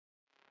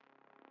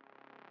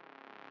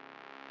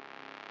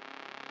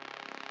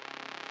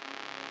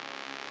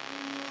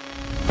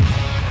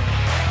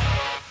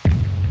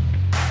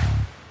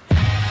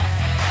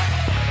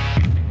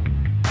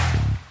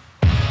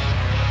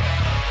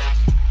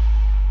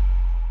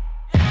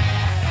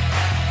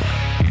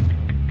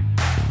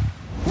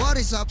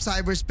is up,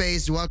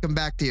 cyberspace? Welcome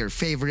back to your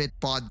favorite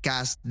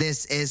podcast.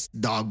 This is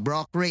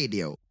DOUGBROCK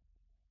Radio.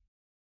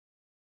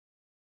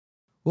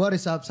 What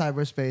is up,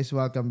 cyberspace?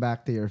 Welcome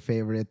back to your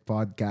favorite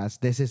podcast.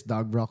 This is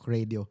DOUGBROCK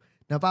Radio.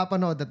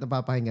 Napapanood at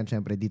napapakinggan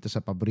syempre dito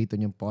sa paborito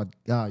niyong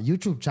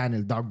YouTube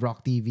channel, DOUGBROCK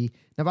TV.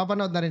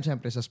 Napapanood na rin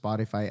syempre sa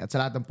Spotify at sa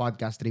lahat ng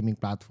podcast streaming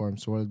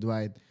platforms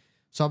worldwide.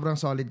 Sobrang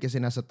solid kasi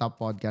nasa top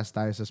podcast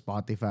tayo sa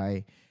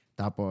Spotify.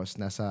 Tapos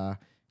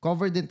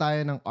cover din tayo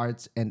ng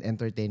arts and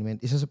entertainment.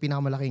 Isa sa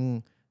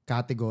pinakamalaking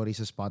category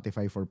sa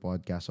Spotify for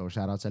podcast. So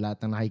shoutout sa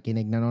lahat ng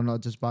nakikinig,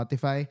 nanonood sa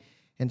Spotify.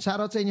 And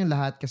shoutout sa inyong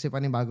lahat kasi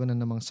panibago na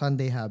namang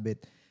Sunday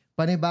habit.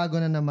 Panibago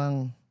na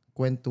namang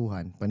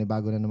kwentuhan.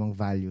 Panibago na namang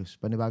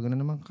values. Panibago na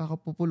namang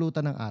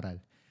kakapupulutan ng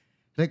aral.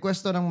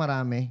 Requesto ng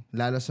marami,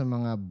 lalo sa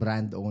mga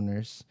brand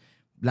owners,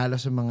 lalo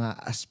sa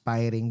mga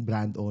aspiring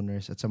brand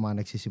owners at sa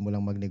mga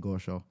nagsisimulang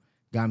magnegosyo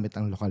gamit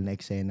ang lokal na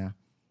eksena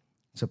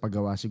sa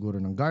paggawa siguro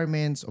ng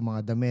garments o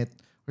mga damit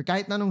or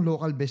kahit na nung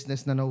local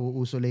business na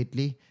nauuso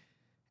lately.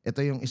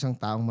 Ito yung isang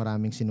taong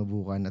maraming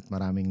sinubukan at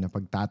maraming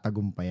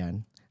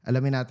napagtatagumpayan.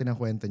 Alamin natin ang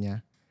kwento niya.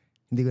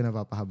 Hindi ko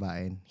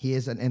napapahabain. He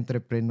is an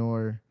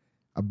entrepreneur,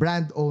 a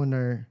brand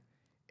owner,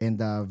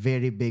 and a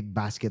very big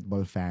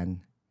basketball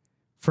fan.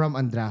 From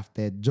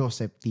Undrafted,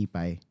 Joseph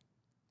TIPAY.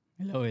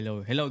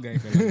 Hello. Hello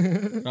guys. Hello.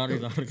 Sorry.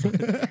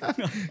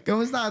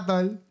 Kamusta,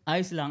 Tol?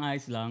 Ayos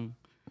lang.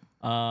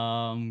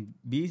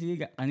 Busy.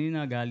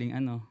 Kanina galing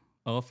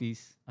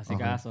office.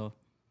 Asikaso.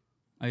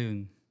 Okay.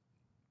 Ayun.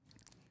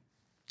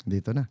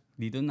 Dito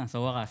na,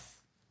 sa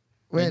wakas.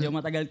 Well, medyo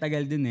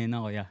matagal-tagal din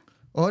kuya.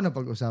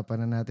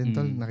 Napag-usapan na natin,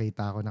 Tol.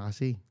 Nakita ko na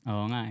kasi.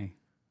 Oo nga eh.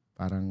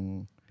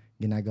 Parang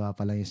ginagawa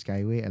pa lang yung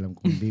Skyway.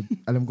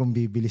 Alam kong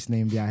bibilis na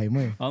yung biyahe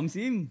mo eh.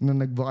 Omsim. Nung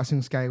nagbukas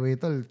yung Skyway,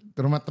 Tol,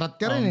 trumatrat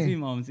ka rin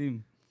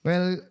Omsim.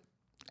 Well,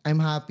 I'm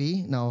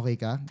happy na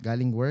okay ka.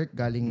 Galing work,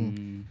 galing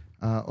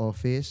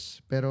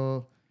office.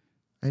 Pero,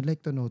 I'd like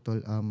to know,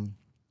 Tol,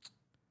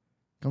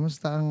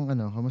 kamusta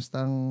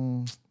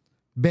ang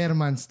bare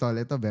months, Tol?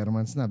 Ito, bare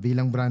months na,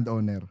 bilang brand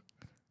owner.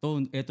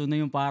 Ito na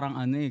yung parang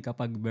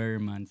kapag bare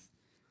months.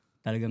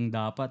 Talagang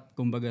dapat,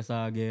 kumbaga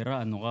sa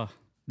gera,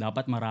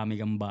 dapat marami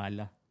kang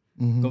bala.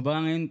 Mm-hmm. Kumbaga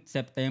ngayon,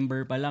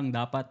 September pa lang,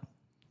 dapat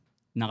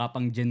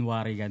nakapang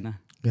January ka na.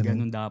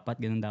 Ganun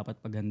dapat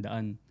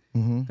paghandaan.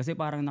 Mm-hmm. Kasi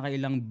parang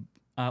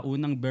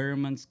unang bare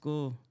months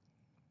ko,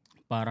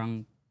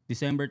 parang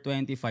December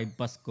 25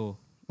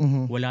 Pasko.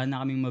 Mm-hmm. Wala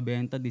na kaming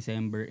mabenta,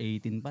 December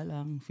 18 pa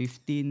lang,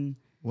 15.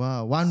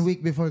 Wow, 1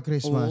 week before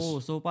Christmas.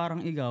 Oo, so parang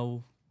ikaw,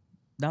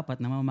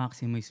 dapat na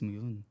ma-maximize mo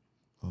yun.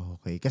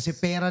 Okay. Kasi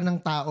pera ng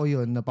tao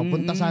yun na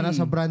papunta sana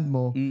sa brand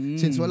mo.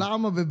 Since wala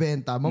kang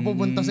mabibenta,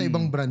 mapupunta sa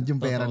ibang brand yung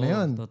pera na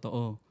yun.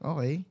 Totoo.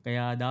 Okay.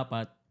 Kaya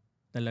dapat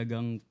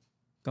talagang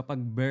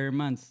kapag bare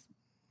months,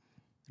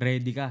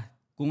 ready ka.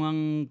 Kung ang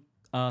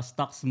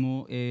stocks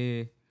mo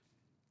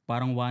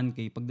parang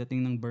 1K,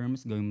 pagdating ng bare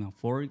months, gawin mo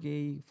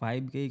 4K,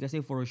 5K,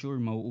 kasi for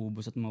sure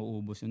mauubos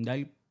yun.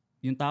 Dahil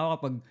yung tao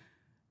kapag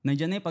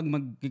nandiyan pag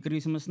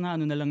mag-Christmas na,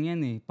 na lang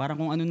yan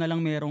Parang kung ano na lang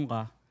meron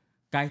ka,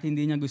 kahit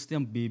hindi niya gusto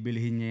yan,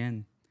 bibilihin niya yan.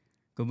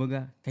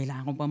 Kumbaga,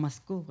 kailangan kong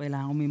pamasko,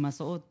 kailangan kong may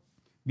masuot.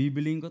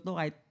 Bibilihin ko to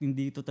kahit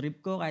hindi to trip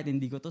ko, kahit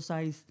hindi ko to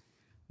size.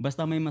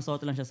 Basta may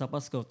masuot lang siya sa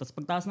Pasko. Tapos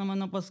pagtaas naman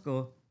ng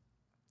Pasko,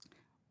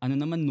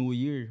 New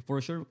Year.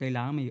 For sure,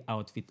 kailangan may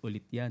outfit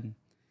ulit yan.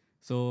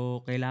 So,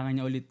 kailangan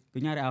niya ulit,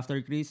 kunyari after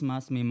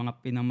Christmas, may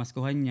mga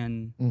pinamaskuhan yan.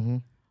 Mm-hmm.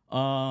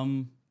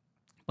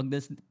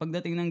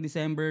 Pagdating ng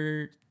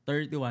December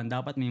 31,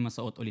 dapat may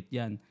masuot ulit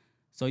yan.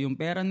 So, yung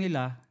pera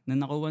nila, na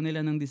nakuha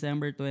nila ng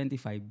December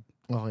 25,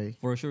 okay,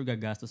 for sure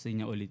gagastosin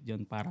niya ulit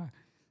yun para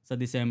sa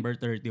December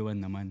 31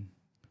 naman.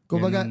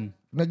 Kumbaga,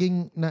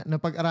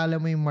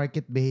 napag-aralan mo yung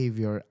market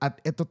behavior at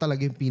ito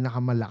talaga yung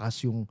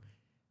pinakamalakas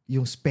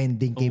yung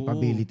spending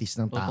capabilities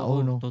ng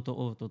tao, no?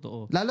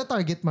 Totoo. Lalo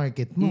target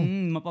market mo.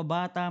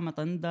 Mapabata,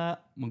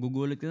 matanda,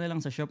 magugulat ka na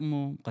lang sa shop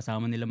mo,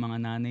 kasama nila mga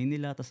nanay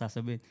nila, tapos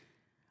sasabihin,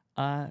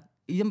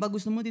 yan ba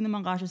gusto mo, di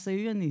naman kasya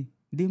sa'yo yan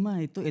Hindi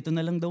ito na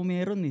lang daw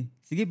meron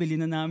Sige, bili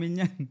na namin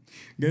yan.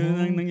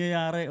 Ganun ang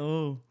nangyayari.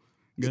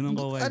 Ganun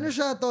ka. Ano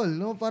siya, Tol?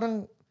 No?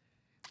 Parang,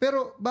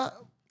 pero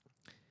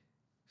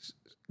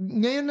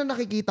ngayon na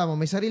nakikita mo,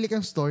 may sarili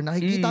kang store,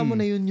 nakikita mo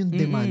na yun yung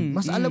demand.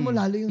 Mas alam mo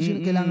lalo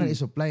yung kailangan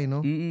i-supply,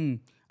 no?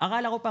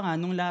 Akala ko pa nga,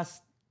 nung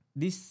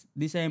this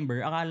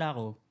December, akala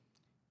ko,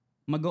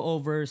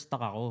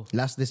 mag-overstock ako.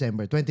 Last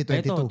December,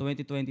 2022. Ito,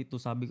 2022,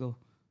 sabi ko,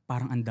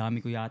 parang ang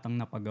dami ko yatang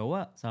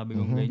napagawa. Sabi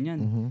ko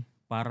ganyan.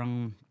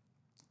 Parang,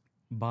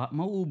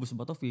 mauubos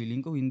ba to?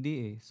 Feeling ko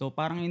hindi So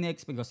parang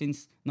ine-expect ko,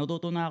 since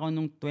natuto na ako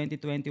nung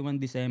 2021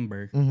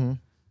 December,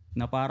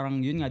 na parang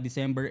yun nga,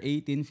 December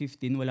 18,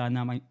 15, wala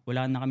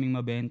na kaming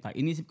mabenta.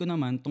 Inisip ko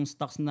naman, tong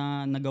stocks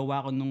na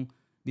nagawa ko nung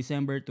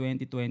December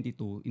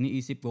 2022,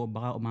 iniisip ko,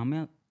 baka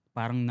mamaya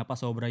parang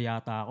napasobra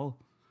yata ako.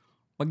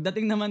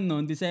 Pagdating naman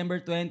nun,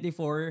 December 24,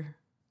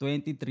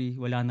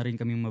 23, wala na rin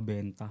kaming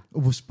mabenta.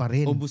 Ubus pa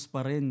rin.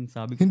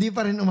 Sabi ko. Hindi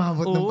pa rin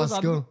umabot ng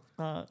Pasko.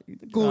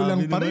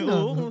 Kulang pa rin.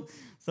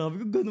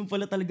 Sabi ko, ganun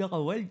pala talaga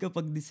ka-wild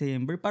kapag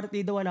December.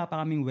 Partida wala pa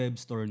kaming web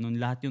store nun.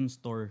 Lahat yung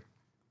store.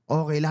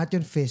 Okay, lahat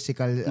yun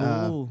physical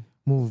Oo.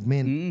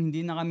 movement.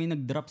 Hindi na kami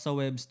nag-drop sa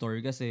web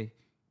store kasi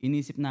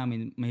inisip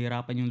namin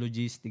mahirapan yung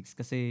logistics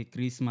kasi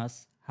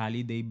Christmas,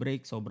 holiday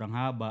break, sobrang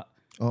haba.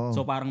 Oo.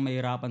 So parang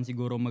mahirapan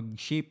siguro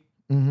mag-ship.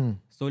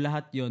 So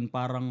lahat yon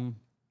parang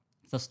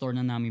sa store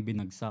na namin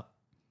binagsak.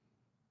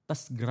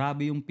 Tas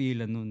grabe yung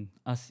pila nun.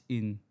 As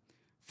in,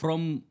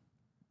 from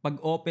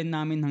pag-open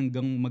namin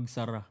hanggang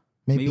magsara,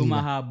 May pila.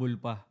 umahabol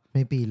pa.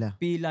 May pila.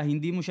 Pila,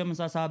 hindi mo siya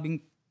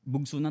masasabing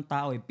bugso ng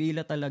tao eh.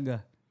 Pila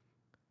talaga.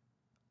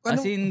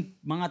 As in,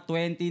 mga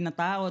 20 na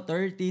tao,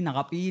 30,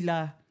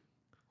 nakapila.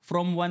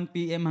 From 1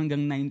 p.m.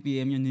 hanggang 9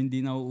 p.m. yun,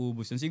 hindi na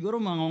uubos yun.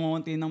 Siguro mga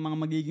ngongonti ng mga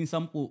magiging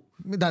 10.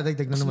 May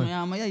dadagdag na Tapos naman.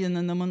 maya-maya, yan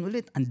na naman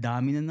ulit. Ang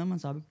dami na naman.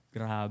 Sabi ko,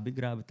 grabe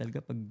talaga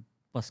pag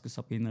Pasko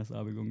sa Pinas.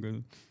 Sabi ko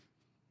gano'n.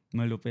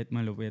 Malupit.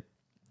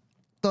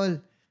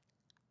 Tol,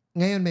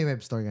 ngayon may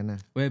web store ka na.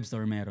 Web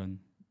store meron.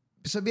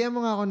 Sabihan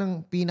mo nga ako ng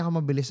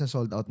pinakamabilis na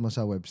sold out mo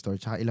sa web store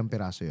tsaka ilang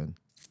piraso yun?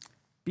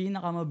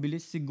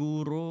 Pinakamabilis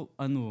siguro,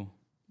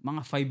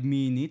 mga 5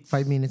 minutes.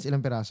 5 minutes,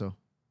 ilang piraso?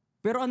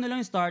 Pero lang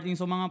yung starting.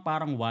 So mga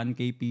parang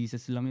 1K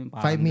pieces lang yun.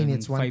 5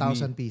 minutes,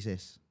 1,000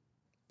 pieces.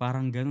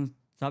 Parang ganun.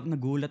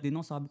 Nagulat din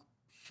ako. Sabi ko,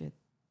 shit.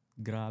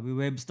 Grabe.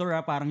 Web store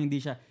parang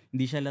hindi siya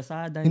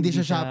Lazada. Hindi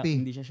siya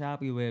Shopee. Hindi siya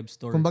Shopee, web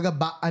store. Kumbaga,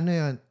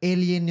 yun?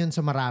 Alien yun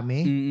sa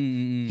marami.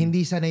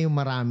 Hindi sana yung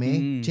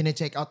marami.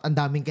 Chine-check out, ang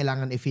daming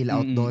kailangan i-fill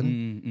out doon.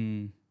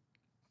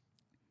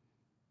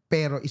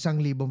 Pero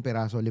 1,000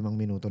 piraso, 5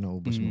 minuto na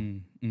ubos mo.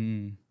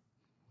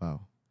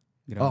 Wow.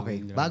 Grabe, Okay,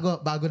 grabe.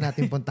 bago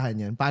natin puntahan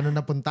yan. Paano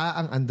napunta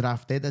ang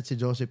undrafted at si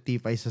Joseph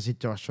TIPAY sa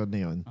sitwasyon na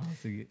yun?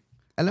 Sige.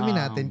 Alamin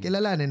natin,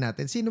 kilalanin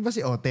natin. Sino ba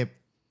si Otep?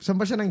 Saan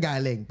ba siya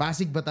nanggaling?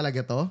 Pasig ba talaga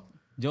to?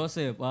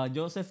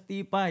 Joseph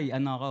TIPAY,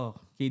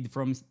 kid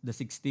from the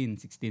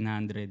 1600.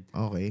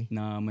 Okay.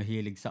 Na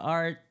mahilig sa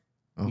art,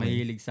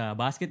 mahilig sa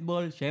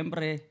basketball,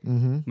 syempre.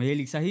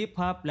 Mahilig sa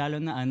hip-hop,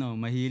 lalo na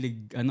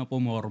mahilig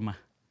pumorma.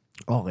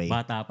 Okay.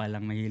 Bata pa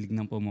lang, mahilig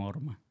ng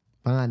pumorma.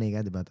 Panganay ka,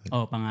 di ba?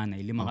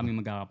 Panganay. 5 kami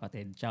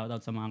magkakapatid.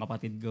 Shoutout sa mga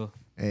kapatid ko.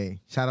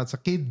 Shoutout sa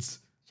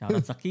kids.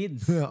 Shoutout sa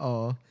kids.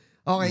 Oo.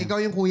 Okay,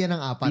 ikaw yung kuya ng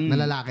 4 na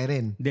lalaki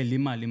rin. Hindi,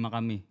 5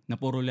 kami. Na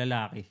puro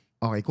lalaki.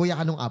 Okay, kuya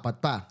ka nung 4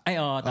 pa. Ay,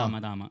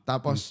 tama.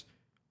 Tapos,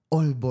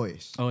 all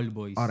boys. All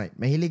boys. Alright,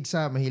 mahilig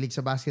sa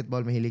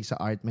basketball, mahilig sa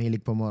art,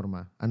 mahilig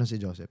pumorma. Ano si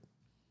Joseph?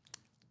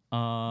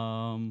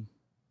 Ako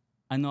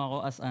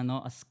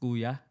as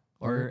kuya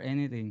or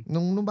anything?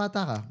 Nung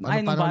bata ka? Nung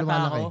paano bata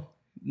lumalaki?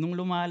 Nung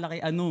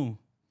lumalaki,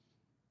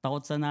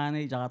 takot sa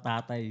nanay tsaka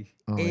tatay.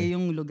 Okay.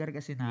 Yung lugar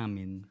kasi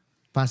namin,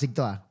 Pasig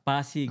to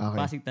Pasig. Okay.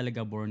 Pasig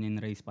talaga, born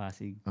and raised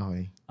Pasig.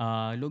 Okay.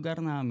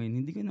 Lugar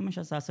namin, hindi ko naman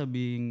siya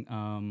sasabing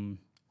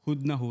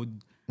hood na hood.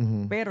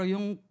 Pero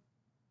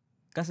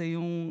kasi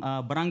yung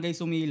Barangay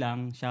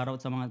Sumilang,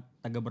 shoutout sa mga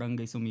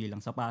taga-Barangay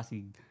Sumilang sa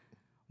Pasig,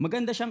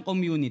 maganda siyang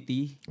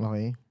community.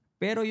 Okay.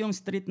 Pero yung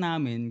street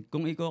namin,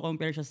 kung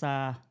i-compare siya sa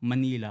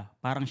Manila,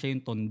 parang siya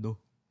yung Tondo.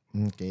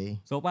 Okay.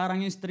 So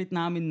parang yung street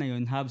namin na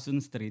yun, Hobson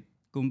Street,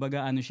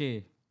 kumbaga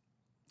siya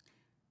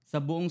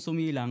sa buong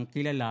Sumilang,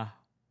 kilala,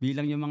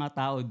 bilang yung mga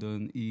tao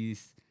doon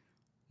is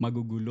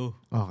magugulo.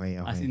 Okay.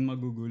 As in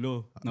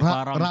magugulo. Na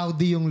parang,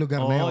 rowdy yung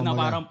lugar na yun. na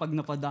parang pag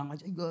napadaan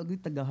ka, ay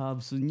gagawin,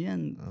 taga-Hobson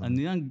yan.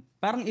 Yan?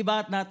 Parang iba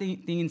at natin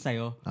tingin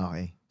sa'yo.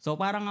 Okay. So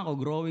parang ako,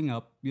 growing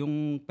up,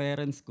 yung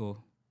parents ko,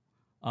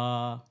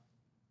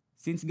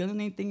 since gano'n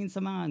na yung tingin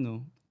sa mga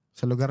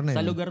sa lugar na yun?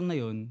 Sa lugar na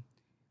yun,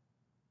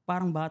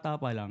 parang bata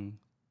pa lang,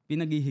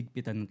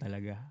 pinaghihigpitan na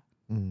talaga.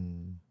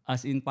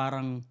 As in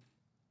parang,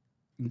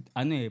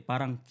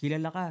 parang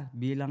kilala ka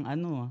bilang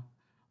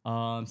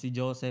si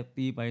Joseph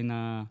TIPAY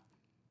na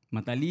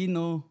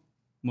matalino,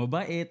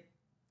 mabait,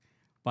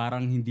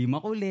 parang hindi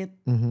makulit,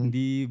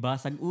 hindi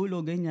basag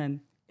ulo,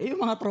 ganyan. Yung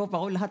mga tropa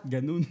ko, lahat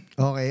ganun.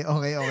 Okay.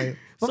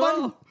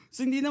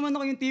 So hindi naman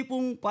ako yung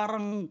tipong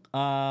parang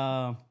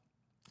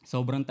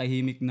sobrang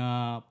tahimik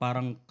na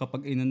parang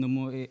kapag inano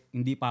mo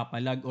hindi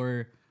papalag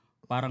or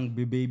parang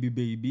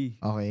baby.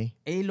 Okay.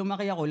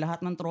 Lumaki ako, lahat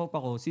ng tropa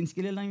ko, since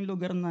kilala yung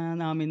lugar na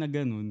namin na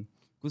ganun,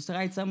 kung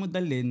kahit sa mo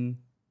dalhin,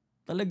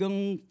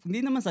 talagang, hindi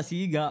naman sa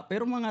siga,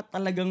 pero mga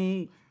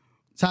talagang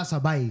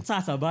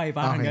sasabay,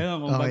 parang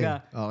gano'n,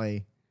 kumbaga.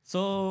 Okay. So,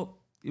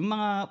 yung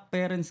mga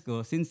parents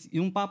ko, since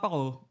yung papa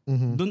ko,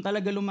 doon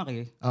talaga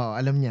lumaki.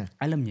 Alam niya.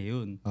 Alam niya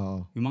yun.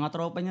 Oo. Yung mga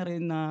tropa niya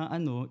rin na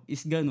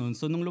is ganun.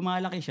 So, nung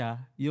lumalaki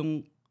siya,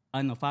 yung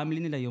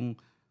family nila, yung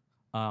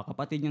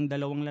kapatid niyang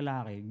 2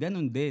 lalaki,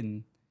 ganun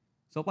din.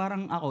 So,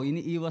 parang ako,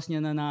 iniiwas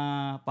niya na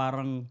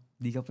parang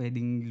di ka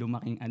pwedeng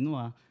lumaking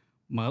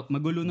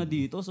magulo na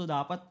dito. So,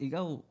 dapat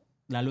ikaw,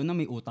 lalo na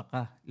may utak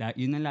ka.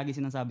 Yun ang lagi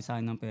sinasabi sa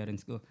akin ng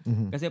parents ko.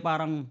 Kasi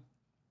parang,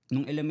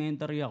 nung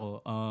elementary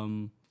ako,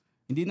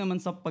 hindi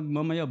naman sa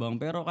pagmamayabang,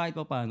 pero kahit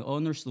pa paano,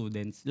 honor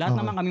students. Lahat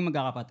naman kami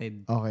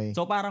magkakapatid. Okay.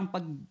 So parang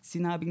pag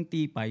sinabing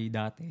TIPAY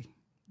dati,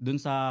 dun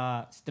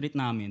sa street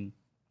namin,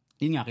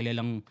 yun nga,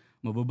 kilalang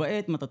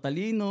mababait,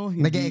 matatalino.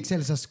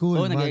 Nag-excel sa school.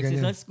 Oo, mga nag-excel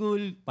ganyan. sa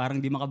school.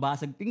 Parang di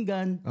makabasag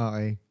pinggan.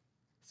 Okay.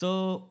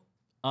 So,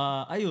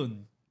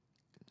 ayun.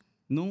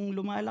 Nung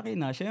lumalaki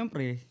na,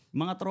 syempre,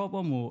 mga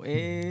tropa mo,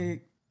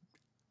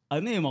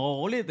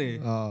 makukulit eh.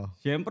 Oo.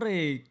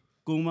 Syempre,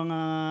 kung mga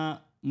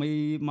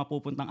may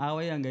mapupuntang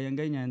away yan,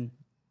 ganyan-ganyan,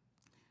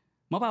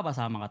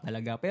 mapapasama ka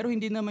talaga. Pero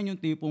hindi naman yung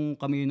tipong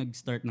kami yung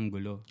nag-start ng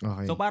gulo.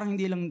 Okay. So parang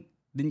hindi lang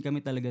din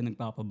kami talaga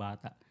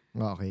nagpapabata.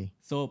 Okay.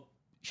 So,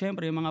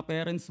 syempre, yung mga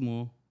parents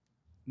mo,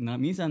 na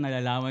minsan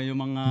nalalaman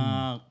yung mga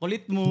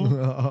kulit mo.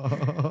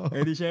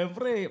 Di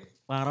syempre,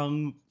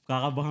 parang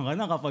kakabahan ka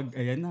na kapag,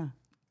 ayan na.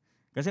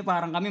 Kasi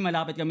parang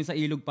malapit kami sa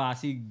Ilog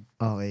Pasig.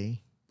 Okay.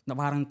 Na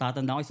parang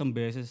tatanda ko isang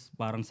beses,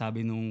 parang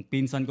sabi nung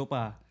pinsan ko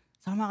pa,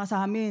 sama ka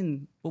sa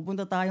amin.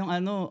 Pupunta tayong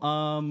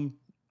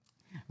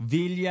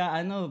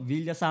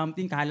Villa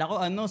something. Kala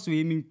ko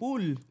swimming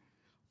pool.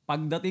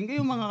 Pagdating ko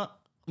yung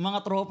mga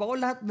tropa ko,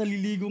 lahat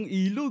naliligong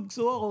ilog.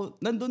 So ako,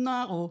 nandun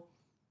na ako.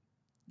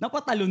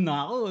 Napatalon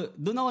na ako.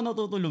 Doon ako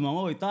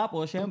natutulumangoy.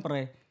 Tapos,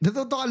 syempre,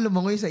 Natuto ka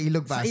lumangoy sa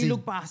Ilog Pasig? sa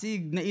Ilog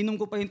Pasig, nainom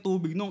ko pa yung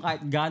tubig nung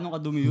kahit gano'ng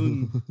kadumi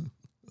yun.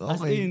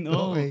 As Okay. in,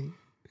 oh. Okay.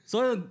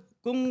 So,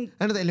 kung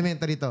Ano to?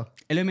 Elementary to?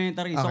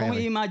 elementary. So, Okay, kung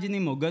okay. i-imagine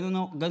mo,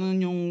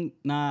 ganun yung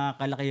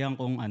nakalakihan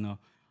kong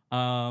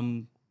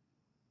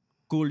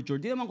culture.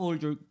 Di naman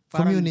culture.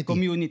 Parang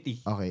community.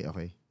 Okay,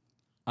 okay.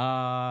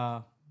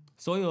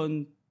 So,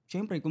 yun.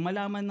 Siyempre, kung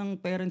malaman ng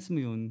parents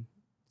mo yun,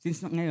 since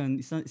ngayon,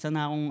 isa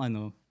na akong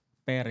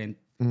parent.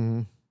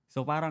 Mhm.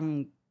 So,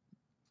 parang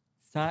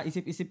sa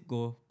isip-isip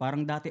ko,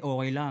 parang dati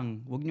okay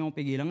lang. Huwag niyo akong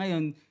pigilan.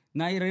 Ngayon,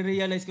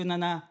 nai-realize ko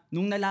na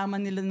nung nalaman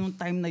nila nung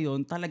time na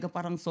yon, talaga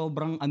parang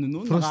sobrang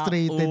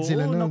Frustrated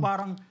sila nun. na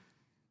parang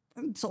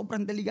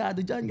sobrang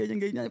delikado dyan,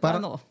 ganyan.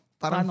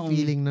 Parang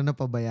feeling na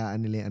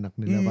napabayaan nila yung anak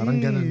nila. Parang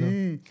ganun, no?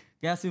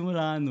 Kaya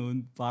simula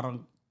nun,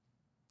 parang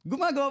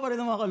gumagawa pa rin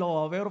ng mga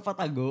kalokohan, pero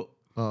patago.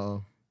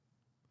 Oo.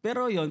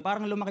 Pero yon,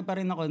 parang lumaki pa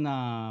rin ako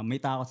na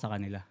may takot sa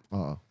kanila.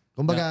 Oo.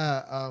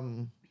 Kumbaga,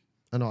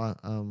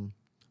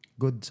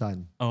 good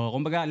son.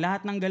 Kumbaga,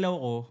 lahat ng galaw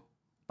ko,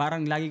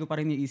 parang lagi ko pa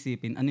rin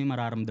iisipin ano yung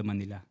mararamdaman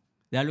nila.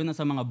 Lalo na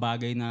sa mga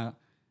bagay na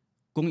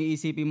kung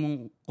iisipin mong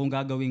kung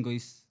gagawin ko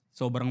is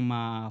sobrang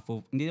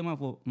hindi naman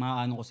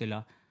maano ko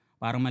sila,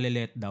 parang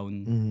mali-let down.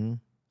 Mhm.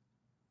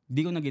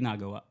 Di ko na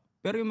ginagawa.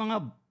 Pero yung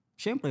mga,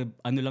 syempre,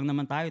 lang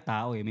naman tayo,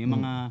 tao eh. May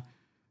mga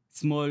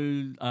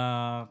small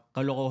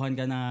kalokohan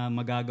ka na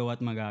magagawa.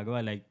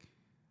 Like,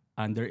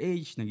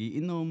 underage,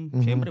 nagiinom.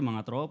 Syempre,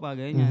 mga tropa,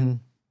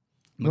 ganyan.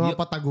 Mga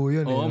patago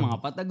yun. Oo, mga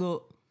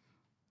patago.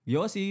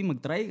 Yossi,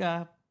 mag-try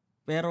ka.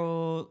 Pero,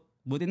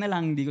 buti na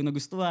lang, hindi ko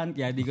nagustuhan.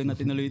 Kaya di ko na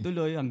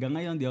tinuloy-tuloy. Hanggang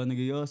ngayon, di ako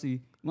nag-yossi.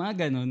 Mga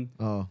ganun.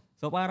 Oo.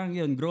 So, parang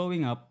yun,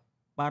 growing up,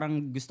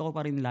 parang gusto ko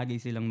pa rin lagi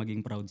silang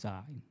maging proud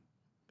sa akin.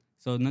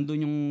 So,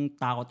 nandun yung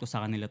takot ko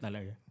sa kanila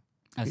talaga.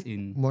 As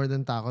in. More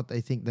than takot,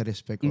 I think the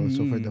respect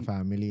also for the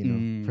family,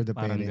 no? For the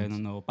parang parents.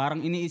 ganun, no? Parang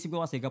iniisip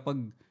ko kasi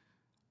kapag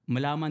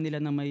malaman nila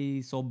na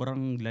may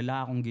sobrang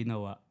lala akong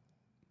ginawa,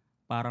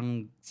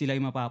 parang sila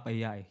yung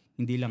mapapahiya eh.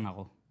 Hindi lang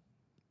ako.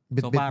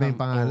 Bit-bit may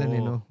pangalan eh,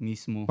 no?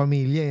 Mismo.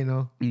 Pamilya eh,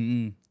 no?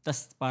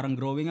 Tapos parang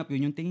growing up,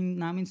 yun yung tingin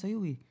namin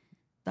sa'yo eh.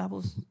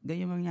 Tapos,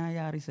 ganyan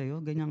mangyayari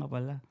sa'yo, ganyan ka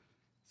pala.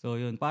 So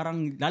yun,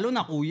 parang, lalo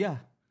na kuya.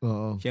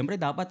 Oo. Siyempre,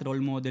 dapat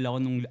role model ako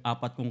nung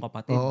 4 kong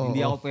kapatid.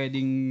 Hindi ako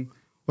pwedeng...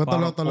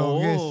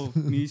 Patalo-talongis. Oo,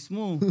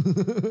 mismo.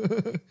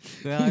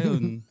 Kaya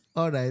yun.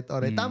 Alright.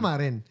 Tama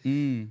rin.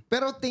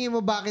 Pero tingin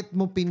mo, bakit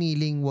mo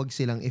piniling wag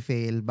silang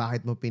i-fail?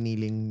 Bakit mo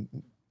piniling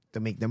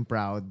to make them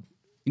proud?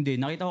 Hindi,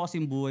 nakita ko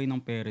kasi yung buhay ng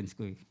parents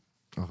ko eh.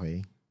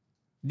 Okay.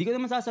 Di ko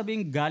naman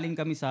sasabihin galing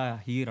kami sa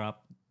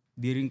hirap.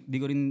 Di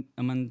ko rin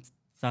naman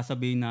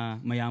sasabihin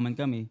na mayaman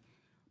kami.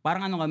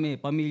 Parang kami,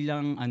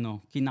 pamilyang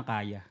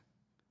kinakaya.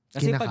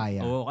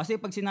 Kinakaya. Kasi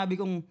pag sinabi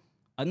kong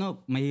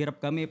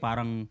mahirap kami,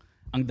 parang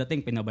ang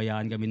dating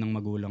pinabayaan kami ng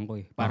magulang ko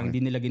eh. Parang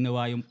di nila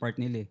ginawa yung part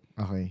nila eh.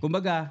 Okay.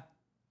 Kumbaga,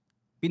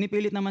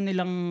 pinipilit naman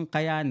nilang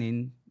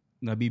kayanin,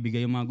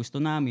 nabibigay yung mga gusto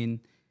namin.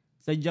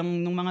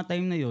 Sadyang nung mga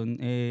time na yun,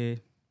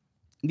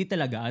 hindi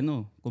talaga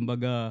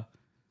kumbaga,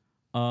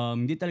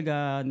 hindi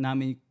talaga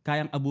namin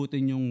kayang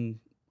abutin yung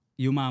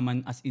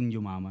yumaman as in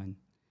yumaman.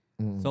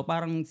 So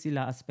parang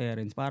sila as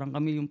parents, parang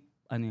kami yung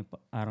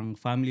parang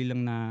family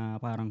lang na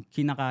parang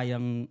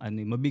kinakayang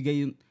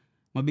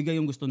mabigay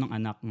yung gusto ng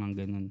anak ng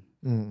ganun.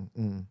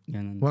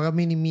 Ganun. Wag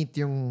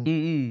mini-meet yung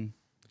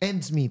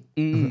ends meet.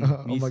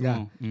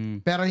 Kumbaga.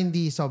 Pero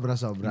hindi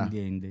sobra-sobra.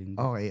 Hindi.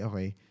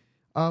 Okay.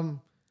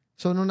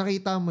 So nung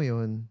nakita mo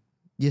yun,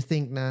 you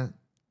think na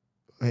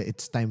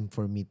it's time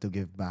for me to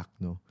give back,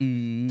 no?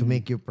 To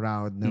make you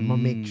proud, na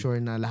ma-make sure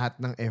na lahat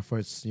ng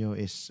efforts nyo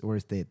is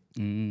worth it.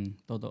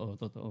 Totoo.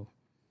 Okay.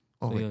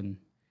 So yun.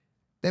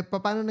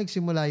 Paano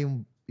nagsimula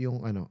yung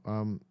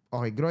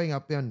okay, growing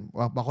up yun,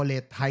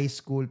 bakulit, high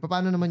school.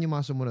 Paano naman yung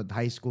mga sumunod?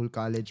 High school,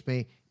 college,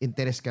 may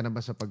interest ka na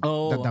ba sa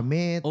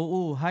pagdadamit?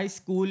 Oo, high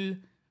school,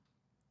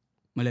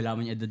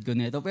 malalaman yung edad ko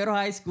nito. Pero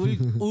high school,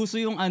 uso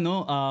yung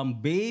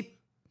vape.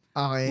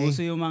 Okay.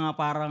 Uso yung mga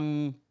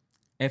parang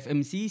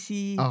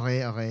FMCC.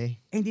 Okay.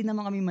 Hindi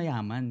naman kami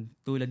mayaman.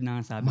 Tulad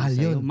na sabi Mahal ko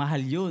sa'yo. yun.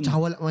 Mahal yun.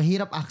 Tsaka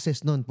mahirap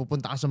access nun.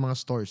 Pupunta ka sa mga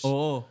stores.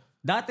 Oo.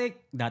 Dati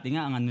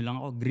nga, ang ano lang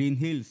ako, Green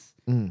Hills.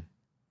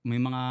 May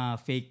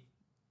mga fake.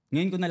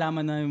 Ngayon ko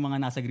nalaman na yung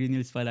mga nasa Green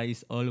Hills pala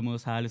is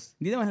almost halos,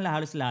 hindi naman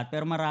halos lahat,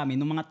 pero marami.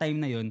 Nung mga time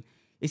na yun,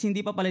 is hindi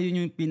pa pala yun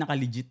yung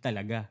pinaka-legit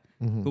talaga.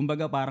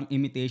 Kumbaga parang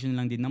imitation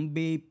lang din ng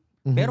vape.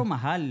 Pero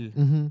mahal.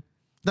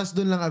 Tapos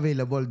doon lang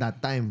available that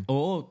time.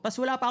 Oo. Tapos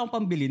wala pa akong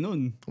pambili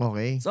nun.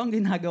 Okay. So ang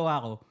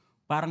ginagawa ko,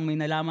 parang may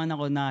nalaman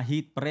ako na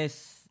heat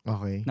press.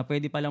 Okay. Na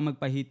pwede palang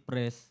magpa-heat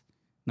press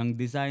ng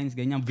designs,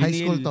 ganyan. High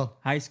school to?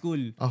 High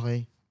school.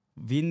 Okay.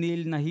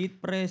 Vinyl na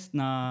heat press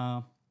na,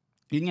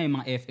 yun nga yung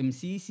mga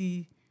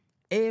FMCC.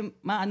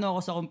 Maano ako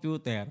sa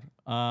computer.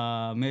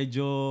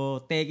 Medyo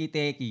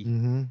techie.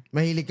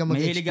 Mahilig ka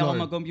mag-explore. Mahilig ako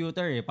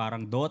mag-computer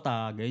Parang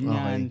Dota,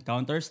 ganyan. Okay.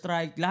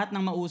 Counter-Strike. Lahat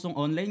ng mausong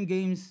online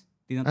games.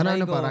 Tinatry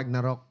ano ko. pa?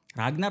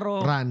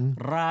 Ragnarok?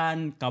 Run.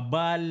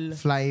 Cabal.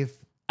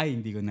 Flife? Ay,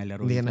 hindi ko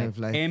nalaro. Hindi ka na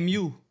Flife?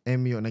 MU.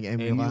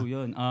 Nag-MU ka? MU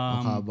yun.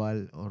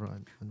 Cabal? Or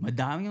ano?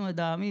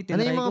 Madami. Ano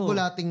yung mga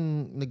bulating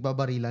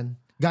nagbabarilan?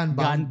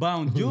 Gunbound?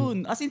 Gunbound. Yun.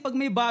 As in, pag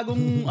may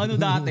bagong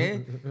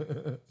dati,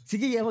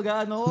 sige,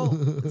 mag-ano ko.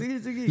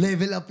 Sige.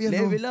 Level up yun.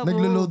 Level up.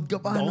 Naglo-load ka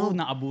pa, no?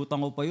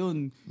 Naabutan ko pa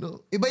yun. No.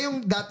 Iba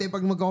yung dati,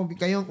 pag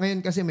ngayon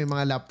kasi may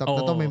mga laptop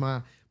na to, may mga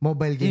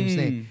mobile games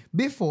na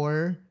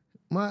Before,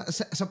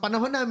 sa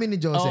panahon namin ni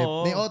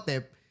Joseph, ni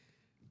Otep,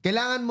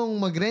 kailangan mong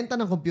magrenta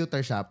ng computer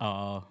shop.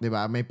 Oo. 'Di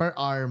ba? May per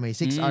hour, may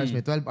 6 hours,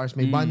 may 12 hours,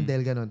 may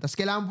bundle, ganun. Tapos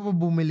kailangan mo pa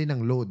bumili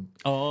ng load.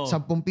 Oo.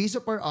 10 piso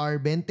per hour,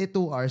 22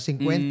 hours,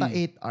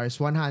 58 hours,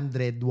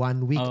 100,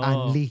 1 week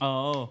only.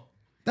 Oo.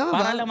 Tama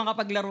Para ba? lang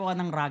makapaglaro ka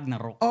ng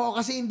Ragnarok. Oo,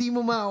 kasi hindi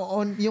mo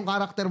ma-on yung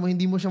character mo,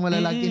 hindi mo siya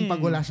malalagin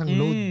pag wala siyang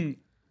load.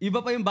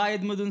 Iba pa yung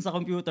bayad mo dun sa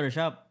computer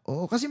shop.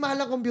 Oo, kasi mahal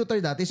ang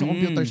computer dati sa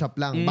computer shop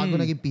lang, bago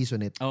naging piso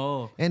net.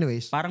 Oo.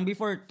 Anyways. Parang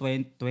before,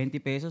 20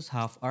 pesos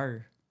half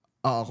hour.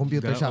 Oo,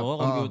 computer shop. Oo,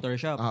 computer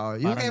shop.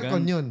 Oo, yung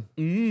aircon yun.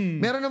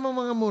 Meron namang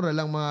mga mura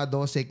lang, mga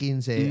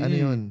 12, 15. Ano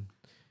yun?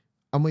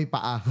 Amoy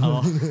paa.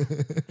 Oo.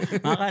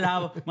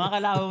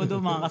 Makakalawa mo doon,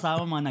 mga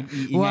kasama, mga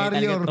nag-iingay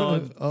Warrior.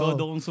 talaga.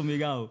 Todo kong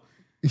sumigaw.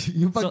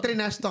 Yung pag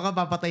trinash to ka,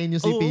 papatayin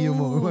yung CPU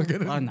mo.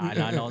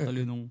 Naalala ko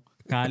tuloy nung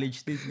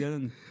college days,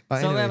 ganun.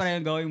 So, anyways. kaya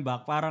going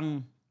back,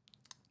 parang,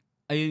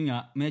 ayun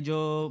nga,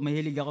 medyo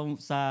mahilig ako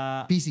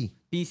sa PC.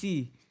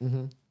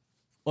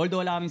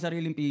 Although wala kaming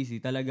sariling PC,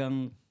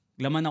 talagang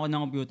laman ako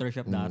ng computer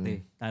shop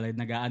dati. Talagang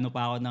nag-aano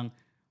pa ako ng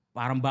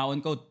parang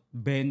baon ko,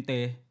 20.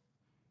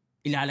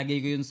 Ilalagay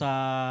ko yun sa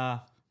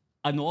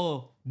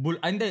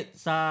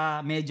sa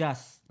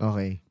medyas.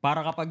 Okay.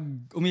 Para kapag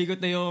umikot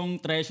na yung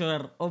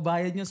treasurer,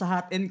 bayad nyo sa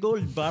hot and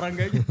cold. Parang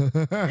ganyan.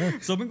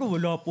 Sabi ko,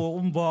 wala po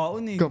akong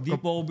baon Hindi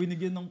po ako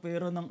binigyan ng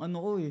pera ng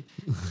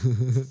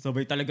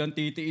Sabay talagang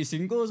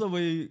titiisin ko.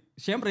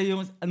 Siyempre,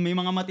 may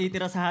mga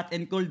matitira sa hot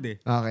and cold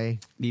Okay.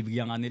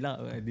 Bibigyan ka nila.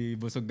 Di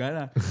busog ka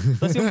na.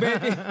 Tapos yung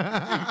 20.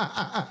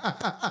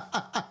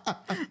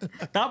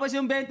 Tapos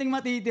yung 20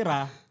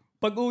 matitira,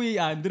 pag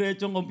uwian,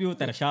 diretsong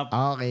computer shop.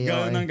 Okay.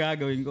 Ganoon ang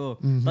gagawin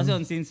ko. Tapos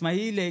yun, since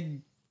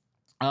mahilig,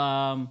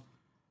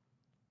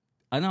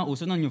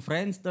 uso nun yung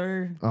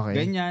Friendster,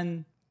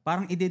 ganyan.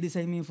 Parang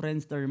ide-design mo yung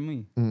Friendster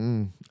mo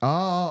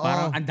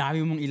Parang ang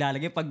dami mong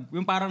ilalagay.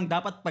 Yung parang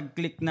dapat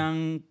pag-click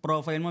ng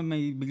profile mo,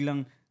 may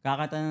biglang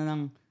kakata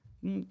na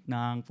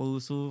ng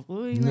puso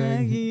ko'y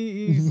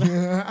nag-iisa.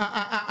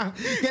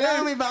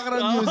 Kailangan may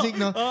background music,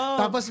 no?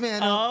 Tapos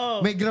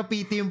may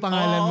graffiti yung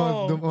pangalan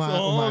mo.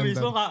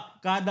 Mismo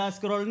kada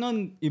scroll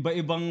nun,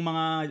 iba-ibang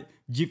mga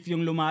GIF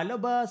yung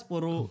lumalabas,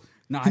 puro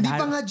hindi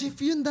pa nga GIF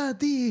yun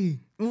dati.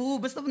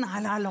 Oo, basta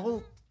naalala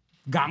ko.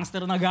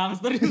 Gangster na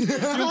gangster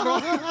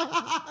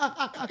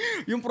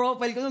yung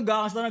profile ko,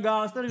 gangster na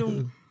gangster.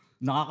 Yung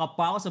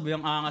nakakapa ako, sabi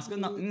yung angas ko.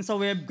 Sa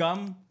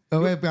webcam.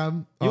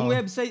 Webcam? Yung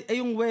website,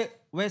 yung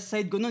west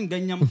side ko nun,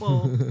 ganyan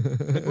po.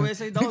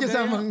 Nag-west side ako.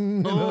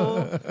 Kasamang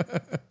Oo.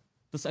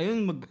 Tapos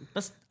ayun,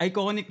 tapos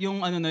iconic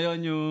yung na yun,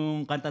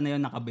 yung kanta na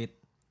yun nakabit.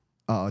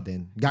 Oo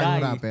din.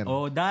 Gang rapper.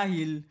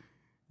 Dahil,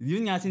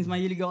 yun nga, since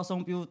mahilig ako sa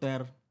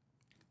computer,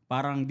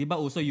 parang, di ba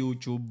uso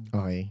YouTube?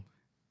 Okay.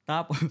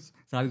 Tapos,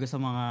 sabi ko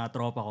sa mga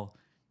tropa ko,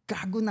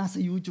 gago,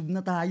 nasa YouTube na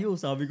tayo.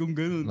 Sabi kong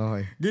ganun.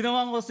 Okay.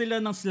 Ginawan ko sila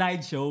ng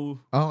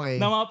slideshow. Okay.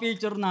 Na mga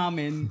picture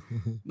namin.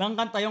 ng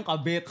kanta yung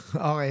kabit.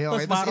 Okay.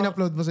 Tapos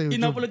in-upload mo sa YouTube.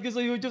 In-upload ko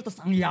sa YouTube.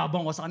 Tapos ang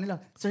yabang ko sa kanila.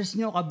 Search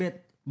nyo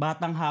kabit.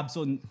 Batang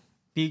Habson.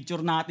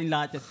 Picture natin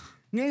lahat yan.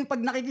 Ngayon,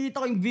 pag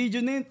nakikita ko yung video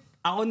na yun,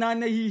 ako na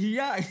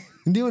nahihiya.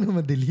 Hindi mo na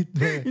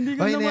ma-delete. Hindi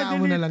ko na ma-delete.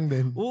 mo na lang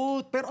din. Oo,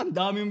 pero ang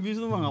dami yung views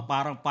mo. Mga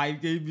parang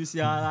 5K views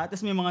yata.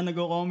 Tapos may mga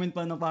nag-comment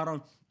pa na parang,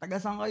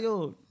 taga-saan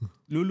kayo?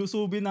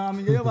 Lulusubin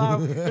namin kayo.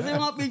 Kasi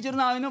yung mga picture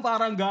namin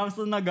parang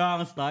gangsta na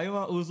gangsta. Yung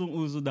mga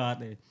usong-uso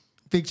dati.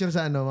 Picture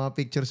sa mga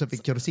picture sa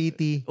Picture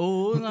City.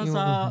 Oo,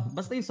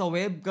 basta yung sa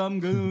webcam,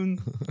 ganun.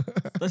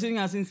 Tapos yun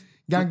nga, since...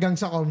 Ganggang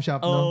sa com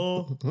shop, no? Oo.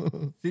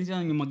 Since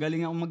yung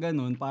magaling ako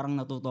mag-ganun, parang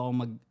natuto ako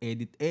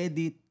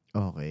mag-edit.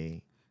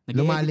 Okay.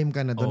 Lumalim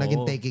ka na doon.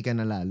 Naging techie ka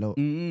na lalo.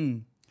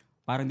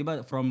 parang di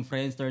ba from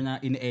Friendster na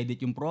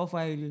in-edit yung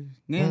profile.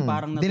 Ngayon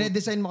parang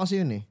Dinedesign mo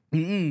kasi yun eh.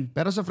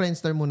 Pero sa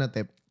Friendster muna,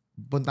 Tep,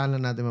 puntahan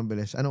lang natin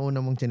mabilis. Ano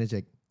una mong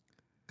chinecheck?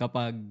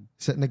 Kapag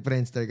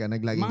Nag-Friendster ka,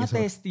 naglagay ka mga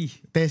sa...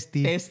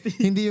 testy.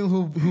 Hindi yung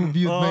who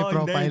viewed my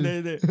profile.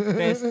 Hindi.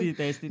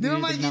 Testy. Di ba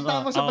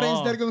makikita mo sa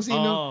Friendster kung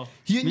sino?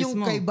 Yun yung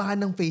kaibahan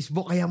ng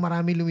Facebook, kaya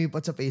marami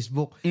lumipat sa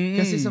Facebook.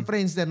 Kasi sa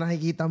Friendster,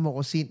 nakikita mo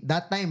kung sino...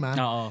 That time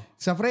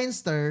sa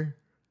Friendster,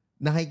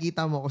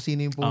 nakikita mo kung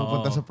sino yung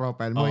pumupunta sa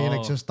profile mo, yung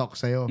nagsustalk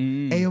sa'yo.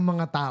 Eh yung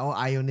mga tao,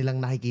 ayaw nilang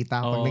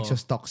nakikita pag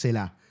nagsustalk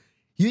sila.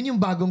 Yun yung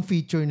bagong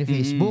feature ni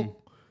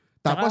Facebook.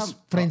 Tapos,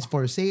 friends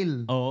for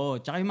sale.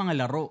 Tsaka yung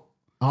mga laro.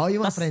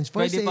 Yung mga friends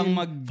for sale,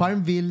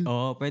 Farmville.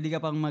 Pwede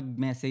ka pang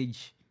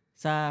mag-message.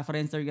 Sa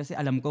Friendster kasi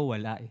alam ko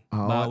wala eh.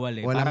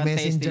 Bawal eh. Walang parang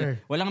messenger.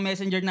 Walang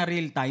messenger na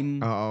real time.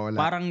 Wala.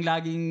 Parang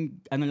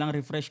laging lang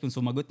refresh kung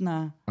sumagot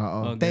na.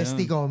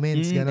 Testy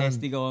comments, ganun.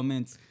 Testy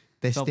comments.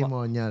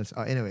 Testimonials.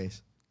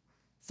 Anyways.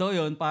 So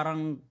yun,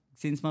 parang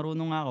since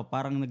marunong nga ako,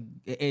 parang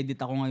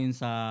nag-edit ako ngayon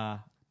sa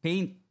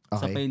Paint.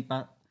 Sa Paint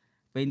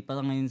pa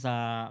ngayon sa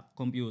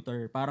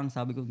computer. Parang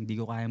sabi ko, hindi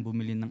ko kayang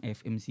bumili ng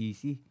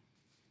FMCC.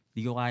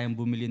 Hindi ko kayang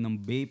bumili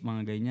ng vape,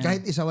 mga ganyan.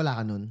 Kahit isa wala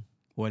ka nun?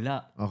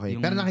 Wala. Okay.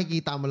 Pero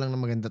nakikita mo lang na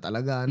maganda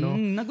talaga, no?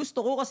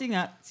 Nagusto ko kasi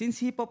nga,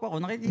 since hip-hop ako,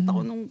 nakikita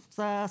ko nung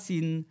sa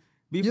scene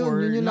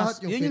before. Yun yung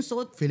lahat. Yung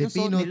suot,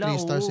 Filipino, 3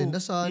 Stars in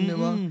the Sun, di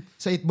ba?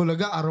 Sa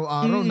Itbulaga,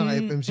 araw-araw,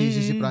 naka-FMCC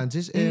si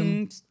Francis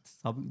M.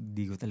 Sabi,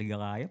 di ko talaga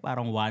kaya.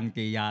 Parang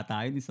 1K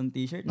yata yun, isang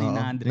t-shirt,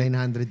 900.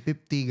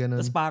 950, ganun.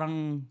 Tapos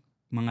parang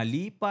mga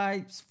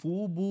Leapipes,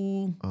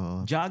 Fubu,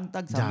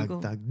 Jagtag, sabi ko.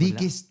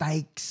 Dickie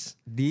Stikes.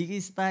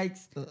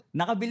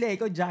 Nakabili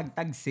ko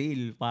Jagtag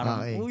sale.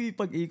 Parang,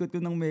 pag ikot ko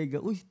ng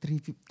Mega,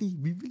 350,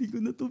 bibili ko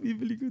na to.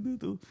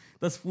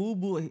 Tapos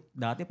Fubu,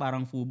 dati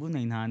parang Fubu,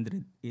 900,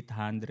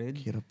 800.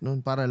 Hirap nun,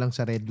 para lang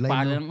sa red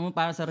line.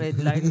 Para sa red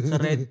line, sa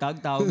red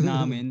tag, tawag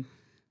namin.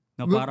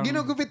 Na parang,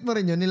 ginugupit mo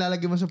rin yun?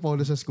 Nilalagay mo sa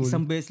polo sa school?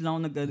 Isang beses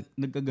lang ako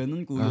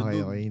nagkaganon, kuya.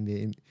 Okay,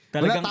 hindi.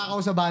 Wala takaw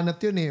sa banat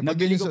yun eh.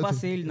 Nabili ko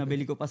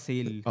pa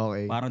sale.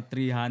 Okay. Parang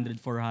 300,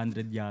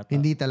 400 yata.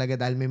 Hindi talaga,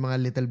 dahil may mga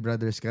little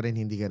brothers ka rin,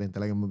 hindi ka rin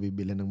talaga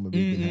mabibili ng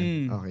mabibilan.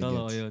 Okay,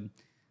 totoo yun.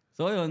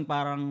 So yun,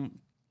 parang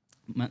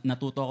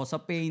natuto ako sa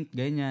Paint,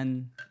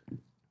 ganyan.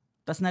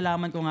 Tapos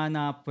nalaman ko nga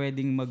na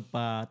pwedeng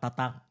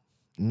magpatatak.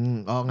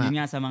 Oo nga. Yun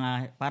nga sa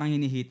mga, parang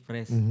hini-heat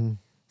press.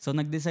 So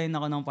nag-design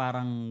ako ng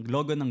parang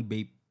logo ng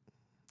vape.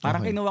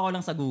 Parang kinuha ko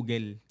lang sa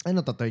Google.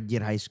 Ano to? Third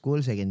year high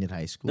school? Second year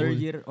high school? Third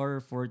year or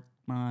fourth,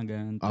 mga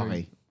ganun.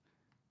 Okay.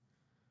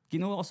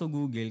 Kinuha ko sa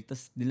Google,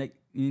 tapos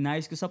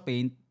inayos ko sa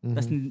Paint,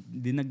 tapos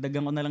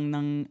dinagdagan ko na lang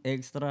ng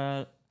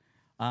extra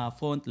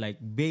font like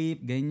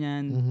vape,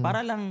 ganyan. Para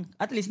lang,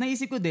 at least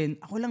naisip ko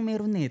din, ako lang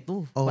meron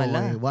nito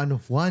pala. One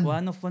of one.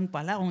 One of one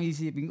pala kung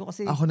isipin ko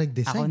kasi Ako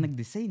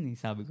nag-design eh,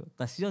 sabi ko.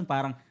 Tapos yun,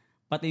 parang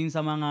pati yung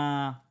sa mga,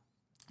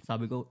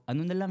 sabi ko,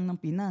 ano na lang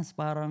ng Pinas,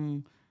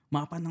 parang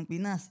mapa ng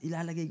Pinas,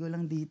 ilalagay ko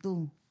lang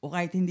dito. O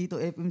kahit hindi to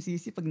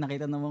FMCC, pag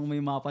nakita namang may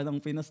mapa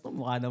ng Pinas to,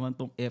 mukha naman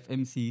tong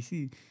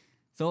FMCC.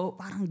 So,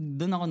 parang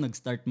doon ako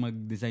nag-start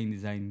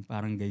mag-design.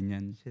 Parang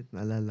ganyan. Shit,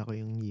 naalala ko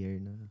yung year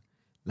na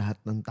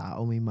lahat ng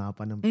tao may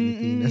mapa ng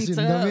Pilipinas.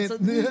 Yung damit.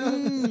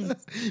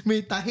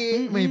 May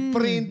tahi, may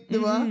print, di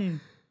ba?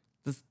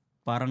 Tapos,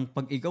 parang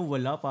pag ikaw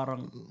wala,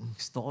 parang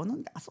gusto ko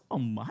nun, kaso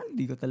ang mahal,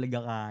 di ko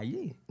talaga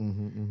kaya eh.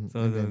 So,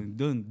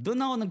 doon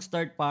ako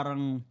nag-start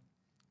parang,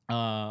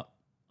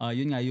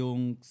 yun nga,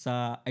 yung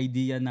sa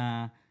idea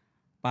na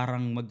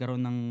parang magkaroon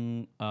ng,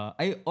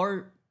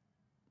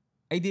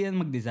 idea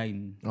na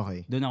mag-design.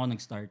 Okay. Doon ako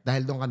nag-start.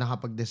 Dahil doon ka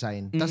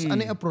nakapag-design. Tapos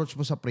ano yung approach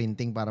mo sa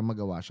printing para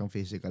magawa siyang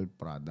physical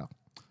product?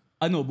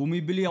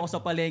 Bumibili ako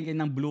sa palengke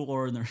ng Blue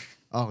Corner.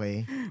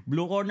 Okay.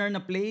 Blue Corner na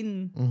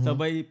plain.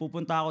 Sabay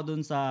pupunta ako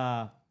doon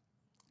sa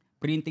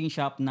printing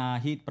shop na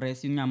heat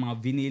press, yun nga, mga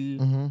vinyl.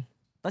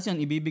 Tapos yun,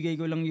 ibibigay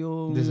ko lang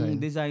yung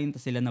design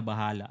tapos sila na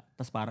bahala.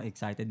 Tapos parang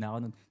excited na ako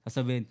nun.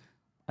 Sasabihin,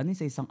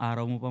 sa isang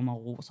araw mo pa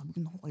makukuha? Sabi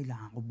ko, naku,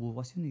 kailangan ko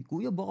bukas yun eh.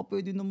 Kuya, baka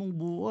pwede namang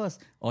bukas.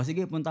 O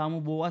sige, punta mo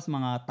bukas,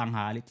 mga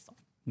tanghali.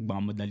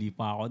 Nagmamadali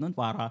pa ako nun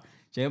para,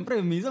 syempre,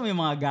 minsan may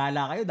mga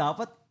gala kayo,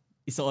 dapat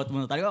isuot mo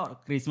na talaga.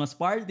 Christmas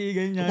party,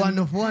 ganyan. One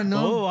of one,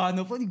 no? Oo,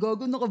 one of one.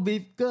 Gago,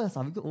 naka-vape ka.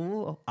 Sabi ko,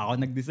 ako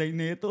nag-design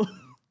nito.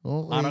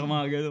 Okay. Parang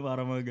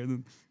mga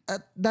ganun.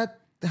 At that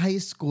high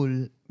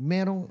school,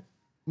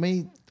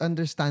 may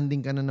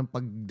understanding ka na ng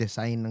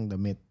pag-design ng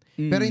damit.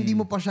 Pero hindi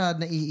mo pa siya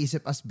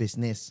naiisip as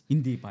business.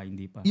 Hindi pa.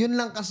 Yun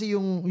lang kasi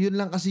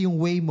yung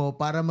way mo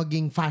para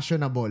maging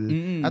fashionable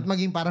at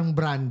maging parang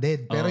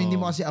branded. Pero hindi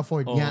mo kasi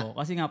afford niya.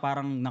 Kasi nga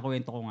parang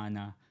nakuwento ko nga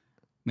na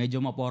medyo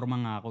maporma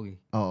nga ako eh.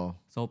 Oo.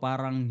 So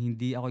parang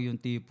hindi ako yung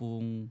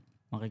tipong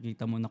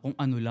makikita mo na kung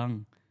ano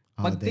lang.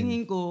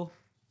 Pagtingin ko,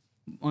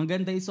 ang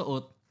ganda yung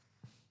suot,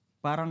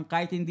 parang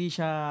kahit hindi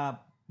siya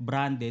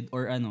branded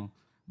or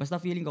basta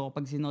feeling ko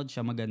kapag sinuot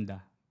siya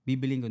maganda,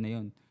 bibiling ko na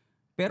yun.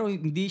 Pero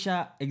hindi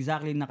siya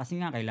exactly na kasi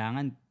nga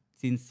kailangan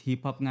since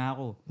hip-hop nga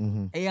ako.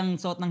 Ang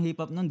suot ng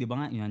hip-hop nun, di ba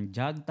nga, yun,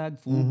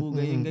 Jagtag, Fubu,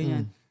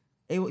 ganyan.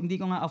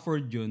 hindi ko nga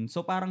afford yun.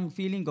 So parang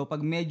feeling ko,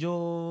 pag medyo,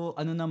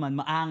 naman,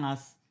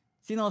 maangas,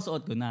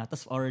 sinusuot ko na.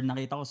 Tas, or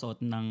nakita ko suot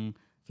ng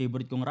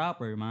favorite kong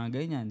rapper, mga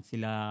ganyan.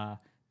 Sila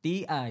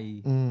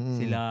TIPAY,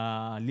 sila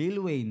Lil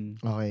Wayne.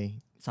 Okay.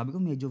 Sabi ko,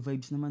 medyo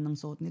vibes naman ng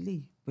suot nila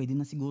eh. Pwede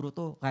na siguro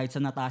to. Kahit sa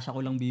Natasha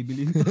ko lang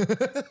bibilin to.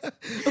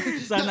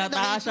 Sa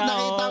Natasha.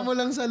 Nakita mo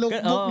lang sa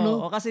lookbook,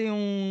 no? O kasi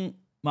yung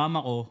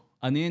mama ko,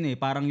 yun eh,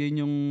 parang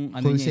yun yung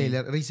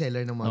wholesaler,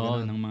 reseller ng mga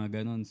ganun. ng mga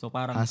ganun. So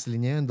parang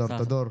Asli niya yun, door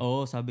to door.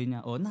 Sabi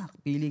niya, nak,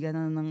 pili ka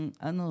na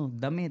ng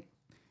damit.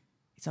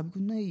 Sabi ko,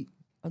 Nay,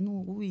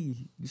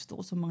 gusto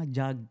ko sa mga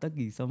jagtag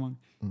eh. Sa mga,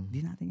 di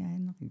natin nga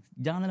yan.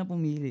 Diyan ka na lang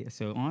pumili.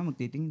 So,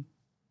 magtitingin.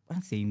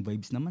 Parang same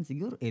vibes naman.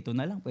 Siguro, eto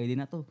na lang, pwede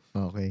na to.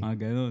 Okay. Mga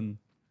ganun.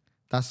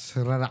 Tapos,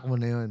 rarak mo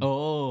na yun.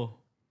 Oo.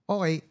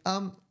 Okay.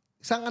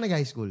 Saan ka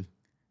nag-high school?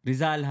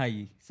 Rizal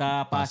High,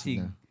 sa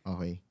Pasig. Na.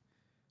 Okay.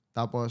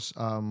 Tapos,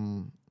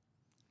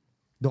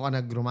 doon ka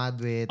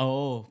nag-graduate.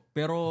 Oo.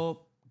 Pero,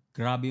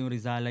 grabe yung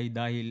Rizal High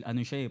dahil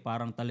siya eh,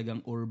 parang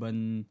talagang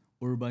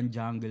urban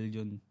jungle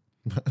yun.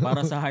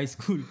 Para sa high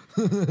school.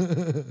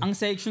 Ang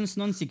sections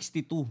nun,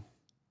 62.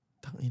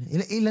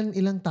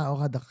 Ilang tao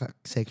kada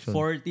section?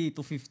 40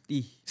 to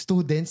 50.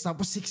 Students,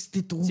 tapos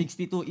 62.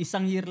 62.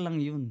 Isang year lang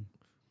yun.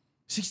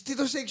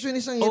 62 section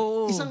isang year?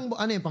 Oo. Isang,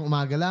 pang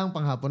umaga lang,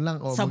 pang hapon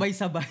lang? O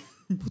Sabay-sabay.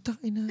 Putang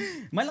ina.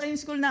 Malaki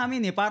yung school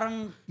namin eh.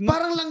 Parang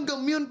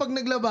langgam yun pag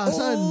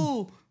naglabasan.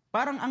 Oo.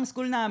 Parang ang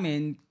school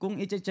namin, kung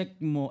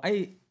i-check mo,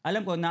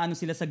 alam ko na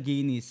sila sa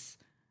Guinness,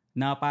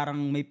 na parang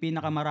may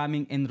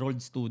pinakamaraming enrolled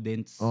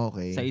students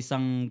sa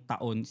isang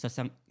taon, sa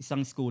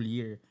isang school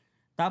year.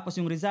 Tapos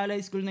yung Rizal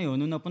High School na yun,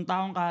 nung napunta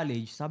akong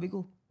college, sabi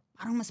ko,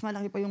 parang mas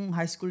malaki pa yung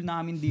high school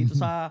namin dito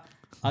sa,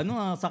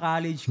 sa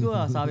college ko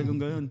sabi ko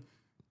gano'n.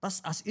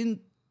 Tapos as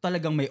in,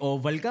 talagang may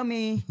oval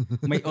kami,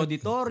 may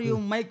auditorium,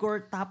 may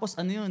court, tapos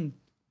yun,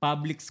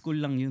 public school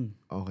lang yun.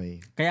 Okay.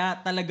 Kaya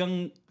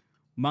talagang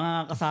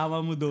mga kasama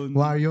mo doon.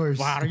 Warriors,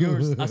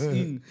 as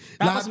in.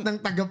 Tapos, lahat ng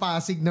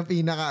taga-Pasig na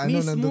pinaka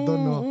nandoon,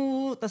 no?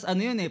 Tapos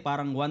yun eh,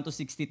 parang 1 to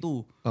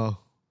 62. Oh.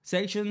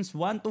 Sections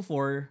 1 to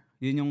 4,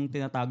 yun yung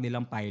tinatawag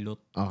nilang pilot.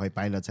 Okay,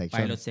 pilot section.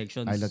 Pilot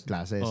sections. Pilot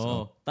classes.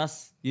 Oo.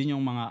 Tapos yun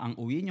yung mga, ang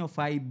uwi nyo,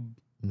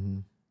 5. Mm-hmm.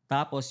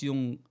 Tapos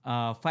yung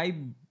 5,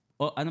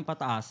 anong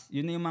pataas,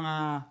 yun yung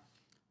mga,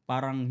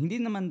 parang,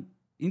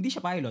 hindi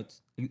siya pilot.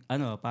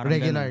 Parang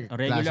regular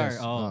regular.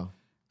 classes. Oh.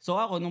 So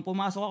ako, nung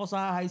pumasok ako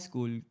sa high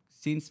school,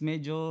 since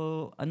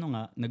medyo,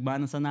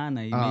 nagmana sa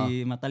nanay,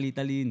 may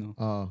matali-talino.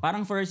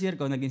 Parang first year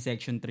ko, naging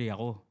section 3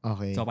 ako.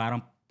 Okay. So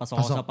parang pasok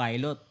ako sa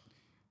pilot.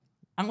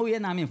 Ang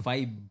uwian namin,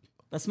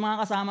 5. Tapos mga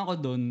kasama ko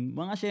doon,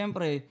 mga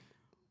syempre,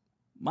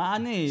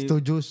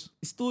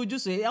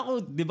 Studios eh.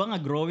 Ako, di ba nga,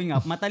 growing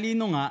up,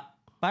 matalino nga,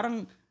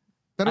 parang,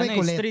 pero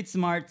street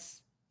smarts,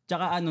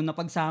 tsaka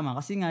napagsama.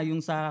 Kasi nga, yung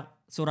sa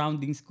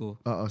surroundings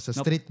ko. Oo, sa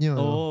street nyo.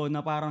 Oo,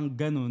 na parang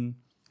ganun.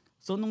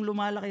 So, nung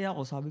lumalaki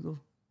ako, sabi ko,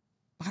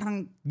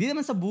 parang, di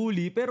naman sa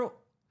bully, pero,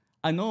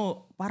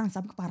 parang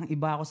sabi ko, parang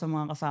iba ako sa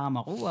mga kasama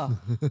ko,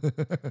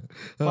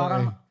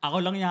 Parang, ako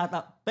lang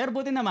yata. Pero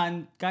buti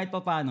naman, kahit pa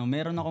paano,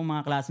 meron akong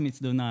mga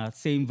classmates doon na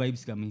same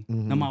vibes kami,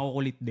 na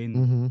makukulit din.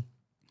 Mm-hmm.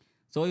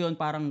 So, yun,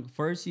 parang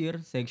first year,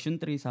 section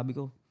 3, sabi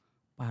ko,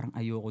 parang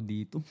ayoko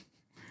dito.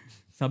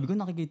 Sabi ko,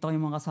 nakikita ko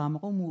yung mga kasama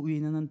ko, umuwi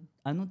na ng,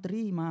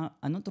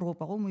 3,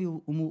 tropa ko,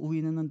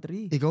 umuwi na ng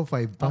 3. Ikaw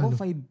 5 pa. Ako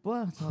 5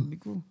 pa, sabi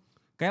ko.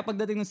 Kaya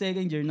pagdating ng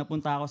second year,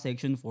 napunta ako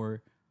section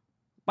 4.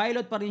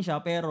 Pilot pa rin siya,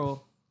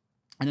 pero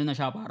na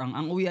siya, parang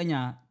ang uwian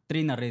niya,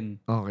 3 na rin.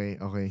 Okay.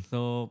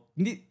 So,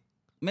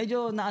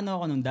 medyo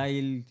ako nun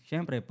dahil,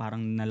 syempre,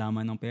 parang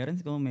nalaman ng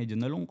parents ko, medyo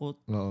nalungkot.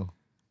 Oo.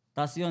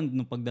 Tapos yun,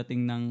 nung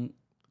pagdating ng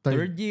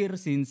third year,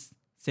 since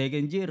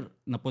second year,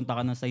 napunta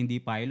ka na sa hindi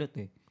pilot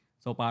eh.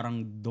 So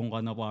parang doon ka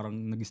na parang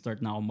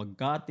nag-start na ako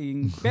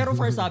mag-cutting. Pero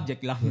first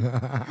subject lang.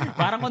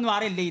 Parang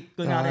kunwari late.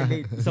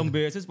 Isang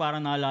beses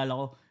parang naalala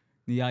ko,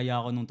 niyaya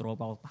ako nung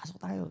tropa ko,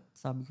 pasok tayo.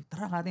 Sabi ko,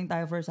 tara, cutting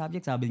tayo first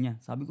subject. Sabi niya.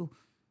 Sabi ko,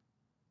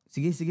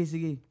 sige.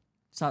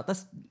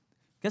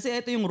 Kasi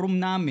ito yung room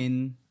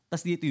namin,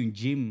 tas dito yung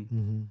gym.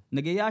 Mm-hmm.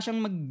 Nagaya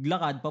siyang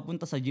maglakad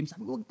papunta sa gym.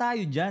 Sabi ko, huwag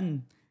tayo dyan.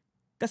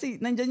 Kasi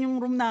nandyan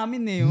yung room namin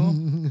eh.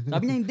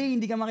 Sabi niya,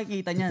 hindi ka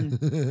makikita niyan.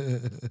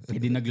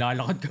 Di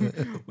naglalakad kami.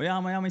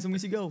 Maya may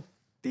sumisigaw.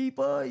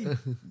 Tipay!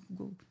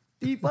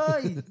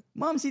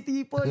 Ma'am, si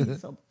Tipay!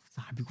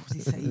 Sabi ko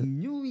kasi sa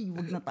inyo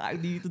huwag na tayo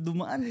dito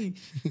dumaan eh.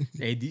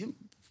 Di yung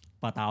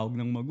patawag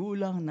ng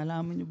magulang.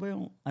 Nalaman niyo ba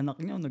yung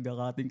anak niyo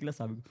nagka-cutting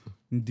class? Sabi ko,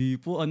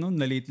 hindi po,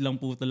 na-late lang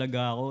po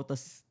talaga ako.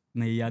 Tas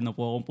nahiya na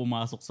po akong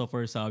pumasok sa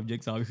first subject.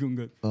 Sabi ko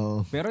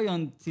gano'n. Pero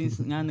yun, since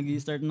nga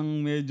nag-start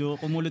ng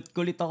medyo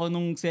kumulit-kulit ako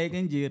nung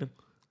second year,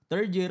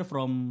 third year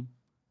from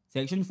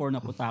section 4,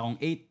 napunta akong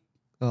 8. Okay.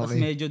 Tapos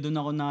medyo doon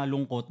ako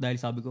nalungkot dahil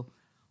sabi ko,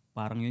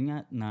 parang yun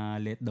nga,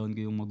 na-let down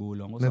ko yung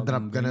magulang ko.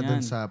 Na-drop ka na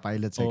doon sa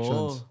pilot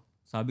sections.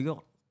 Sabi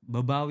ko,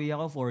 babawi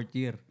ako fourth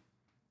year.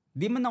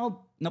 Di man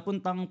ako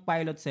napuntang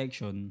pilot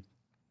section.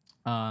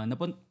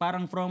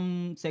 Parang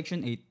from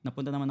section 8,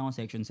 napunta naman ako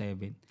section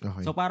 7.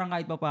 Okay. So parang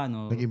kahit pa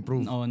paano,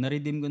 nag-improve.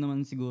 Na-redeem ko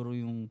naman siguro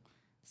yung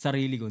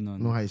sarili ko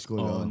noon. Nung high school.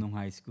 Oo, nung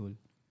high school.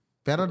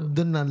 Pero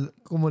doon na,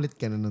 kumulit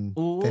ka na nun.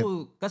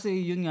 Oo, kasi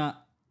yun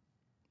nga,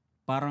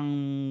 parang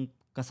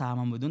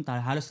kasama mo doon,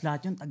 halos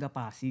lahat yun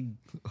taga-Pasig.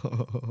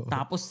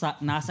 Tapos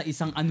nasa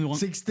isang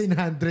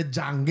 1600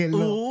 jungle,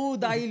 no? Oo,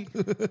 dahil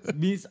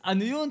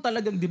yun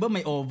talagang, di ba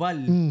may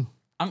oval.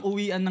 Ang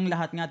uwian ng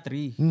lahat nga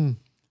 3.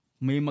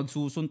 May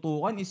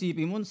magsusuntukan,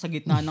 isipin mo, sa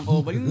gitna ng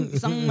oval, yung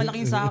isang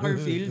malaking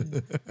soccer field.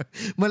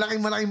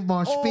 Malaking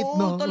mosh pit,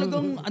 no? Oo,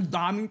 talagang ang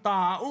daming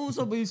tao,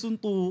 sabay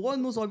suntukan,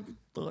 no? Sabi ko,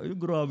 tayo,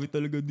 grabe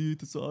talaga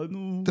dito sa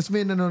Tapos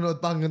may nanonood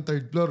pa hanggang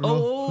 3rd floor, no?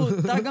 Oo,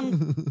 talagang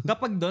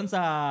kapag doon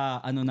sa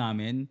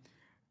namin,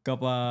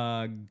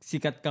 kapag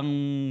sikat kang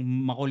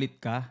makulit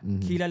ka,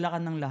 kilala ka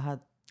ng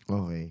lahat.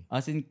 Okay.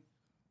 As in,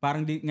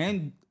 parang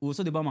ngayon,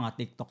 uso, di ba, mga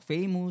TikTok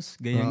famous,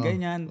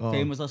 ganyan-ganyan,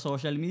 famous sa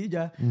social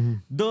media.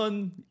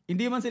 Doon,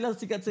 hindi man sila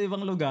sikat sa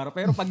ibang lugar,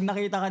 pero pag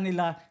nakita ka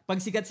nila,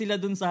 pag sikat sila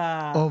doon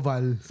sa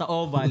oval,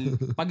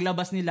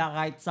 paglabas nila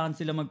kahit saan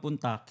sila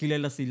magpunta,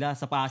 kilala sila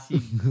sa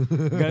Pasig.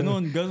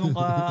 Ganon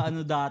ka,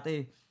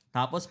 dati.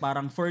 Tapos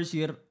parang first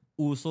year,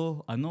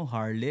 uso,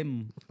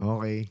 Harlem.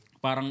 Okay.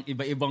 Parang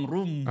iba-ibang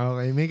room.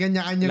 Okay, may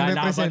kanya-kanyang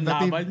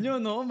representative. Lalaban-laban yun,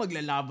 no?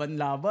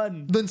 Maglalaban-laban.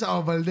 Doon sa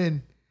oval din.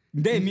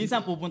 Hindi,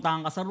 minsan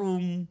pupuntahan ka sa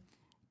room.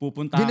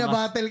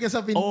 Binabattle ka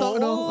sa pinto,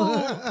 no?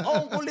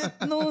 Oo,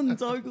 kulit nun.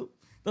 Sabi ko.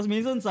 Tapos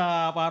minsan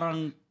sa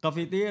parang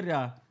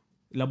cafeteria,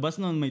 labas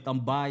nun may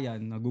tambayan.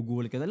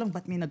 Nagugulat ka na lang,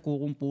 ba't may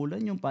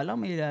nagkukumpulan? Yung pala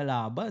may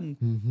lalaban.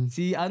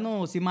 Si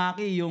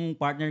Maki, yung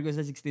partner ko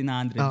sa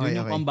 1600. Yun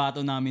yung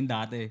pambato namin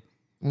dati.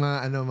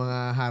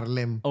 Mga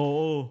Harlem.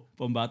 Oo,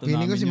 pambato namin.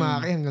 Feeling ko si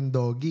Maki hanggang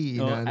doggy.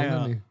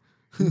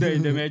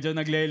 Hindi, medyo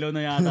naglelo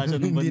na yata siya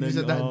nung banda. Hindi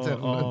sa dancer.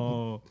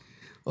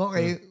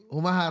 Okay,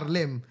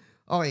 Harlem.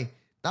 Okay,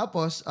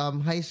 tapos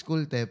high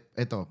school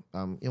ito,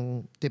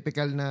 yung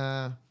typical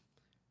na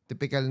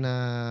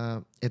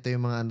ito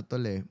yung mga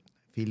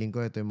feeling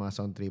ko ito yung mga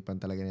sound tripan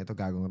talaga nito,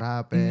 Gagong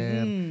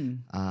Rapper,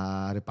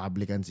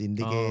 Republican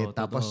Syndicate,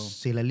 tapos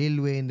sila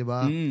Lil Wayne, di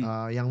ba?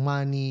 Young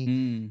Money,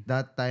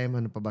 that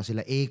time pa ba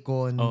sila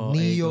Akon,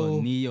 Neo,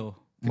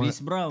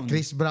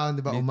 Chris Brown,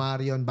 di ba?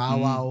 Omarion,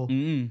 Bawaw.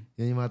 Yan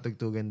yung mga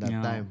tugtugan that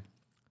time.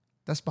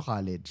 Tapos pa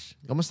college.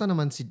 Kamusta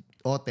naman si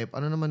Otep?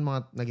 Ano naman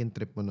mga naging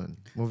trip mo nun?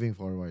 Moving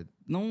forward.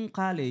 Nung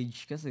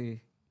college kasi,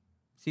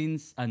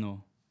 since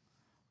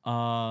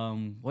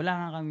wala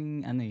nga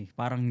kaming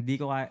parang hindi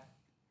ko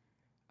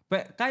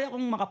kaya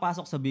kong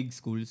makapasok sa big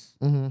schools.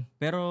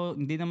 Pero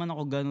hindi naman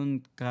ako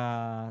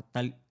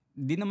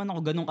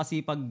ganun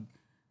kasipag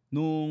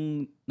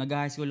nung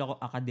nag-high school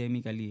ako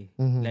academically.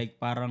 Like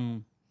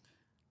parang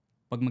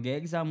pag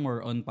mag-exam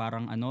or on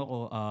parang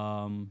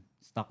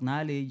stock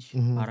knowledge,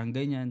 parang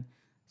ganyan.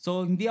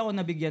 So, hindi ako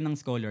nabigyan ng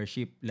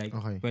scholarship. Like,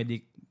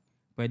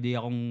 pwede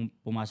akong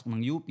pumasok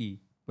ng UP,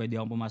 pwede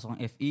akong pumasok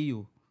ng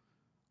FEU,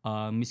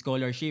 may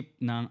scholarship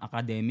ng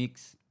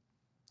academics.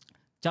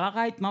 Tsaka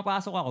kahit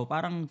mapasok ako,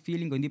 parang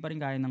feeling ko, hindi pa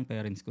rin kaya ng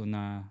parents ko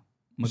na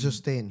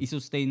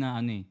i-sustain na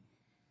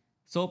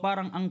So,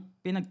 parang ang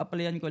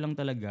pinag-applyan ko lang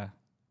talaga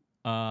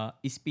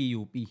is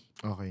PUP.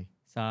 Okay.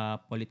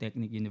 Sa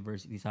Polytechnic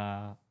University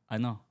sa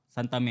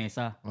Santa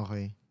Mesa.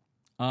 Okay.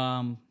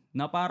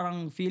 Na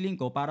parang feeling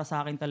ko para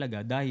sa akin talaga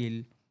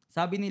dahil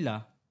sabi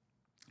nila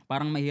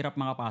parang mahirap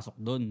makapasok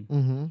doon.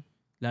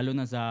 Lalo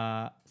na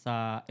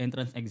sa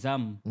entrance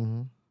exam.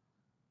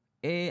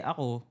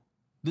 Ako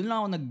doon lang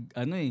ako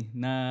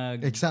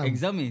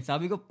nag-exam eh.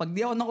 Sabi ko pag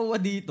di ako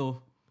nakuha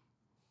dito,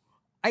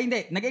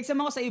 nag-exam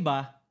ako sa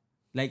iba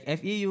like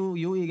FEU,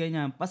 UE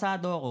ganyan.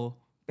 Pasado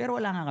ako pero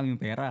wala nga kaming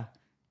pera.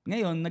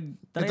 Ngayon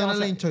nag-try ito na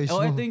lang yung choice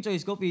mo. Ito yung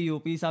choice ko,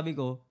 PUP. Sabi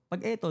ko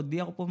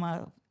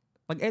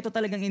pag ito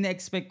talagang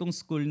ine-expect kong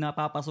school na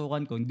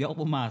papasukan ko, hindi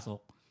ako pumasok,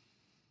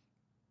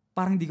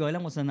 parang hindi ko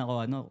alam kung saan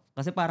ako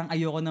Kasi parang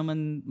ayoko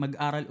naman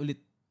mag-aral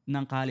ulit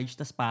ng college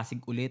tas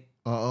Pasig ulit.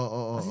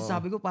 Oo. Kasi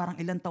sabi ko parang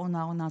ilang taon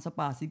na ako nasa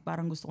Pasig,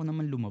 parang gusto ko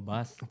naman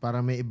lumabas. Para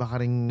may iba ka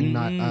ring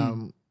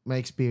may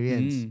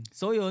experience.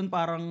 So yun,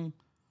 parang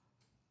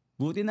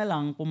buti na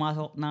lang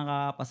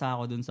nakapasa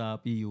ako dun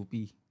sa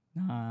PUP.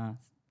 Na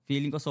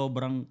feeling ko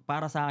sobrang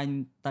para sa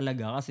akin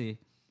talaga kasi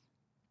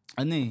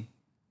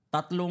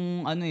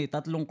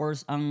tatlong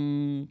course ang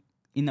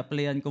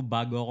in-applyan ko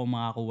bago ako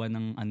makakuha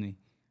ng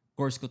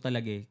course ko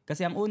talaga eh.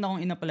 Kasi ang una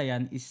kong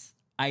in-applyan is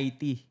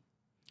IT.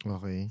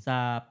 Okay.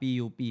 Sa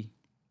PUP.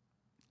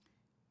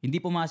 Hindi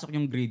pumasok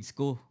yung grades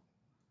ko.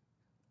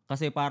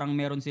 Kasi parang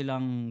meron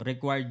silang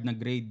required na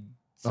grade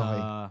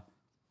sa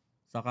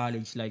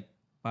college, like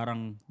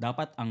parang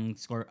dapat ang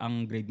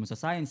grade mo sa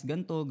science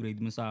ganto,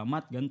 grade mo sa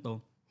math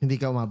ganto. Hindi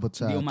ka umabot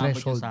sa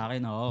threshold. Sa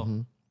akin,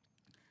 oo.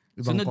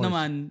 Sunod course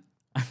naman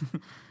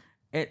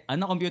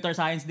computer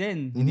science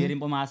din. Hindi rin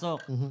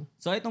pumasok.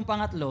 So, itong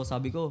pangatlo,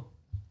 sabi ko,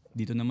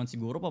 dito naman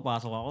siguro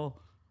papasok ako.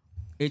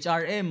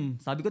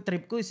 HRM. Sabi ko,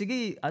 trip ko,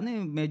 sige,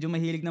 medyo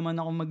mahilig naman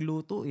ako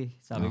magluto eh.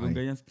 Sabi ko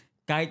ganyan.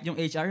 Kahit yung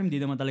HRM, hindi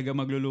naman talaga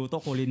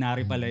magluluto.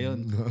 Culinary pala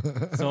yun.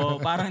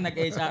 So, parang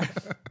nag-HR.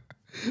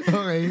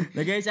 Okay.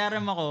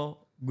 Nag-HRM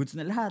ako, goods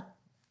na lahat.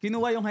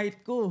 Kinuha yung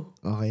height ko.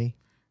 Okay.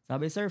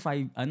 Sabi, sir,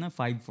 5'4"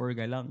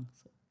 ka lang.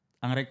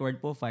 Ang record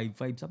po,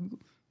 5'5". Sabi ko,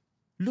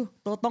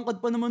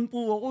 tatangkad pa naman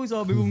po ako.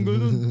 Sabi ko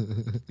gano'n.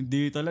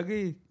 Hindi talaga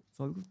eh.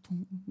 Sabi ko,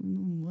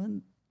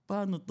 man,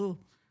 paano to?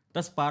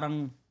 Tapos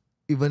parang,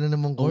 Iba na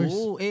namang course.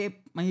 oo,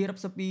 mahirap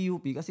sa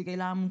PUP kasi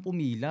kailangan mong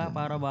pumila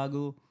para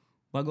bago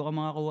ka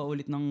makakuha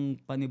ulit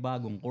ng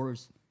panibagong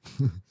course.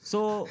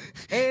 So,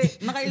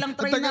 nakailang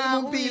try Tagal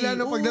na mong ako pila, eh.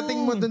 no? Pagdating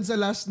mo dun sa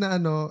last na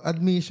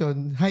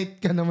admission, height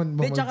ka naman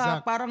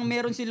Tsaka bumagsak. parang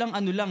meron silang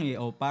lang eh.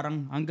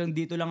 Parang hanggang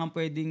dito lang ang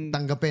pwedeng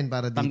Tanggapin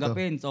para dito.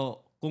 tanggapin.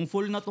 So, kung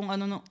full na tong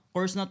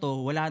course na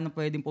to, wala na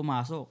pwedeng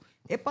pumasok.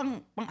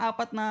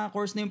 Pang-apat na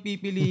course na yung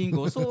pipiliin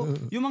ko. So,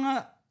 yung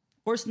mga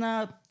course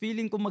na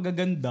feeling ko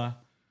magaganda,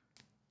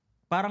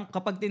 parang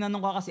kapag tinanong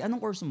ka kasi, anong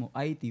course mo?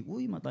 IT.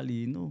 Uy,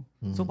 matalino.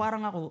 So,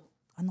 parang ako,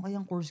 ano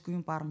kayang course ko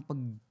yung parang pag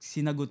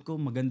sinagot ko,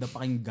 maganda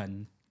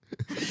pakinggan.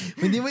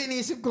 Hindi mo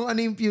iniisip kung ano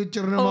yung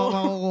future na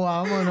makukuha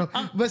mo. No?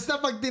 Basta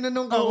pag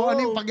tinanong ka kung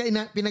ano yung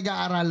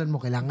pinag-aaralan mo,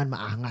 kailangan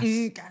maangas.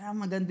 Kaya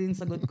maganda yung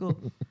sagot ko.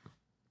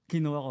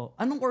 Kinuha ko.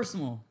 Anong course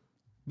mo?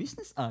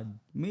 Business ad.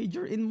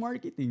 Major in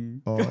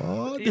marketing.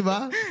 Oo, di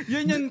ba?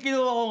 Yun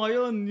kinuha ko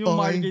ngayon. Yung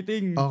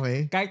marketing. Okay.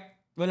 Kahit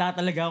wala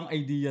talaga akong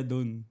idea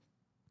dun.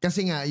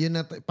 Kasi nga, yun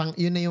na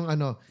yung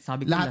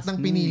Sabi ko, lahat last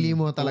ng pinili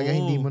mo talaga Oo.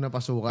 hindi mo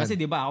napasukan. Kasi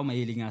di ba ako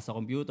mahilig nga sa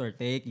computer,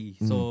 techie.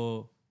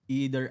 So,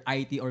 either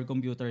IT or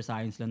computer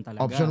science lang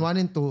talaga. Option 1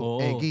 and 2,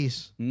 Oo.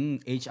 X.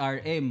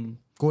 HRM.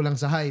 Kulang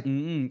sa height.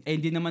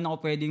 Hindi naman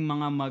ako pwedeng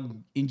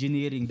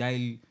mag-engineering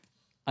dahil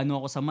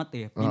ako sa math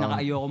eh.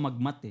 Pinaka-ayoko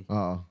mag-math eh.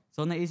 Oo.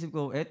 So naisip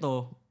ko,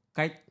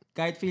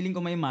 kahit feeling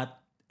ko may math,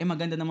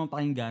 maganda naman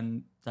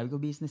pakinggan. Sabi ko,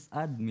 business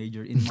ad,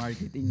 major in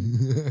marketing.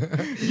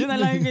 Yun na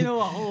lang yung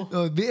ginawa ko.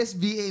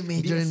 BSBA,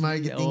 major in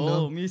marketing,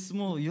 no? Oo,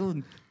 mismo,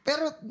 yun.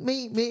 Pero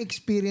may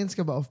experience ka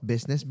ba of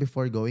business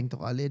before going to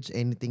college?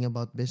 Anything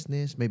about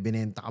business? May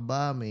binenta ka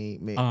ba? May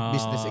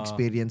business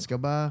experience ka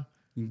ba?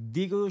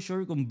 Hindi ko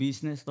sure kung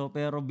business to,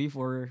 pero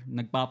before,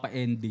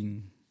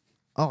 nagpapa-ending.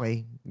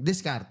 Okay.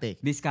 Diskarte.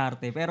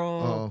 Pero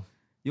Oo.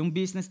 yung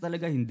business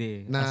talaga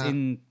hindi. As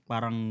in,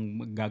 parang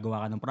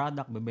gagawa ka ng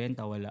product,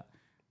 bebenta, wala.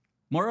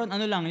 More on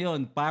lang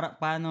yun,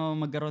 paano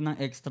magkaroon ng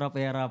extra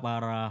pera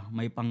para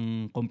may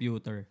pang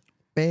computer.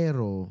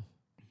 Pero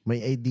may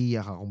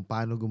idea ka kung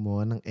paano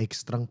gumawa ng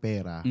extrang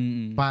pera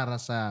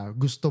para sa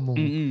gusto mong.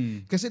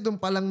 Kasi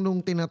doon pa lang nung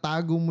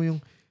tinatago mo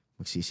yung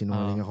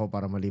magsisinungaling ako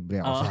para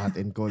malibre ako sa hot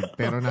and cold.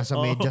 Pero nasa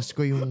medyas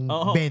ko yung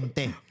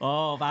 20.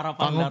 Para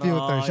pang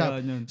computer shop.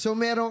 Yun. So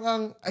meron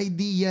kang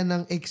idea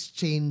ng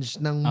exchange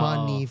ng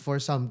money for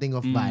something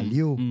of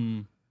value.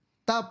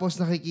 Tapos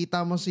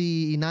nakikita mo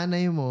si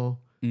inanay mo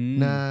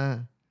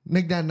na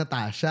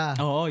nagnanata siya.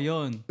 Oo,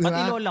 yun. Diba?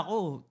 Pati lola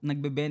ko,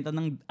 nagbebenta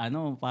ng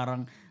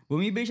parang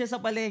bumibili siya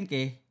sa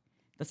palengke,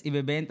 tapos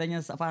ibebenta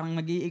niya parang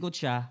mag-iikot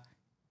siya,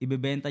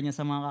 ibebenta niya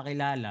sa mga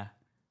kakilala.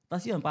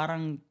 Tapos yun,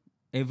 parang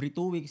every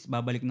 2 weeks,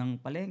 babalik ng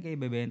palengke,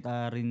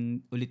 ibebenta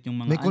rin ulit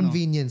yung mga May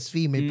convenience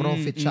fee, may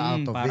profit siya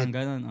out of parang it.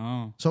 ganun,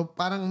 So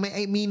parang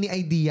may mini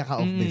idea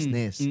ka of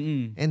business.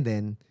 And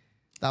then,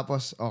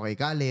 tapos, okay,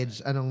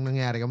 college, anong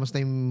nangyari?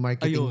 Kamusta yung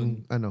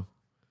marketing,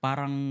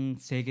 Parang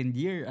second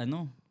year,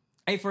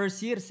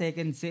 first year,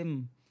 second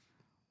sem.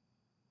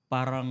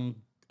 Parang,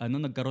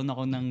 nagkaroon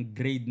ako ng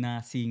grade na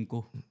 5.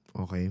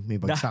 Okay,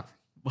 may bagsak.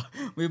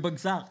 May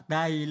bagsak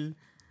dahil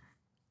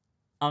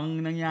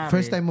ang nangyari...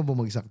 First time mo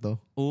bumagsak to?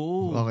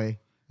 Oo. Okay.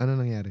 Ano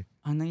nangyari?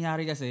 Ang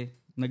nangyari kasi,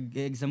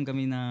 nag-exam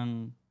kami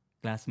ng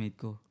classmate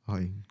ko.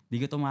 Okay.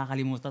 Di ko ito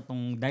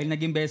makakalimutan dahil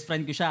naging best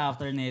friend ko siya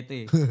after neto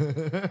eh.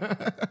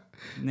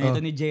 Neto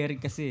ni Jerry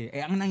kasi.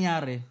 Ang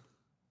nangyari,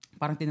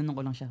 parang tinanong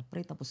ko lang siya,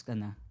 pre, tapos ka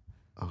na?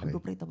 Okay. Sabi ko,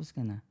 pre, tapos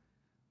ka na?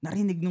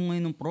 Narinig nung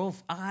ngayon ng prof,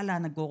 akala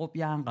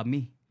nagkokopyahan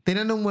kami.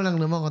 Tinanong mo lang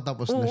naman kung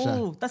tapos na siya.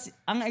 Oo. Tapos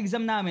ang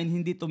exam namin,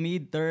 hindi to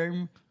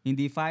midterm,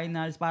 hindi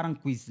finals, parang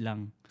quiz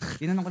lang.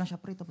 Tinanong ko lang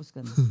siya, pre, tapos ka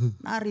na?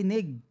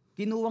 Narinig.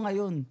 Kinuha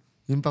ngayon.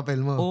 Yung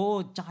papel mo?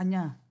 Oo, tsaka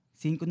niya.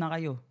 5 na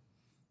kayo.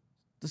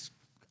 Tapos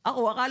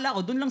akala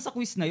ko, dun lang sa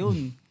quiz na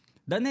yun.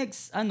 The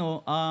next,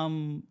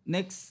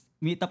 next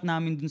meet up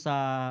namin dun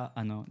sa,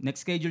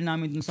 next schedule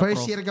namin dun sa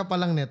First prof. year ka pa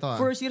lang nito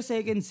ah. First year,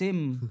 second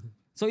sem.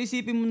 So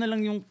isipin mo na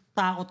lang yung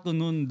takot ko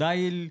nun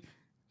dahil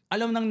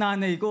alam ng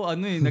nanay ko,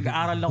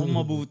 nag-aaral ako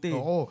mabuti.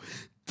 Oo.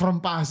 From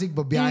Pasig,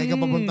 babiyahe ka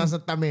papunta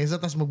sa Tamesa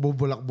tapos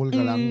magbubulakbol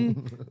ka lang.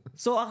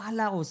 So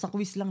akala ko, sa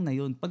quiz lang na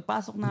yun.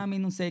 Pagpasok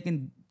namin nung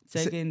second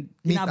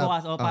meet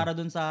kinabukas, up. para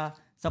dun sa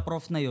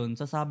prof na yun,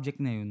 sa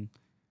subject na yun,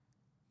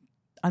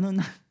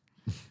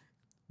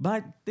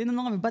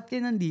 tinanong kami, ba't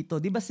kayo nandito?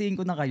 Di ba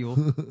 5 na kayo?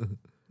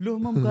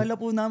 Ma'am, gala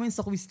po namin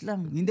sa quiz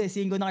lang. Hindi,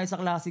 5 na kayo sa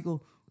klase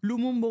ko.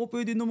 Ma'am, baka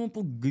pwede naman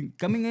po.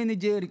 Kami ngayon ni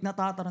Jeric,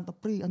 natataranta,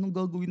 pre, anong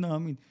gagawin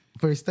namin?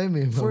 First time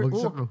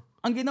mabagsak ko.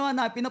 Ang ginawa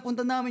na,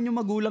 pinapunta namin yung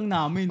magulang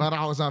namin. Para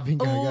kausapin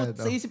ka agad.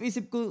 Sa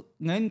isip-isip ko,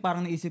 ngayon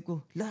parang naisip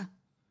ko,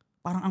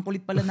 parang ang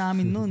kulit pala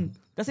namin nun.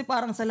 Kasi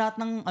parang sa lahat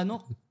ng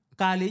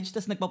college,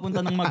 tas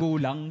nagpapunta ng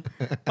magulang,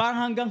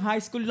 parang hanggang high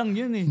school lang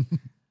yun eh.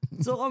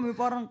 So kami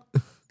parang,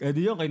 Kaya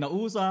di yun, kayo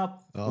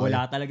nausap. Okay.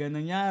 Wala talaga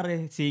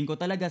nangyari. 5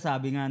 talaga,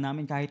 sabi nga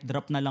namin, kahit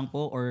drop na lang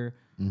po or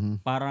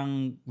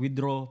parang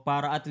withdraw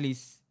para at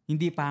least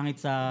hindi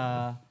pangit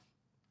sa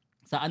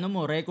ano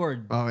mo,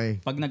 record. Okay.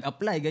 Pag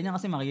nag-apply, ganyan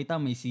kasi makikita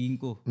may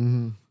 5.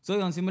 So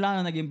yun, simula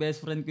na naging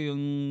best friend ko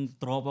yung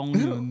tropang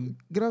yun.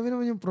 Grabe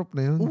naman yung prop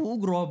na yun. Oo,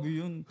 grabe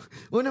yun.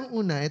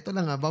 Unang-una, ito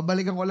lang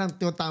babalikan ko lang,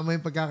 tama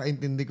yung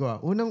pagkakaintindi ko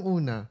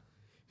Unang-una,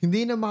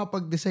 hindi na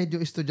makapag-decide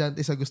yung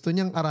estudyante sa gusto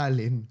niyang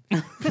aralin.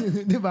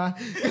 Di ba?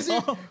 Kasi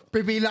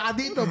pipila ka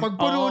dito. Pag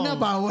puno na,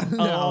 bawal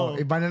na.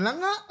 Iba na lang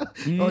nga.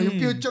 Yung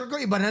future ko,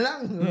 iba na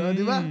lang.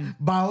 Di ba?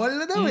 Bawal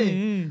na daw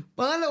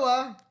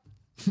Pangalawa,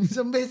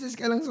 isang beses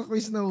ka lang sa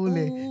quiz na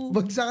huli.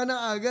 Bagsak ka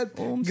na agad.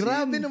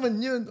 Grabe naman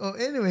yun.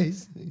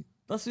 Anyways.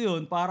 Tapos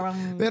yun, parang...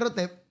 Pero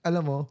Tep,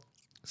 alam mo,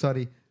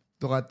 sorry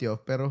to cut you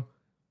off, pero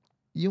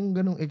yung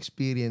ganong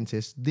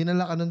experiences,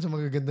 dinala ka nun sa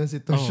magagandang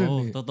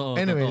sitwasyon totoo.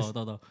 Anyways,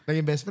 totoo.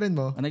 Naging best friend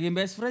mo? Naging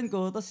best friend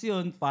ko. Tapos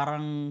yun,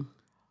 parang...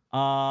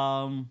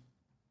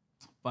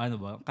 paano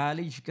ba?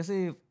 College.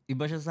 Kasi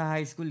iba siya sa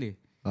high school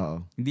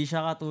Oo. Hindi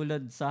siya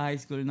katulad sa high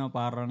school na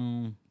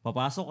parang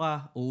papasok ka,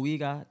 uuwi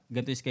ka,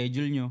 ganito yung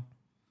schedule nyo.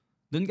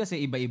 Doon kasi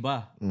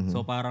iba-iba.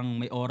 So parang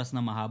may oras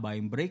na mahaba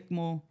yung break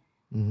mo.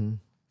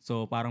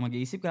 So parang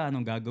mag-iisip ka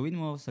anong gagawin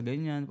mo sa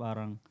ganyan.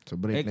 Parang, so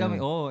break na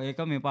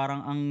kami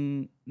parang ang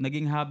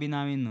naging hobby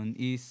namin nun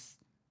is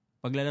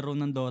paglalaro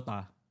ng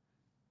Dota.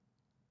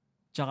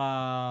 Tsaka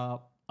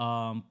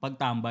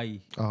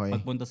pagtambay. Okay.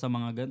 Pagpunta sa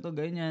mga ganito,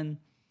 ganyan.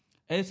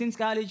 Since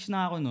college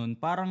na ako nun,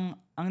 parang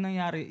ang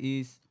nangyari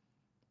is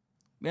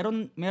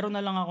meron na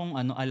lang akong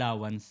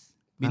allowance.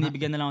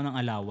 Binibigyan na lang ako ng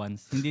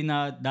allowance. Hindi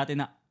na dati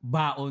na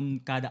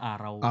baon kada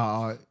araw.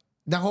 Oo.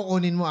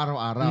 Nakukunin mo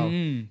araw-araw.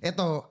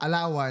 Ito,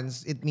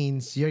 allowance, it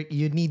means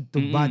you need to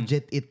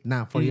budget it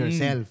na for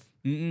yourself.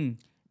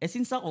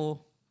 Since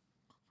ako,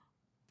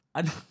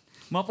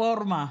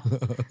 maporma,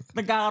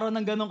 nagkakaroon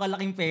ng ganong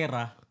kalaking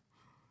pera,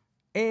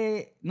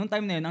 nung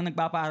time na yun, ang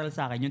nagpapaaral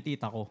sa akin, yung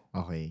tita ko.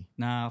 Okay.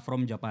 Na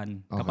from Japan.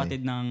 Okay.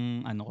 Kapatid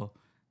ng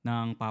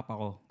ng papa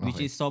ko. Okay.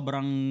 Which is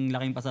sobrang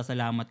laking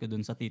pasasalamat ko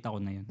dun sa tita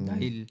ko na yun.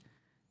 Dahil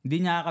hindi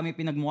niya kami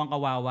pinagmukhang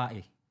kawawa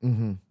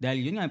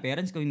Dahil yun nga,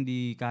 parents ko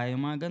hindi kaya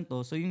mga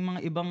ganito. So yung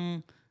mga ibang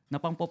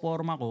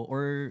napangpoporma ko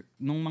or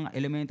nung mga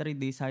elementary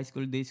days, high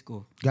school days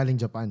ko. Galing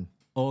Japan?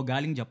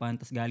 Galing Japan,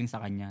 tas galing sa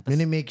kanya.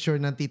 Make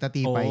sure ng tita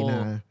Tipay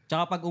na...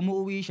 Tsaka pag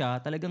umuwi siya,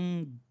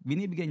 talagang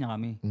binibigyan niya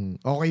kami.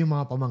 Okay yung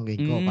mga pamangkin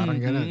ko,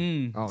 parang gano'n.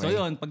 Okay. So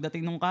yun,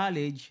 pagdating ng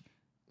college,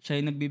 siya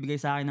yung nagbibigay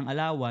sa akin ng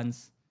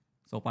allowance.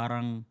 So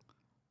parang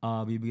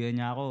bibigyan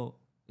niya ako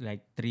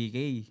like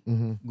 3K.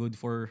 Good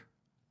for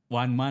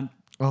 1 month.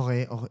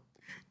 Okay.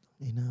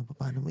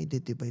 Paano mo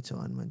i-divide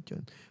sa 1 month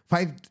yun?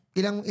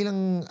 Ilang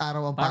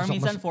araw ang parang pasok?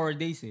 Parang minsan 4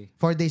 days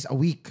 4 days a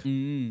week?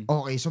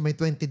 Okay, so may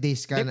 20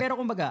 days ka pero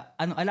kumbaga,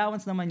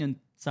 allowance naman yun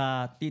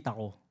sa tita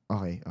ko.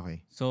 Okay.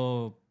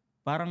 So,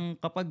 parang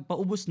kapag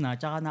paubos na,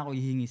 tsaka na ako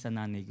hihingi sa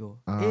nanay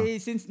ko.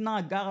 Since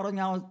nagkakaroon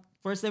nga ako,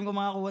 first time ko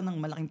makakuha ng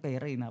malaking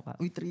pera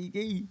Uy,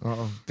 3K.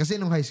 Oo. Kasi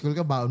nung high school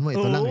ka, baon mo,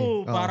 ito lang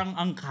Parang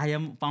ang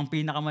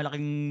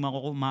pinakamalaking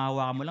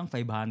mahawakan mo lang,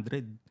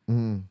 500.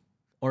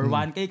 Or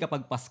 1K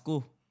kapag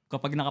Pasko.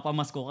 Kapag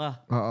nakapamasko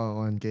ka.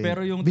 Oo, 1K.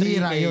 Pero yung 3K,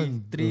 bihira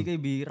yun.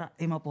 3K bihira,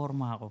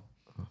 maporma ako.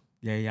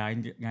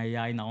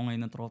 Yayain ako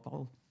ngayon ng tropa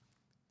ko.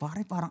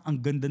 Parang ang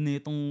ganda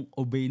na itong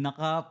obey na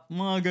cup,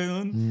 mga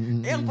ganun.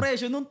 Ang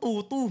presyo nun,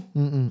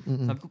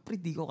 2-2. Sabi ko,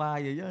 di ko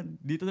kaya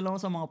yan. Dito na lang ako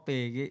sa mga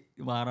pege.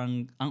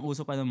 Parang, ang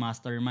uso pa ng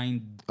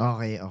mastermind.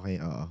 Okay,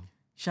 oo.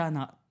 Siya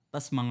na,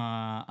 tas mga,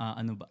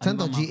 Saan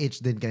to?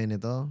 GH din kayo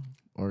nito?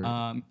 Or...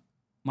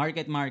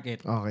 Market.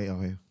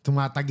 Okay.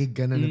 Tumatagig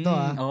ka na nito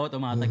Oo,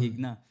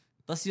 tumatagig na.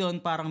 Tapos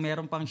yun, parang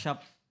meron pang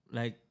shop,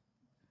 like,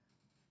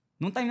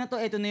 nung time na to,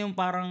 ito na yung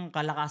parang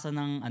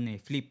kalakasan ng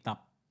flip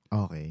top.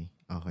 Okay.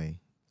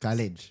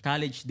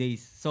 College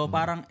days. So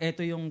parang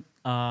ito yung,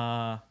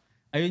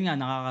 ayun nga,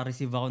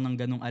 nakaka-receive ako ng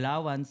ganong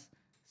allowance.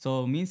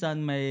 So minsan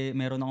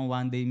meron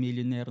akong 1 day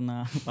millionaire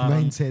na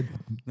parang, mindset.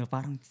 Na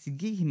parang,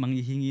 sige,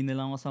 manghihingi na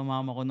lang ako sa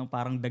mama ko ng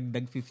parang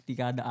dagdag 50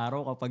 kada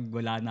araw kapag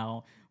wala na ako.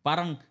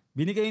 Parang,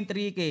 binigay yung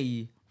 3K,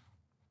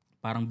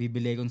 parang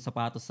bibili ko ng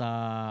sapatos sa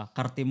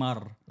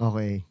Cartimar.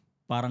 Okay.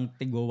 Parang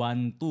tigwa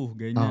 1-2,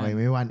 ganyan. Okay,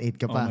 may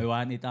 1.8 ka pa. May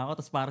 1.8 ako.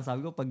 Tapos parang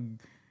sabi ko, pag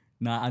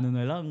na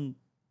na lang,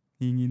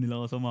 hingi nila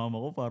ako sa mama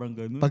ko, parang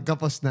ganun.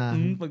 Pagkapos na.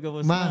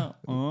 Pagkapos na.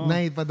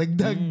 Nay,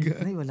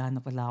 padagdag. Nay, wala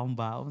na pala akong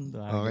baon.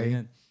 Okay.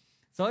 Ganyan.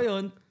 So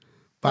yun.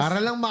 Para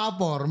lang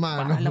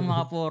makaporma. Lang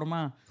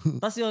makaporma.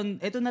 Tapos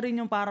yun, ito na rin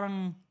yung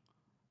parang,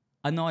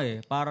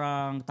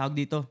 parang tawag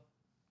dito.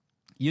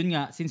 Yun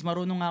nga, since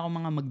marunong nga ako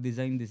mga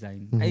mag-design,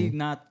 ay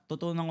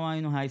natutunan ko nga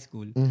yun nung high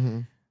school.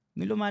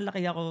 Nung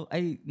lumalaki ako,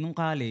 nung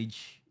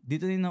college,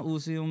 dito din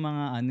nauso yung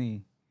mga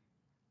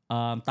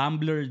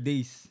Tumblr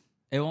days.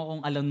 Ewan ko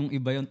kung alam nung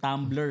iba yung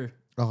Tumblr.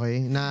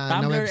 Okay, na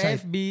Tumblr,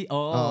 website. FB,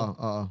 oo.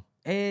 Oo.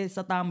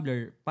 Sa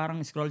Tumblr,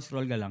 parang scroll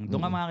ka lang. Doon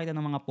ka makakita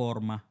ng mga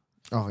forma.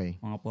 Okay.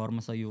 Mga forma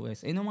sa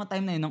US. Nung mga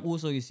time na yun, ang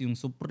uso is yung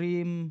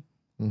Supreme,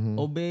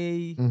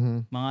 Obey,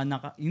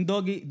 mga yung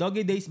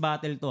Doggy Days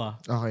battle to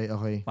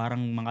Okay.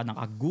 Parang mga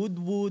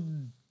naka-Goodwood,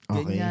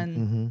 Okay. ganyan.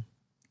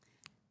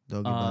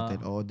 Doggy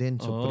battle. Oo din.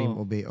 Supreme,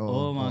 Obey.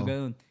 Mga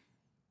ganun.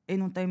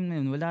 Nung time na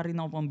yun, wala rin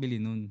ako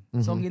pambili nun.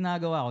 So, ang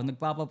ginagawa ko,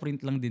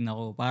 nagpapaprint lang din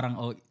ako. Parang,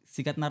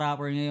 sikat na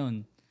rapper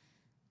ngayon.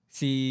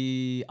 Si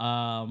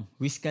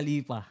Wiz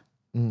Khalifa.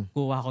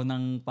 Kuha ko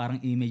ng parang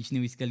image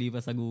ni Wiz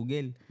Khalifa sa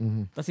Google.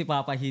 Tapos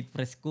ipapa-heat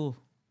press ko.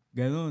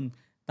 Ganun.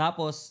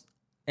 Tapos,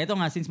 eto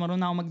nga, since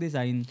marunong ako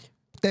mag-design.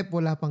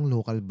 Wala pang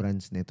local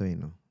brands nito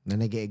no? Na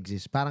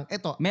nag-exist. Parang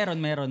eto. Meron.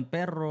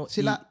 Pero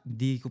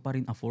di ko pa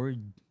rin afford.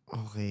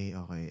 Okay.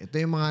 Ito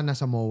yung mga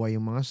nasa MOA,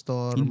 yung mga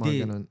store, Hindi.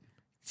 mga ganun.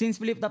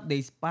 Since Flip Top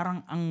Days, parang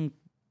ang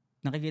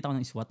nakikita ko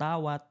ng is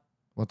Watawat.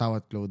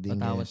 Watawat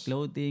Clothing, Watawat yes.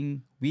 Clothing,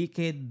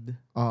 Wicked.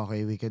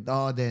 Okay, Wicked.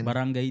 Then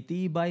Barangay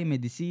Tibay,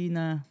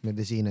 Medicina.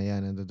 Medicina,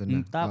 yan.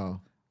 Nandun na.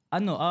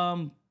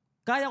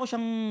 Kaya ko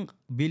siyang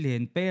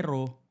bilhin,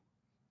 pero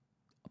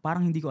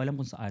parang hindi ko alam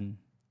kung saan.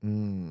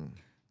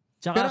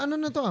 Tsaka, pero ano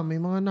na to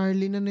may mga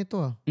gnarly na nito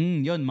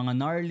yun, mga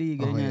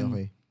gnarly, ganyan.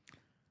 Okay.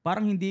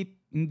 Parang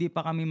hindi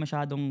pa kami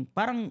masyadong,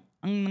 parang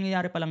ang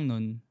nangyayari pa lang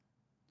nun,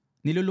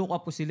 nilulook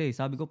up ko sila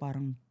Sabi ko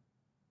parang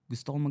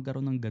gusto ko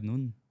magkaroon ng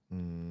ganun.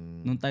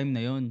 Nung time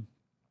na yun.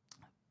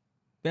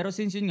 Pero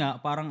since yun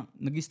nga, parang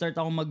nag-start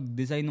ako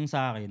mag-design nung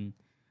sa akin.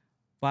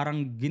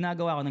 Parang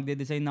ginagawa ko,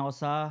 nagde-design ako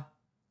sa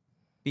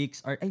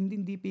PixArt. Ay,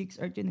 hindi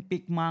PixArt yun.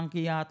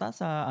 PicMonkey yata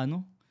sa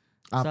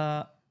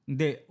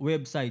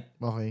website.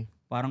 Okay.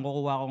 Parang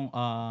kukuha kong,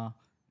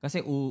 kasi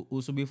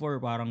uso before,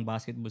 parang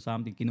basketball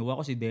something. Kinuha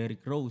ko si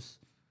Derrick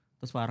Rose.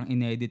 Tapos parang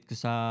inedit ko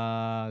sa,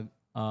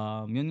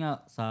 yun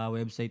nga, sa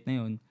website na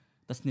yun.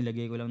 Tapos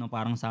nilagay ko lang ng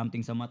parang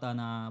something sa mata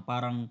na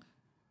parang,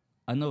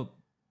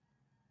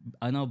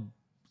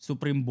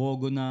 Supreme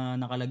Bogo na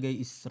nakalagay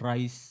is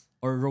rice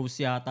or rose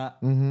yata.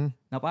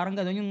 Na parang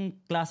gano'n yung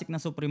classic na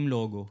Supreme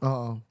logo.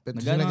 Oo.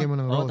 Tapos nilagay mo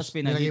ng rose. Tapos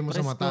pinahit mo press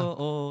sa mata.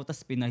 ko.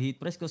 Tapos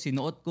pinahit press ko,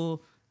 sinuot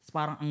ko. Tapos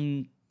parang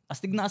ang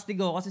astig na astig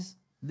ako kasi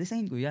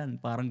design ko yan.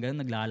 Parang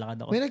gano'n,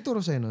 naglalakad ako. May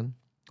nagturo sa'yo nun?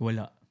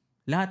 Wala.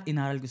 Lahat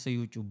inaral ko sa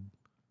YouTube.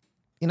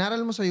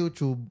 Inaral mo sa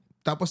YouTube,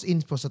 tapos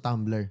inspo sa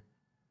Tumblr.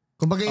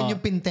 Kumbaga yun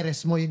yung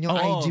Pinterest mo, yun yung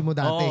IG mo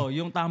dati. Oo,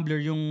 yung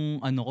Tumblr,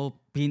 yung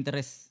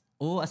Pinterest.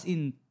 As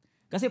in.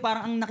 Kasi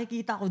parang ang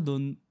nakikita ko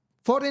dun,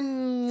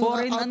 foreign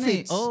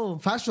outfits.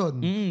 Fashion.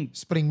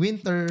 Spring,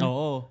 winter.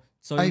 Oo.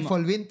 So,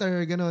 fall,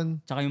 winter,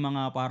 ganun. Tsaka yung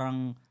mga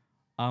parang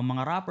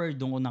mga rapper,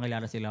 doon ko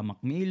nakilala sila Mac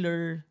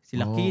Miller,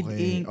 sila Kid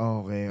Ink.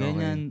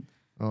 Ganyan.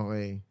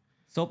 Okay.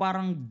 So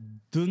parang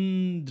dun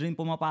rin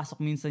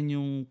pumapasok minsan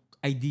yung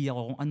idea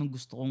ko kung anong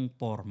gusto kong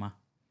forma.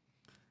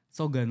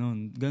 So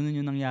ganun. Ganun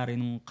yung nangyari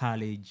nung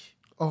college.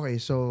 Okay,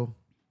 so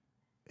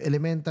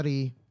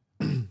elementary,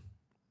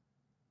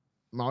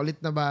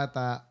 makulit na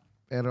bata,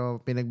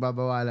 pero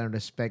pinagbabawalan,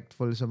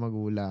 respectful sa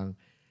magulang.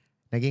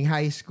 Naging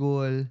high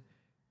school,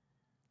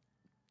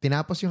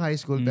 tinapos yung high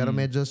school, pero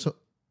medyo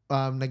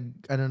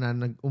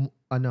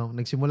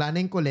nagsimula na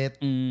yung kulit.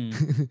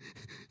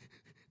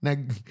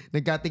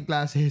 Nag-cutting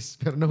classes,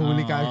 pero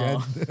nahuli ka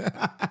agad.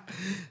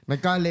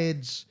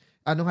 Nag-college,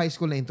 anong high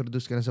school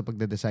na-introduce ka na sa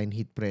pagde-design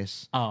heat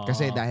press?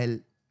 Kasi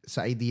dahil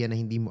sa idea na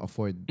hindi mo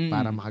afford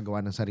para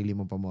makagawa ng sarili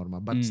mong pamorma.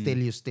 But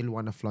still, you still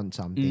wanna flaunt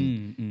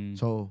something.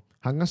 So,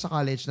 hanggang sa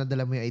college,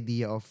 nadala mo yung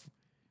idea of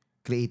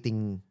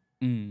creating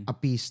a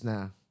piece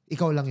na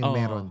ikaw lang yung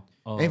meron.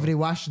 Every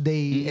wash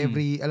day,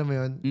 alam mo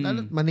yun,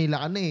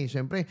 Manila ka na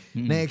Siyempre,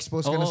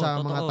 na-expose ka na sa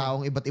mga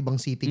taong iba't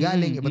ibang city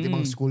galing, iba't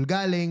ibang school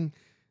galing.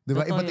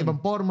 Diba? Iba't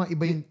ibang forma,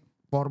 iba yung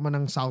forma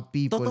ng South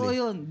people. Totoo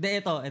yun.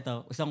 Ito.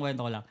 Isang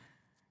kwento ko lang.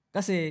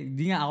 Kasi,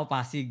 di nga ako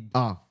Pasig.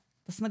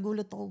 Tapos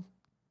nagulat ako.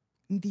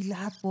 Hindi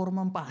lahat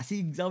forma ang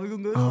Pasig. Sabi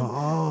ko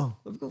gano'n.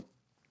 Sabi ko,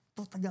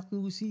 taga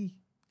QC.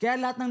 Kaya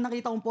lahat ng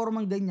nakita kong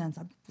formang ganyan,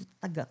 sabi ko,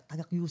 taga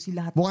QC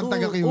lahat. Mukhang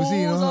taga QC,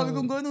 no? Sabi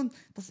ko gano'n.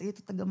 Tapos ito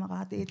taga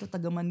Makati, ito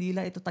taga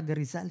Manila, ito taga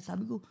Rizal.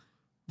 Sabi ko,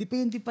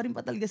 depende pa rin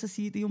pa talaga sa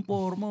city yung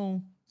forma.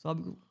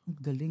 Sabi ko,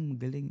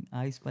 magaling.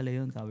 Ayos pala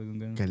yun. Sabi ko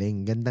gano'n.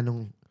 Galing.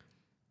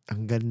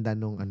 Ang ganda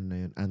nung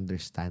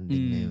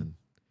understanding na yun.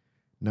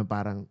 Na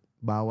parang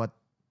bawat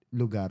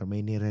lugar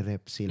may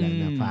nire-rep sila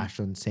na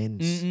fashion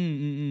sense.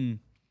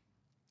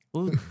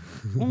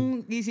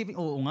 Kung isipin,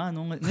 oo nga,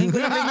 no? Ngayon ko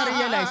lang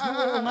na-realize,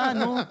 oo nga,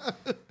 no?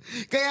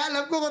 Kaya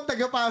alam ko kung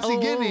taga-Pasig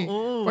yan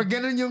Pag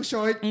ganun yung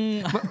short.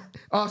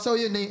 So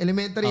yun,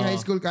 elementary, high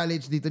school,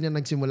 college, dito niya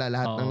nagsimula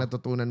lahat ng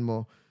natutunan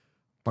mo.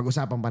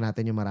 Pag-usapan pa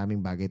natin yung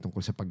maraming bagay tungkol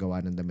sa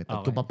paggawa ng damit.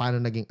 At kung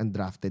paano naging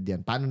undrafted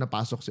yan. Paano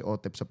napasok si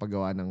Otep sa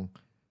paggawa ng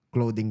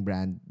clothing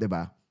brand,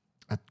 diba?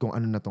 At kung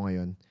ano na to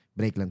ngayon.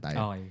 Break lang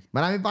tayo. Okay.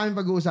 Marami pa kami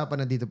pag-uusapan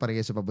na dito pa rin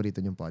sa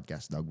paborito niyong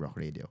podcast, DOUGBROCK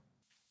Radio.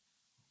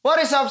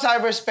 What is up,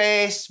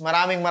 cyberspace?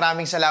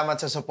 Maraming salamat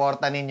sa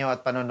suporta ninyo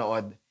at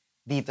panonood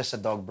dito sa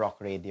DOUGBROCK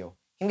Radio.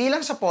 Hindi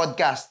lang sa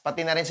podcast,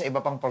 pati na rin sa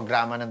iba pang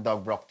programa ng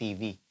DOUGBROCK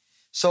TV.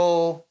 So,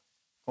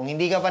 kung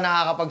hindi ka pa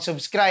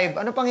nakakapag-subscribe,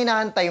 ano pang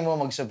hinahantay mo?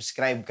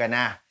 Mag-subscribe ka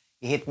na.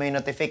 I-hit mo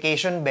yung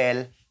notification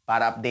bell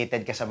para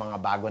updated ka sa mga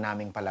bago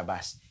naming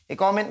palabas.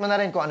 I-comment mo na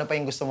rin kung ano pa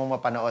yung gusto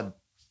mong mapanood.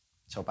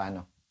 So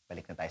paano?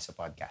 Balik na tayo sa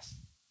podcast.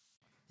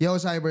 Yo,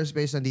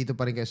 Cyberspace, nandito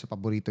pa rin kayo sa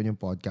paborito niyong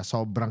podcast.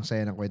 Sobrang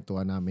saya ng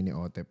kwentuhan namin ni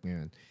Otep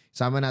ngayon.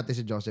 Sama natin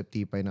si Joseph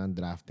TIPAY na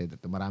undrafted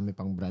at marami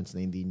pang brands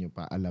na hindi nyo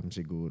pa alam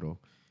siguro.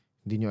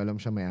 Hindi nyo alam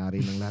siya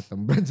may-ari ng lahat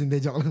ng brands. Hindi,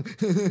 joke lang.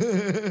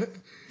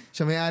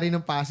 Siya may-ari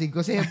ng Pasig.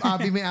 Kasi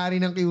Abby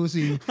may-ari ng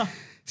QC.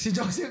 Si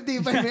Joseph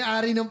TIPAY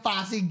may-ari ng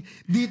Pasig.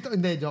 Dito,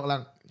 hindi, joke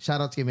lang.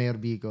 Shoutout kay Mayor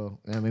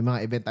Bico. May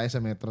mga event tayo sa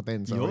Metro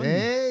 10. So,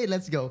 hey,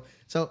 let's go.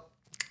 So,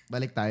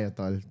 balik tayo,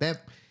 tol.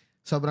 Tep,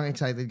 sobrang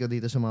excited ko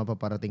dito sa mga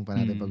paparating pa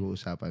natin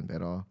pag-uusapan.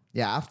 Pero,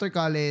 yeah, after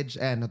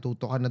college,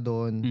 natuto ka na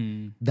doon.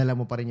 Dala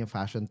mo pa rin yung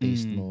fashion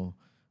taste mo.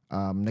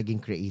 Naging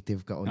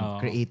creative ka on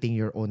creating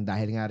your own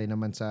dahil nga rin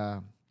naman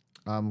sa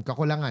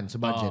kakulangan sa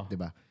budget, di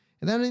ba?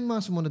 And ano yung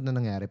mga sumunod na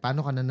nangyari?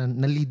 Paano ka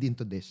na-lead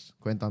into this?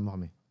 Kwentuhan mo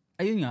kami.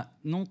 Ayun nga,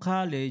 nung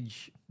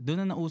college,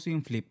 doon na nauso yung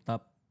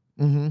flip-top.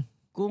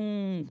 Kung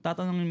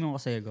tatanungin mo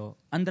kasi ako,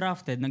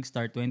 undrafted,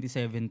 nag-start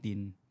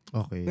 2017.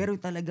 Okay. Pero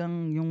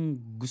talagang yung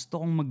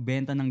gusto kong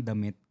magbenta ng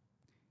damit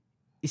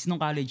is nung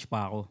college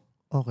pa ako.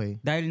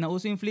 Okay. Dahil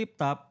nauso yung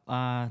flip-top,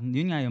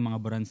 yun nga yung mga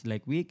brands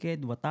like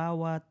Wicked,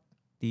 Watawat,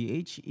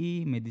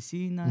 THE,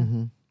 Medicina.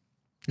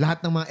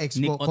 Lahat ng mga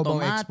expo, Nick Cubao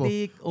Expo.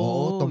 Automatic.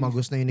 Oo,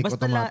 tumagos na yung Nick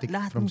basta Automatic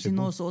lahat from ng Cebu.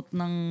 sinusuot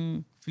ng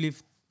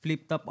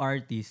flip-top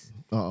artist.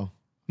 Oo.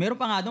 Meron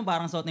pa nga doon,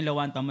 parang suot nila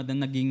One Tamad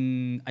na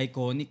naging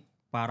iconic.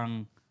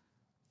 Parang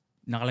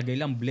nakalagay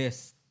lang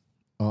blessed.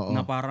 Oo.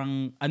 Na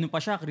parang ano pa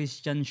siya,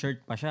 Christian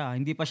shirt pa siya.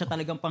 Hindi pa siya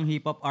talagang pang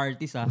hip-hop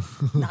artist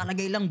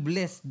Nakalagay lang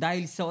blessed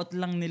dahil suot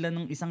lang nila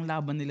nung isang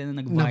laban nila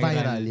na nag-viral.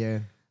 Na-viral, yeah.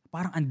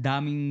 Parang ang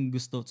daming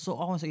gusto. So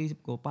ako sa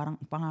isip ko,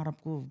 parang pangarap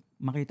ko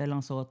makita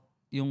lang suot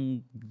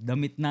yung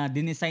damit na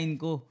dinesign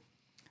ko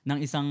ng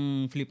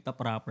isang flip-top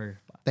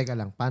rapper. Teka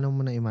lang, paano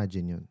mo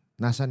na-imagine yun?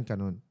 Nasaan ka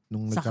nun?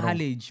 Nung Sa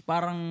college,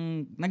 parang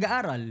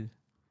nag-aaral.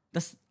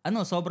 Tapos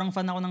sobrang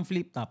fan ako ng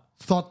flip-top.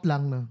 Thought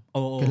lang na,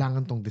 Oo.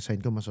 kailangan tong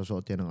design ko,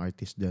 masusuot yan ng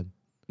artist dyan.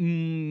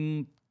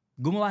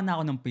 Gumawa na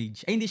ako ng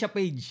page. Ay, hindi siya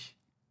page.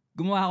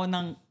 Gumawa ako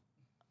ng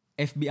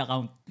FB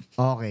account.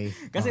 Okay.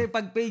 Kasi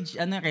pag page,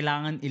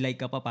 kailangan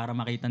i-like ka pa para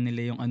makita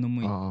nila yung ano mo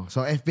eh. Oo.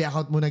 So, FB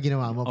account mo na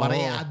ginawa mo para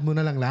i-add mo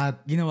na lang lahat.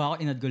 Ginawa ko,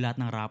 inad ko lahat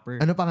ng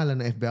rapper. Ano pangalan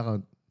ng FB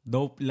account?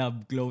 Dope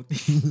Love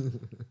Clothing.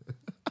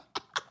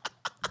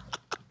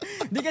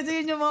 Di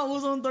kasi yun yung mga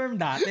usong term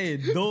dati.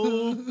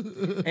 Dope.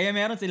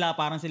 Meron sila,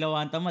 parang sila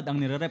One Tamad, ang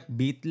nire-rep,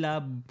 Beat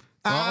Lab.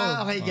 So,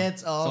 okay,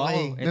 gets.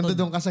 Okay. Eto,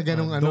 Nandun ka sa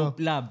ganung Dope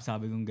Lab,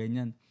 sabi kong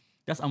ganyan.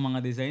 Tapos ang mga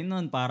design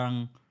nun,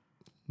 parang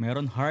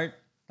meron heart.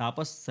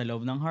 Tapos sa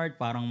loob ng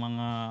heart, parang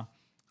mga,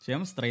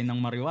 siyempre, strain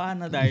ng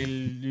marijuana dahil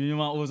yun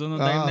yung mga uso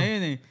nung time na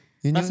yun eh.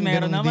 Tapos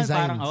meron naman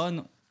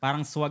designs.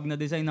 Parang swag na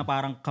design na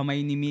parang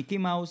kamay ni Mickey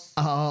Mouse.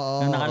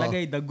 Na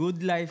nakalagay, The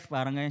Good Life.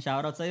 Parang ngayon,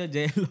 shoutout sa'yo,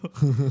 Jello.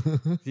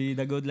 Si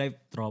The Good Life,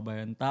 tropa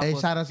yun. Tapos,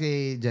 shoutout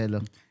si Jello.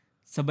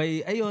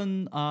 Sabay,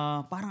 ayun,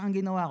 parang ang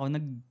ginawa ko,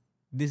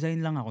 nag-design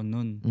lang ako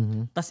nun.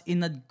 Tapos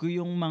inad ko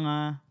yung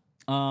mga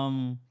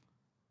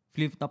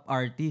flip-top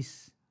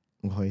artists.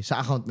 Okay, sa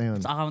account na yun.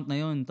 Sa account na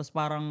yun. Tapos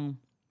parang,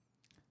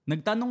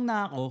 nagtanong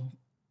na ako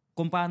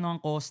kung paano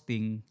ang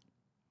costing.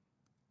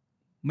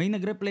 May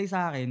nag-reply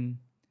sa akin,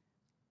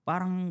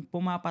 parang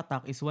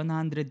pumapatak is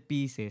 100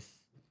 pieces.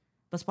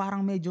 Tapos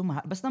parang medyo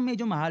mahal. Basta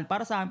medyo mahal.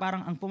 Para sa akin,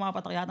 parang ang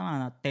pumapatak yata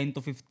nga 10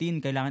 to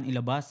 15 kailangan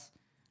ilabas.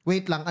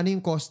 Wait lang, ano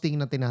yung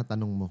costing na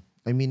tinatanong mo?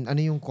 I mean, ano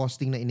yung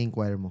costing na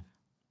in-inquire mo?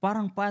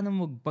 Parang paano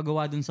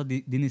magpagawa dun sa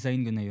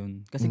dinesign ko na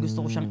yun. Kasi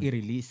gusto ko siyang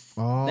i-release.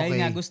 Oh, okay. Dahil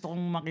nga gusto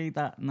kong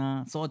makita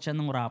na suot siya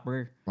ng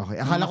rapper. Okay.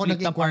 Akala ko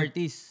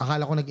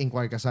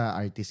nag-inquire ka sa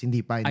artist.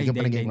 Hindi pa. Hindi ka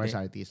pa nag-inquire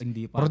sa artist.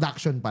 Hindi pa.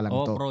 Production pa lang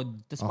to. Prod.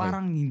 Tapos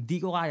parang hindi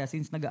ko kaya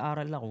since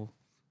nag-aaral ako.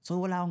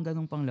 So wala akong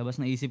ganung panglabas.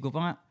 Naisip ko pa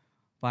nga,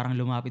 parang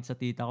lumapit sa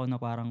tita ko na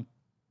parang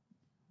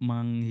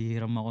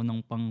manghihiram ako ng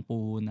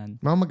pangpuhunan.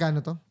 Mga magkano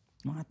to?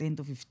 Mga 10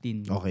 to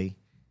 15. Okay.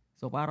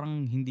 So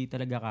parang hindi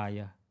talaga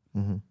kaya.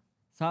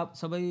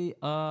 Sabay,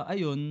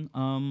 ayun,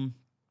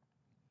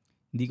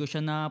 hindi ko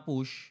siya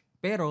na-push.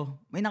 Pero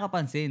may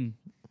nakapansin.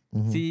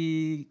 Si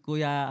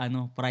Kuya,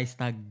 price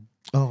tag.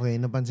 Okay,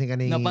 napansin ka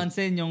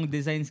Napansin yung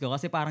designs ko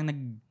kasi parang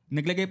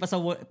naglagay pa sa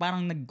wall,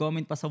 parang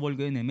nag-comment pa sa wall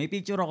ko yun eh. May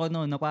picture ako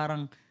noon na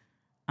parang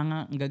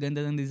ang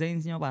gaganda ng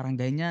designs niya, parang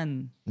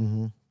ganyan.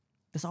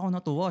 Tapos ako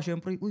natuwa,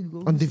 syempre,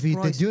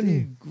 undefeated yun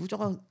eh.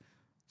 Tsaka,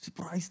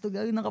 surprise to,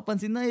 gagi,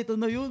 nakapansin na, ito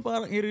na yun,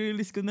 parang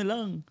i-release ko na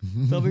lang.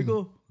 Sabi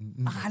ko,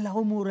 akala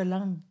ko mura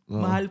lang,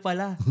 mahal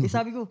pala.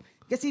 Sabi ko,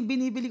 kasi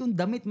binibili kong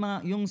damit,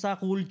 yung sa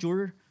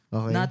Culture,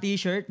 na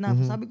t-shirt, na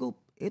sabi ko,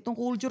 itong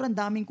Culture, ang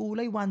daming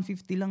kulay,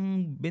 150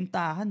 lang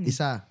bentahan.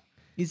 Isa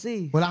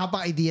eh. Wala ka pa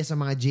idea sa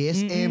mga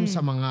GSM, sa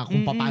mga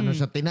kung paano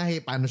siya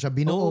tinahi, paano siya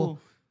binuo.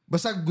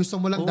 Basta gusto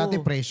mo lang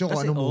dati presyo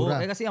kung ano mura.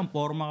 Kasi ang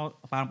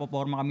parang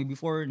po-forma kami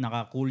before,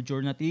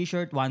 naka-Culture na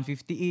t-shirt,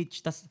 150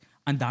 each, tas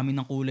ang dami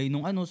ng kulay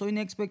nung So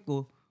in-expect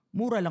ko,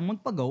 mura lang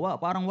magpagawa.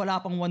 Parang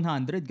wala pang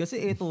 100. Kasi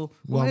ito,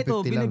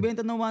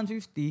 binibenta ng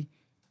 150,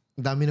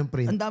 Ang dami ng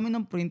print. Ang dami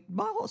ng print.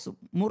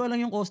 Mura lang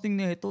yung costing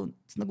nito.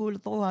 Tapos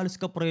nagulat ako, halos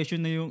ka-presyo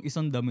na yung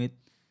isang damit.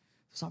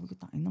 So sabi ko,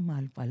 tangin na,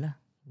 mahal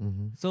pala.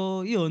 Mhm.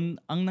 So, yun,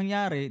 ang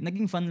nangyari,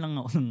 naging fan lang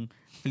ako ng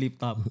flip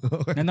top.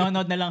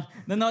 Nanonood na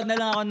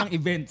lang ako ng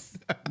events.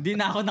 Hindi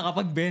na ako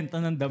nakapagbenta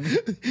ng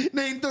damit.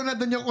 Nahinto na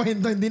doon yung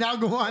kwento. Hindi na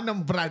ako gumawa ng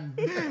brand.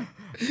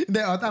 Hindi,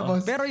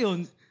 tapos. Pero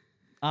yun,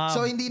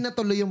 So, hindi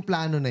natuloy yung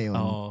plano na yun.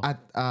 Oo.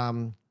 At,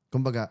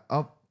 kumbaga,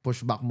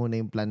 pushback mo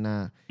na yung plan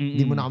na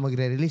hindi mo na ako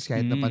magre-release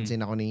kahit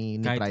napansin ako ni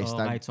price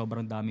tag. kahit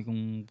sobrang dami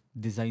kong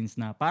designs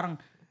na. Parang,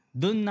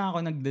 doon na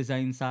ako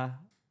nag-design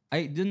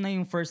doon na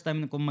yung first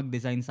time kong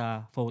mag-design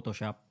sa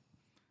Photoshop.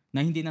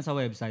 Na hindi na sa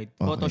website.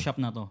 Okay. Photoshop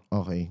na to.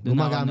 Okay. Doon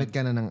Gumagamit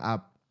ka na ng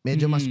app.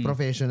 Medyo mas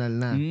professional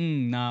na.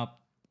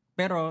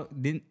 Pero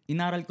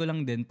inaral ko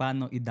lang din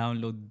paano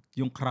i-download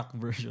yung crack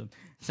version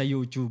sa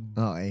YouTube.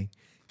 Okay.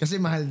 Kasi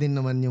mahal din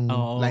naman yung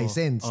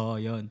license. Oo,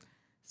 yun.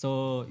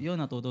 So, yun,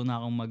 natuto na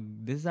akong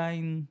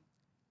mag-design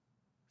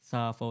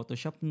sa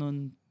Photoshop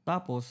nun.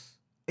 Tapos,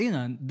 ayun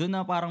na, doon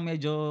na parang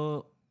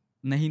medyo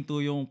nahinto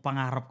yung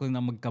pangarap ko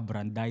na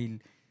magka-brand dahil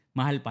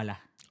mahal pala.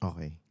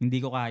 Okay. Hindi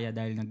ko kaya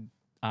dahil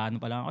ano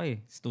pala ako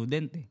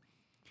student eh.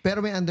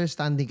 Pero may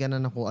understanding ka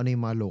na kung ano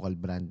yung mga local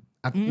brand.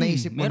 At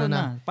naisip mo meron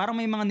na. Parang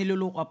may mga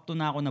nilulook up to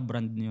na ako na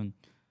brand yun.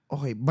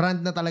 Okay, brand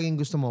na talagang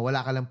gusto mo,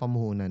 wala ka lang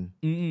pamuhunan.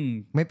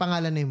 May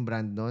pangalan na yung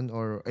brand nun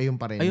or ayun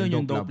pa rin? Ayun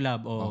yung Dope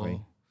Lab. Okay.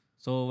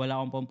 So wala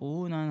akong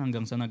pampuhunan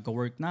hanggang sa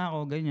nagka-work na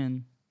ako,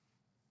 ganyan.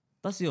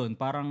 Tapos yun,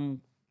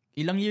 parang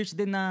ilang years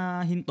din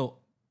na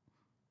hinto.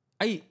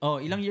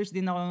 Ilang years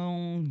din ako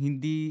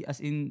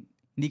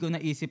hindi ko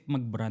naisip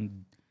mag-brand.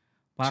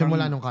 Parang,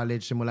 simula nung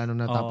college, simula nung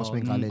natapos mo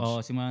yung college.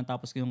 Simula nung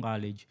natapos ko yung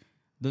college.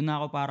 Doon na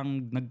ako parang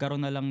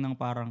nagkaroon na lang ng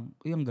parang,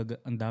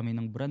 ang dami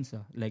ng brands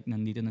Like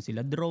nandito na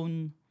sila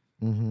Drone.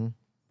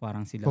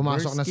 Parang sila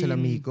pumasok na sila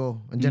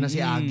Miko. Andiyan na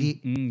si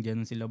Agi.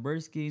 Diyan na sila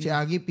Burskin. Si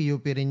Agi,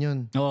 PUP rin yun.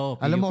 Oo,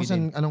 Alam mo PUP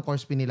kung anong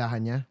course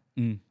pinilahan niya?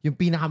 Yung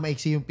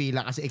pinakamaiksi yung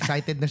pila kasi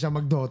excited na siya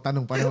mag-Dota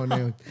nung panahon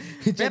na yun.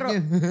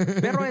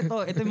 pero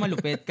ito yung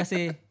malupit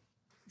kasi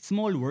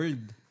small world.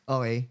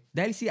 Okay.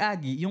 Dahil si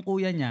Agi, yung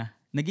kuya niya,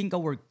 naging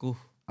ka-work ko.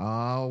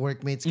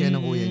 Workmates kayo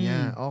ng kuya niya.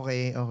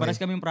 Okay. Paras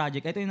kaming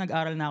project. Ito yung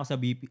nag-aral na ako sa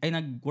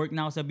nag-work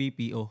na ako sa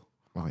BPO.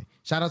 Okay.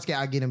 Shoutouts kay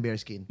Agi ng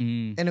Bearskin.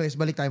 Mm. Anyways,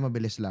 balik tayo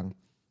mabilis lang.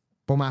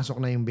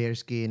 Pumasok na yung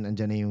Bearskin,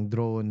 andyan na yung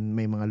Drone,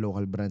 may mga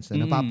local brands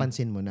na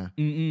napapansin mo na.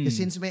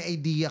 Since may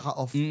idea ka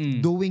of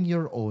doing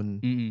your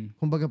own,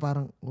 kumbaga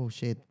parang, oh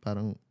shit,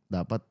 parang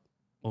dapat.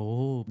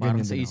 Parang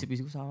ganyan sa din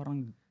isip-isip ko,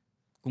 parang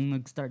kung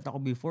nag-start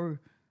ako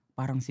before,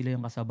 parang sila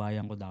yung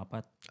kasabayan ko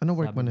dapat. Ano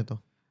work mo nito?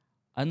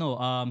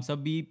 Sa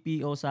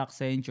BPO, sa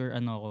Accenture,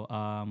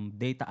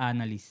 data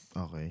analyst.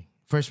 Okay.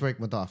 First work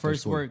mo to after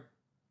First school? work.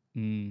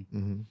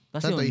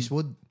 Tas Saan to, yun,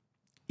 Eastwood?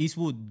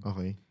 Eastwood.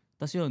 Okay.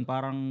 Tapos yun,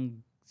 parang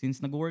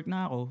since nag-work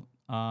na ako,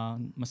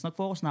 mas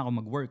nag-focus na ako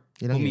mag-work.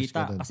 Ilang years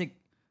Kumita. ka dun? Kasi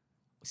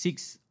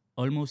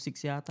almost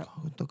 6 yata.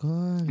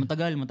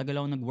 Tagal. Matagal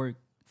ako nag-work.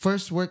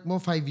 First work mo,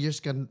 5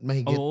 years ka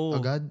mahigit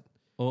agad?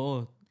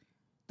 Oo.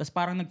 Tapos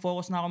parang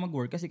nag-focus na ako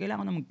mag-work kasi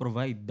kailangan na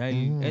mag-provide.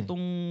 Dahil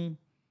etong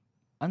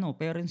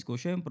parents ko,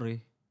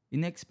 syempre,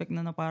 in-expect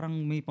na parang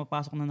may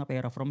papasok na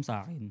pera from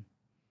sa akin.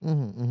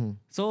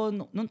 So,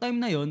 nung time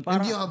na yun,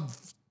 parang... And you have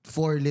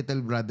 4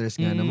 little brothers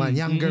nga naman.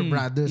 Younger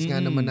brothers nga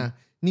naman na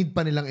need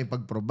pa nilang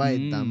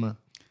ipag-provide. Tama.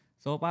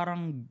 So,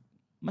 parang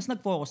mas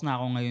nag-focus na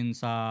ako ngayon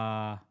sa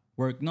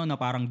work na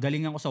parang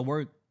galing ako sa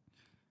work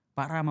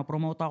para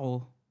ma-promote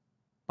ako,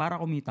 para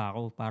kumita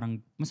ako. Parang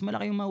mas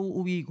malaki yung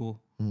mauuwi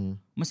ko.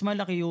 Mas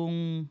malaki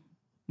yung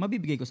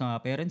mabibigay ko sa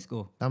parents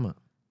ko. Tama.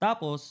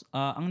 Tapos,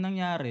 ang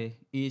nangyari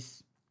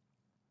is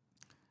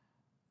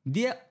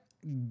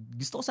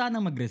gusto ko sana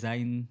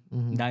mag-resign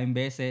daming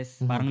beses.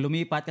 Parang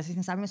lumipat kasi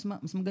sinasabi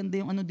mas maganda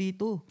yung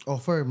dito.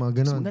 Offer,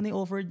 mga ganun. Mas maganda yung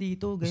offer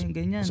dito,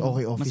 ganyan. Mas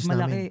okay office mas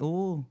malaki, namin.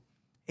 oo.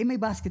 May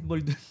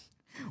basketball doon.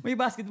 May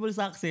basketball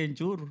sa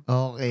Accenture.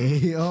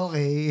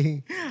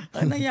 Okay.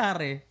 Ang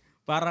nangyari,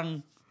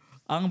 parang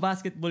ang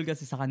basketball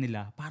kasi sa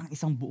kanila, parang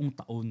isang buong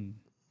taon.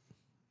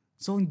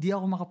 So, hindi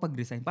ako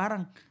makapag-resign.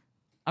 Parang,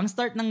 ang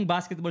start ng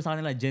basketball sa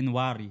kanila,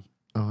 January.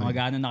 Okay.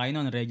 Magano na kayo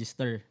noon,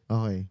 register.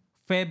 Okay.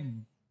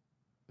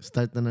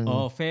 Start na ng...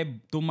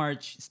 Feb to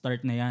March,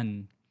 start na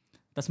yan.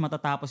 Tapos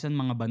matatapos yan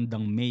mga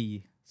bandang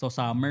May. So,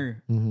 summer.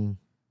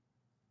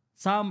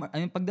 Summer,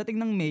 pagdating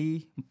ng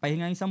May,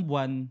 pahinga isang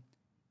buwan,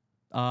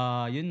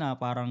 yun na,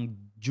 parang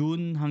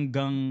June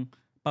hanggang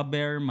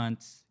pa-bare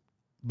months,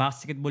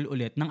 basketball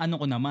ulit. Ng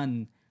ko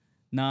naman,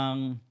 ng,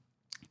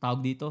 tawag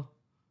dito,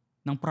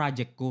 ng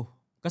project ko.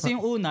 Kasi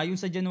yung una, yung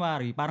sa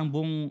January, parang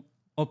buong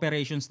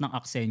operations ng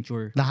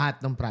Accenture.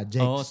 Lahat ng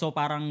projects. So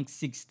parang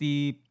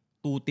 62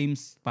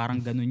 teams, parang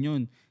ganun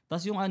yun.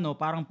 Tapos yung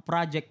parang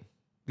project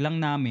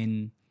lang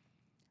namin,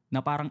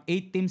 na parang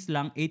 8 teams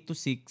lang, 8 to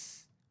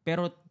 6,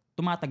 pero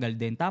tumatagal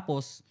din.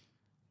 Tapos,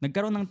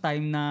 nagkaroon ng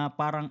time na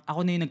parang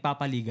ako na yung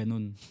nagpapaliga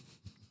nun.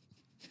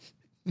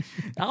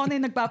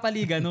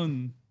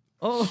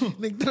 Oo.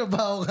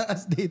 Nagtrabaho ka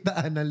as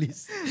data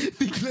analyst.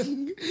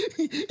 Biglang,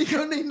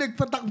 ikaw na yung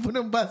nagpatakbo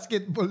ng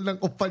basketball ng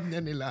kumpanya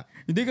nila.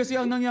 Hindi kasi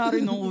ang nangyari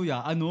nung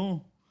kuya,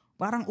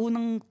 parang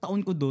unang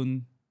taon ko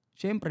doon,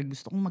 syempre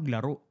gusto kong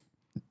maglaro.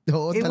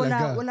 Oo,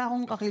 talaga. Wala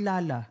akong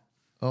kakilala.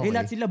 Okay.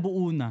 Lahat sila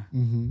buo na.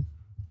 Mhm.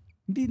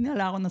 Hindi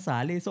nila ako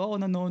nasali. So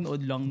ako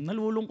nanonood lang.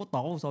 Nalulungkot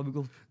ako. Sabi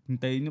ko,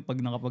 hintayin nyo pag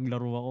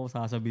nakapaglaro ako,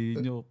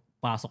 sasabihin nyo,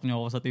 pasok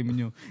nyo ako sa team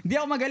nyo. Hindi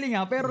ako magaling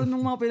pero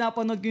nung mga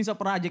pinapanood ko yung sa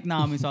project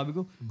namin, sabi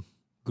ko,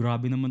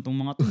 grabe naman tong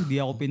mga to. Hindi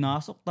ako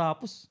pinasok.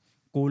 Tapos,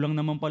 kulang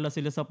naman pala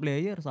sila sa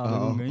player. Sabi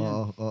ko ganyan.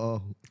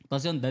 Oo.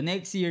 Tapos yun, the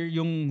next year,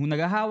 yung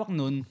naghahawak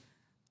nun,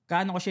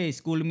 kaano ko siya,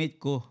 schoolmate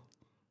ko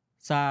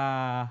sa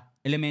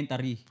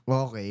elementary.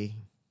 Okay.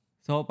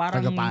 So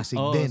parang Taga-Pasig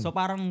din. So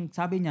parang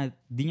sabi niya,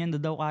 di niya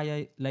daw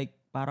kaya like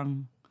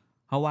parang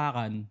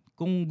hawakan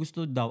kung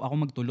gusto daw ako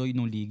magtuloy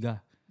ng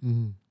liga.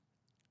 Mhm.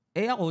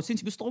 Ako,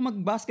 since gusto ko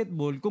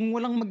mag-basketball, kung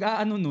walang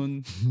mag-aano nun,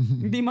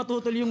 hindi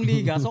matutol yung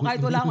liga. So kahit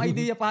wala akong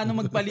idea paano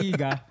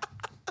magpaliga,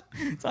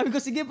 sabi ko,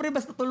 sige pre,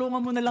 basta tulungan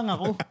mo na lang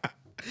ako.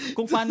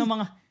 Kung paano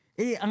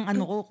ang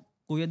ano ko,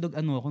 Kuya Dog,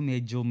 ako,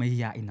 medyo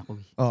mahihain ako.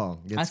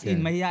 Gets As in,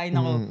 mahihain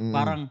ako.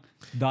 Parang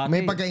dati.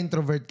 May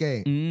pagka-introvert ka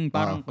eh.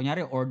 Parang,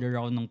 kunyari, order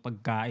ako ng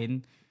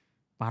pagkain.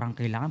 Parang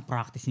kailangan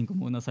practicing ko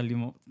muna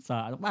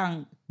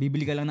parang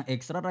bibili ka lang ng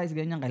extra rice,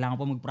 ganyan. Kailangan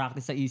pa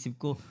mag-practice sa isip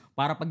ko.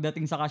 Para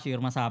pagdating sa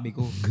cashier, masabi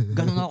ko.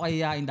 Ganun ako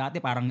kahihain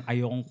dati. Parang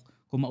ayokong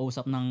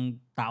kumausap ng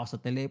tao sa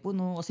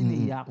telepono kasi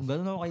naiiyak ako.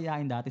 Ganun ako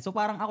kahihain dati. So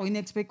parang ako,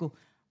 in-expect ko,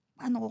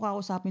 paano ko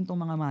kakausapin tong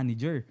mga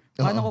manager?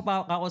 Paano ko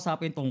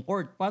kakausapin tong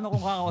court? Paano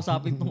ko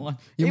kakausapin tong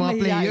yung mga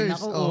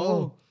players?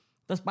 Oo.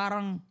 Tapos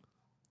parang,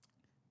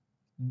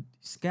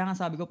 kaya nga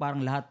sabi ko parang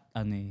lahat,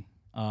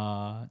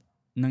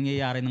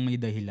 nangyayari ng may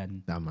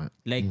dahilan. Tama.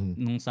 Like,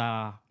 nung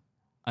sa,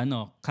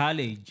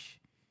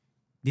 college,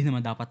 di naman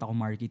dapat ako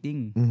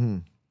marketing.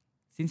 Mhm.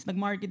 Since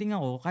nag-marketing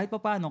ako, kahit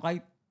paano,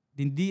 kahit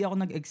hindi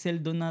ako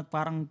nag-excel doon na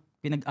parang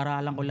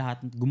pinag-aralan ko lahat,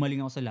 gumaling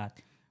ako sa lahat,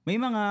 may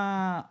mga,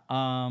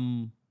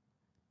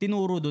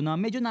 tinuro doon na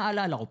medyo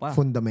naalala ko pa.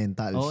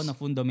 Fundamentals. Oo, na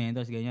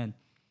fundamentals, ganyan.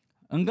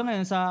 Hanggang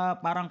ngayon, sa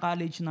parang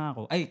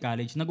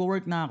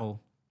nag-work na ako,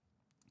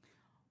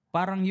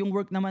 parang yung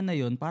work naman na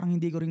yun, parang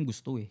hindi ko rin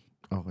gusto eh.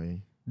 Okay.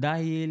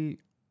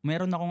 Dahil,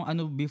 meron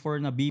akong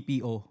before na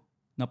BPO,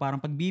 na parang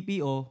pag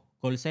BPO,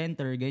 call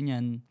center,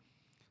 ganyan.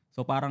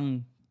 So parang,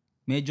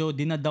 medyo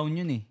dinadown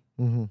yun eh.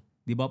 Mhm.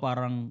 Di ba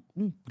parang,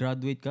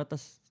 graduate ka,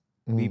 tas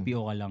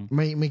BPO ka lang.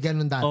 May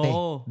ganun dati?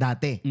 Oo.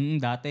 Dati?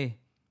 Dati.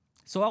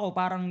 So ako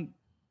parang,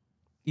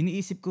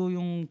 iniisip ko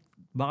yung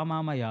baka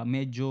mamaya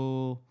medyo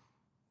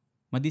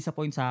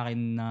ma-disappoint sa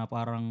akin na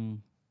parang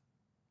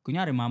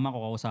kunyari mama ko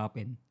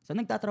kausapin.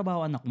 Saan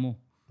nagtatrabaho anak mo?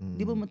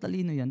 Di ba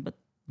matalino yan? Ba't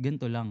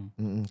ganito lang?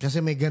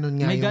 Kasi may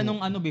ganun nga may ganong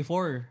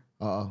before.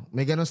 Oo.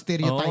 May ganong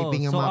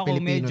stereotyping yung mga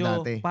Pilipino medyo,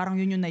 dati. Parang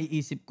yun yung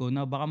naiisip ko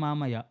na baka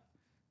mamaya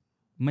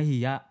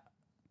mahiya.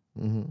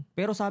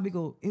 Pero sabi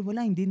ko,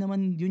 wala, hindi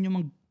naman yun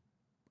yung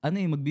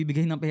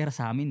magbibigay ng pera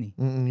sa amin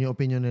eh. Yung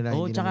opinion nila.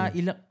 Tsaka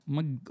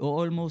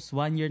almost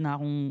 1 year na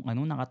akong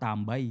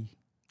nakatambay.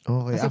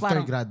 Okay, kasi after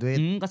parang, graduate.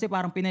 Kasi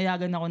parang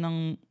pinayagan ako ng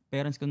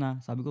parents ko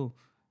na, sabi ko,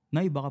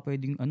 Nay, baka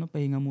pwedeng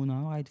pahinga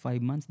muna ako kahit 5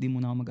 months, di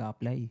muna ako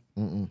mag-a-apply.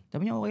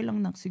 Sabi niya, okay lang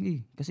nak,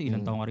 sige. Kasi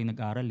ilang taon ka rin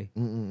nag-aral eh.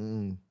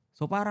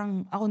 So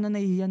parang ako na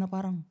nahihiya na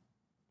parang,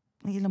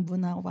 ilang buwan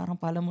na ako parang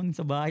palamunin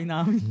sa bahay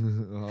namin.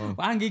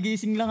 Parang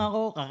gigising lang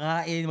ako,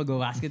 kakain,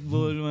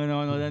 mag-basketball,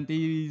 manonood ng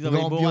TV,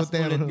 sabay bukas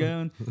ulit,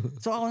 gano'n.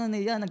 So ako na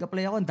nahiya,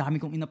 nag-apply ako, ang dami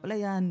kong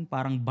in-applyan,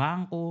 parang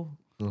bangko,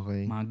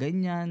 mga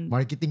ganyan.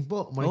 Marketing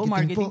po.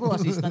 Marketing po,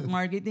 assistant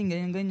marketing,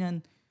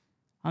 ganyan.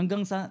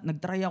 Hanggang sa,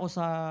 nag-try ako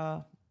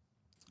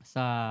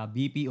sa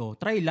BPO,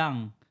 try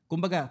lang.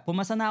 Kumbaga,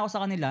 pumasa na ako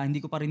sa kanila,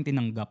 hindi ko pa rin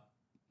tinanggap.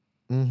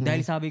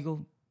 Dahil sabi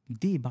ko,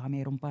 hindi, baka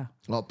meron pa.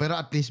 Pero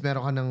at least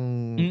meron ka ng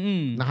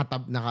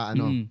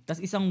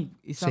Tapos isang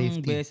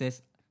safety. beses,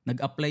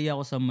 nag-apply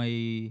ako sa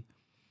may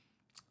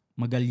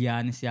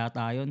Magallanes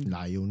yata yun.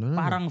 Layo na.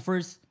 Parang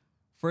first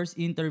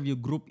interview,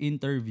 group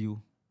interview,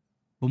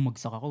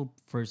 bumagsak ako.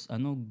 First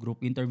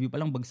group interview pa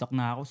lang, bagsak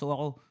na ako. So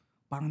ako,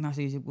 parang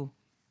nasa isip ko,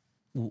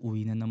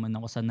 uuwi na naman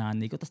ako sa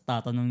nanay ko. Tapos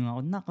tatanungin ako,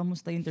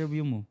 kamusta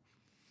interview mo?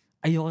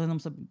 Ayoko na naman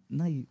sabi,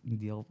 Nay,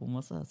 hindi ako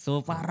pumasa. So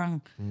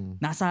parang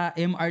nasa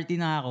MRT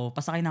na ako,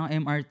 pasakay na ako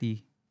MRT,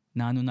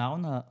 na ako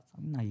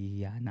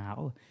nahihiya na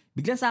ako.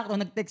 Biglang sakto,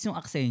 nag-text yung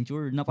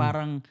Accenture na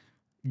parang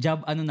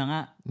job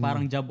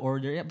parang job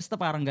order. Basta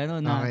parang gano'n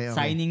na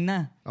signing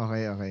na.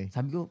 Okay.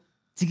 Sabi ko,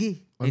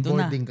 sige, ito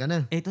na. Onboarding ka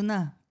na. Ito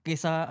na.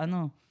 Kesa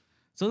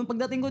So nung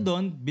pagdating ko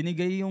doon,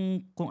 binigay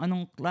yung kung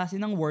anong klase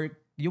ng work,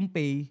 yung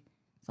pay.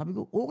 Sabi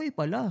ko, okay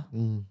pala.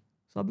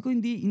 Sabi ko,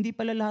 hindi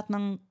pala lahat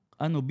ng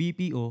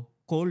BPO,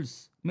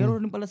 calls.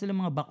 Meron rin pala sila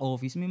mga back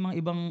office. May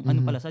mga ibang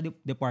pala sa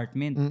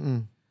department.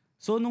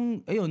 So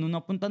nung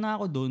napunta na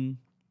ako doon.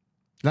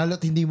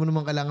 Lalo't hindi mo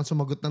naman kailangan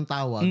sumagot ng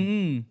tawag.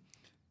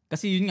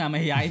 Kasi yun nga,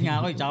 mahihayin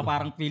nga ako. Tsaka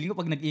parang feeling ko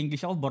pag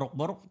nag-English ako,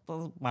 barok-barok.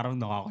 Parang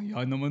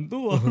nakakahiya naman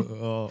to.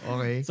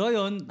 Okay. So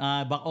yun,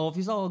 back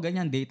office ako,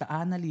 ganyan, data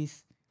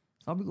analyst.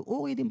 Sabi ko,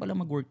 okay din pala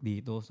mag-work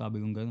dito.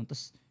 Sabi ko gano'n.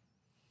 Tapos,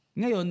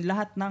 ngayon,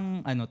 lahat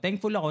ng,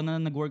 thankful ako na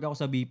nag-work ako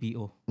sa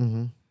BPO.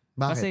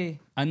 Bakit? Kasi,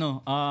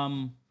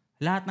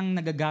 lahat ng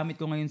nagagamit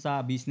ko ngayon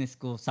sa business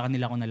ko, sa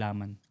kanila ko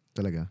nalaman.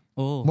 Talaga?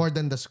 Oo. More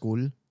than the school?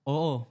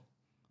 Oo.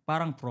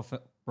 Parang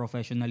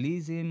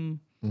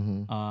professionalism,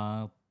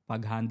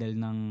 pag-handle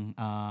ng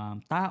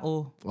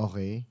tao,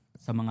 Okay.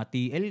 sa mga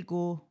TL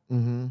ko,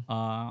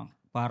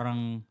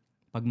 parang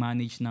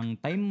pag-manage ng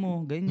time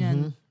mo,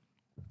 ganyan.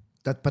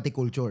 At pati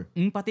culture.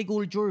 Pati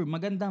culture,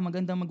 maganda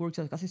mag-work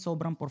sa kasi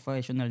sobrang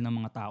professional ng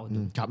mga tao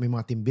doon. Tsaka may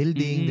mga team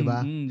building, di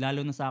ba?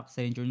 Lalo na sa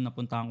Accenture na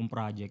napuntahan kong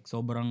project,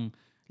 sobrang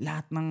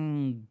lahat ng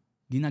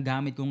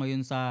ginagamit ko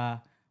ngayon sa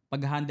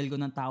pag-handle ko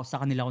ng tao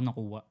sa kanila ko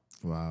nakuha.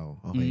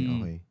 Wow. Okay,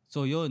 okay.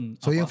 So yun.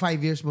 So yung 5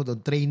 years mo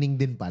doon, training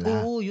din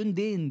pala. Oo, yun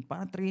din.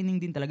 Parang training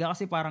din talaga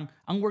kasi parang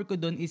ang work ko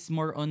doon is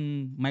more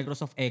on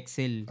Microsoft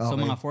Excel. So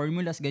Okay. mga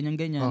formulas,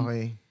 ganyan-ganyan.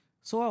 Okay.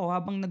 So ako,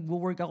 habang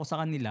nagwo-work ako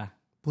sa kanila,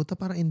 Puta,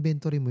 parang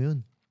inventory mo yun.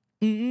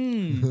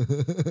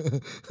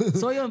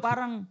 So yun,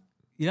 parang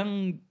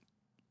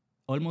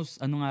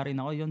almost nga rin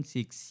ako yun,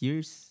 6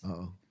 years.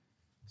 Oo.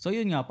 So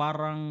yun nga,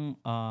 parang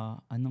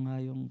ano nga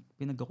yung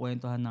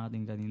pinagkukwentuhan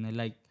natin kanina,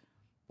 like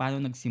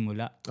paano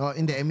nagsimula. Oh,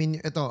 hindi. I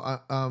mean, ito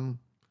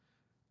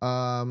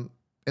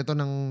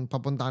nang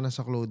papunta ka na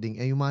sa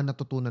clothing, yung mga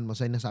natutunan mo,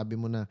 nasabi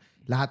mo na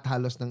lahat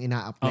halos ng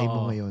ina-apply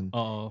mo ngayon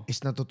is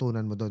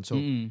natutunan mo doon. So,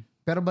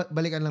 pero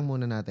balikan lang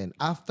muna natin.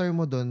 After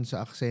mo doon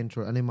sa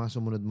Accenture, ano yung mga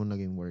sumunod mo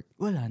naging work?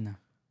 Wala na.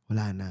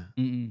 Wala na.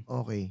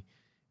 Okay.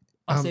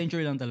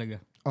 Accenture lang talaga.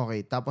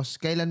 Okay. Tapos,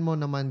 kailan mo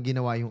naman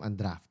ginawa yung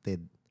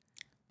undrafted?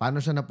 Paano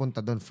siya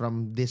napunta doon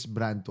from this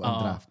brand to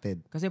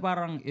undrafted? Kasi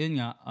parang,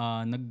 yun nga,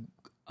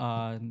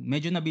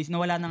 medyo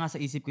nawala na nga sa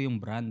isip ko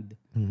yung brand.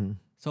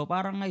 So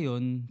parang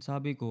ngayon,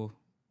 sabi ko,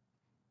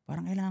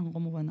 parang kailangan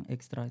ko kumuha ng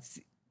extra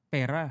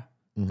pera.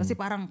 Kasi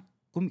parang,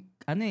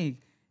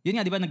 yun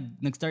nga, di ba,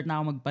 nag-start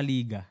na ako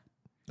magpaliga.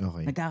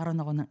 Okay.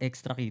 Nagkakaroon ako ng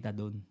extra kita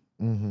doon.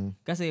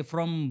 Kasi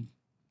from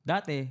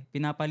dati,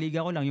 pinapaliga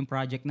ko lang yung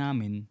project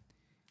namin,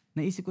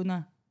 naisip ko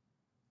na,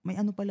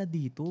 may ano pala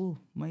dito,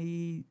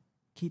 may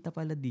kita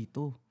pala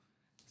dito.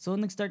 So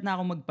nag-start na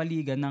ako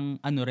magpaliga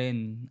ng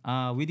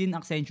within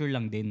Accenture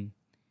lang din.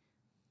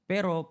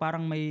 Pero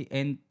parang may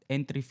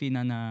entry fee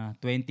na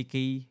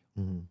 20K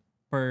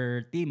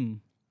per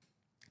team.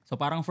 So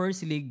parang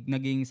first league,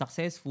 naging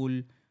successful.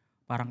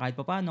 Parang kahit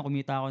pa paano,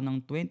 kumita ako ng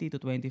 20 to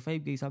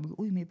 25K. Sabi ko,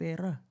 uy, may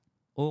pera.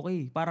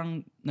 Okay.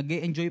 Parang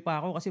nag-e-enjoy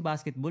pa ako kasi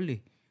basketball eh.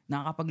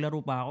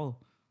 Nakakapaglaro pa ako.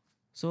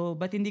 So,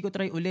 ba't hindi ko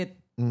try ulit?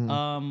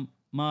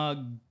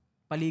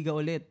 Magpaliga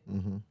ulit.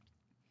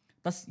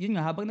 Tapos, yun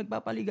nga, habang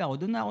nagpapaliga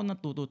ako, doon na ako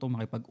natututong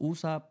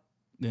makipag-usap.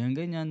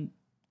 Ganyan-ganyan.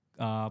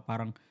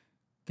 Parang,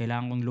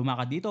 kailangan kong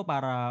lumakad dito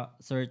para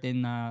certain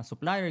na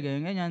supplier,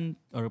 ganyan-ganyan.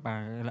 Or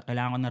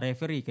kailangan ko ng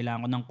referee,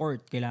 kailangan ko ng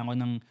court, kailangan ko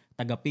ng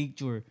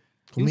taga-picture.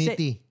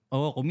 Committee.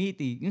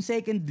 Committee. Yung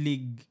second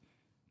league,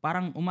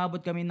 parang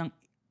umabot kami ng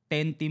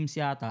 10 teams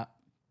yata,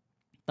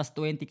 tas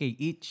 20K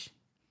each.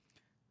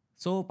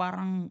 So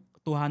parang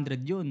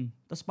 200 yun.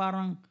 Tas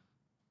parang,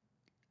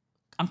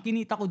 ang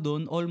kinita ko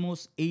doon,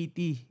 almost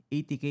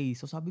 80K.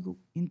 So sabi ko,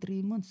 in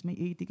 3 months, may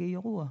 80K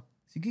ako ah.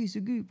 Sige,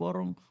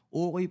 parang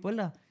okay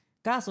pala.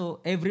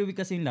 Kaso, every week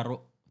kasi yung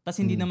laro. Tas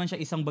hindi naman siya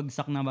isang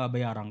bagsak na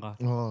babayaran ka.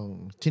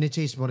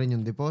 Chine-chase mo rin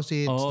yung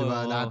deposits, di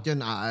ba? Lahat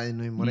yun,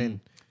 aanoin mo rin.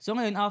 So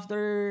ngayon, after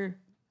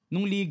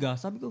nung liga,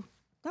 sabi ko,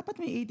 dapat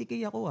may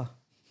 80K ako ah.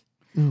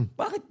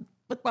 Bakit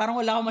parang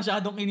wala akong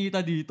masyadong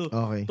kinita dito?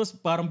 Okay. Tapos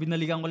parang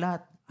binalikan ko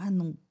lahat.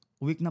 Nung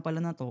week na pala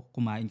na to,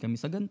 kumain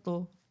kami sa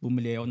ganito,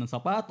 bumili ako ng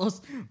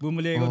sapatos,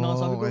 bumili ako ng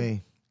sabi ko,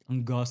 ang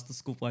gastos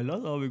ko pala,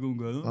 sabi ko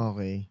gano'n.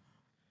 Okay.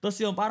 Tapos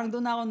yun, parang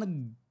doon ako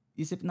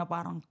nag-isip na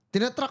parang,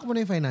 tinatrack mo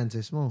na yung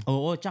finances mo.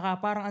 oo,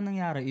 tsaka parang anong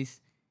nangyari is,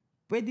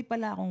 pwede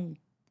pala akong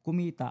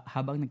kumita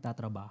habang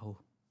nagtatrabaho.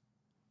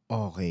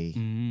 Okay.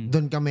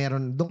 Doon ka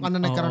na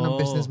nagkaroon ng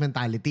business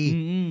mentality.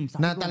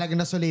 Na talaga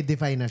na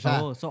solidify na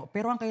siya. So,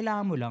 pero ang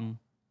kailangan mo lang,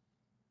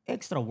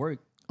 extra work.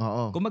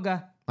 Oo.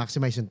 Kumaga,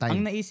 Maximize yung time.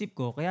 ang naisip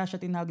ko, kaya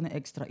siya tinawag na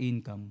extra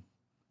income.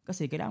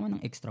 Kasi kailangan mo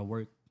ng extra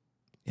work.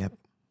 Yep.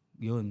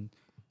 Yun.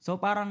 So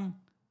parang,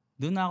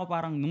 doon na ako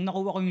parang, nung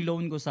nakuha ko yung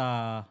loan ko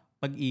sa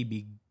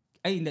Pag-ibig,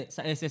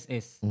 sa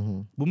SSS,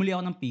 bumili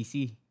ako ng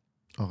PC.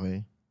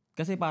 Okay.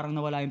 Kasi parang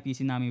nawala yung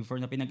PC namin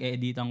before na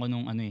pinag-e-editan ko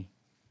nung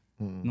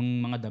nung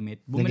mga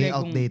damit. Naging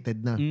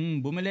outdated na.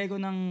 Bumili ko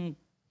ng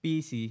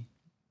PC.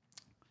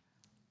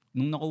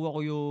 Nung nakuha ko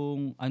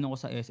yung ko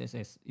sa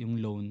SSS, yung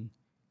loan.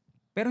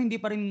 Pero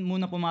hindi pa rin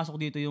muna pumasok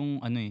dito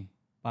yung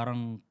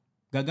parang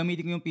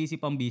gagamitin ko yung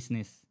PC pang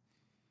business.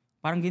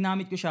 Parang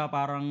ginamit ko siya,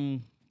 parang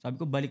sabi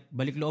ko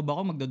balik loob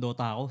ako,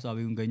 magdodota ako,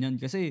 sabi ko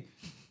ganyan. Kasi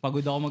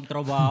pagod ako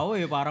magtrabaho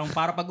parang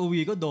para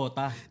pag-uwi ko,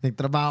 Dota.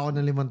 Nagtrabaho ako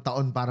ng 5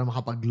 taon para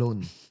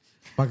makapag-loan.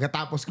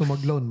 Pagkatapos ko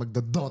mag-loan,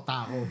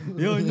 magdodota ako.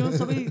 yun,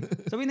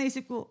 sabi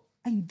naisip ko,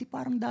 hindi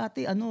parang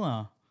dati,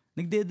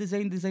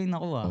 nagde-design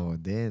ako Oh,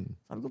 then.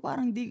 Sabi ko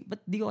parang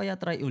ba't di ko kaya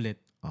try ulit?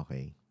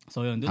 Okay.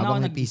 So yun, doon ako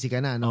Habang nag-PC ka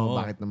na, no? Oo.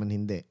 Bakit naman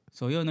hindi?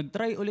 So yun,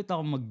 nag-try ulit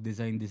ako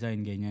mag-design,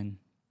 ganyan.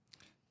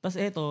 Tapos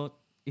eto,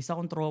 isa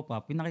kong tropa,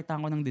 pinakita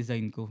ko ng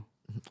design ko.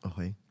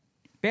 Okay.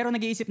 Pero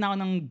nag-iisip na ako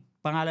ng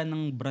pangalan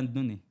ng brand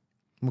nun eh.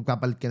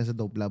 Magpapalit ka na sa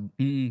Dope Lab?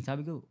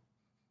 Sabi ko,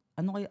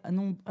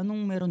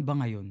 anong meron ba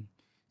ngayon?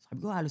 Sabi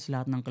ko, halos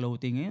lahat ng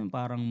clothing ngayon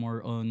parang more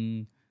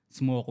on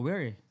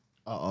smokewear eh.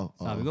 Oo.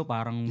 Sabi ko,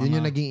 parang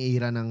Yun yung naging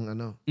era ng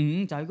ano.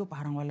 sabi ko,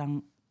 parang wala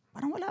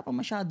pa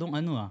masyadong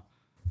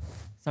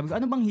Sabi ko,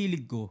 ano bang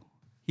hilig ko?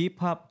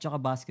 Hip-hop tsaka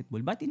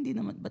basketball. Ba't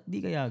di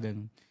kaya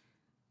ganun?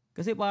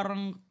 Kasi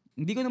parang,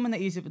 hindi ko naman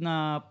naisip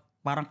na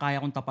parang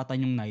kaya kong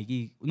tapatan yung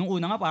Nike. Nung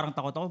una nga, parang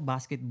takot ako,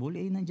 basketball,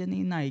 nandyan na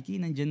yung Nike,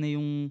 nandyan na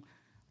yung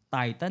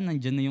Titan,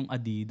 nandyan na yung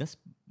Adidas.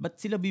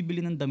 Ba't sila bibili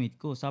ng damit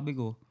ko? Sabi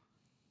ko,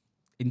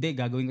 hindi,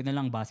 gagawin ko na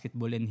lang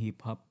basketball and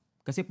hip-hop.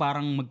 Kasi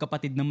parang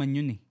magkapatid naman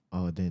yun eh.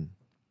 Oo din.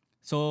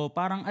 So,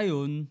 parang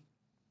ayun,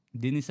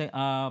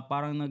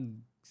 parang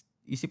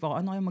nag-isip ako,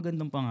 ano kayo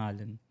magandang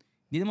pangalan?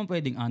 Hindi naman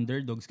pwedeng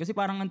Underdogs. Kasi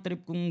parang ang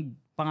trip kong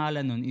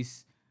pangalan nun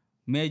is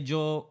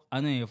medyo,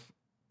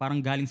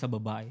 parang galing sa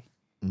babae.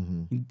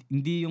 Mm-hmm.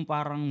 Hindi yung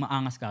parang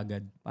maangas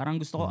kagad.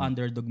 Parang gusto ko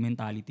underdog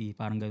mentality.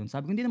 Parang ganun.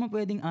 Sabi ko, hindi naman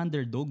pwedeng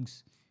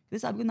Underdogs.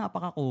 Kasi sabi ko,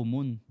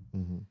 napaka-common.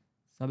 Mm-hmm.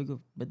 Sabi ko,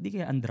 ba't di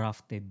kaya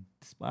undrafted?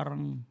 Tapos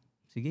parang,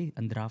 sige,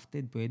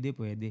 undrafted,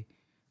 pwede.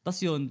 Tapos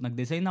yun,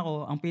 nag-design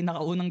ako. Ang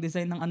pinakaunang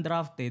design ng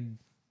undrafted,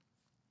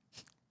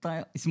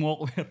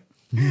 smokewear.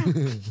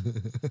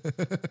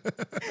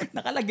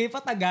 Nakalagay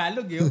pa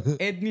Tagalog yun.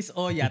 Edmis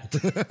Oyat.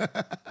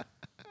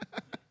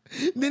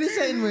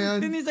 Dinisign mo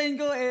yan? Dinisign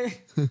ko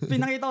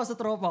pinakita ko sa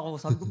tropa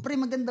ko. Sabi ko, pre,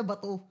 maganda ba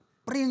to?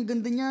 Pre, ang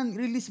ganda niyan.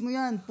 I-release mo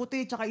yan.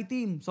 Puti tsaka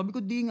itim. Sabi ko,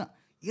 di nga.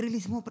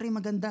 I-release mo, pre,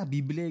 maganda.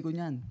 Bibili ko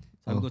niyan.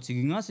 Sabi ko,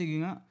 sige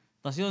nga.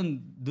 Tapos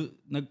yun,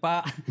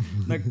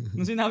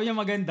 nung sinabi niya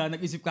maganda,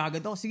 nag-isip ka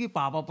agad ako, sige,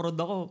 papaprod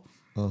ako.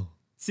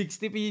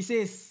 60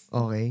 pieces.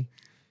 Okay.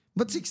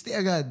 Ba't 60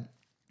 agad?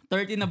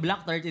 30 na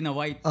black, 30 na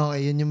white.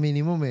 Okay, yun yung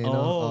minimum eh.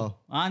 Oo.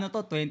 No? Ano to?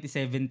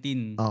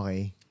 2017.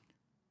 Okay.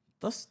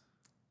 Tapos,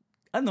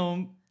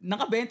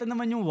 nakabenta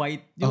naman yung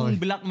white.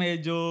 Yung black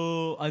medyo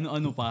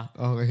ano pa.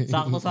 Okay.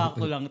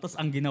 Sakto-sakto lang. Tapos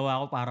ang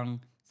ginawa ko parang,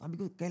 sabi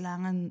ko,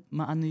 kailangan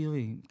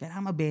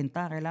kailangan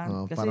mabenta.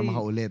 Kasi, para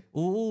makaulit.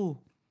 Oo.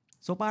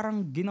 So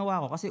parang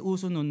ginawa ko, kasi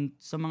uso nun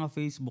sa mga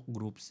Facebook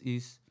groups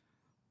is,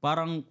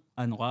 parang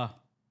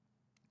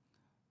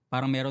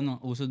parang meron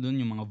uso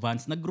dun yung mga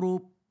Vans na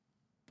group.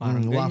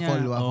 Parang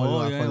ganyan.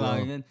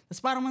 Waffle.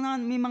 Tapos parang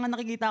may mga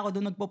nakikita ko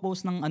doon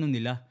nagpo-post ng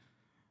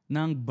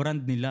ng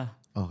brand nila.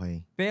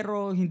 Okay.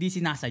 Pero hindi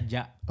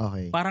sinasadya.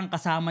 Okay. Parang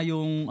kasama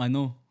yung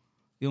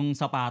yung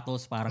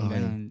sapatos, parang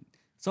ganun.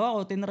 So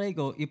ako, tinry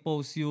ko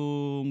i-post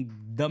yung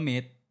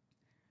damit.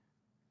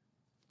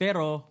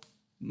 Pero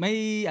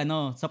may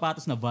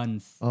sapatos na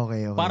Vans.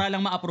 Okay. Para lang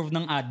ma-approve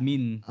ng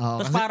admin.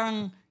 Tapos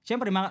parang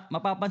syempre,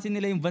 mapapansin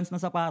nila yung Vans na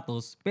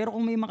sapatos. Pero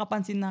kung may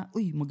makapansin na,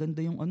 uy,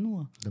 maganda yung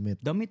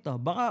damit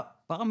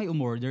baka may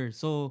umorder.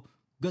 So,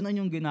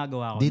 ganun yung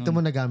ginagawa ko. Dito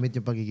mo nagamit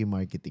yung pagiging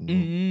marketing mo.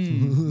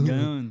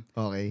 Ganun.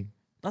 Okay.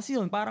 Tapos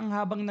yun, parang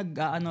habang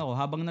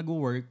habang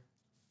nag-work,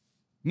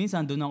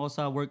 minsan doon ako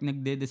sa work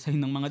nagde-design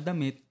ng mga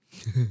damit.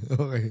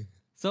 Okay.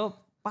 So,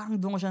 parang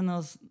doon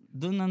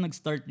na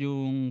nag-start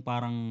yung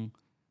parang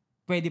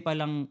pwede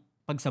palang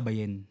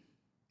pagsabayin.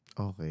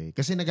 Okay.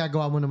 Kasi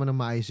nagagawa mo naman ng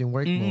maayos yung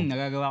work mo.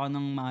 Nagagawa ko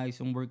ng maayos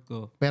yung work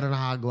ko. Pero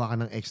nakagawa ka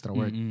ng extra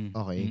work.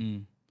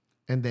 Okay.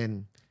 And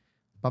then,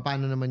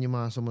 paano naman yung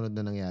mga sumunod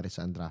na nangyari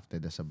sa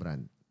Undrafted as a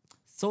brand?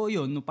 So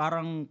yun,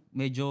 parang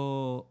medyo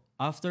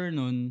after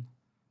nun,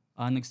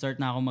 nag-start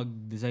na ako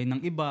mag-design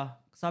ng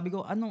iba. Sabi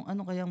ko, ano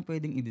kayang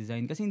pwedeng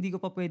i-design? Kasi hindi ko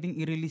pa pwedeng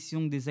i-release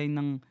yung design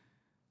ng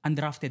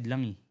Undrafted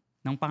lang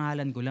ng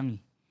pangalan ko lang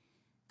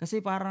Kasi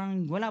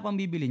parang wala pang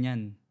bibili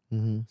niyan.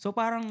 So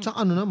parang...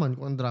 Tsaka naman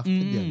kung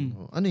Undrafted yan?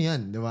 Ano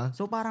yan, di ba?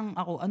 So parang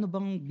ako, ano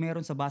bang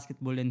meron sa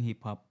basketball and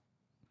hip-hop?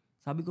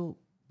 Sabi ko,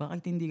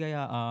 bakit hindi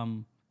kaya,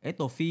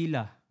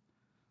 Fila.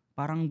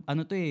 Parang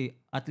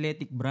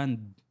athletic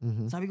brand.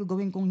 Sabi ko,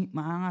 gawin kong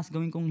maangas,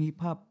 gawin kong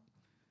hip-hop.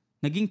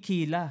 Naging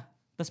Kila.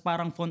 Tapos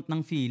parang font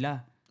ng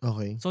Fila.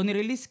 Okay. So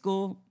nirelease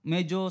ko,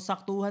 medyo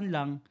saktuhan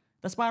lang.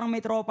 Tapos parang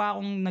may tropa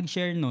akong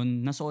nag-share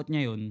nun, nasuot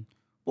niya yun,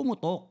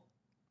 pumutok.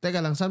 Teka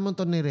lang, saan mo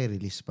ito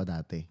nire-release pa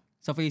dati?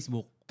 Sa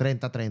Facebook.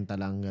 30-30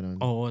 lang, gano'n?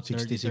 Oo,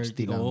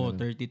 60-60 lang. Oo,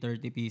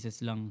 30-30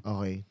 pieces lang.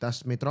 Okay.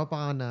 Tapos may tropa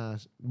ka na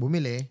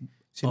bumili,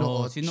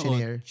 sinuot,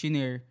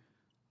 shinare.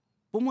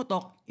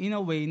 Pumutok in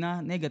a way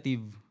na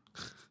negative.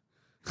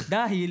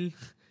 Dahil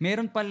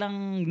meron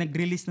palang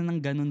nag-release na ng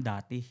ganun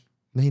dati.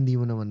 Na hindi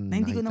mo naman na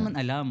hindi ko naman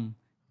nakita. alam.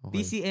 Okay.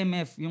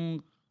 PCMF,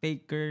 yung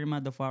Taker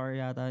Motherfucker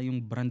yata,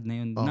 yung brand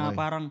na yun. Okay. Na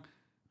parang,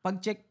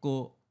 pag-check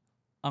ko,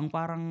 ang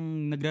parang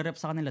nagre-rep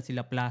sa kanila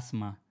sila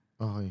Plasma.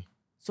 Okay.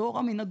 So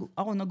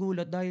ako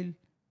nagulat dahil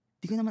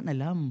di ko naman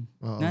alam.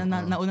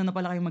 Nauna na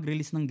pala kayo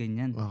mag-release ng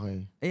ganyan.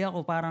 Okay.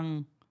 Ako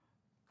parang,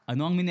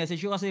 ang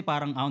message ko kasi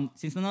parang,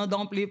 since nanonood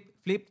akong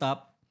flip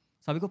top,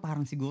 Sabi ko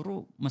parang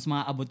siguro mas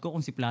maaabot ko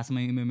kung si Plasma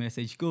yung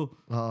i-message ko.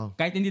 Oo.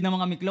 Kahit hindi naman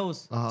kami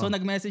close. Oo. So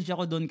nag-message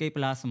ako doon kay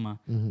Plasma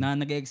na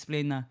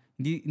nag-explain na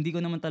hindi ko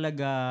naman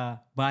talaga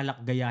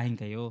balak gayahin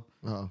kayo.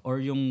 Oo.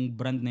 Or yung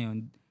brand na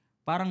yun.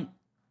 Parang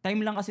time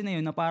lang kasi na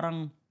yun na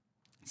parang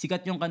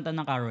sikat yung kanta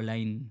ng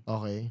Caroline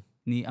Okay.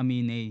 ni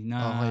Aminé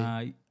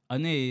na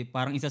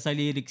parang isa sa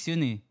lyrics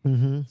yun eh.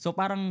 Mhm. So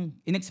parang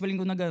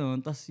in-explain ko na gano'n,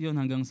 tas yun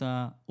hanggang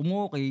sa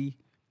umokay.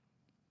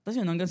 Tas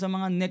yun hanggang sa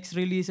mga next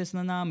releases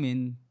na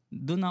namin,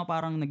 doon na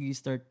parang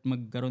nag-start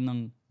magkaroon ng,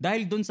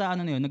 dahil doon sa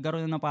ano na yun,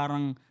 nagkaroon na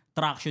parang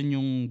traction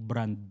yung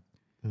brand.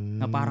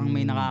 Na parang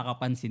may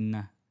nakakapansin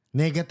na.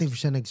 Negative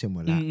siya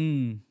nagsimula.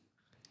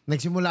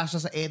 Nagsimula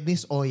siya sa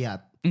Ednis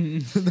Oyat.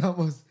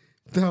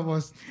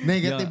 tapos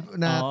negative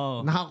na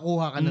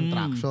nakakuha ka ng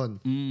traction.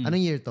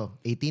 Anong year to?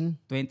 18?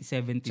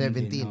 2017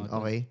 17, din,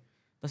 okay.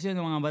 Tapos yun,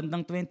 mga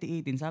bandang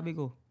 2018, sabi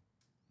ko,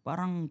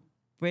 parang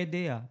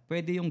pwede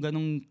yung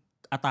ganong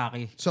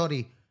atake.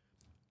 Sorry.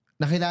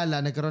 Nakilala,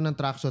 nagkaroon ng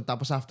traction,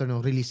 tapos after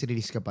no, release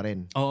ka pa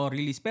rin. Oo,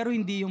 release. Pero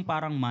hindi yung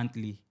parang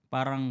monthly.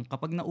 Parang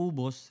kapag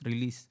naubos,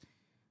 release.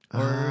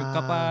 Or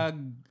kapag...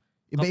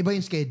 Iba-iba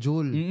yung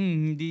schedule.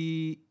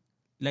 Hindi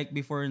like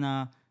before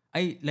na...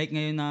 like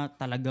ngayon na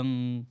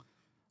talagang...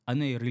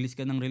 release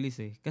ka ng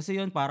release eh.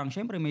 Kasi yun, parang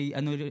syempre may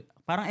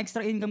parang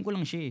extra income ko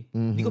lang siya eh.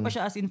 Hindi ko pa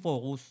siya as in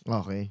focus.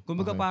 Okay.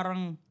 Kumbaga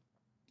parang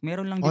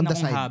meron lang On din the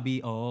akong side.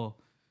 hobby. Oo.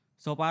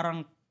 So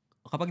parang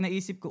kapag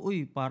naisip ko,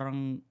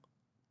 parang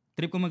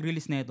trip ko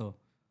mag-release nito.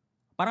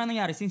 Parang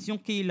nangyari, since yung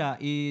Kila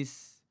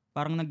is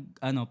parang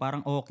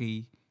parang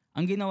okay.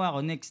 Ang ginawa ko,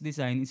 next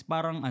design is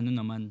parang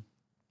naman.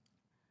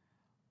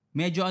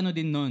 Medyo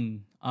din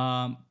nun.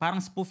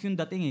 Parang spoof yung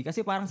dating eh.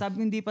 Kasi parang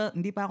sabi ko,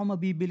 hindi pa ako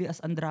mabibili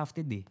as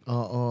undrafted eh.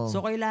 Oo. So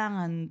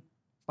kailangan,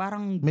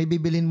 parang... May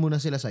bibilin muna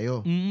sila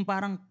sa'yo.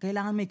 Parang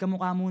kailangan may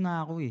kamukha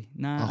muna ako eh.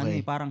 Na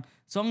Okay. parang...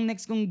 So ang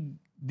next kong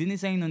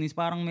dinesign nun is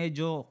parang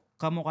medyo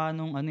kamukha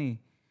nung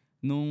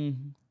nung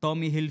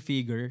Tommy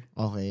Hilfiger.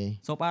 Okay.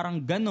 So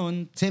parang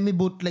ganun.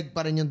 Semi-bootleg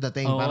pa rin yung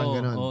dating. Parang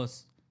ganun. Oo.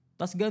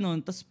 Tas ganun.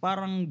 Tas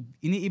parang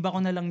iniiba ko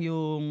na lang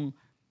yung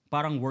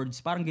parang words.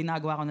 Parang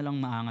ginagawa ko na lang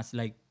maangas.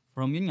 Like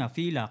from yun nga,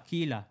 Fila,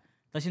 Kila.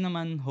 Tas yun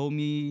naman,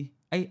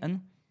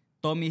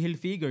 Tommy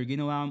Hilfiger.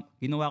 Ginawa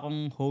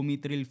kong Homie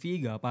Trill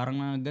Figa.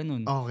 Parang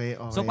ganun. Okay.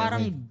 So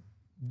parang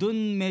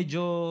dun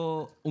medyo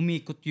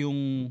umikot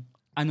yung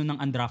ng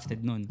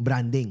undrafted nun.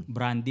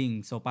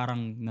 Branding. So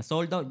parang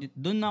na-sold out.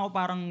 Dun na ako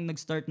parang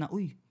nag-start na,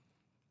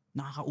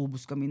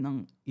 nakakaubos kami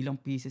ng ilang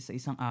pieces sa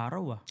isang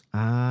araw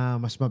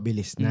mas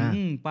mabilis na.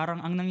 Parang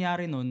ang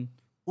nangyari nun,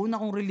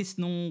 una kong release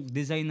nung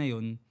design na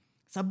yun,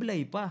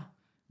 sablay pa.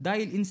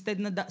 Dahil instead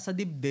na sa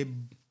dibdib,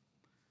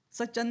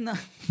 sa tiyan na,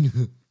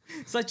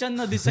 sa tiyan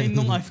na design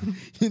nung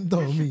yung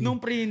Tommy.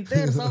 nung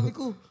printer. Sabi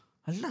ko,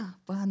 hala,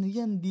 paano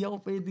yan? Di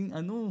ako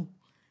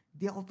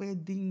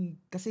pwedeng,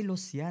 kasi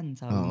loss yan.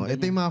 Sabi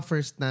ito yung mga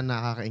first na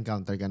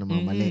nakaka-encounter ka ng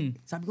mga mali.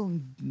 Sabi ko,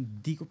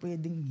 hindi ko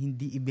pwedeng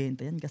hindi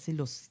ibenta yan kasi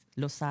loss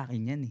sa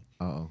akin yan eh.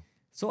 Oo.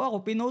 So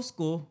ako, pinost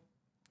ko,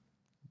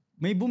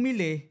 may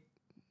bumili,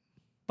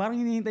 parang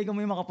hinihintay ko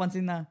may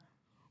makapansin na,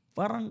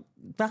 parang,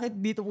 bakit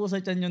dito po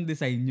sa tiyan yung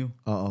design nyo?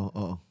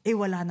 Oo.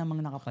 Wala namang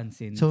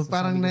nakapansin. So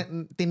parang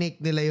tinake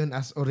nila yun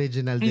as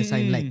original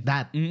design like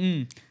that.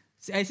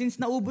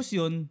 Since naubos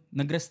yun,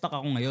 nag-restock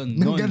ako ngayon.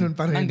 Nang ganun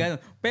pa rin. Nang ganun.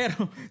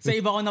 Pero sa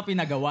iba ko na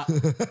pinagawa.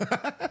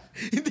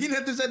 Hindi na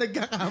doon sa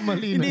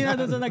nagkakamali. Hindi na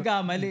doon sa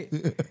nagkamali.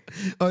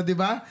 O, di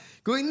ba?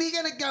 Kung hindi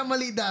ka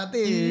nagkamali dati,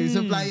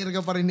 supplier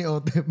ka pa rin ni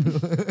Otep.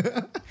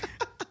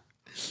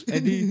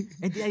 edi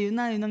ayun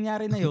na, yung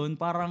nangyari na yun,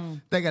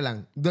 parang... Teka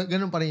lang,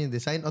 ganun pa rin yung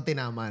design o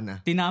tinama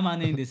na? Tinama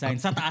na yung design.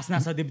 Sa taas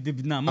na, sa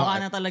dibdib na. Mukha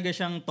na talaga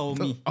siyang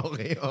Tommy.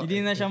 Okay. Hindi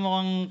na siya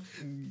mukhang...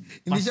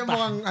 Hindi siya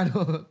mukhang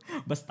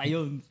Basta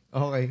yun.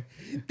 Okay.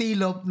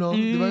 Tilop, no?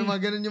 Di ba yung mga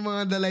ganun yung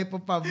mga The Life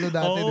of Pablo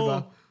dati, di ba?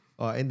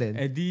 And then?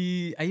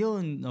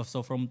 Ayun.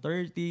 So from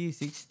 30,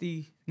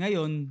 60.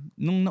 Ngayon,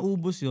 nung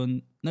naubos yun,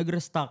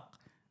 nag-restock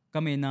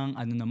kami ng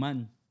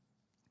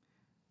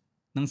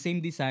ng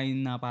same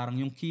design na parang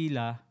yung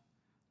Kila.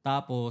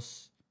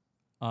 Tapos,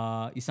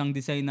 isang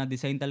design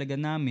talaga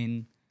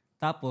namin.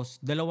 Tapos,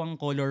 dalawang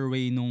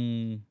colorway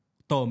nung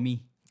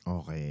Tommy.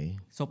 Okay.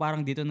 So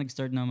parang dito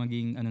nag-start na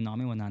maging na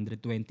kami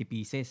 120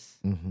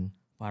 pieces.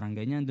 Parang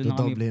ganyan. Doon na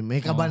kami.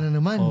 May kaba na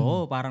naman.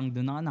 Oo, parang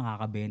doon na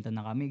nakakabenta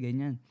na kami,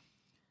 ganyan.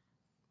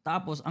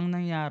 Tapos ang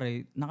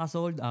nangyari,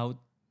 naka-sold out.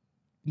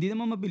 Hindi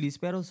naman mabilis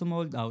pero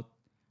sumold out.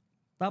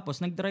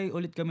 Tapos nag-try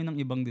ulit kami ng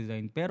ibang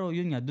design. Pero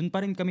yun nga, doon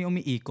pa rin kami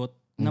umiikot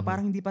na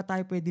parang hindi pa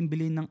tayo pwedeng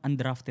bilhin ng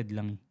undrafted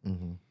lang.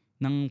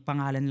 Ng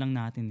pangalan lang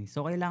natin.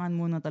 So kailangan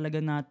muna talaga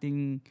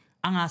nating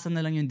angasan na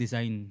lang yung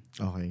design.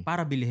 Okay.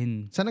 Para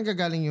bilhin. Saan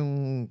nanggagaling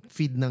yung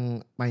feed ng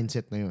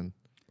mindset na yun?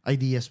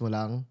 Ideas mo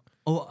lang?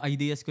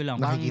 Ideas ko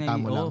lang. Nakikita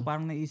mo lang?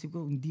 Parang naisip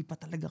ko, hindi pa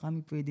talaga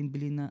kami pwedeng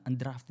bilhin na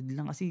undrafted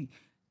lang. Kasi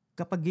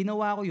kapag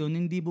ginawa ko yun,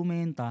 hindi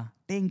bumenta,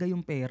 tenga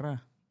yung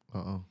pera.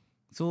 Oo.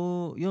 So,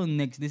 yun,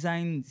 next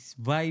design,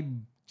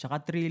 vibe, tsaka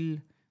thrill,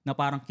 na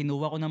parang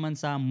kinuha ko naman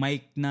sa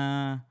mic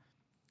na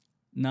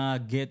na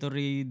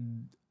Gatorade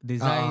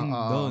design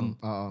doon.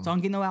 So, ang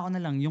ginawa ko na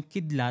lang, yung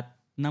kidlat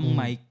ng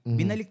mic,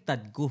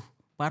 binaliktad ko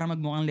para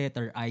magmukhang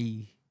letter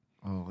I.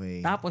 Okay.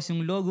 Tapos,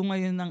 yung logo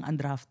ngayon ng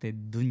Undrafted,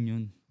 dun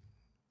yun.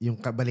 Yung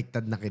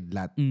kabaliktad na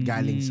kidlat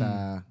galing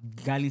sa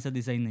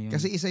design na yun.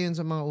 kasi isa yun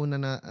sa mga una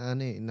na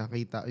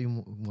nakita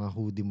yung mga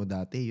hoodie mo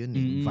dati yun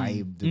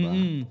Vibe, di ba?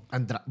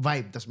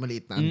 Vibe tas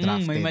maliit na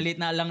Undrafted. May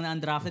maliit na lang na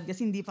Undrafted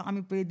kasi hindi pa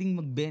kami pwedeng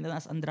magbenta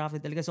as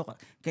Undrafted talaga. So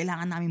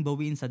kailangan namin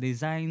bawiin sa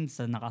design,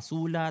 sa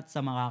nakasulat, sa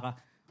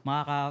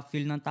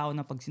makaka-feel ng tao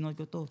na pag sinuot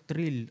ko to,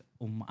 thrill,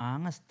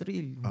 maangas,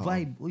 thrill,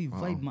 vibe,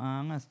 vibe,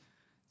 maangas.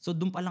 So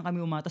doon pa lang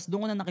kami umatas.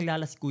 Doon ko na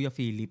nakilala si Kuya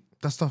Philip.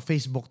 Tas to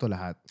Facebook to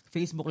lahat.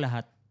 Facebook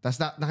lahat. Tas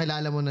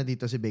nakilala mo na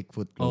dito si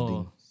Bakefoot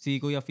Clothing.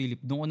 Si Kuya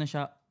Philip. Doon ko na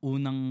siya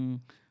unang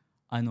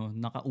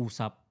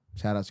nakausap.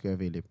 Shoutout si Kuya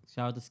Philip.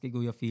 Shoutout kay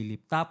Kuya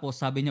Philip.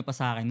 Tapos sabi niya pa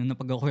sa akin nung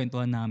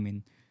napagkakwentuhan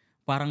namin,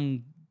 parang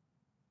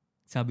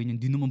sabi niya,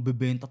 hindi naman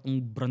bebenta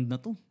tong brand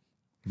na to.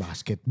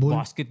 Basketball?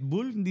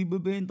 Hindi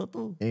bebenta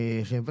to.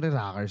 Syempre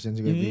rockers yan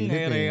si Kuya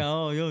Philip.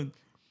 Yun.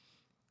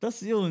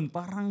 Tapos yun,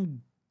 parang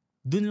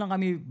dun lang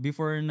kami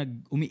before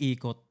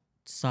umiikot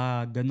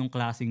sa ganong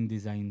klaseng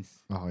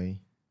designs. Okay.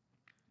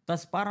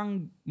 Tapos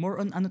parang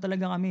more on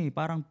talaga kami,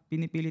 parang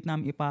pinipilit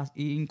namin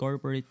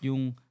i-incorporate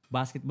yung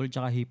basketball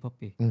tsaka hip-hop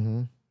eh.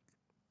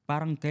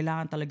 Parang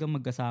kailangan talaga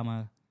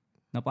magkasama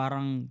na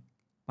parang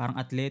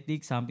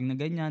athletic, something na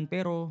ganyan,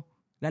 pero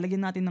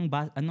lalagyan natin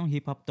ng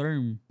hip-hop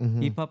term.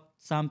 Hip-hop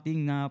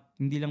something na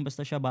hindi lang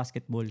basta siya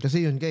basketball.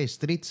 Kasi yun guys,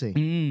 streets eh.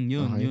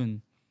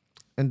 Yun.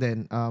 And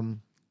then,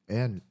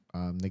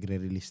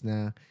 nagre-release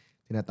na,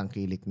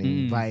 tinatangkilik na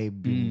yung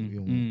vibe,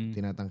 yung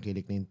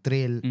tinatangkilik na yung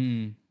thrill.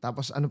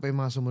 Tapos ano pa yung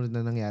mga sumunod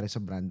na nangyari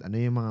sa brand?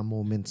 Ano yung mga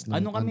moments ng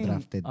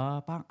Undrafted?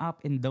 Parang up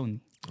and down.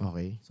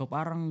 Okay. So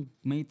parang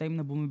may time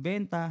na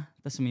bumibenta,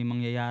 tapos may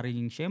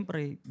mangyayaring,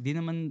 syempre, di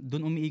naman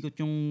doon umiikot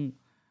yung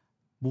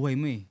buhay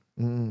mo eh.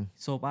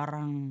 So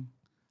parang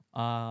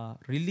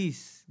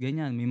release,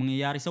 ganyan. May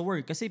mangyayari sa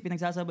work kasi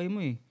pinagsasabay mo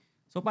eh.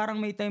 So parang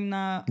may time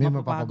na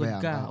mapapagod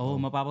ka.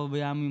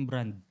 Mapapabayaan mo yung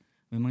brand.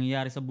 May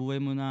mangyayari sa buhay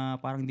mo na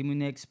parang di mo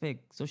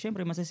na-expect. So,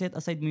 syempre, masiset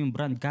aside mo yung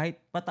brand.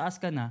 Kahit pataas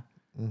ka na,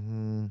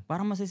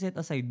 parang masiset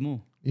aside mo.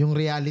 Yung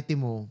reality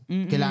mo,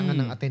 kailangan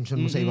ng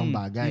attention mo sa ibang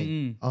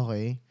bagay.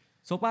 Okay.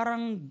 So,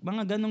 parang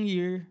mga ganong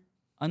year,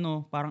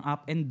 parang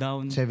up and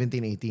down.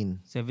 17,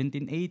 18.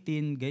 17,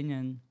 18,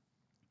 ganyan.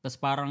 Tapos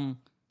parang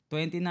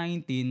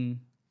 2019,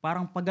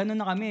 parang pag gano'n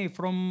na kami,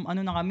 from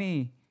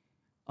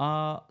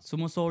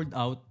sumusold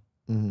out,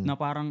 na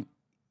parang,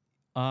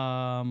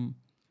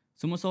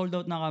 sumusold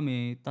out na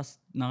kami, tas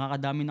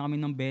nakakadami na kami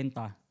ng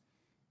benta.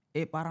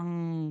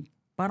 Parang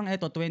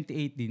eto,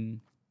 2018,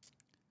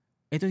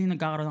 ito yung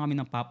nagkakaroon na kami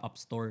ng pop-up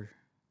store.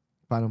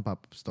 Paano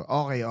pop-up store?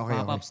 Okay.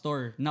 Pop-up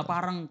store. Na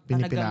parang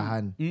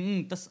pinipilahan.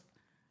 Tas,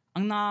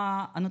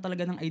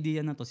 talaga ng idea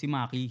na to, si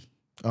Maki.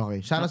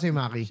 Okay. Sana si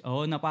Maki.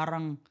 Na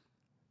parang,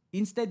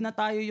 instead na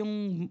tayo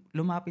yung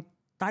lumapit,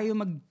 tayo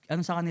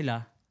sa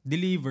kanila,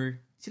 deliver,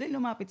 sila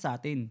yung lumapit sa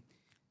atin.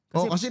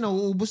 Kasi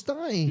nauubos na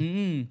nga eh.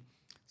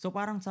 So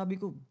parang sabi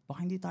ko,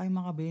 baka hindi tayo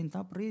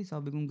makabenta, pre.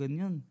 Sabi kong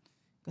ganyan.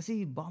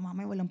 Kasi baka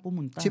mamaya walang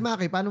pumunta. Si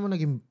Maki, paano mo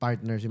naging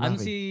partner si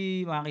Maki? Si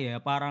Maki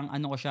parang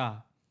ko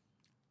siya,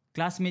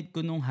 classmate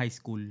ko nung high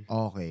school.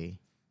 Okay.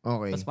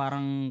 Tapos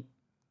parang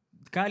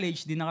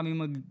college, di na kami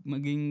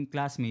maging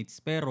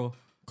classmates. Pero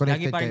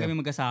connected lagi pa rin kayo. kami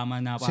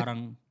magkasama na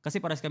parang, kasi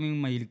paras kaming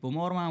mahilig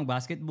pumorma,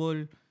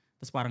 basketball.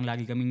 Tapos parang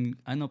lagi kaming,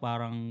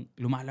 parang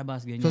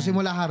lumalabas, ganyan. So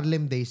simula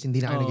Harlem days,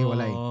 hindi na kayo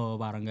naghiwalay?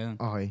 Oo, parang ganyan.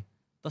 Okay.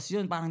 Tapos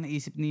yun, parang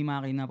naisip ni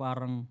Maki na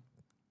parang,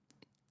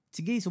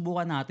 sige,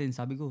 subukan natin.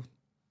 Sabi ko,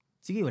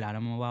 sige, wala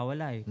namang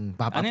mawawala eh.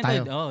 Pop-up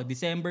tayo.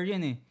 December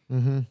yun eh.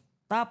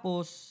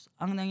 Tapos,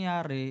 ang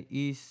nangyari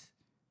is,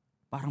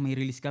 parang may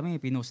release kami,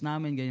 pinost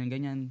namin,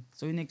 ganyan-ganyan.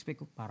 So yun,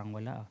 expect ko, parang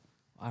wala.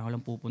 Parang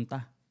walang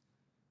pupunta.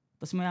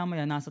 Tapos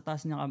maya-maya,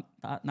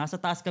 nasa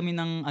taas kami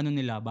ng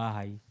nila,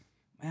 bahay.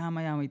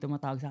 Maya-maya, may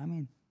tumatawag sa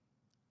amin.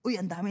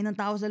 Uy, ang dami ng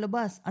tao sa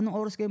labas. Anong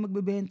oras kayo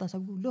magbebenta?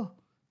 Sabi ko,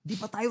 di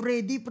pa tayo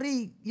ready,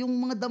 pre. Yung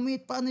mga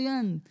damit, paano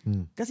yan?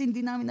 Kasi hindi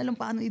namin alam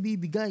paano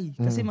ibibigay.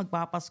 Kasi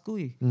magpapasko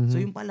eh.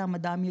 So yung pala,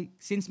 madami.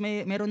 Since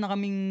meron na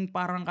kaming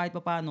parang kahit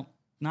paano,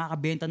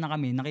 nakakabenta na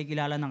kami,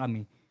 nakikilala na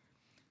kami.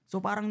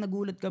 So parang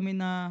nagulat kami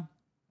na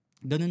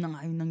ganun na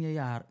nga yung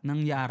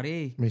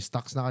nangyari. May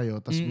stocks na kayo,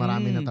 tapos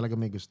marami na talaga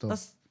may gusto.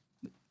 Tapos,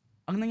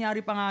 ang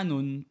nangyari pa nga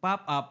nun,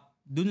 pop-up,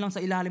 dun lang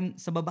sa ilalim,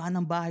 sa baba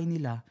ng bahay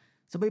nila,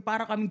 sabay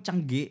para kaming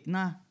tiyanggi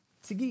na,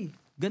 sige,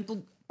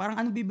 ganito,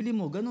 parang bibili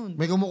mo, ganun.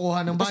 May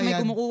kumukuha ng Tapos bayad.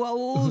 may kumukuha,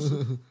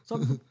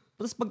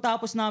 tapos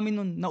pagtapos namin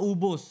nun,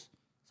 naubos.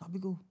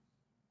 Sabi ko,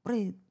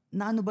 pre,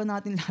 ba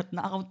natin lahat?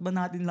 Na-account ba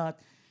natin lahat?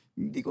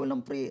 Hindi ko alam,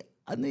 pre,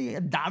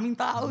 daming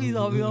tao eh.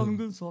 Sabi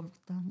ko,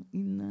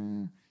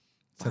 tangina.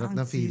 Sarap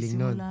na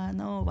feeling nun.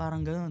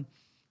 Parang ganun.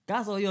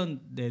 Kaso yun,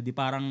 di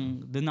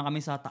parang doon na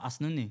kami sa taas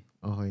nun eh.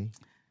 Okay.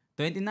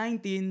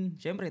 2019,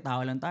 syempre,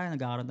 tao lang tayo,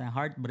 nagkakaroon tayo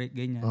heartbreak,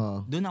 ganyan.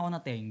 Doon ako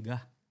natenga.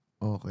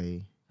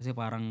 Okay. Kasi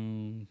parang,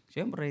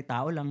 syempre,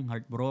 tao lang,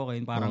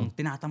 heartbroken. Parang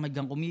tinatamad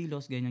kang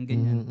kumilos, ganyan.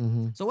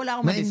 So wala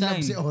akong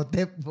ma-design. Na-inlove si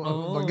Otep.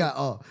 Oo.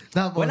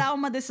 Tapos, Wala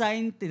akong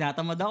ma-design,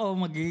 tinatamad ako,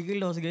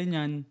 magigilos,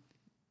 ganyan.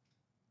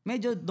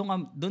 Medyo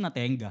doon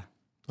natenga.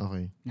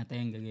 okay.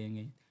 Natenga,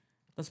 ganyan.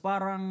 Tapos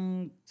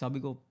parang, sabi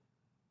ko,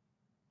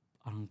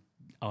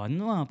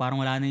 parang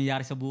wala na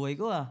nangyayari sa buhay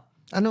ko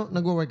Ano,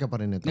 nag-work ka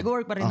pa rin ito?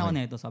 Nag-work pa rin ako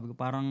nito. Sabi ko,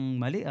 parang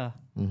mali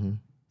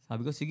Mhm.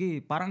 Sabi ko,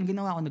 sige, parang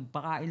ginawa ko,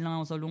 nagpakain lang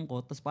ako sa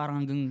lungkot, tapos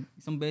parang hanggang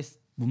isang beses,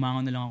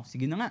 bumangon na lang ako.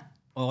 Sige na nga,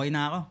 okay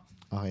na ako.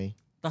 Okay.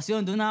 Tapos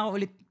yun, doon na ako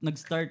ulit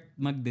nag-start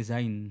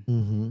mag-design.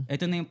 Mhm.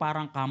 Ito na yung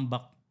parang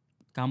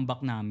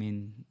comeback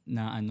namin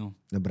na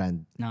Na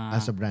brand.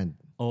 As a brand.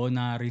 o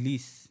na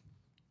release.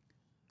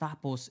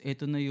 Tapos,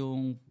 ito na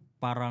yung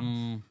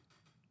parang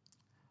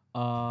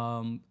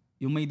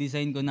yung may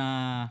design ko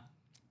na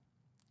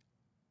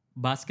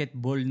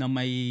basketball na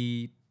may...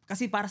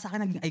 Kasi para sa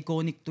akin naging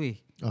iconic to eh.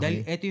 Okay. Dahil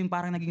ito yung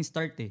parang naging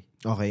start eh.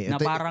 Okay. Na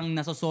parang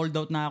nasa-sold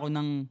out na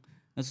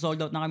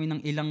kami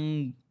ng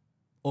ilang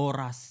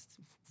oras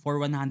for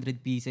 100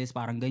 pieces.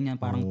 Parang ganyan.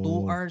 Parang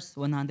 2 hours,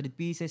 100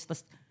 pieces.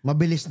 Tapos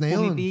mabilis na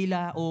yun.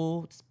 pumipila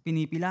o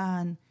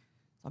pinipilahan.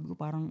 Sabi ko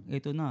parang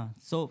ito na.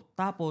 So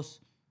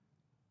tapos,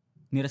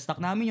 nirestock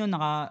namin yun.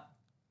 3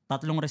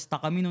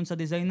 restock kami nun sa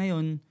design na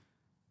yun.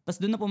 Tapos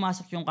doon na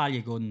pumasok yung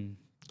Callejon.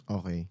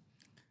 Okay.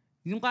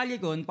 Yung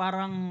Callejon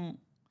parang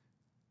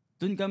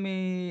doon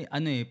kami,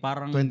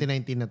 parang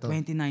 2019 na to.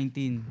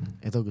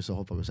 2019. Ito gusto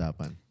ko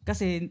pag-usapan.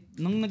 Kasi,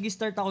 nung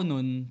nag-start ako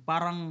nun,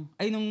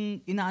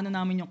 nung inaano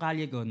namin yung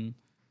Callejon,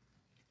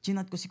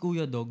 chinat ko si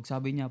Kuya Dog,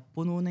 sabi niya,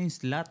 puno na yung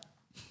slot.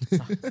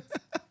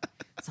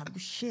 Sabi ko,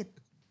 shit,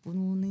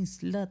 puno na yung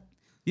slot.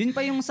 Yun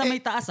pa yung sa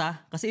may taas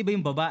kasi iba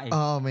yung babae.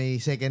 Oo,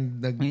 may second,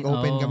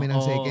 nag-open kami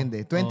ng second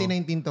eh.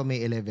 2019 to,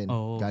 May 11,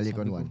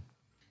 Callejon 1.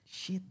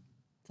 Shit.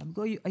 Sabi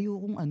ko,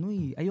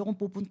 ayokong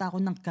pupunta ako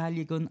ng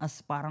Callejon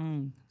as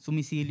parang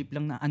sumisilip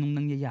lang na anong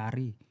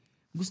nangyayari.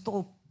 Gusto ko,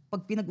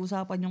 pag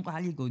pinag-usapan yung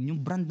Callejon, yung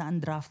brand na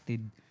undrafted,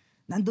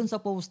 nandun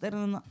sa poster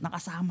na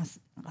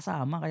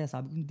nakasama. Kaya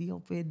sabi ko,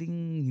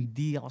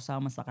 hindi ako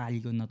sama sa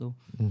Callejon na to.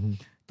 Mhm.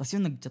 Tapos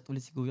yun, nag-chat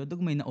ulit si Kuya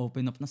Dog, may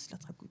na-open up na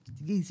slot. Sabi ko,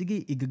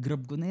 sige,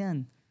 igagrab ko na yan.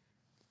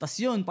 Tapos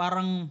yun,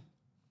 parang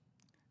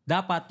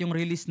dapat yung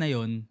release na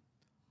yun,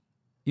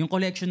 yung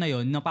collection na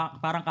yun, na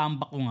parang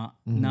comeback ko nga,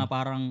 na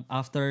parang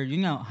after,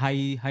 yun nga,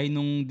 high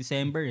nung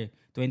December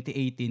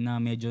 2018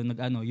 na medyo yun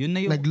na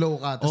yung... Nag-low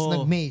ka,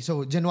 tapos nag-May.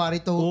 So, January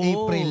to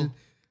April,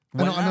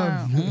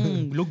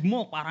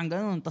 lugmok, parang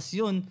ganun. Tapos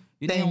yun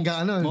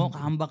tenga, yung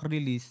comeback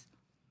release.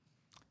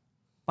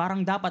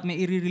 Parang dapat may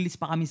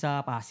i-release pa kami sa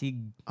Pasig.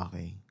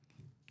 Okay.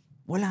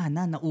 Wala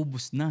na,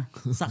 naubos na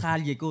sa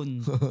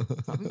Callejon.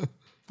 Sabi ko,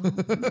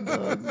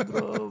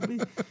 grabe.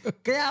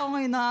 Kaya ako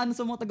ngayon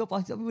sa mga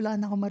taga-Pasig, sabi, wala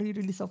na ako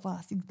marirelease sa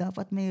Pasig.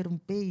 Dapat mayroong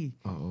pay.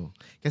 Oo.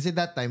 Kasi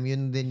that time,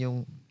 yun din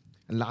yung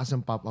ang lakas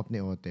ng pop-up ni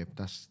Otep.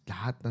 Tapos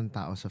lahat ng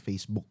tao sa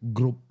Facebook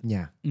group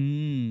niya.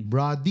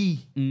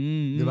 Brady.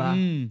 Di ba?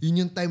 Yun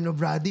yung time na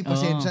Brady.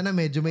 Pasensya na,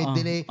 medyo may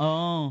delay.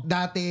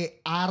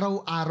 Dati,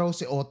 araw-araw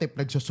si Otep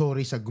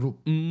nagsosorry sa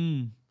group.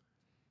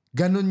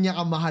 Ganon niya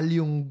kamahal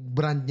yung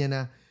brand niya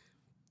na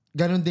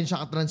ganon din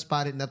siya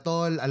ka-transparent na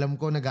tol. Alam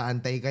ko,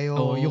 nag-aantay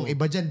kayo. Yung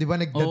iba dyan, di ba,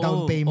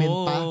 nagda-down payment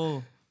pa.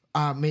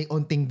 May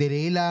onting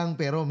delay lang,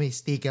 pero may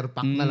sticker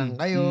pack na lang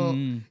kayo.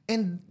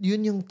 And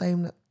yun yung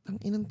time na, ang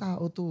inang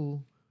tao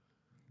to.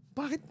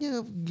 Bakit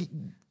niya,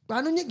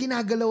 paano niya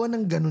ginagalawan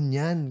ng ganon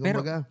yan?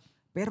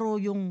 Pero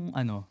yung,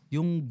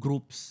 yung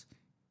groups.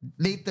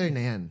 Later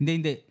na yan.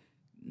 Hindi.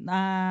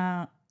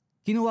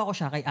 Kinuha ko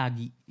siya kay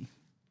Agi.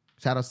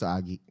 Shoutout sa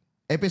Agi.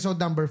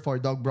 Episode number 4,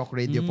 DOUGBROCK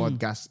Radio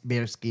Podcast,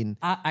 Bearskin.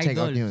 Check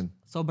out yun.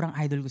 Sobrang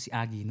idol ko si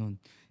Agi nun.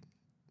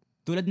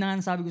 Tulad na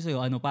nga sabi ko sa'yo,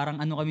 parang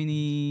kami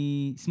ni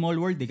Small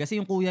World Kasi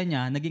yung kuya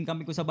niya, naging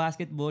kami ko sa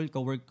basketball,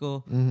 ka-work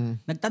ko.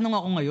 Nagtanong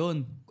ako ngayon,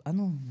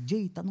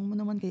 Jay, tanong mo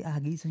naman kay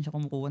Agi, saan siya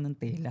kumukuha ng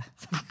tela?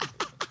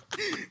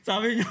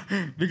 Sabi niya,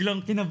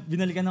 biglang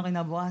binalikan ako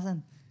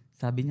kinabukasan.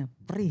 Sabi niya,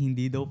 pre,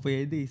 hindi daw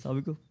pwede.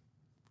 Sabi ko,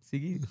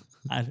 sige.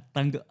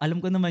 Alam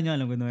ko naman yun.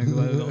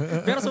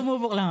 Pero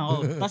sumubok lang ako.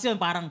 Tapos yun,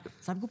 parang,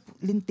 sabi ko,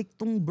 lintik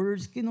tong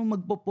Bearskin,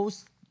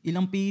 magpo-post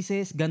ilang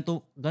pieces,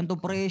 ganto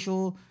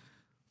presyo,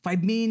 5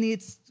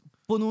 minutes,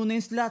 puno na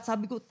yung slot.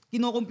 Sabi ko,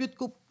 kinocompute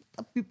ko,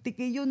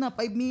 50K yun 5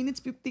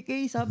 minutes,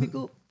 50K. Sabi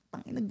ko,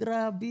 tangina,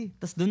 grabe.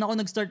 Tapos doon ako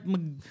nag-start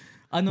ng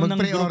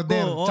group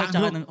ko.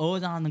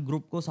 Tsaka ng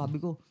group ko. Sabi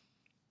ko,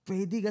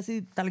 pwede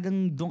kasi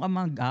talagang doon ka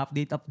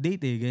mag-update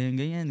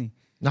ganyan eh.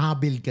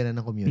 Naka-build ka na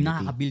ng community.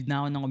 Naka-build na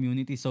ako ng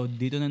community. So,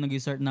 dito na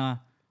nag-start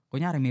na,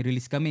 kunyari, may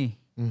release kami.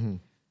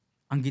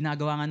 Ang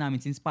ginagawa nga namin,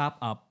 since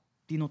pop-up,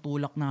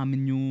 tinutulak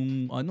namin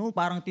yung,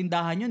 parang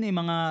tindahan yun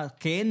mga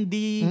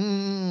candy.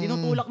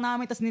 Tinutulak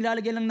namin, tas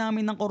nilalagyan lang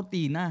namin ng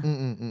kortina.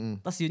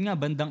 Tas yun nga,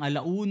 bandang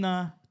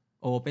alauna,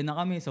 open na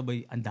kami,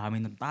 sabay, ang dami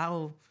ng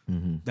tao.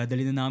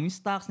 Dadali na namin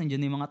stocks,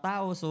 nandiyan na yung mga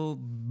tao. So,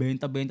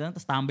 benta-benta na,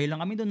 tas tambay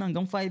lang kami doon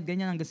hanggang 5,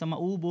 ganyan, hanggang sa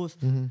maubos.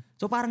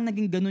 So, parang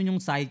naging ganun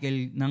yung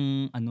cycle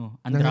ng,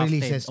 undrafted. Ng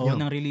releases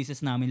ng releases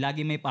namin.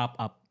 Lagi may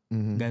pop-up.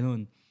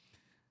 Ganun.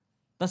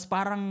 Tapos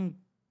parang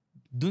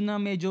doon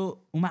na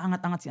medyo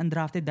umaangat-angat si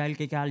Undrafted dahil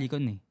kay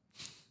Calicon eh.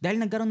 Dahil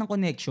nagkaroon ng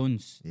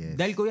connections. Yes.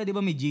 Dahil kuya, di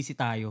ba may GC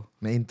tayo?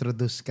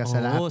 Na-introduce ka sa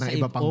lahat ng sa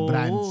iba pang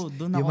brands.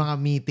 Yung mga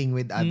meeting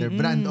with other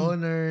brand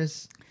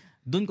owners.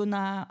 Doon ko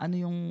na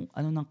yung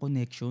ng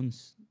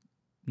connections.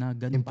 Na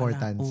ganun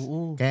Importance. pala.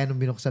 Oo. Kaya nung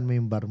binuksan mo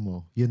yung bar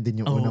mo, yun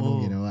din yung una mong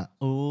ginawa.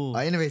 Oo.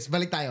 Anyways,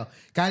 balik tayo.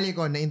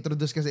 Calicon,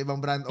 na-introduce ka sa ibang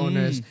brand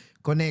owners,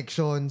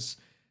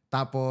 connections,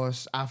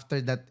 tapos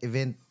after that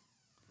event,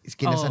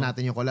 kinasa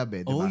natin yung collab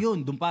eh, di ba?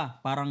 Yun. Doon pa.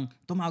 Parang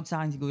tumawag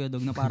sa akin si Kuya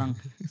Dog na parang,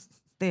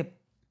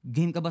 Tep,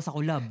 game ka ba sa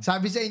collab?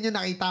 Sabi sa inyo,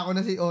 nakita ko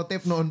na si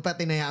Otep noon pa,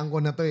 tinayaan ko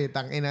na to eh.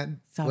 Tangina,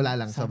 wala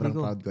lang, sobrang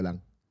proud ko lang.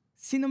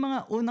 Sino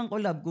mga unang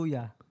collab,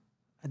 Kuya?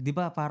 Di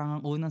ba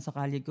parang ang unang sa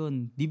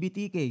Calicon,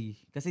 DBTK.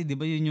 Kasi di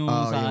ba yun yung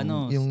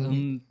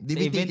yung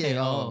DBTK,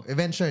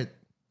 event shirt.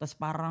 Tapos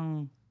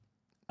parang,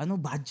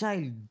 Bad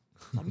Child.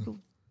 Sabi ko,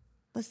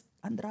 tapos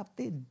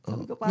Undrafted.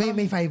 Sabi ko parang,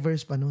 May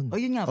Fivers pa nun.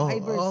 Yun nga,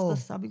 Fivers.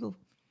 Tapos sabi ko,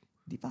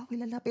 di pa ako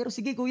kilala. Pero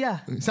sige,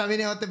 Kuya. Sabi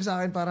ni Otep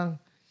sa akin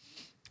parang,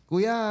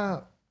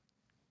 Kuya,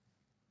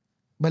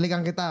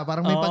 balikan kita.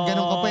 Parang may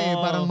pagganong ka pa eh.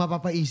 Parang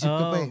mapapaisip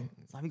ka pa eh.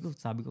 Sabi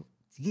ko,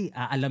 sige,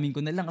 aalamin ko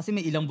na lang. Kasi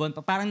may ilang buwan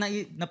pa. Parang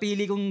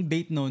napili kong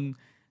date nun.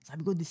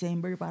 Sabi ko,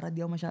 December para di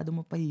ako masyado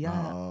mapahiya.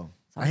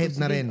 Ahead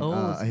na rin.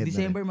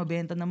 December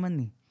mabenta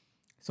naman eh.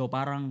 So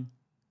parang,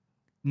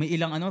 may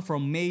ilang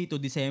from May to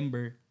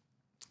December.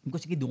 Sabi ko,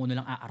 sige, doon ko na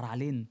lang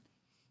aaralin.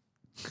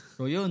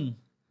 So yun.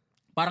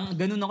 Parang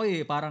ganun ako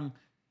eh. Parang,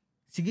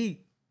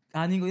 sige,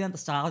 anin ko yan,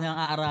 tapos saka ko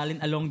na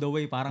aaralin along the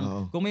way.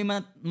 Parang, kung may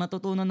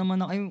matutunan naman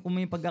ako, kung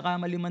may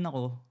pagkakamali man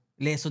ako,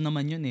 lesson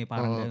naman yun eh.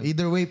 Parang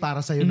either way,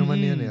 para sa'yo naman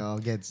yun eh.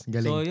 Gets,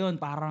 galing. So yun,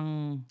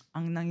 parang,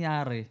 ang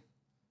nangyari,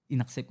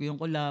 inaccept ko yung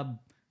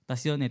collab.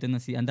 Tapos yun, ito na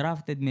si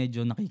Undrafted,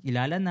 medyo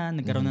nakikilala na,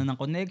 nagkaroon na ng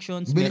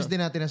connections. Bilis din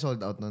natin na sold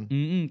out nun.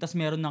 Tapos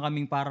meron na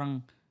kaming parang,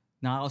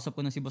 nakakausap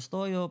ko na si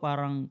Bostoyo,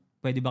 parang,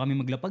 pwede ba kami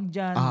maglapag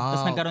dyan?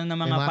 Tapos nagkaroon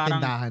ng mga parang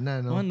tindahan na,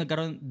 no?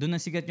 Doon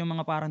na sigat yung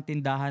mga parang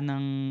tindahan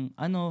ng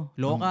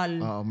local.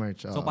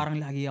 Merch. So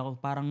parang lagi ako,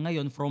 parang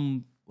ngayon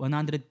from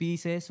 100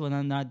 pieces,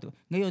 100,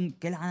 ngayon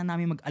kailangan na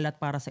namin mag-alat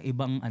para sa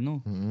ibang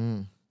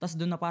Tapos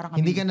doon na parang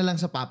kami, hindi ka na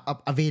lang sa pop-up,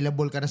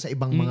 available ka na sa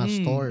ibang mga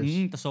stores.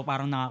 Tapos so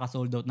parang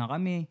nakaka-sold out na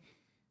kami.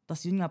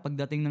 Tapos yun nga,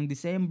 pagdating ng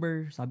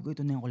December, sabi ko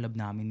ito na yung collab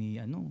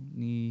namin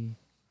ni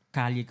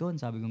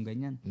Calicon, sabi kong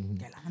ganyan.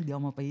 Kailangan di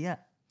ako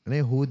mapahiya. Ano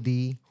yung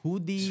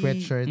hoodie,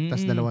 sweatshirt,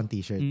 tas dalawang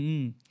t-shirt.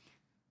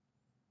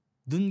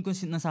 Doon ko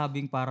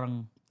nasabing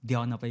parang di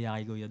ako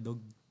napahiya kay Kuya Dog.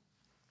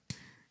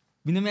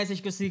 Binamessage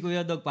ko si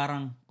Kuya Dog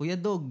parang, Kuya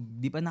Dog,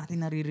 di pa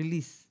natin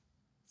nare-release.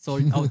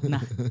 Sold out na.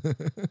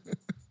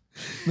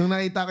 Nung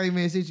nakita ko yung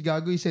message,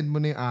 gago, i-send mo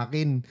na yung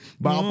akin.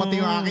 Baka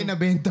pati yung akin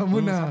nabenta mo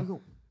na. Sabi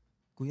ko,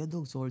 Kuya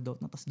Dog, sold out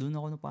na. Tapos doon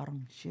ako na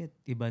parang, shit,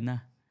 iba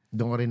na.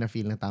 Doon ko rin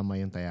na-feel na tama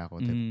yung taya ko.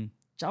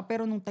 Tsaka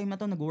pero nung time na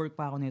to, nag-work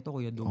pa ako nito,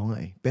 Kuya Dog. Oo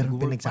nga eh. Pero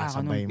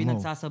pinagsasabay mo.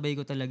 Pinagsasabay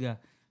ko talaga.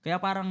 Kaya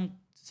parang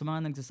sa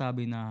mga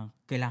nagsasabi na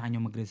kailangan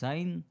nyo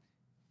mag-resign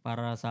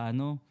para sa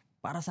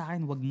para sa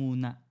akin, wag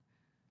muna.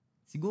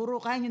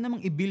 Siguro kaya nyo namang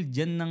i-build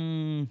dyan ng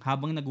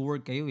habang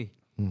nag-work kayo eh.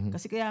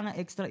 Kasi kaya nga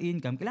extra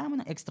income, kailangan mo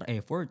ng extra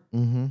effort.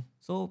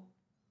 So,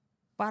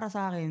 para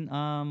sa akin,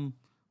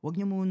 wag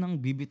nyo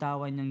munang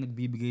bibitawan yung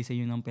nagbibigay sa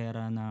inyo ng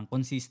pera na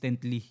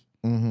consistently.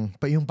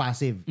 Yung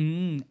passive.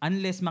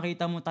 Unless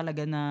makita mo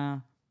talaga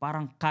na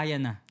parang kaya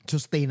na.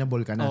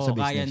 Sustainable ka na sa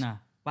business. Kaya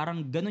na.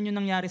 Parang ganun yung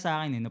nangyari sa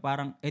akin eh. Na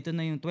parang ito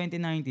na yung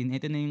 2019,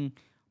 ito na yung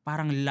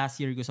parang last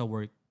year ko sa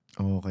work.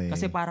 Okay.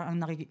 Kasi parang ang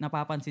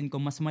napapansin ko,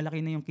 mas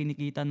malaki na yung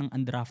kinikita ng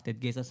Undrafted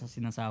kaysa sa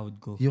sinasahod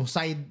ko. Yung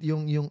side,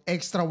 yung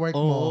extra work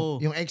mo,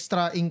 yung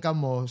extra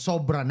income mo,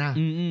 sobra na.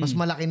 Mas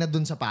malaki na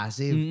dun sa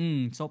passive.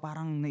 So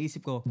parang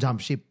naisip ko, jump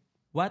ship.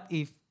 What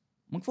if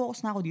mag-focus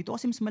na ako dito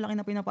kasi mas malaki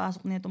na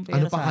pinapasok na itong pera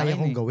ano pa sa kaya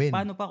akin kong gawin?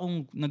 Paano pa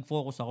kung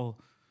nag-focus ako?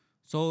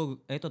 So,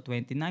 eto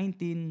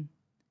 2019,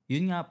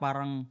 yun nga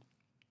parang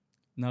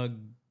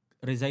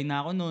nag-resign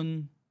na ako nun.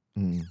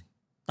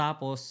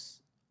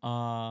 Tapos,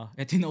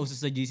 eto yung nauso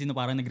sa GC na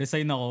parang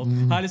nag-resign ako.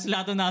 Halos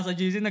lahat na nasa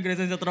GC,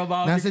 nag-resign sa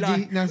trabaho. Nasa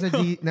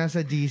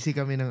GC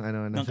kami ng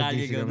nasa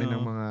GC kami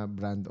ng mga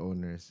brand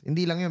owners.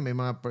 Hindi lang yun, may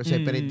mga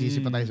separate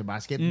GC pa tayo sa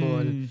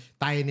basketball.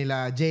 Tayo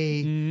nila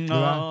Jay, di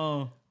ba?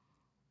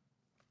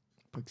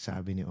 Pag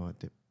sabi ni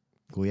Otep,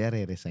 Kuya,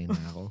 re-resign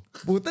na ako.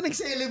 Puta,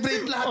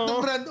 nag-celebrate lahat ng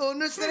brand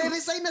owners.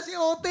 Re-resign na si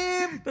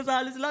Otep. Tapos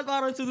halos lahat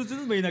parang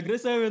sunod-sunod. May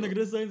nag-resign.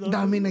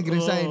 Dami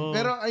nag-resign.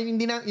 Pero ay,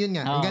 hindi na, yun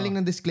nga. Ang galing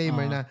ng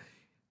disclaimer na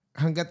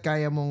hanggat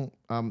kaya mong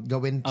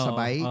gawin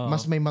sabay,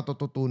 mas may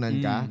matututunan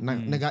ka.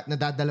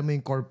 Nadadala mo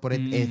yung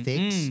corporate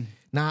ethics.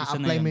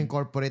 Na-apply mo yung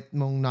corporate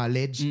mong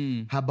knowledge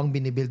habang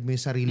binibuild mo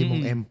yung sarili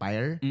mong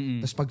empire.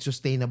 Tapos pag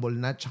sustainable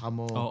na, tsaka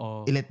mo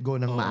i-let go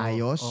ng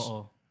maayos.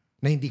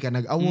 Na hindi ka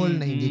nag-awol,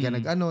 na hindi ka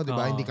di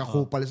ba? Hindi ka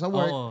kupal sa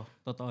work.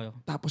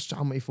 Totoo. Tapos tsaka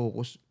may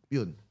focus.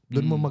 Yun.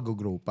 Doon mo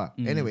mag-grow pa.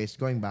 Anyways,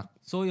 going back.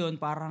 So yun,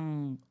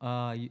 parang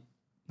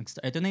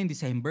ito na yung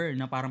December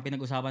na parang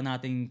pinag-usapan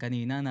natin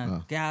kanina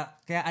na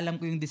kaya alam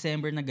ko yung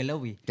December na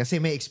galaw eh. Kasi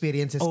may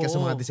experiences ka sa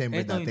mga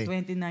December ito, dati. Ito,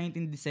 yung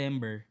 2019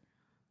 December,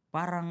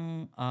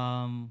 parang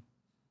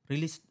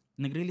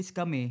nag-release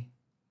kami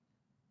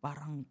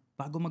parang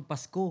bago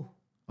magpasko.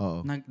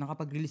 Oo.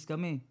 Nakapag-release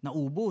kami,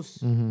 naubos.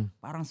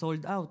 Parang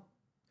sold out.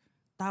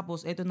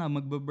 Tapos, eto na,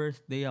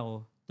 magbe-birthday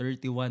ako,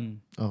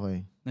 31.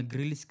 Okay.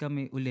 Nag-release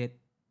kami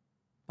ulit.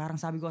 Parang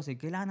sabi ko kasi,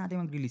 kailangan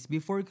natin mag-release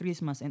before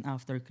Christmas and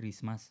after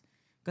Christmas.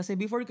 Kasi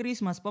before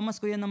Christmas,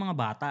 pamasko yan ng mga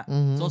bata.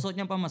 Susuot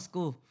niyang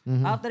pamasko.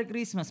 After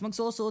Christmas,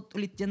 magsusuot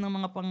ulit yan ng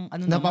mga pang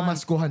ano naman.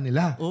 Napamaskuhan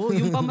nila. Oo,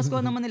 yung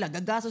pamaskuhan naman nila,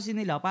 gagasosin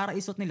nila para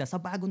isuot nila sa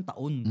bagong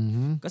taon.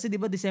 Kasi di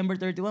ba December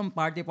 31,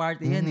 party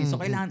yan eh. So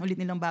kailangan ulit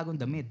nilang bagong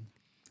damit.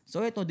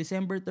 So ito,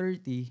 December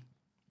 30,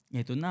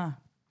 ito na.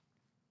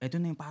 Ito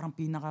na yung parang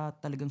pinaka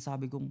talagang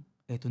sabi kong,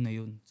 ito na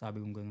yun.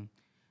 Sabi kong ganun.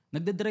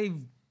 Nagde-drive.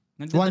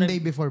 One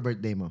day before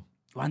birthday mo?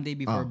 One day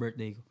before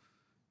birthday ko.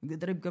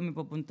 Nagde-drive kami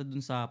papunta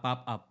dun sa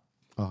pop-up.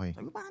 Okay.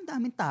 Sabi ko, parang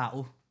daming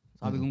tao.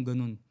 Sabi kong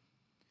ganun.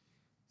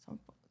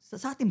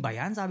 Sa atin ba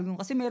yan? Sabi ko,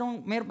 kasi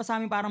meron pa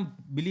sa amin parang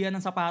bilihan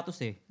ng sapatos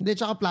eh. Hindi,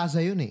 tsaka plaza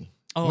yun eh.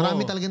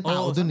 Marami talagang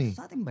tao dun eh.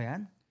 Sa atin ba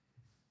yan?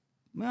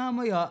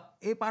 Maya-maya,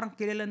 parang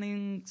kilala na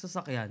yung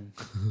sasakyan.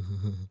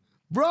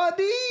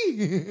 Brody!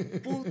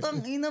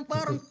 Putang ina,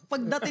 parang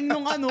pagdating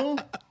nung ano.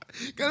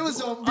 Kaya mo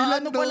zombie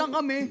lang pa lang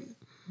kami.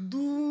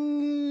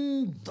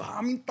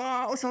 Daming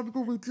tao. Sabi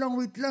ko, wait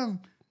lang.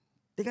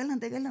 Teka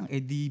lang.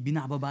 Di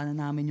binababa na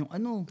namin yung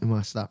ano. Yung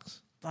mga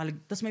stocks.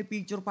 Tapos may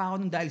picture pa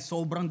ako nung dahil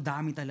sobrang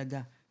dami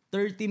talaga.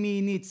 30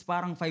 minutes,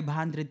 parang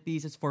 500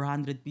 pieces,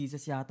 400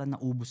 pieces yata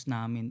naubos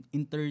namin.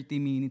 In 30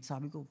 minutes,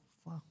 sabi ko,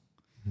 fuck.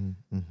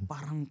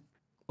 Parang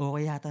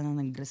okay yata na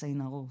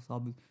nag-resign ako.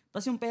 Sabi.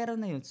 Tapos yung pera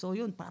na yun. So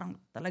yun, parang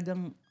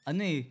talagang,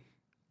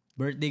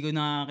 birthday ko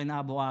na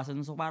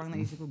kinabukasan. So parang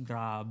naisip ko,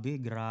 grabe.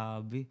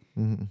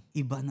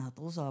 Iba na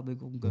to, sabi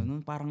ko,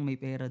 ganun. Parang may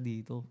pera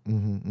dito.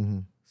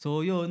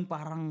 So yun,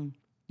 parang,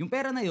 yung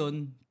pera na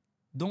yun,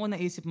 doon ko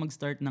naisip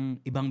mag-start ng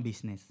ibang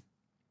business.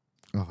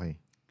 Okay.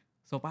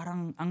 So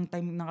parang, ang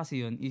time na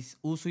kasi yun is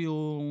uso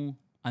yung,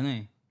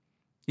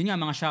 yun nga,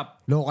 mga shop.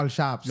 Local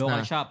shops.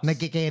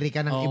 Nagkikerry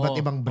ka ng iba't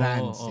ibang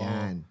brands.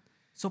 Yan.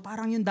 So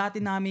parang yung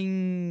dati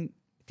naming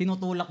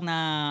tinutulak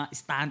na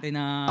istante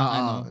na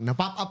na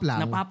pop-up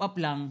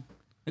lang.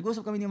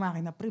 Nag-usap kami ni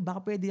Maki na, pre, baka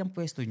pwede yung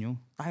pwesto nyo.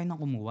 Tayo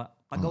nang kumuha.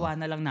 Pagawa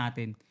na lang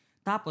natin.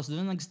 Tapos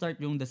doon nag-start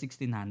yung The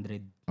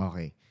 1600.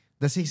 Okay.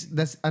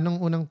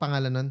 Anong unang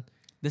pangalan nun?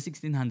 The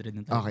 1600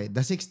 na tayo. Okay.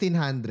 The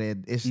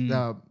 1600 is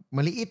the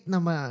maliit na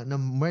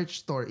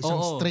merch store. Isang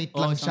straight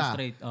lang siya.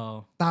 Straight.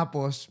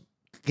 Tapos,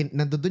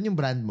 nandoon yung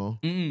brand mo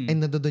and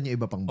nandoon yung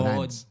iba pang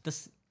brands.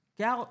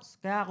 Kaya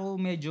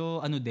ako medyo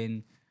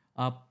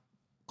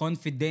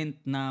confident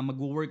na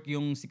mag-work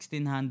yung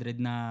 1600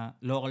 na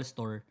local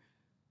store.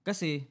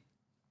 Kasi,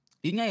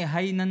 yun nga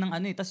high na ng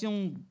Tapos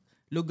yung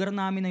lugar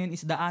namin na yun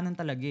is daanan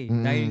talaga eh.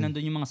 Dahil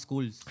nandun yung mga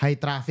schools.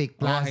 High traffic,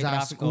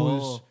 plaza,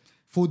 schools,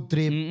 food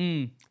trip.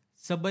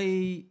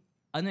 Sabay,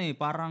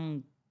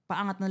 parang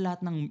paangat na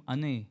lahat ng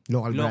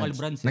local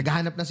brands.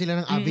 Naghahanap na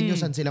sila ng avenue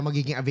saan sila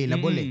magiging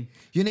available eh.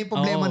 Yun na yung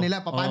problema nila.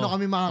 Paano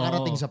kami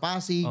makakarating sa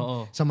Pasig,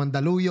 sa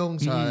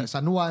Mandaluyong, sa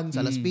San Juan, sa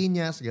Las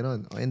Piñas,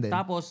 gano'n.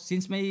 Tapos,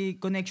 since may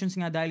connections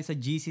nga dahil sa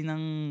GC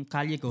ng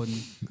Calicon,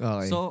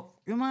 so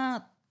yung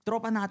mga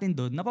tropa natin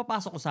doon,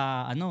 napapasok ko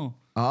sa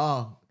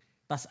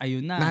Tas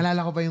ayun na.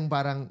 Naalala ko pa yung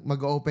parang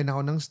mag-open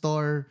ako ng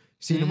store,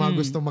 sino mga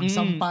gusto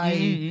magsampay.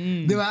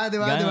 Di ba?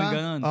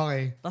 Ganon.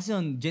 Okay. Tas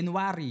yun,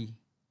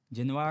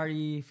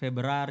 January,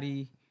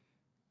 February,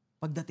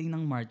 pagdating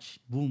ng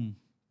March, boom,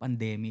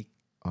 pandemic.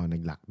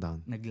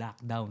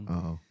 Nag-lockdown.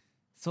 Oo.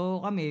 So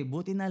kami,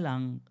 buti na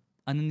lang,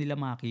 nila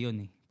Maki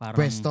yun eh. Parang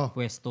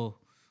pwesto.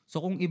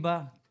 So kung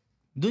iba,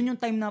 doon yung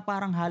time na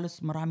parang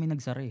halos marami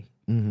nagsara eh.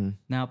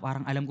 Na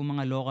parang alam ko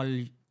mga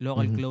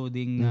local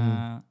clothing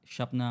na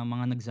shop na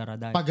mga nagsara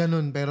dahil. Pag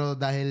ganun, pero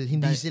dahil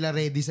hindi sila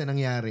ready sa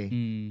nangyari.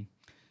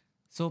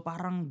 So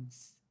parang,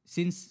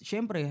 since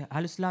syempre,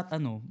 halos lahat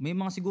may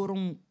mga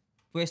sigurong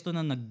pwesto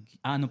na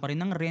pa rin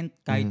ng rent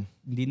kahit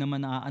hindi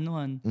naman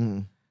naaanuhan.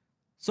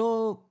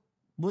 So,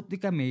 buti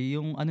kami,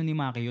 yung ni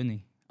Maki yun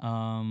eh.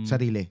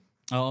 Sarili.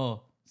 Oo,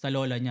 sa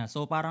lola niya.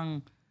 So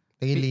parang,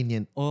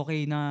 lenient.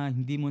 Okay na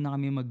hindi mo na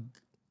kami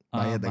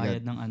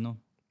bayad ng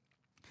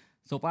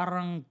So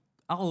parang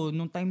ako,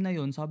 nung time na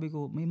yon sabi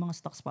ko, may mga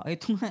stocks pa.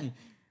 Ito nga eh.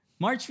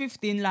 March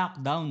 15,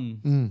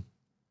 lockdown.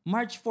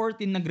 March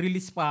 14,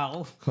 nag-release pa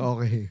ako.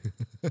 Okay.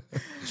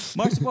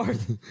 March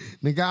 14.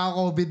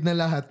 Nagkaka-COVID na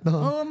lahat,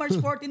 no? March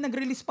 14,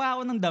 nag-release pa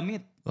ako ng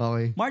damit.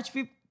 Okay. March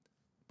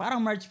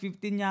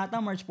 15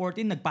 yata, March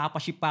 14,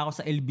 nagpapaship pa ako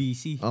sa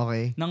LBC.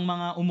 Okay. Ng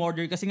mga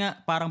umorder. Kasi nga,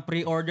 parang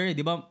pre-order,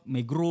 di ba?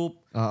 May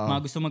group, mga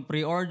gusto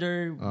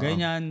mag-pre-order,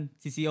 ganyan.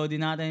 CCOD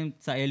natin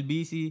sa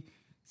LBC.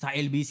 Sa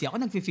LBC ako,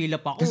 nag-fill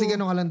up ako. Kasi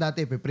gano'n ka lang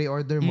dati,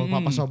 pre-order mo,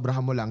 papasobrahan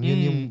mo lang.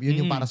 Yun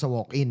yung para sa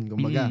walk-in,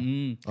 kumbaga.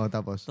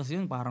 Tapos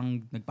yun, parang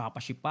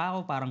nagpapaship pa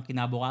ako, parang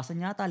kinabukasan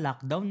yata,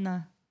 lockdown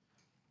na.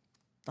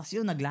 Tapos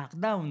yun,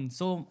 nag-lockdown.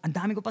 So, ang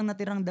dami ko pang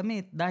natirang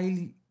damit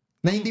dahil...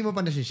 Na hindi mo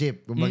pa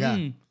na-ship, kumbaga.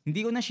 Hindi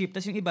ko na-ship.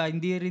 Tapos yung iba,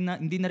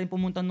 hindi na rin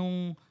pumunta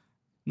nung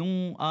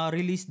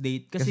release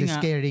date. Kasi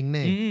nga, scaring na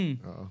eh.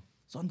 Oo.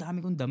 So, ang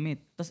dami kong damit.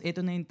 Tapos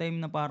ito na yung time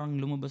na parang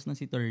lumabas na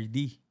si 30.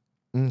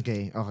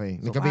 Okay.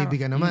 So, Nagka-baby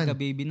ka naman.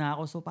 Nagka-baby na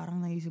ako. So, parang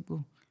naisip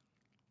ko,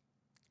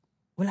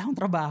 wala akong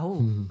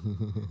trabaho.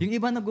 Yung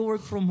iba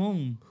nag-work from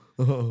home.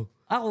 Oo.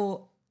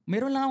 Ako,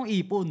 meron lang akong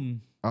ipon.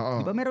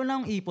 Oo. Diba? Meron lang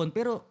akong ipon.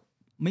 Pero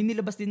may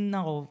nilabas din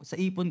ako sa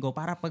ipon ko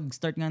para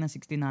pag-start nga ng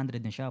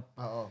 1,600 na shop.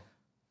 Oo.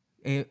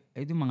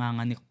 Ito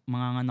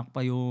manganganak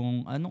pa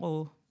yung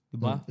ko.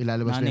 Diba?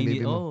 Ilalabas pa yung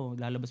baby mo. Oo,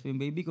 lalabas pa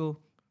yung baby ko.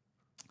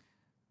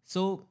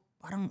 So,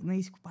 parang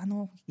naisip ko,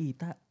 paano ako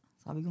kikita?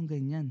 Sabi ko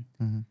ganyan.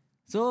 Mm-hmm.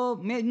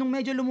 So, nung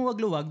medyo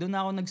lumuwag-luwag, doon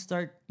ako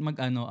nag-start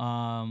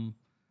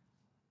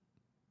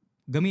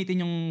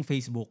gamitin yung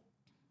Facebook.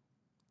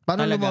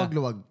 Paano Talaga.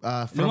 lumuwag-luwag?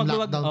 From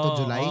lockdown to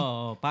July?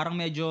 Oo, parang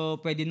medyo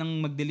pwede nang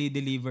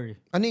mag-deliver.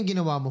 Ano yung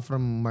ginawa mo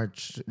from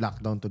March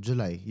lockdown to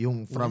July?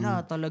 Yung from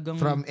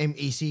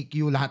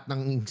MECQ, lahat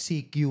ng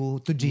CQ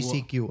to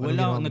GCQ.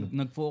 Wala,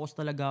 nag-focus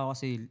talaga ako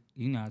kasi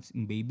yun nga,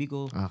 yung baby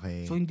ko.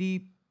 Okay. So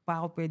hindi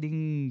pa ako pwedeng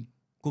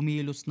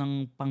kumilos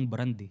ng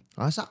pang-brand eh.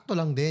 Sakto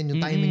lang din.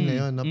 Yung timing na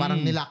yun.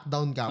 Parang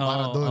ni-lockdown ka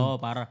para doon. Oo,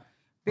 para.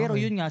 Pero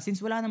yun nga,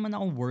 since wala naman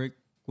akong work,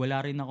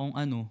 wala rin akong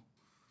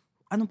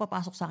anong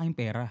papasok sa akin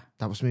pera.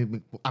 Tapos may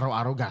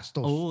araw-araw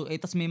gastos. Oo,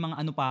 tapos may mga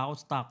pa ako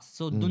stocks.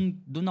 So doon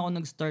ako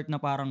nag-start na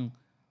parang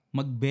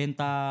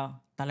magbenta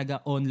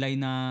talaga online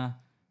na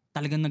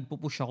talagang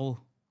nagpo-push ako.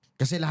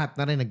 Kasi lahat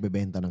na rin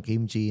nagbebenta ng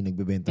kimchi,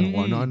 nagbebenta ng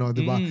ano-ano,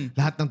 di ba?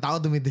 Lahat ng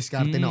tao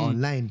dumidiskarte na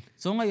online.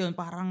 So ngayon,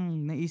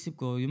 parang naisip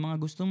ko, yung mga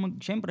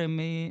gustong syempre,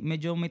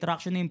 medyo may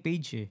traction na yung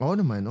page eh. Oo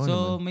naman,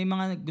 So may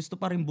mga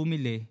gusto pa rin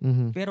bumili,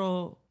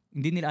 pero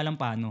hindi nila alam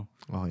paano.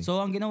 Okay.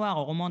 So ang ginawa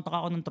ko, kumontak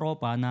ako ng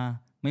tropa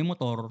na may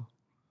motor.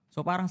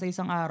 So parang sa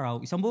isang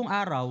buong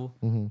araw,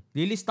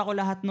 lilista ko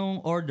lahat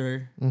ng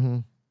order,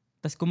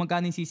 tas kung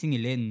magkano yung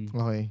sisingilin.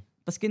 Okay.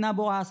 Tas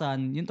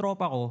kinabukasan, yung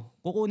tropa ko,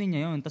 kukunin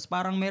niya yun. Tas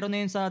parang meron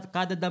na yun sa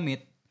kada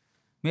damit,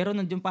 meron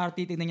na yung para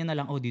titignan niya na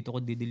lang, dito ko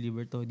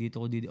di-deliver to,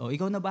 dito ko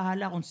ikaw na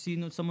bahala kung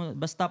sino,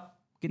 basta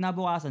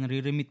kinabukasan,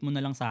 re-remit mo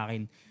na lang sa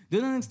akin.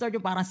 Doon na nag-start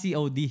yung parang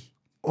COD.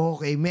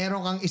 Okay,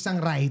 meron kang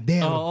isang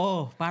rider.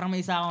 Oo, parang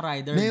may isa akong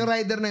rider. Na yung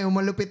rider na yun,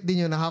 malupit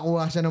din yun,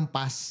 nakakuha siya ng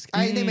pass.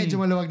 Hindi, medyo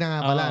maluwag na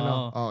nga pala, no?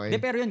 Okay.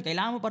 Pero yun,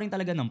 kailangan mo pa rin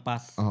talaga ng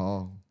pass.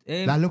 Oo.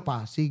 Lalo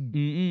Pasig.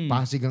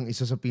 Pasig ang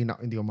isa sa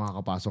hindi ka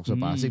makakapasok sa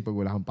Pasig pag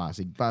wala kang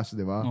Pasig pass,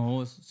 di ba?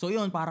 Oo. So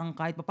yun, parang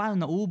kahit pa paano,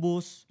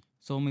 naubos.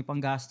 So may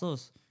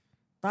panggastos.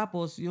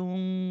 Tapos yung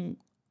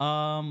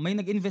may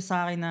nag-invest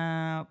sa akin na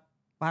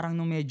parang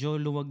nung medyo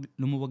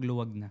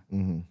lumuwag-luwag na.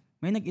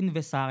 May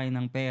nag-invest sa akin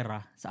ng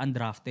pera sa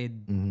undrafted.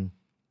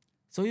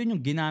 So yun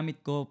yung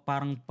ginamit ko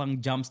parang pang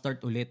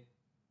jumpstart ulit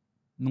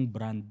nung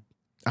brand.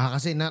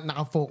 Kasi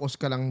naka-focus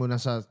ka lang muna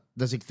sa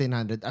the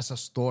 1,600 as a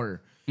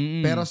store.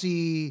 Pero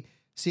si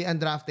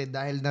undrafted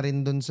dahil na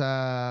rin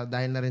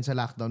sa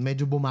lockdown,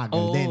 medyo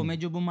bumagal din. Oo,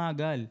 medyo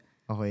bumagal.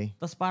 Okay.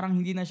 Tapos parang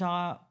hindi na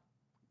siya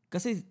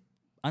kasi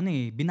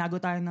binago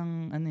tayo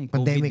ng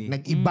pandemic,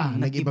 COVID,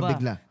 nag-iba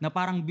bigla. Na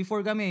parang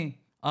before kami,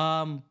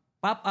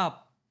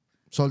 pop-up,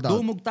 sold out.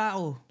 dumog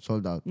tao.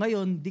 Sold out.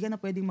 Ngayon, di ka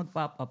na pwedeng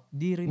mag-pop-up.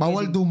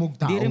 Bawal dumog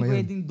tao Di rin ngayon.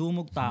 pwedeng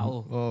dumog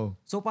tao.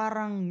 So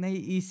parang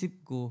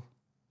naiisip ko,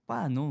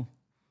 paano?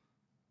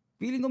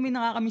 Feeling ko may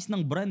nakakamiss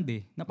ng brand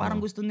na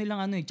parang gusto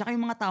nilang Tsaka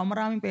yung mga tao,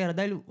 maraming pera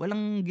dahil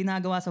walang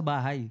ginagawa sa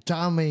bahay.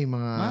 Tsaka may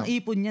mga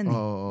ipon yan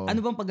Ano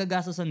bang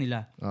paggagastosan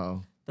nila?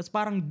 Oo. Tapos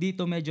parang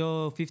dito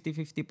medyo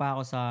 50-50 pa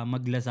ako sa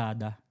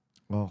Maglazada.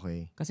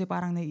 Okay. Kasi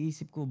parang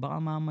naiisip ko,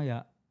 baka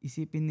mamaya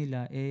isipin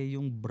nila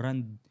yung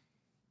brand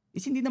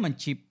is hindi naman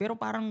cheap, pero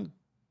parang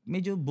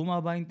medyo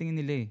bumaba yung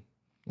tingin nila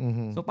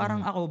So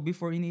parang ako,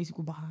 before iniisip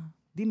ko, baka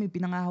may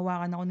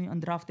pinangahawakan ako ng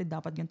undrafted,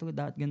 dapat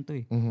ganito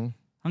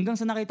Hanggang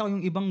sa nakita ko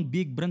yung ibang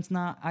big brands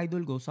na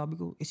idol ko, sabi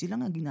ko, sila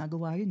nga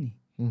ginagawa yun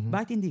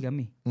Bakit hindi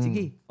kami?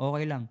 Sige,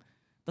 okay lang.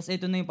 Tapos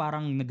ito na yung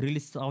parang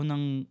nag-release ako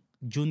ng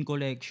June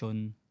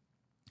collection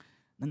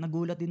na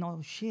nagulat din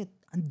ako, shit,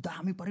 ang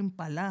dami pa rin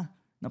pala.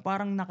 Na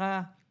parang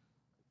naka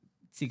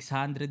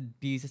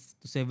 600 pieces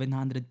to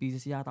 700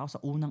 pieces yata ako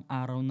sa unang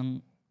araw ng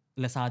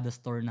Lazada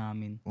store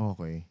namin.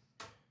 Okay.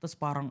 Tapos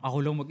parang ako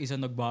lang mag-isa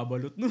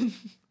nagbabalot nun.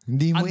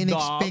 Hindi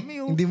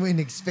mo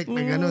in-expect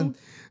na ganun.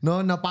 No,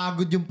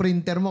 napagod yung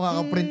printer mo,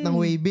 kaka-print ng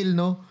waybill,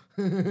 no?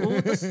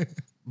 Oo, tapos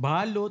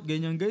balot,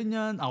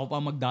 ganyan-ganyan. Ako pa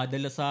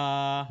magdadala sa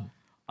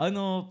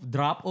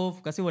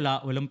drop-off kasi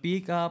walang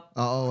pick-up.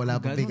 Oo,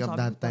 wala pa pick-up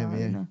that time.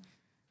 Yeah.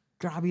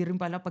 Grabe rin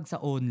pala pag sa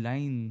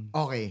online.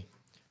 Okay.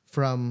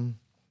 From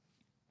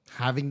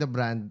having the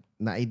brand,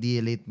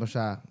 na-idealate mo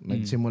siya,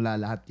 nagsimula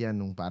lahat yan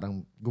nung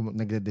parang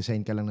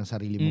nagde-design ka lang ng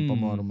sarili mong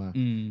pamorma.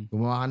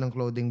 Gumawa ka ng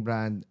clothing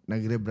brand,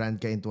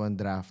 nag-rebrand ka into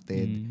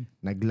undrafted,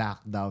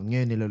 nag-lockdown,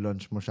 ngayon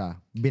nilo-launch mo siya,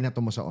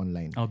 binato mo sa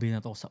online.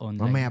 Binato ko sa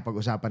online. Mamaya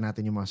pag-usapan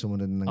natin yung mga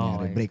sumunod na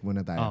nangyari. Okay. Break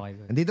muna tayo.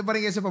 Okay, Andito pa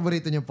rin kayo sa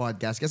paborito niyong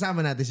podcast.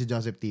 Kasama natin si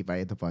Joseph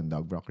TIPAY. Ito po ang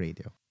DOUGBROCK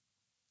Radio.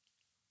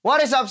 What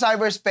is up,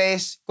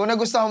 cyberspace? Kung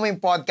nagustuhan mo yung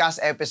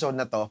podcast episode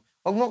na to,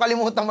 huwag mong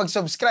kalimutang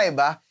mag-subscribe,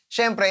 ha?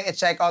 Siyempre,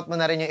 i-check out mo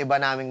na rin yung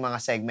iba naming mga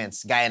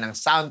segments, gaya ng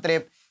Sound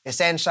Trip,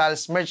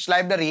 Essentials, Merch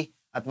Library,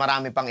 at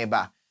marami pang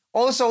iba.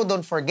 Also,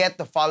 don't forget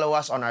to follow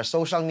us on our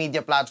social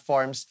media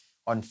platforms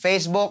on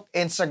Facebook,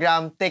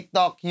 Instagram,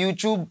 TikTok,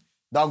 YouTube,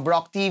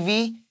 DOUGBROCK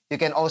TV. You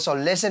can also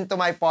listen to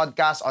my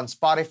podcast on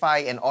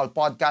Spotify and all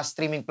podcast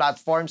streaming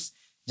platforms.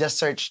 Just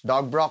search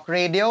DOUGBROCK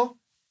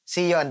Radio.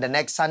 See you on the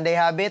next Sunday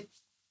Habit.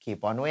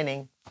 Keep on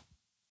winning.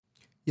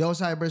 Yo,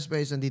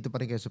 cyberspace, nandito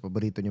pa rin kayo sa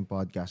paborito niyong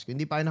podcast. Kung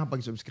hindi pa kayo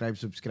nakapag-subscribe,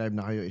 subscribe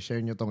na kayo.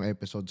 I-share nyo tong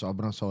episode.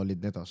 Sobrang solid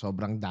nito.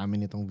 Sobrang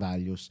dami nitong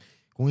values.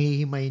 Kung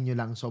hihimayin nyo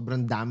lang,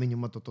 sobrang dami nyo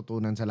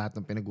matututunan sa lahat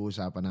ng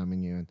pinag-uusapan namin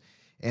ngayon.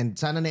 And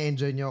sana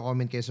na-enjoy nyo.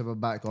 Comment kayo sa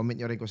baba. Comment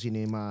nyo rin kung sino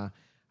yung mga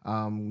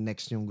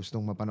next nyo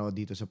gustong mapanood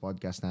dito sa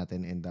podcast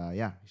natin. And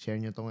share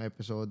nyo tong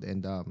episode.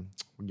 And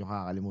huwag nyo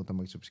kakalimutan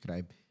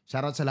mag-subscribe.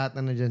 Shoutout sa lahat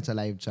na nandiyan sa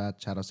live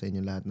chat. Shoutout sa inyo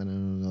lahat na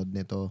nanonood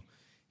nito.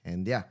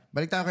 And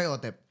balik tayo kay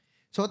Otep.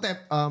 So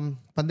Otep,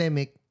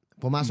 pandemic,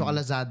 pumasok ka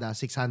Lazada,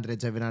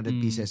 600, 700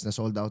 pieces na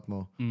sold out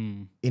mo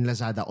in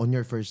Lazada on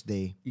your first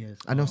day.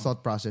 Yes. Anong thought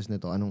process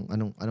nito? Anong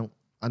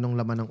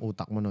laman ng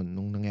utak mo nun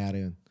nung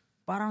nangyari yun?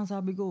 Parang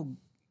sabi ko,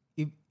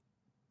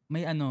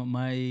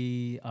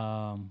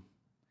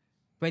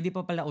 pwede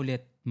pa pala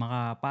ulit.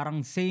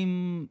 Parang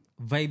same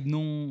vibe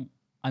nung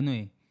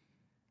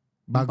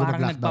Bago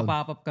parang mag-lockdown.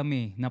 nagpa-pop up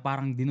kami na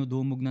parang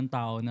dinudumog ng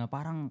tao na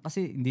parang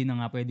kasi hindi na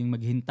nga pwedeng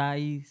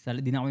maghintay,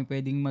 hindi na kami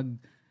pwedeng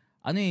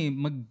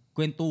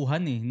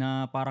magkwentuhan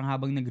na parang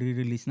habang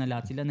nagre-release na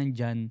lahat sila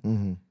nandyan.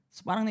 Mm-hmm.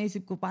 So parang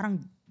naisip ko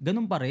parang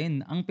ganun pa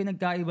rin. Ang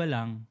pinagkaiba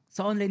lang,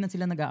 sa online na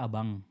sila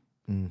nag-aabang.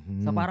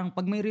 Mm-hmm. So parang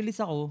pag may release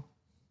ako,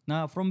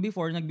 na from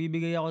before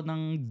nagbibigay ako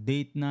ng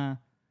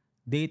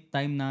date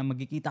time na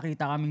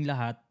magkikita-kita kaming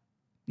lahat.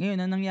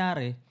 Ngayon, na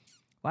nangyari,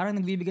 parang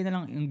nagbibigay na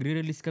lang,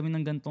 nagre-release kami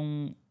ng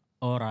gantong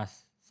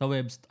oras sa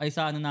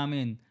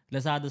namin,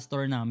 Lazada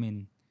store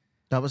namin.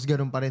 Tapos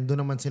ganoon pa rin,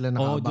 doon naman sila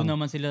nakaabang. Oo, doon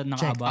naman sila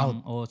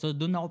nakaabang. Check out. So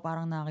doon ako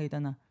parang nakita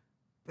na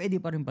pwede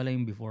pa rin pala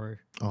yung before.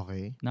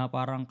 Okay. Na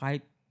parang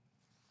kahit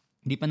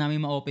hindi pa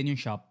namin ma-open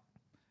yung shop,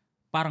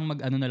 parang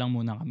mag-ano na lang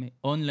muna kami.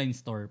 Online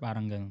store,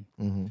 parang gano'n.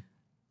 Mm-hmm.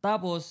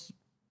 Tapos,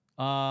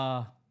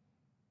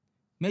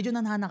 medyo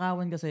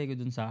nananakawan kasi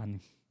ako dun sa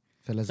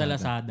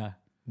Lazada.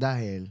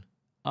 Dahil?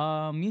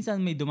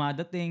 Minsan may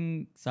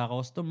dumadating sa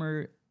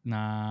customer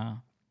na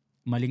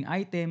maling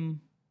item,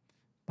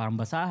 parang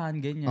basahan,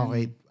 ganyan.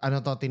 Okay.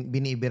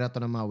 Binibira to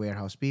ng mga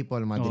warehouse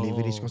people, mga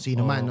deliveries, kung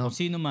sino man, no? Kung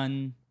sino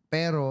man.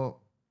 Pero,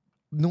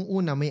 nung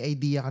una, may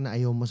idea ka na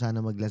ayaw mo sana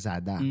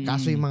mag-Lazada.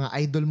 Kaso yung mga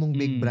idol mong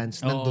big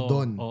brands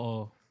nandoon.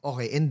 Oo.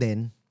 Okay, and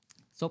then?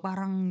 So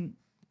parang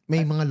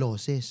may mga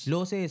losses.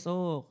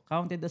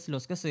 Counted as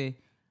loss. Kasi,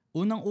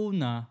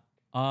 unang-una,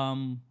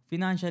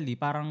 financially,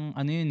 parang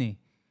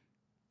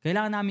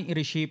kailangan namin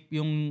i-reshape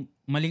yung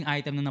maling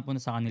item na napunta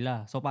sa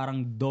kanila. So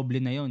parang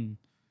doble na yun.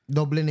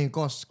 Doble na yung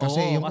cost.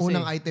 Kasi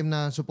unang item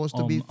na supposed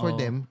to be for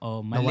them,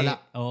 mali. nawala.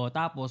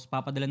 Tapos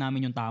papadala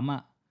namin yung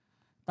tama.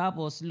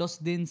 Tapos loss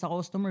din sa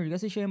customer.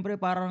 Kasi syempre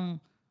parang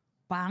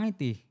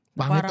pangit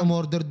Pangit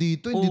umorder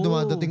dito, hindi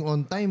dumadating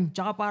on time.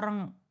 Tsaka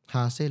parang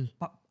hassle.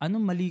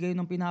 Mali kayo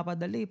nung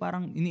pinapadali.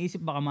 Parang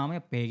iniisip baka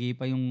mamaya peke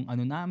pa yung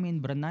namin,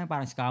 brand namin,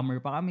 parang scammer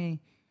pa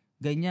kami.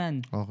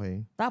 Ganyan.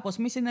 Okay.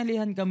 Tapos may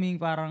sinalihan kaming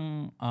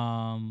parang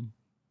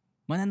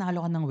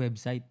mananalo ka ng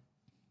website.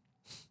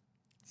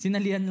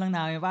 Sinalihan lang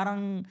namin.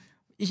 Parang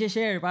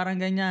i-share, parang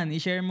ganyan.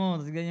 I-share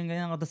mo,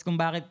 ganyan. Tapos kung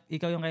bakit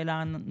ikaw yung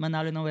kailangan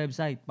manalo ng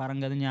website. Parang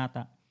ganun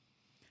yata.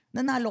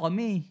 Nanalo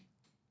kami.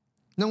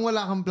 Nang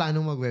wala kang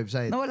planong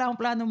mag-website? Wala akong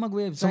planong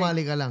mag-website.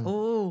 Sumali ka lang?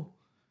 Oo.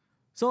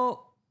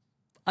 So,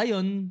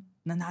 ayun,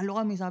 nanalo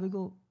kami. Sabi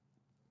ko,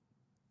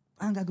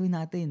 ang gagawin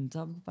natin?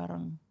 Sabi ko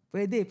parang,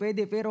 pwede.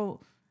 Pero,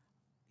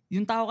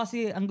 yung tao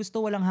kasi, ang gusto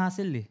walang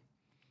hassle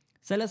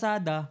Sa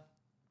Lazada,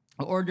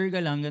 order ka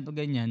lang, ganito,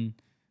 ganyan.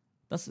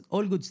 Tapos,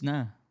 all goods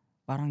na.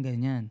 Parang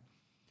ganyan.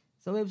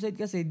 Sa website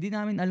kasi, di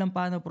namin alam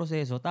paano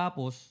proseso.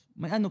 Tapos,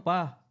 may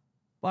pa.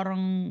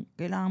 Parang,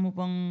 kailangan mo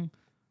pang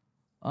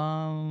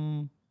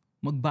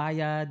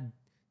magbayad,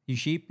 yung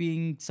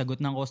shipping,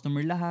 sagot ng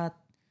customer lahat.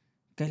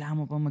 Kailangan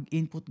mo pang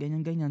mag-input,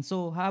 ganyan.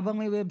 So, habang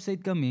may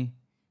website kami,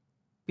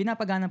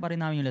 pinapagana pa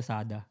rin namin yung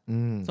Lazada.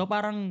 So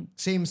parang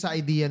same sa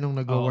idea nung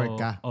nag-work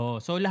ka.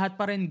 So lahat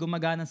pa rin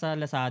gumagana sa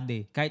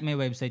Lazada kahit may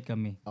website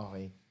kami.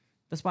 Okay.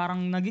 Tapos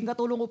parang naging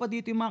katulong ko pa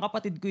dito yung mga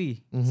kapatid ko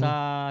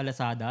sa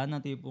Lazada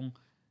na tipong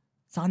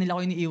sa kanila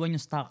ko iniiwan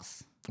yung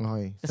stocks.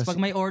 Okay. Tapos pag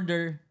may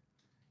order,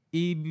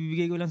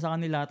 ibibigay ko lang sa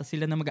kanila tapos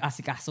sila na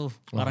mag-aasikaso.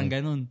 Parang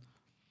ganun.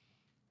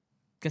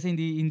 Kasi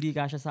hindi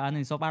kasya sa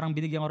So parang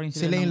binigyan ko rin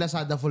sila yung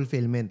Lazada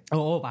fulfillment.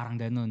 Oo, parang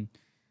ganun.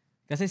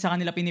 Kasi sa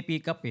kanila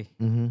pinipick up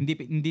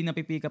Hindi na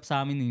pipick up sa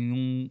amin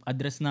yung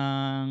address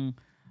ng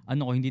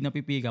hindi na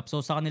pipick up.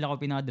 So sa kanila ko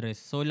pina-address.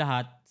 So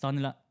lahat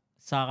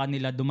sa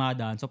kanila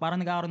dumadaan. So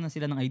parang nagkakaroon na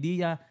sila ng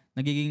idea,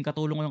 nagiging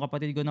katulong ko yung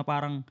kapatid ko na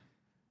parang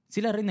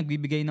sila rin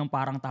nagbibigay ng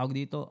parang tawag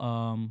dito,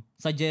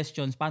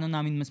 suggestions paano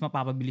namin mas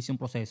mapapabilis yung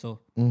proseso.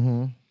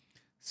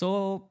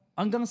 So,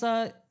 hanggang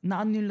sa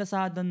naano yung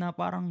Lazada na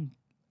parang,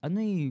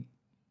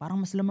 parang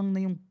mas lamang na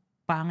yung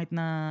pangit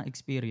na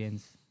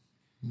experience.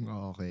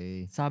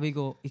 Okay. Sabi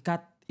ko,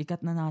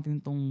 ikat na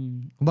natin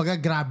tong... Kumbaga,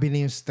 grabe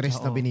na yung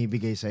stress na Oo.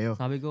 binibigay sa'yo.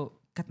 Sabi ko,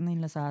 cut na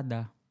yung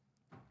Lazada.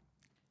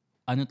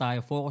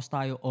 Focus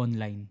tayo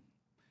online.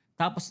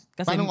 Tapos,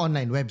 kasi... Paano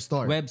online? Web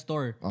store? Web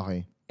store.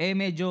 Okay.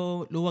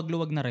 Medyo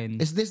luwag-luwag na rin.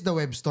 Is this the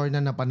web store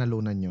na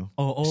napanalunan nyo?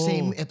 Oo.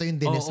 Same, ito yung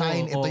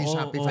dinesign, ito yung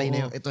Shopify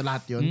na yun, ito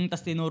lahat yun.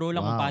 Tapos tinuro lang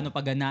kung paano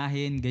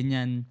paganahin,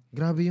 ganyan.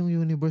 Grabe yung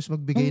universe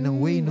magbigay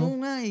ng way, no? Oo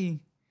nga eh.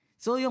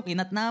 So yung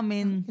kinat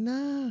namin.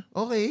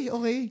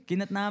 Okay.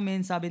 Kinat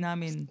namin, sabi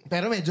namin.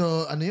 Pero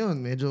medyo,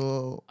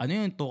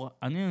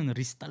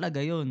 Risk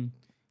talaga yun.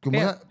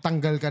 kumbaga,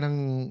 tanggal ka ng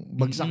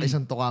bagsak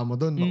isang tuka mo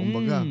doon,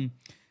 kumbaga.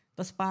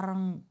 Tapos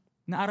parang,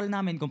 naaral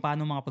namin kung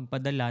paano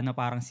makapagpadala na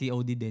parang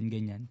COD din,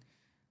 ganyan.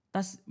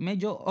 Tapos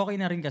medyo okay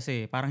na rin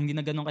kasi, parang hindi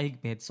na ganun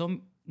kahigpit. So,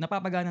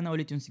 napapagana na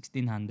ulit yung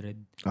 1,600.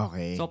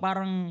 Okay. So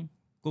parang,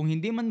 kung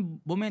hindi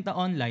man bumenta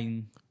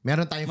online,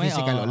 meron tayong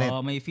physical ulit.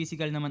 may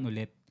physical naman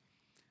ulit.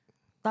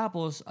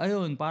 Tapos,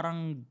 ayun,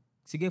 parang,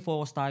 sige,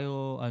 focus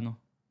tayo,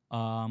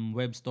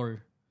 web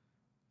store.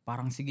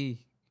 Parang, sige,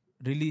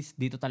 release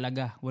dito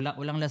talaga.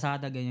 Walang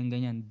Lazada,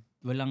 ganyan.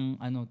 Walang,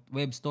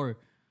 web store.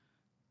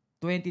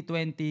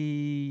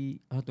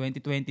 2020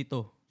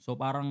 to. So,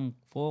 parang,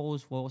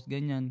 focus,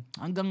 ganyan.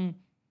 Hanggang,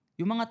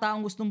 yung mga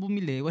taong gustong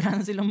bumili, wala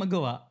na silang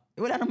magawa.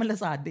 Wala naman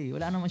Lazada eh.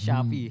 Wala naman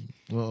Shopee.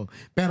 Oo.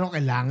 Pero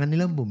kailangan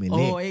nilang bumili.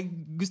 Oo,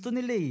 gusto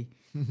nila eh.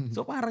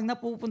 So parang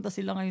napupunta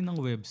sila ngayon ng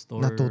web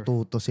store.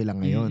 Natututo sila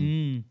ngayon.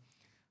 Mm-hmm.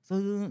 So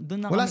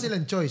doon na wala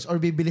silang choice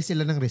or bibili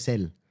sila ng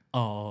resell.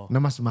 Oo.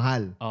 Na mas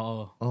mahal.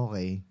 Oo.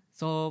 Okay.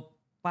 So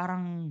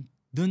parang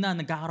doon na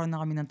nagkakaroon na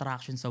kami ng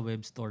traction sa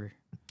web store.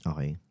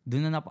 Okay.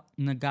 Doon na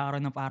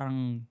nagkakaroon na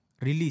parang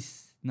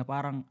release na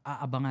parang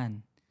aabangan.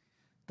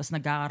 Tapos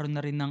nagkakaroon na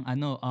rin ng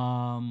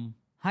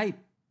hype.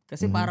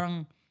 Kasi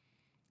parang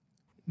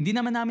hindi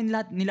naman namin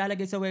lahat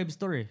nilalagay sa web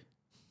store eh.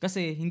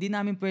 Kasi hindi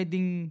namin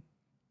pwedeng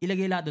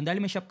ilagay lahat doon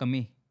dahil may shop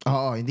kami.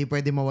 Oo, hindi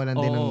pwede mawalan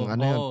din ng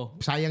yun.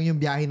 Sayang yung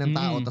biyahe ng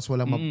tao tas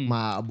walang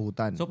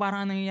maaabutan. So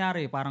parang anong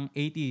nangyayari? Parang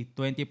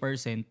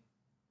 80-20%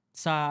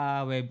 sa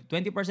web,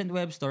 20%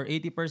 web store,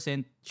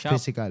 80% shop.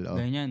 Physical,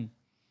 Ganyan.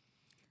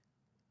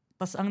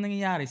 Tas ang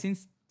nangyayari,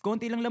 since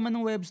konti lang laman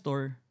ng web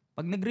store,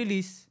 pag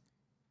nag-release,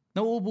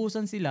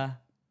 nauubusan sila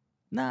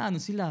na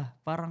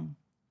parang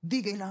di,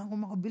 kailangan ko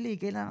makabili.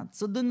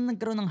 So, doon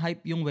nagkaroon ng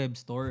hype yung web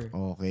store.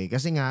 Okay.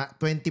 Kasi nga,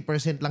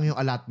 20% lang yung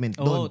allotment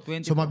doon.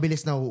 So,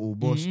 mabilis na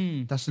uubos.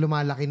 Tapos,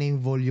 lumalaki na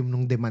yung volume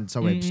ng demand sa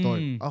web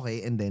store.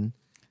 Okay, and then?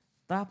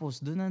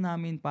 Tapos, doon na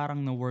namin parang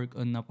na-work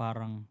on na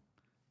parang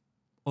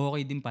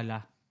okay din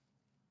pala.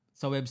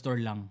 Sa web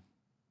store lang.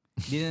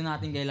 Di na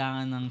natin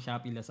kailangan ng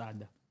Shopee,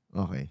 Lazada.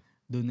 Okay.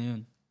 Doon na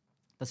yun.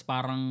 Tapos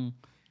parang,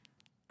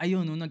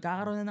 ayun, nung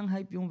nagkakaroon na ng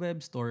hype yung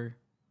web store,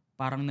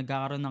 parang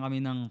nagkakaroon na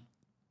kami ng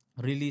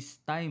release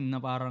time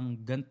na parang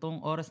gantong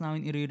oras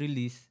namin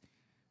i-release.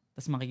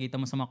 Tapos makikita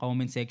mo sa mga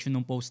comment section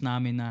ng post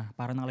namin na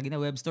parang nakalagay na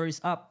web store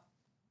is up.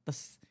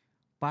 Tapos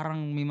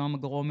parang may mga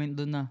magko-comment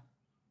doon na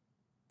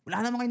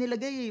wala naman kayo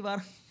nilagay eh.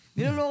 Parang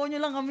niloloko nyo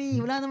lang kami.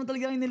 Wala naman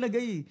talaga kayo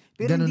nilagay eh.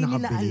 Pero ganun hindi nila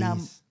nakabilis. alam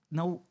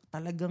na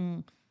talagang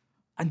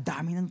ang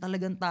dami ng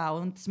talagang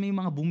tao. Tapos may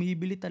mga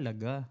bumibili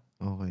talaga.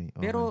 Okay.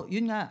 Pero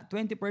yun nga,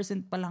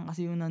 20% pa lang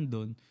kasi yun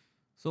nandun.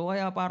 So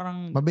kaya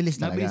parang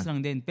mabilis talaga. Mabilis lang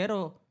din.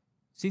 Pero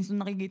since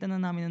nakikita na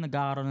namin na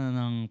nagkakaroon na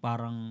ng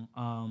parang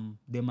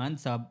demand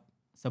sa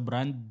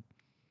brand,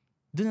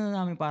 doon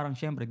na namin parang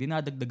syempre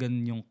dinadagdagan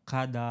yung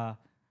kada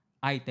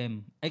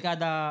item,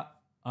 kada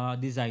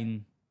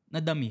design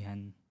na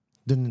damihan.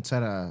 Doon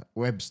sa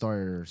web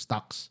store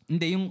stocks?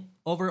 Hindi, yung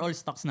overall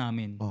stocks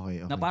namin.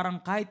 Okay. Na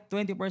parang kahit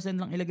 20%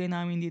 lang ilagay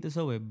namin dito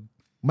sa web.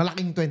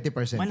 Malaking 20%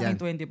 yan?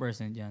 Malaking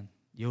 20% yan.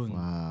 Yun.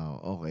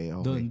 Wow. Okay.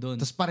 Doon.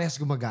 Tapos parehas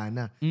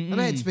gumagana. Ano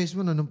headspace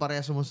mo nung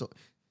parehas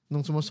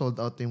nung sumasold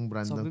out yung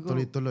brand,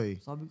 tuloy-tuloy?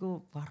 Sabi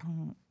ko,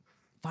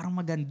 parang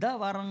maganda,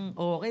 parang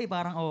okay.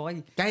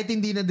 Kahit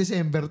hindi na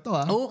December to,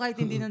 ha? Oo, kahit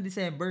hindi na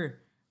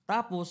December.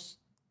 Tapos,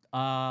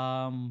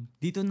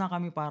 dito na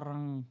kami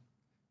parang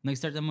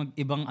nag-start na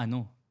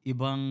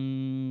ibang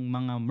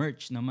mga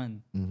merch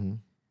naman. Mm-hmm.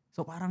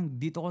 So parang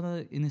dito ko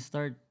na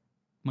in-start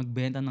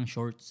magbenta ng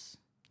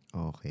shorts.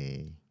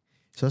 Okay.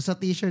 So sa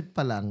t-shirt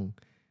pa lang,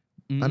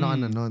 ano ka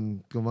na nun?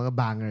 Kung mga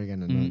banger ka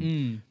na nun.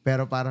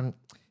 Pero parang,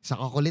 sa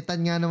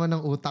kakulitan nga naman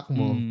ng utak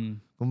mo,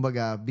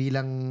 kumbaga,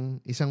 bilang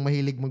isang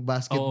mahilig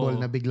mag-basketball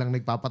na biglang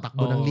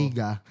nagpapatakbo ng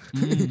liga,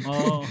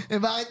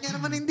 bakit nga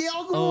naman hindi ako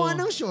gumawa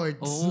ng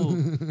shorts?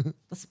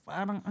 Tapos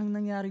parang ang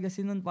nangyari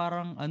kasi nun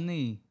parang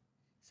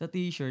sa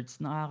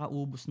t-shirts,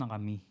 nakakaubos na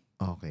kami.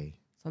 Okay.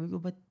 Sabi ko,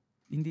 ba't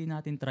hindi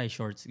natin try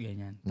shorts,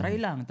 ganyan? Try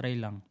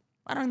lang.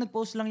 Parang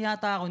nag-post lang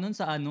yata ako nun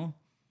sa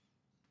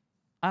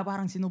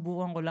parang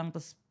sinubukan ko lang,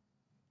 tapos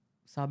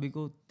sabi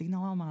ko, tignan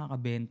ko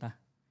makakabenta.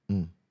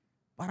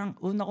 Parang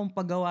una kong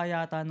paggawa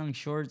yata ng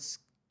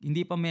shorts,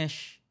 hindi pa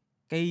mesh,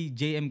 kay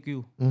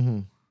JMQ.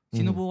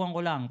 Sinubukan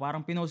ko lang,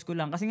 parang pinost ko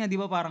lang. Kasi nga, di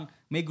ba parang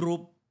may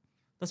group,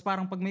 Tapos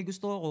parang pag may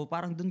gusto ako,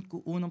 parang doon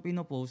ko unang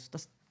pinopost.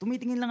 Tapos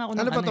tumitingin lang ako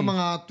ng Ano ba to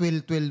mga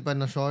twill pa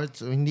na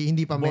shorts? O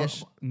hindi pa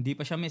mesh? Hindi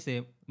pa siya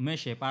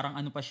mesh eh. Parang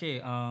ano pa siya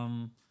eh.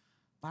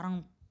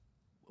 Parang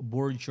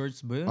board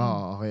shorts ba yun?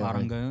 Okay.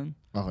 Parang ganun.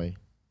 Okay.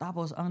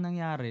 Tapos ang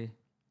nangyari,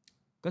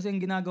 kasi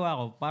ang ginagawa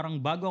ko, parang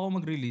bago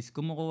ako mag-release,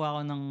 kumukuha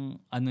ako ng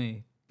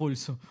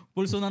pulso.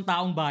 Pulso ng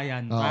taong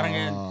bayan. Parang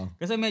ganyan.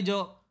 Kasi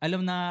medyo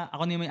alam na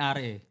ako na yung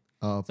may-ari eh.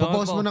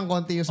 Popost mo ng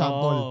konti yung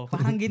sample.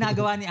 Parang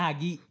ginagawa ni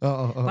Agi.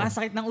 Parang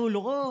sakit ng ulo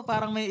ko.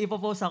 Parang may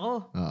ipopost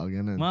ako.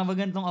 Ganun. Mga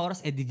bagantong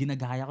oras, di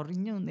ginagaya ko rin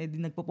yun. Di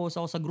nagpo-post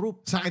ako sa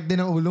group. Sakit din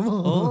ang ulo mo.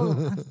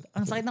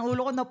 Ang sakit ng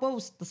ulo ko na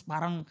post. Tapos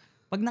parang,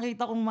 pag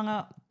nakita kong mga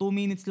 2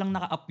 minutes lang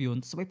naka-up yun,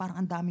 tapos parang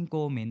ang daming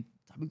comment,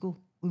 sabi ko,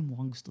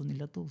 mukhang gusto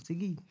nila to.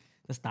 Sige.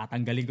 Tapos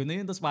tatanggalin ko na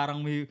yun. Tapos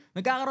parang may,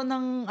 nagkakaroon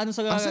ng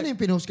Asan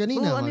yung pinost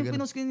kanina? Ano yung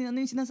pinost kanina?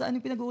 Ano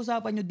yung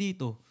pinag-uusapan nyo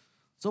dito?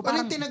 So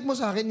parang tinag mo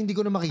sa akin, hindi ko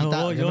na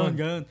makita.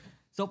 Ganun.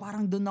 So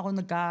parang doon ako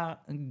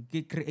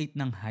nagka-create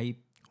ng hype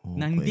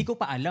na hindi ko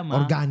pa alam.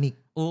 Organic.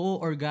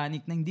 Oo,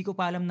 organic na hindi ko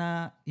pa alam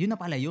na yun na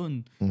pala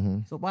yun.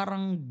 So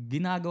parang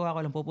ginagawa ko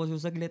lang, popost ko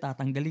saglit,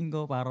 tatanggalin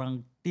ko,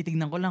 parang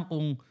titignan ko lang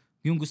kung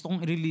yung gusto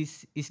kong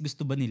i-release is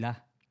gusto ba nila.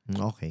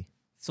 Okay.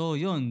 So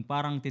yun,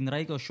 parang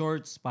tinry ko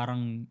shorts,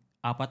 parang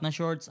 4 na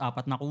shorts,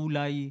 4 na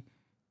kulay.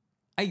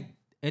 Ay,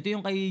 ito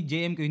yung kay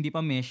JM ko, hindi pa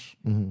mesh.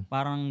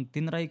 Parang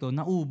tinry ko,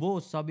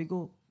 naubos. Sabi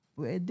ko,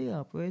 pwede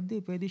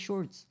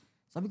shorts.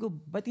 Sabi ko,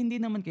 ba't hindi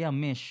naman kaya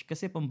mesh?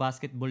 Kasi pang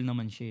basketball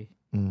naman siya.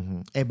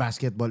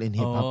 Basketball and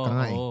hip-hop ka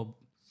nga eh.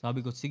 Sabi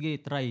ko, sige,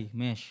 try,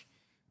 mesh.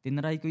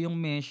 Tinry ko yung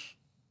mesh.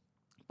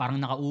 Parang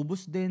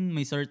nakaubos din.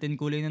 May certain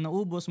kulay na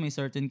naubos, may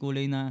certain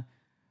kulay na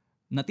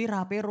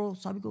natira. Pero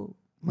sabi ko,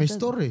 may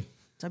store eh.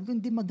 Sabi ko,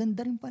 hindi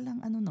maganda rin palang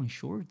ng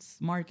shorts.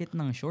 Market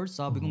ng shorts.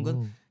 Sabi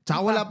ko,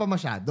 tsaka wala pa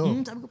masyado.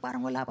 Sabi ko,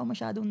 parang wala pa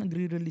masyadong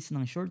nagre-release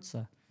ng shorts.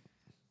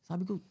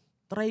 Sabi ko,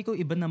 try ko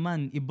iba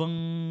naman. Ibang,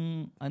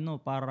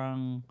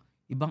 parang,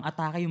 ibang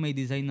atake yung may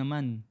design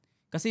naman.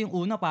 Kasi yung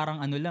una, parang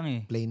lang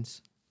eh.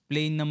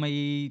 Plain na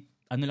may,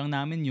 lang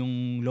namin,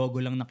 yung logo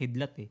lang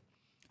nakidlat eh.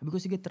 Sabi ko,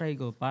 sige, try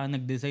ko.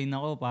 Nag-design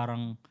ako,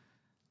 parang,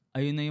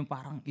 ayun na yung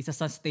parang isa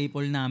sa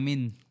staple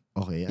namin.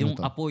 Okay, yung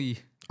apoy.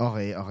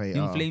 Okay.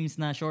 Yung flames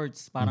na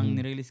shorts, parang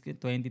nirelease ko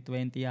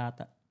 2020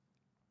 yata.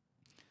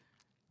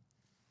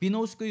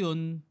 Pinost ko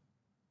yun,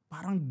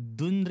 parang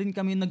dun rin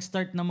kami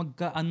nag-start na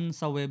magkaan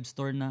sa web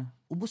store na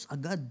ubos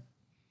agad.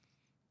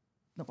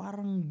 Na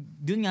parang,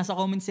 dun nga sa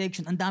comment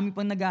section, ang dami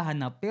pang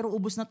naghahanap, pero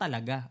ubos na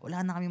talaga. Wala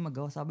na kami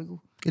magawa, sabi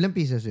ko. Ilang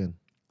pieces yun?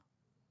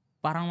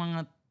 Parang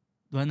mga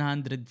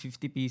 150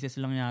 pieces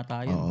lang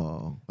yata yun.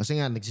 Kasi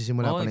nga,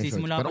 nagsisimula pa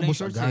na yung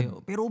shorts. Pero ubos agad.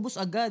 Pero ubos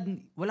agad.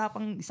 Wala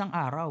pang isang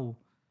araw.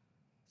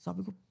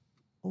 Sabi ko,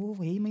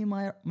 okay,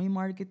 may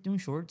market yung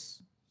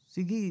shorts.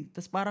 Sige.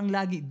 Tapos parang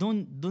lagi,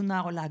 doon na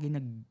ako lagi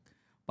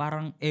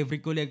parang every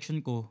collection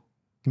ko,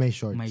 may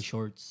shorts. May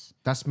shorts.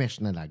 Tapos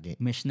mesh na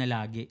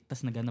lagi.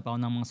 Tapos naghanap ako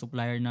ng mga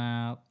supplier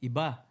na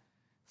iba.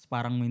 Tapos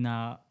parang may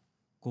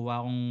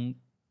nakuha akong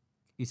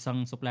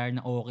isang supplier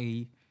na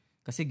okay.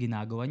 Kasi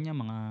ginagawa niya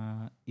mga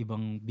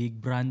ibang big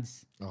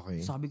brands.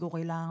 Okay. Sabi ko,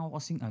 kailangan ko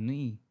kasing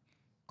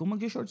kung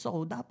mag-shorts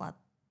ako, dapat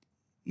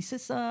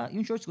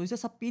yung shorts ko, isa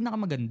sa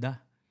pinakamaganda.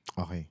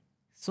 Okay.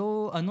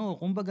 So,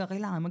 kumbaga,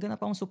 kailangan maghanap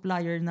akong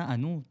supplier na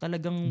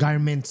talagang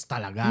garments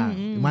talaga.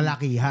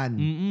 Malakihan.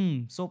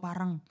 So,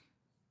 parang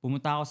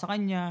pumunta ako sa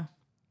kanya,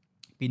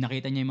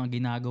 pinakita niya yung mga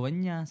ginagawa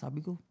niya. Sabi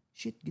ko,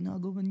 shit,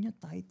 ginagawa niya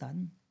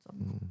Titan.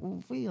 Sabi ko,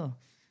 okay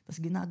Tapos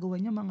ginagawa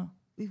niya mga,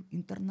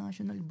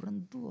 international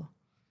brand to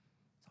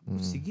Sabi ko,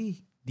 sige,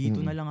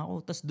 dito na lang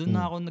ako. Tapos doon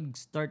na ako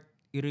nag-start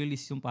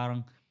i-release yung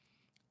parang,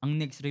 ang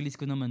next release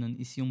ko naman nun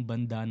is yung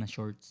bandana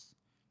shorts.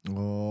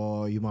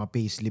 Yung mga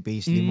paisley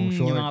mong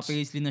shorts. Yung mga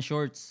paisley na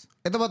shorts.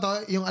 Ito ba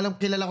to? Yung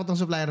kilala ko tong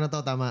supplier na to,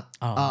 tama?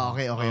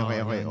 Okay.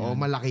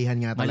 Malakihan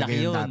nga talaga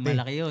yun dati.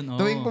 Malaki yun.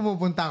 Tuwing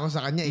pumupunta ako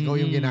sa kanya,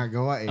 ikaw yung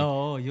ginagawa eh.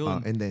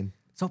 Yun. And then?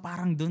 So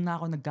parang doon na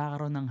ako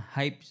nagkakaroon ng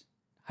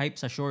hype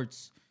sa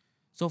shorts.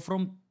 So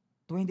from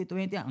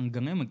 2020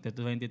 hanggang ngayon,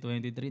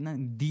 magta-2023 na,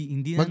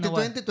 hindi na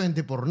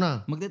magta-2024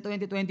 na.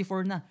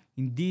 Magta-2024 na.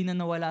 Hindi na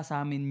nawala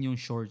sa amin yung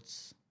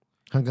shorts.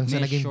 Hanggang mesh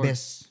sa naging shorts.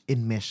 best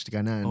in mesh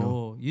ka na,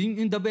 no?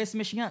 Yung the best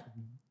mesh nga.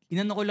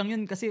 Inano ko lang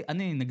yun kasi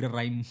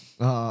nagra-rhyme.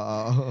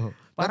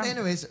 But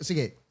anyways,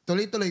 sige,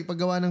 tuloy-tuloy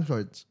paggawa ng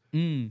shorts.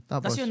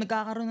 Tapos yun,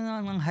 nagkakaroon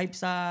na ng hype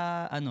sa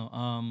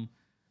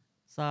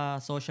sa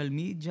social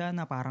media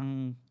na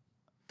parang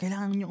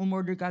kailangan nyo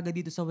umorder kagad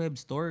dito sa web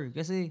store.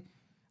 Kasi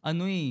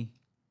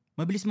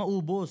mabilis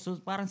maubos.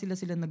 So parang sila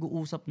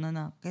nag-uusap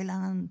na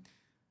kailangan,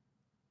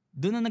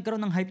 doon na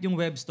nagkaroon ng hype yung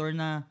web store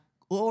na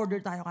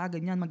o-order tayo kagad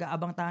yan,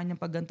 mag-aabang tayo niyan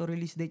pag ganito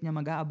release date niya,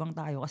 mag-aabang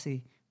tayo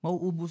kasi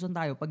mauubusan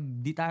tayo pag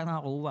di tayo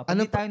nakakuha.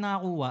 Pag di tayo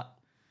nakakuha,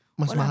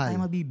 mas wala mahal. tayo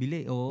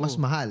mabibili. Oo. Mas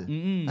mahal.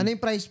 Ano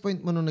yung price point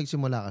mo nung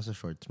nagsimula ka sa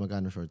shorts?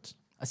 Magkano shorts?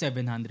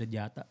 700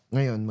 yata.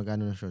 Ngayon,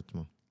 magkano na shorts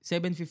mo?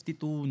 750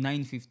 to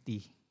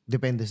 950.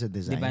 Depende sa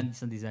design? Depende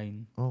sa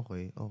design.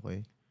 Okay.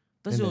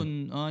 Tapos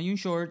yun, yung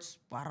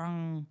shorts,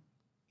 parang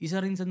isa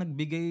rin sa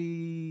nagbigay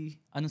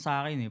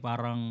sa akin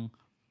parang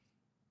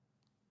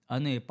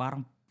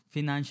parang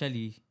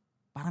financially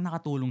parang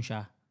nakatulong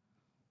siya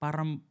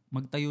para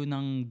magtayo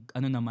ng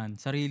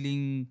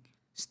sariling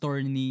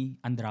store ni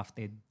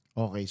Undrafted.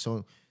 Okay,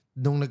 so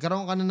nung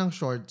nagkaroon ka na ng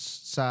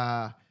shorts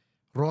sa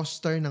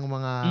roster ng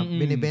mga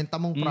binibenta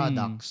mong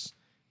products,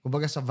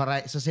 kumbaga sa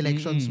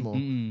selections mo,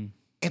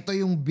 ito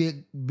yung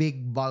big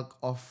bulk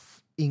of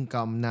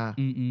income na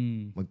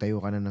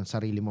magtayo ka na ng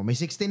sarili mo. May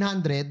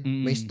 1,600,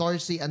 may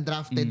store si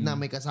Undrafted na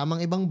may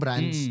kasamang ibang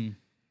brands,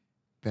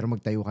 pero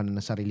magtayo ka na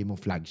ng sarili mong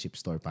flagship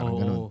store. Parang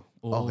ganun.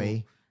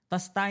 Okay.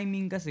 Tas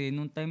timing kasi,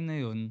 nung time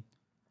na yun,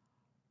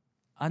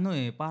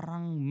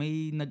 parang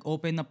may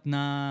nag-open up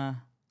na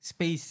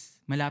space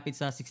malapit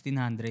sa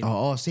 1,600.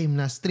 Oo, same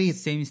na street.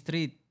 Same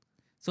street.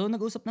 So,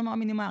 nag-usap naman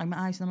kami ni Maki.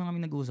 Maayos naman kami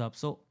nag-usap.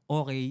 So,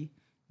 okay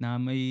na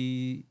may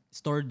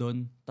store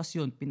doon. Tas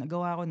yun,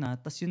 pinagawa ko na.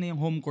 Tas yun na yung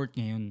home court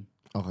ngayon.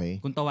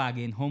 Okay. Kung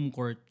tawagin, home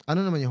court.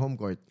 Ano naman yung home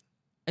court?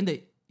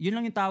 Hindi. Yun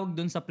lang yung tawag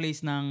doon sa place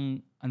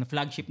ng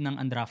flagship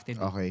ng Undrafted.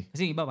 Okay.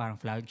 Kasi iba parang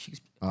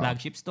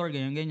flagship store,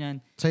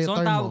 ganyan. So,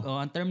 ang tawag,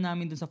 ang term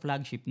namin doon sa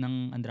flagship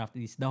ng Undrafted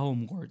is the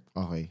home court.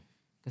 Okay.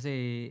 Kasi,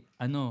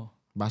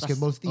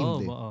 basketball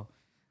team din.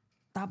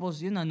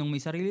 Tapos, yun nung may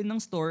sarili ng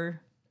store,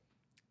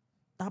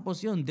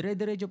 tapos yun,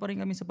 dire-diretso pa rin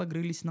kami sa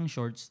pag-release ng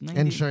shorts.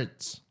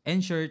 Shirts.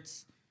 And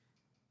shirts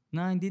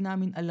na hindi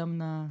namin alam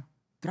na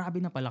grabe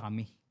na pala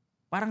kami.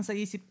 Parang sa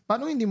isip...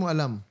 Paano hindi mo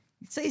alam?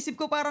 Sa isip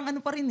ko parang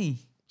pa rin eh.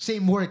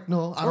 Same work,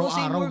 no?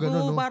 Araw-araw,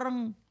 ganun, no? Parang,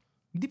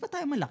 hindi pa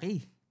tayo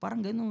malaki.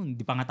 Parang ganun.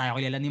 Di pa nga tayo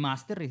kilala ni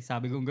Master eh.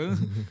 Sabi ko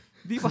ganun.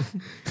 Di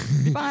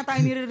pa nga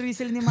tayo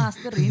nire-resell ni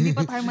Master eh. Hindi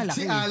pa tayo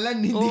malaki. Si Alan,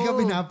 hindi ka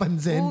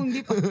pinapansin.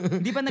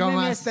 Hindi pa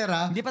Ka-Master,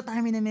 ha? Hindi pa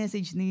tayo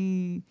minamessage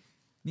ni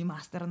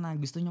Master na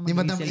gusto niya ni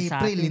Madam mag-resell sa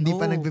atin. April, hindi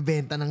pa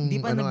nagbebenta ng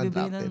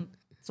Undrafted.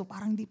 So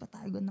parang hindi pa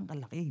tayo ganun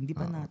kalaki. Hindi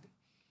pa natin.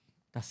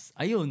 Tas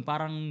ayun,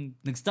 parang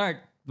nag-start.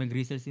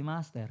 Mag-resell si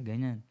Master.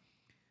 Ganyan.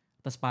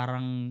 Tas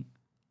parang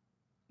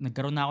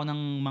nagkaroon na ako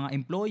ng mga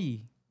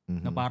employee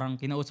na parang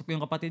kinausap ko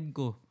yung kapatid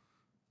ko.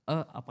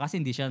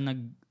 Kasi hindi siya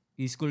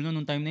nag-school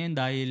nung time na yun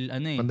dahil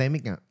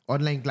pandemic nga.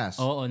 Online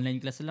class. Oo, online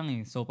class lang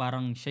eh. So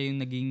parang siya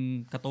yung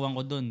naging katuwang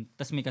ko doon.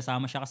 Tas may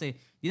kasama siya kasi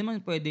di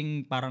naman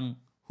pwedeng parang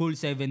whole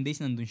 7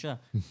 days nandun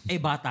siya.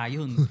 Bata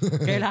yun.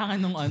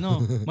 Kailangan nung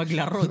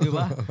maglaro, di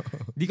ba?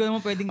 Di ko naman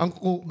pwedeng...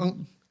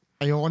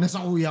 Ayoko na sa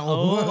kuya ko.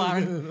 Oo,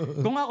 parang,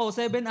 kung ako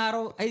 7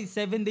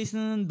 days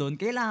na nandun,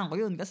 kailangan ko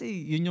yun. Kasi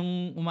yun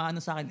yung umaano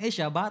sa akin.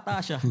 Siya,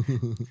 bata siya.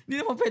 Di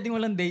naman pwedeng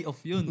walang day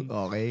off yun.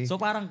 Okay. So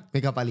parang...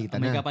 May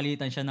kapalitan May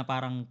kapalitan siya na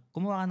parang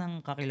kumuha ka ng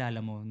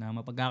kakilala mo na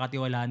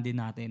mapagkakatiwalaan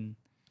din natin.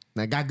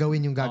 Na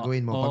gagawin yung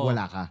gagawin mo pag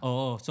wala ka.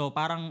 Oo. So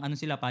parang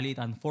sila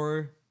palitan?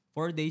 4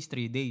 days,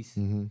 3 days.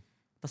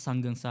 Tapos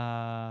hanggang sa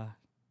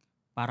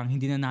parang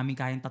hindi na namin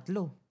kayang 3.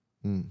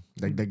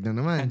 Dagdag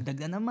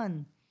na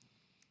naman.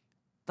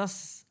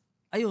 Tapos,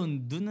 ayun,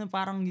 doon na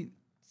parang,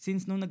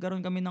 since nung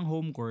nagkaroon kami ng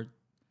home court,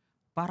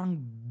 parang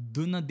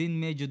doon na din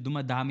medyo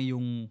dumadami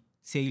yung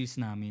sales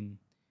namin.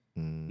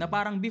 Na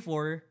parang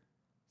before,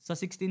 sa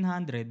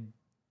 1,600,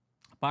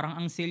 parang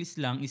ang sales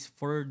lang is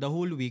for the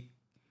whole week,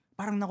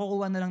 parang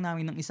nakukuha na lang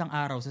namin ng isang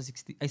araw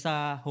sa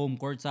home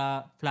court,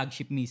 sa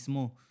flagship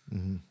mismo.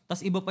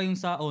 Tapos iba pa yung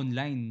sa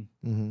online.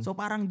 So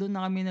parang doon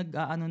na kami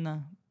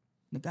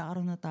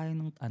nagkakaroon na tayo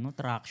ng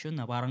traction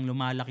na parang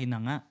lumalaki na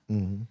nga.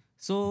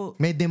 So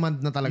may demand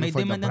na talaga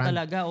for the brand. May demand na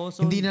talaga.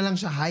 So, hindi na lang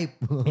siya hype.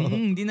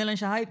 Hindi na lang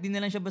siya hype. Hindi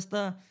na lang siya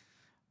basta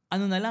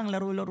na lang,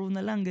 laro-laro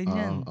na lang,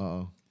 ganyan.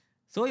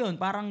 So yun,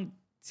 parang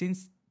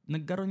since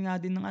nagkaroon nga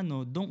din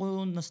ng doon ko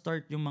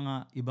na-start yung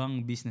mga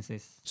ibang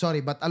businesses.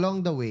 Sorry, but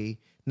along the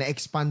way,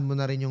 na-expand mo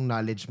na rin yung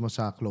knowledge mo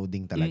sa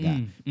clothing talaga.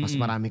 Mas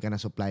marami ka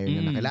na supplier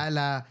na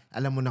nakilala.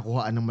 Alam mo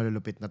nakuhaan ng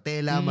malulupit na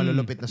tela,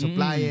 malulupit na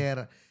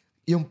supplier.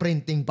 Yung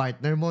printing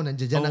partner mo,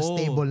 nandiyan dyan na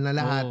stable na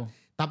lahat.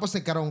 Tapos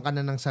nagkaroon ka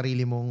na ng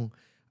sarili mong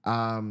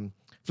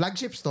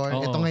flagship store.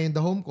 Ito ngayon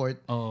the home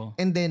court.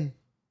 And then,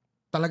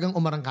 talagang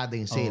umarangkada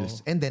yung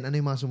sales. And then, ano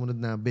yung mga sumunod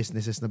na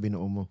businesses na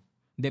binuo mo?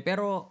 Hindi,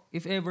 pero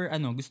if ever,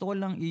 gusto ko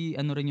lang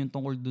rin yung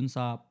tungkol dun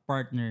sa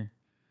partner.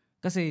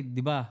 Kasi,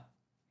 di ba,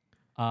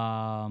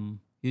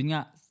 yun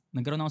nga,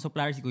 nagkaroon ako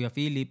supplier si Kuya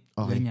Philip,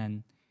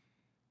 ganyan.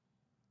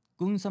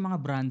 Kung sa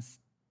mga brands,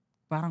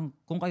 parang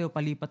kung kayo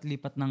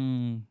palipat-lipat ng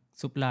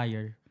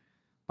supplier,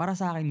 para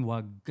sa akin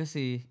wag.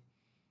 Kasi,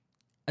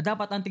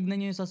 dapat ang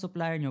tignan nyo yung sa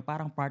supplier nyo,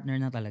 parang partner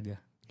na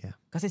talaga. Yeah.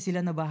 Kasi sila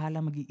na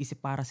bahala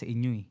mag-iisip para sa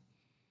inyo eh.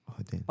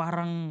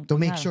 Parang... To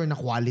make sure na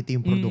quality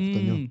yung produkto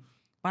nyo.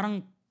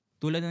 Parang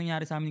tulad ng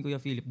nangyari sa amin ni Kuya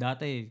Philip,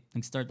 dati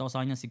nag-start ako sa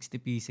kanya 60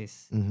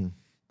 pieces.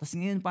 Tapos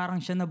ngayon parang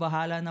siya na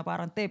bahala na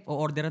parang, Tep,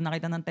 o-orderan na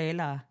kita ng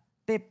tela.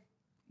 Tep,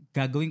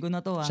 gagawin ko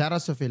na to ha. Shout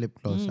out sa Philip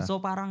Close. So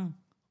parang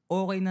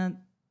okay na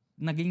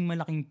naging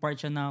malaking part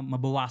siya na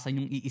mabawasan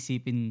yung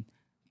iisipin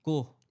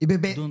ko.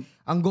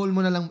 Ang goal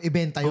mo na lang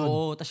ibenta yun.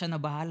 Oo, tas siya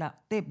na bahala.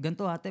 Tep,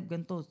 ganito ha, Tep,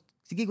 ganito.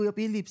 Sige Kuya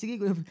Philip, sige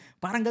Kuya Philip.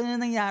 Parang gano'n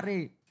na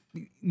nangyari.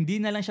 Hindi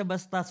na lang siya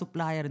basta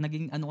supplier,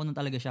 naging ko na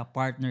talaga siya,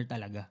 partner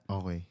talaga.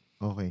 Okay.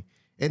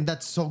 And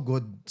that's so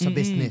good sa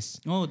business.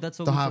 Oh, that's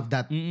so to good. have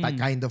that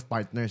kind of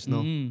partners,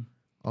 no?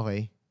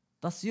 Okay.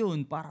 Tapos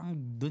yun, parang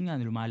doon nga,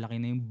 lumalaki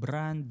na yung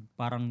brand.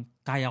 Parang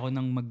kaya ko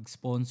nang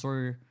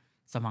mag-sponsor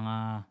sa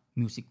mga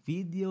music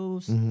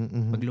videos.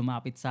 Pag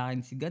lumapit sa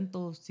akin si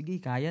ganto, sige,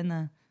 kaya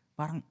na.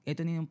 Parang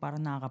ito na yung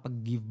parang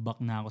nakakapag-give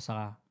back na ako sa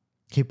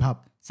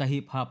hip-hop. Sa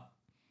hip-hop.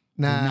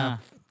 Na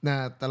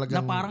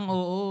talagang... Na parang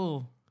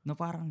na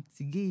parang,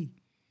 sige.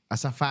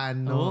 As a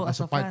fan, no?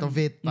 As a part of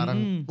it.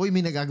 Parang, uy,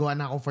 may nagagawa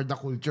na ako for the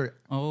culture.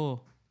 Oo.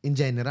 In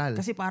general.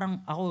 Kasi parang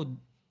ako,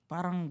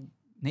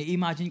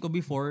 nai-imagine ko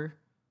before,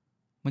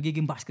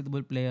 magiging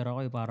basketball player ako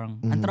eh.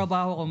 Parang, ang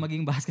trabaho ko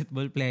maging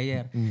basketball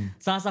player.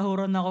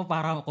 Sasahuran ako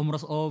para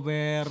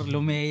crossover,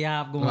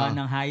 lumeyap, gumawa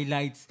ng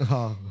highlights.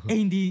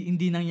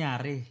 Hindi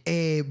nangyari.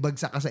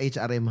 Bagsak ka sa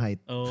HRM height.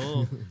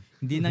 Oo.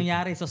 Hindi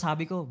nangyari. So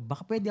sabi ko,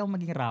 baka pwede ako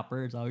maging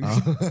rapper. Sabi ko.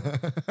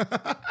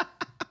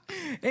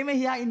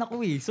 Mahihain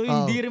ako eh. So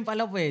hindi rin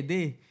pala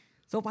pwede.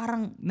 So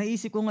parang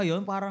naisip ko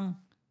ngayon, parang...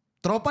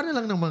 Tropa na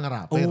lang ng mga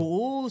rapper.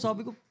 Oo.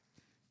 Sabi ko,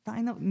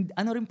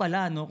 ano rin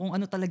pala, no? Kung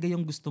ano talaga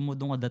yung gusto mo,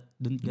 doon ka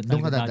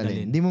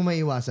dadalhin. Hindi mo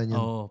maiwasan yun.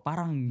 Oo.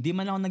 Parang hindi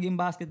man ako naging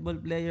basketball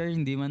player,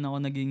 hindi man ako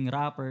naging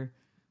rapper.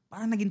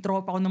 Parang naging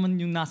tropa ko naman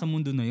yung nasa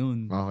mundo na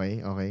yun.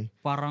 Okay.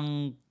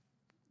 Parang,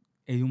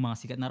 yung mga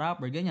sikat na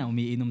rapper, ganyan,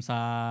 umiinom sa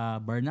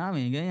bar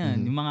namin, ganyan.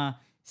 Yung mga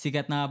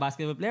sikat na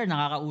basketball player,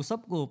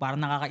 nakakausap ko,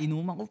 parang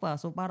nakakainuman ko pa.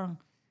 So parang,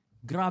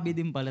 grabe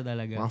din pala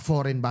talaga. Mga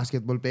foreign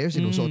basketball players,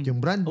 sinusuot yung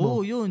brand mo.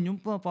 Oo, yun. Yung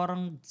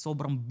parang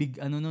sobrang big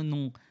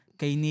nung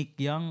kay Nick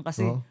Young.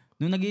 Kasi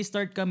nung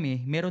nag-i-start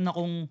kami, meron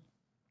akong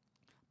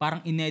parang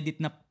inedit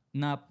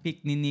na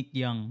pic ni Nick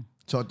Young.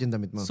 Suot yung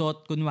damit mo?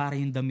 Suot, kunwari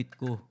yung damit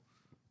ko.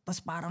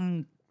 Tapos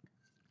parang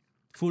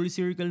full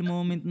circle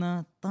moment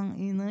na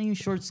tangina yung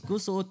shorts ko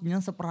suot niya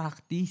sa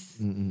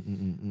practice.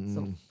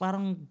 So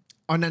parang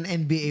on an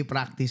NBA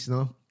practice,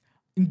 no?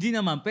 Hindi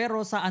naman,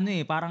 pero sa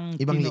parang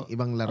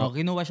ibang laro.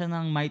 Kinuha siya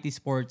ng Mighty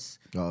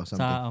Sports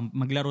sa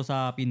maglaro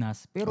sa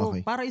Pinas. Pero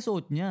para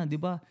isuot niya, 'di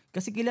ba?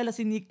 Kasi kilala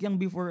si Nick Young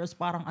before as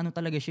parang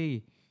talaga siya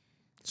eh.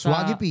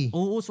 Swaggy P.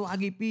 Oo,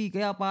 Swaggy P.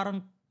 Kaya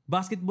parang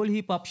basketball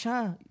hip-hop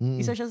siya.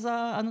 Isa siya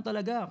sa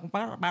talaga.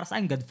 Para sa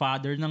akin,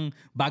 godfather ng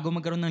bago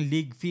magkaroon ng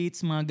league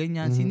feats, mga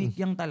ganyan. Si Nick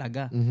Young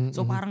talaga.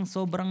 So parang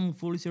sobrang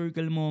full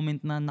circle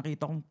moment na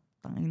nakita kong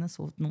tangina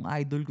suot nung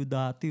idol ko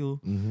dati.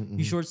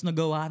 Yung shorts na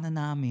gawa na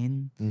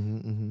namin.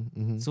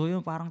 So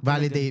yun parang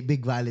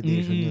big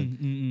validation yun.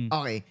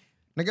 Okay.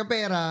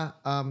 Nagkapera,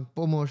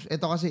 pumosh.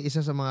 Ito kasi isa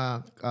sa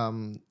mga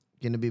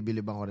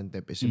kinabibilib ang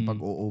Corintep is yung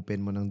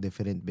pag-o-open mo ng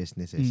different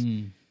businesses.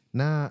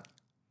 Na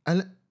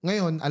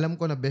ngayon, alam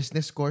ko na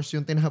business course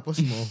yung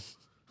tinapos mo.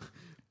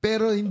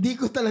 Pero hindi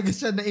ko talaga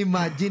siya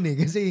na-imagine eh.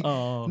 Kasi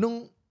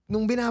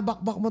nung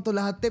binabakbak mo to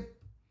lahat,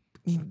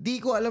 hindi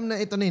ko alam na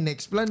ito na yung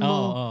next plan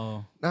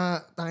mo.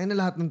 Na tangin na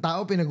lahat ng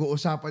tao,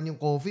 pinag-uusapan yung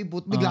coffee.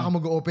 Bigla ka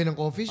mag-open ng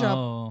coffee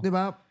shop.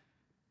 Diba?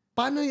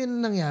 Paano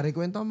yun nangyari?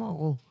 Kwento mo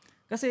ako.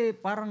 Kasi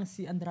parang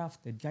si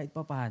Undrafted, kahit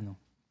pa paano,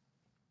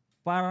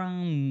 parang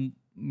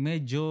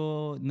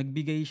medyo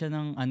nagbigay siya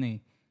ng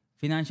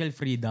financial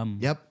freedom.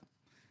 Yep.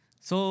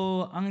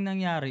 So, ang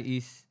nangyari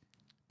is,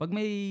 pag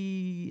may,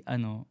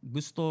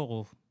 gusto ko,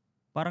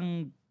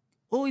 parang,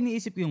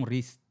 iniisip ko yung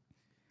risk.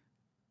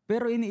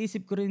 Pero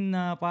iniisip ko rin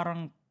na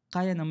parang,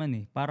 kaya naman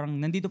eh. Parang,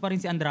 nandito pa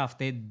rin si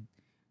Undrafted.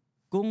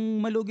 Kung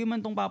malugi man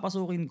tong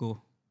papasukin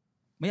ko,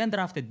 may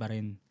Undrafted pa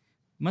rin.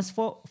 Mas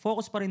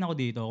focus pa rin ako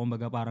dito,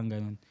 kumbaga parang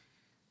ganun.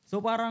 So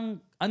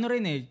parang,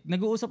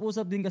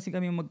 nag-uusap-usap din kasi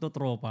kami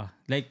magtotropa.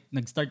 Like,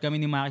 nag-start kami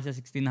ni Maki sa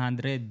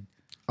 1600.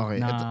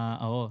 Okay.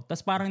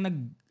 Tapos parang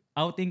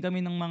outing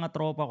kami ng mga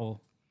tropa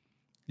ko.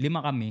 5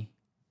 kami.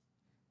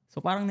 So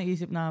parang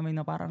naisip namin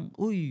na parang,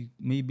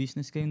 may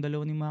business kayong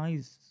dalawa ni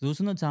Maki.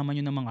 Susunod, sama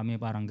nyo naman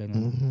kami. Parang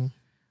ganun.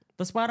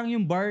 Tapos parang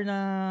yung bar na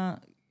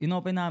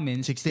inopen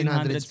namin,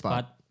 1600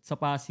 spot sa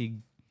Pasig.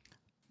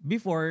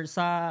 Before,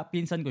 sa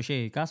pinsan ko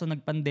siya eh. Kaso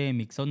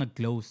nag-pandemic, so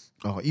nag-close.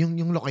 Okay,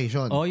 yung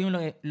location? Oo, yung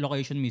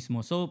location mismo.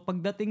 So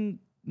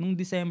pagdating nung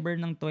December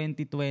ng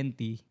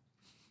 2020,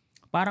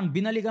 parang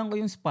binalikan ko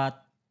yung spot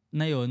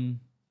na yon,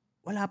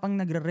 wala pang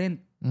nagre-rent.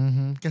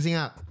 Kasi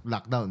nga,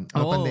 lockdown.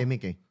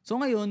 Pandemic eh.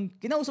 So ngayon,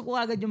 kinausap ko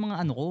agad yung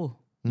mga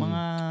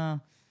mga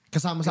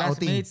kasama sa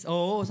classmates. outing.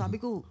 Oo, sabi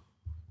ko,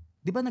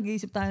 di ba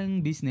nag-iisip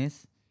tayong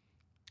business?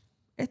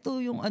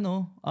 Ito yung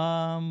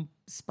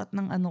spot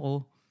ng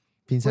ko.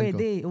 Pinsan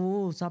pwede. ko.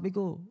 Oo, sabi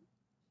ko,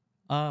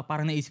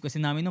 parang naisip kasi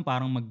namin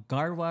parang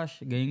mag-car wash,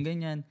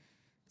 ganyan-ganyan.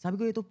 Sabi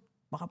ko, ito,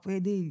 baka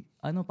pwede,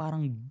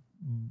 parang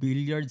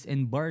billiards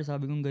and bar.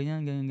 Sabi ko,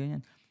 ganyan.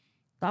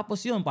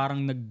 Tapos yun,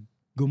 parang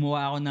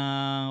gumawa ako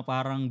ng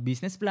parang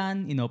business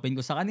plan, inopen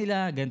ko sa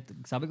kanila.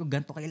 Sabi ko,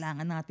 ganito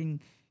kailangan nating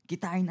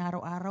kitain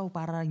araw-araw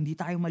para hindi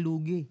tayo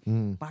malugi.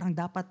 Parang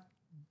dapat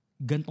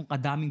gantong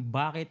kadaming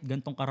bucket,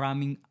 gantong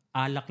karaming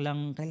alak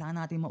lang, kailangan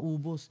natin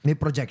maubos. May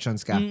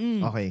projections ka?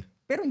 Okay.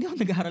 Pero hindi ako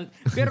nag-aaral.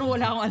 Pero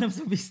wala akong alam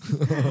sa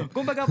business.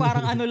 Kumbaga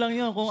parang lang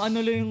yun. Kung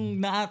ano lang yung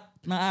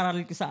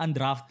naaral ko sa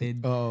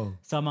undrafted. Oo.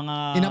 Sa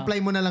mga... In-apply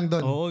mo na lang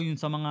doon. Oo, yun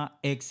sa mga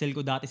Excel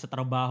ko dati sa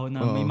trabaho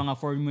na may mga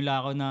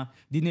formula ako na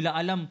di nila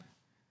alam.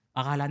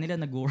 Akala nila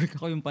nag-work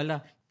ako, yung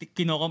pala.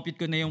 Kino-compute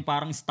ko na yung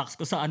parang stocks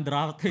ko sa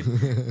undrafted.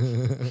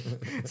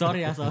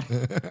 sorry.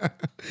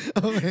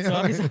 Okay.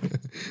 Sorry.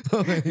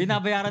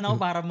 Binabayaran ako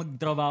para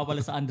magtrabaho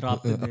pala sa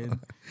undrafted din.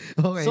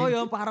 Okay. So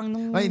yun, parang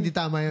nung... Ay, hindi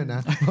tama yun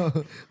ha.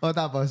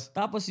 Tapos?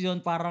 Tapos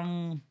yun,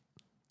 parang...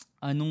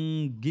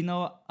 Anong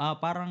ginawa...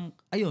 parang,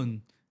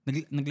 ayun,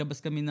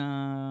 naglabas kami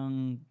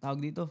ng...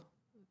 Tawag dito?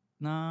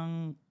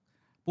 Ng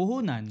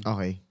puhunan.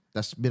 Okay.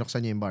 Tapos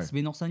binuksan niyo yung bar. Tapos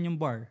binuksan yung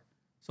bar.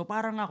 So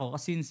parang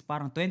ako, since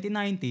parang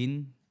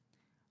 2019,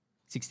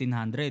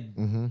 1,600.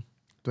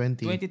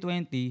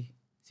 2020,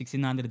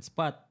 1,600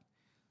 spot.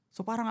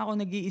 So parang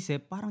ako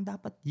nag-iisip, parang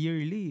dapat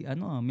yearly,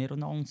 meron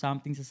akong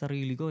something sa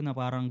sarili ko na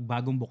parang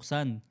bagong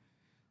buksan.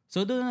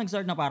 So doon na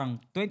nag-start na parang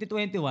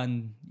 2021,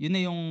 yun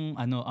na yung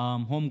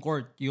home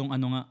court, yung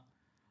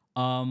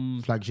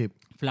flagship.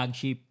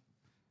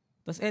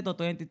 Tapos eto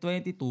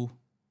 2022,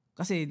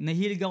 kasi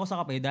nahilig ako sa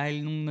kape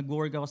dahil nung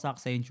nag-work ako sa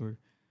Accenture,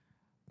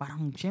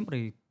 parang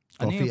syempre,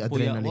 coffee,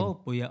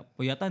 adrenaline.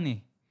 Puyatan eh.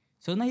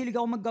 So nahilig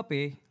ako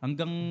magkape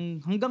hanggang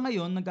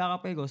ngayon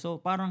nagkakape ko. So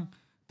parang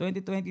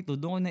 2022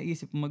 doon ko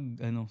naisip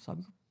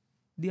sabi ko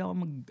di ako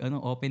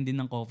open din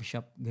ng coffee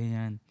shop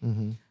ganyan.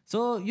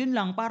 So yun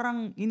lang,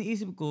 parang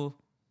iniisip ko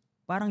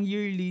parang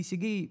yearly,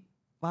 sige,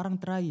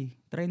 parang try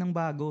ng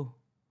bago.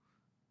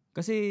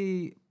 Kasi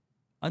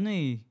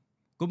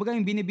kumbaga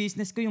yung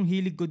binibusiness ko yung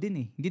hilig ko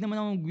din eh. Hindi naman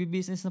ako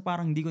magbi-business na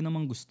parang hindi ko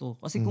naman gusto.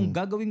 Kasi kung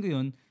gagawin ko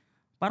yun,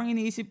 parang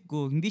iniisip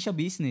ko, hindi siya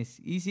business.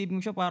 Iisipin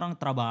ko siya parang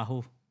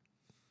trabaho.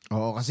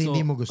 Oo, kasi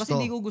hindi mo gusto. Kasi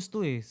hindi ko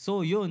gusto eh.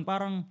 So yun,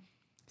 parang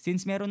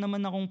since meron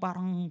naman akong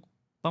parang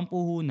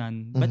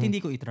pampuhunan, ba't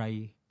hindi ko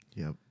itry?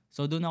 Yep.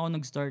 So doon ako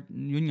nag-start,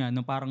 yun nga,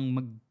 na parang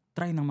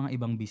mag-try ng mga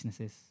ibang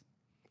businesses.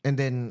 And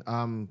then,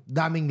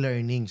 daming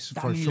learnings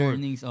for sure.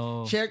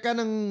 Share ka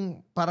ng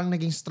parang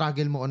naging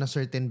struggle mo on a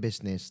certain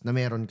business na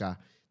meron ka.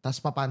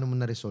 Tapos paano mo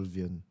na-resolve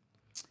yun?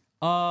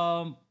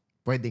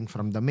 Pwedeng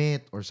from the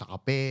damit or sa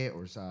kape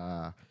or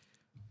sa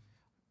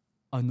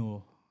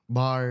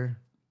bar.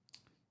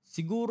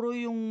 Siguro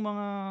yung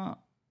mga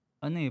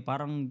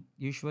parang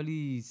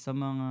usually sa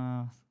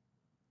mga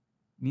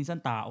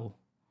minsan tao.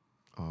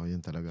 Oh,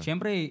 yun talaga.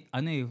 Siyempre,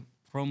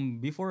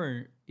 from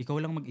before ikaw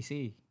lang mag-isa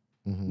eh.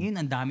 Ngayon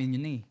ang dami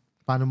yun eh.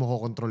 Paano mo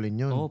kokontrolin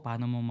yun?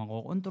 Paano mo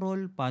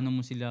makokontrol? Paano mo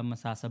sila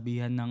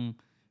masasabihan ng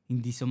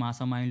hindi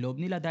sumasama yung loob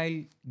nila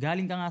dahil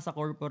galing ka nga sa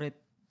corporate,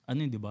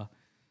 di ba?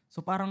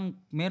 So parang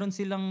meron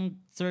silang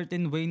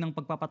certain way ng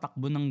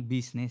pagpapatakbo ng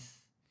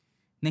business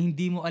na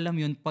hindi mo alam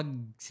yun pag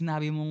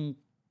sinabi mong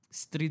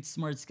street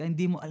smarts ka,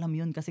 hindi mo alam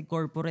yun kasi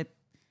corporate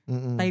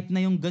type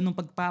na yung ganung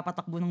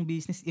pagpapatakbo ng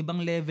business, ibang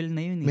level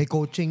na yun eh. May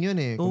coaching yun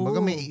eh. Kumbaga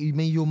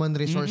may human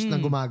resource na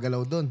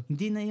gumagalaw doon.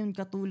 Hindi na yun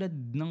katulad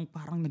ng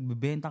parang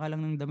nagbebenta ka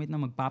lang ng damit na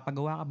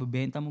magpapagawa ka,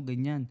 bebenta mo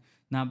ganyan.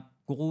 Na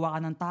kukuha ka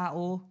ng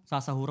tao,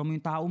 sasahuran mo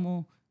yung tao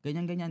mo,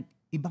 ganyan-ganyan.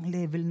 Ibang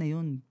level na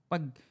yun.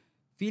 Pag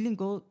feeling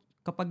ko,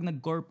 kapag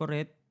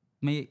nag-corporate,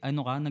 may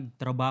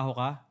nagtrabaho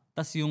ka,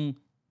 tas yung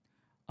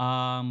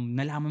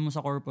nalaman mo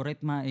sa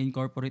corporate,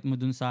 ma-incorporate mo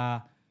dun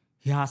sa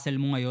hustle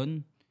mo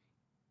ngayon,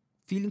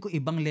 feeling ko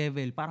ibang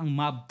level. Parang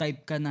mob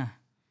type ka na.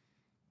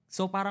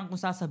 So parang kung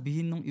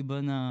sasabihin nung iba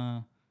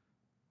na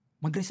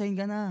mag-resign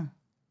ka na,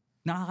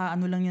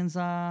 nakakaano lang yan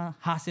sa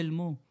hustle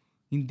mo.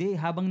 Hindi,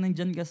 habang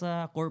nandyan ka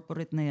sa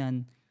corporate na yan,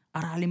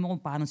 aralin mo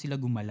kung paano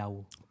sila gumalaw.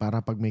 Para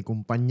pag may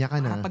kumpanya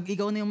ka na. Pag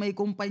ikaw na yung may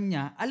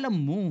kumpanya, alam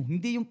mo,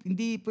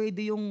 hindi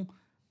pwede yung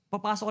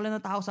papasok ka lang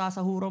na tao,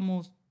 sasahuran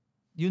mo,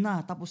 yun na,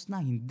 tapos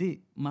na.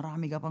 Hindi.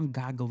 Marami ka pang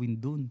gagawin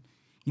dun.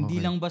 Hindi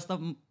lang basta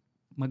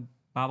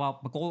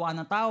magkukuha ka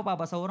ng tao,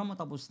 papasahuran mo,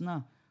 tapos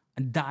na.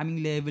 Ang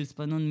daming levels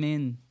pa nun,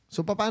 men.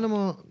 So, paano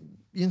mo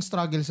yung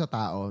struggle sa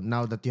tao,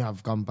 now that you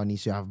have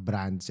companies, you have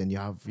brands, and you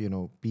have,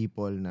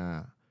 people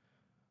na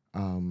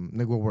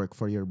nagwo-work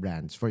for your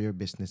brands, for your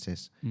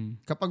businesses.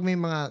 Kapag may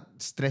mga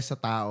stress sa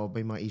tao,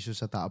 may mga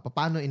issues sa tao,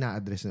 paano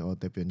ina-address ng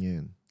OTEP yun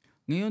ngayon?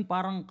 Ngayon,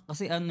 parang,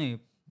 kasi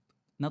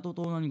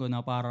natutunan ko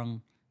na parang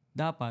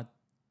dapat,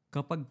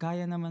 kapag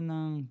kaya naman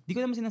di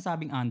ko naman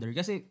sinasabing under,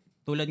 kasi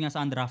tulad nga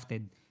sa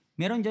undrafted,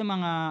 meron dyan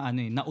mga,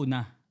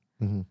 nauna.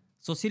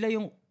 So, sila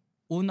yung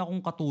una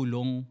kong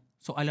katulong,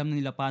 so alam na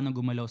nila paano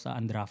gumalaw sa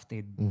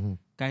undrafted.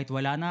 Kahit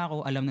wala na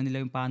ako, alam na nila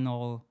yung paano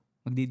ako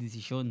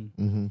magdidesisyon.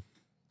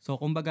 So,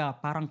 kumbaga,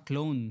 parang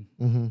clone.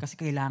 Kasi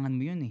kailangan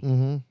mo yun eh.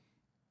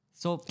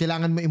 So,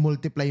 kailangan mo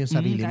i-multiply yung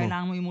sarili mo.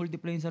 Kailangan mo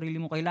i-multiply yung sarili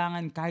mo.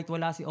 Kailangan, kahit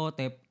wala si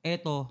OTEP,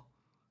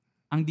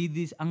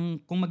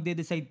 kung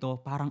magde-decide to,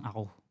 parang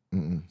ako.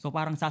 So,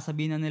 parang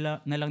sasabihin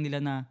na lang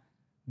nila na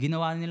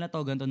ginawa nila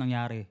to, ganito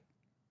nangyari.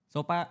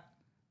 So,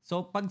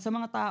 pag sa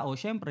mga tao,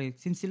 syempre,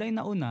 since sila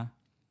yung nauna,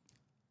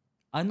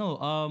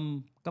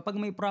 kapag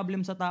may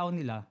problem sa tao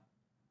nila,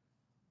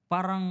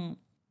 parang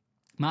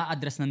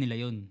ma-address na nila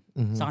yun.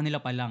 Sa kanila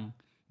pa lang.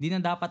 di na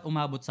dapat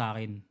umabot sa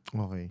akin.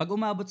 Okay. Pag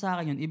umabot sa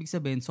akin yun, ibig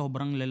sabihin,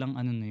 sobrang lalang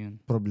ano na yun.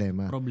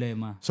 Problema.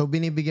 So,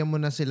 binibigyan mo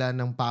na sila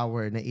ng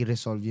power na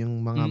i-resolve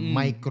yung mga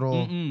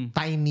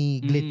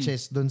tiny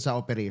glitches doon sa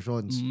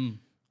operations.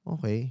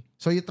 Okay.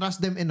 So, you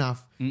trust them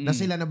enough na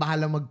sila na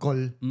bahala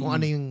mag-call kung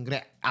ano yung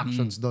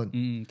reactions doon.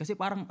 Kasi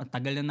parang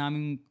tagal na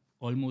namin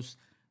almost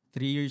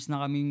 3 years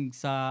na kaming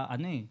sa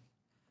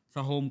sa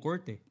home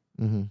court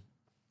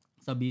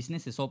sa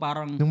business eh. So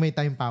parang nung may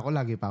time pa ako,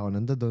 lagi pa ako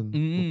nandoon.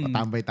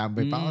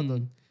 Tambay-tambay pa ako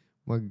doon.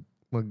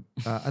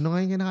 Ano nga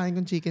yung kinakain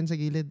kong chicken sa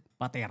gilid?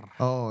 pater.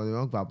 Oo, di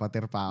ba?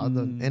 Magpapater pa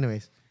ako doon.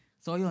 Anyways.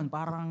 So yun,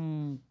 parang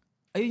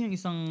ayun yung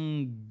isang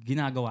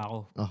ginagawa ko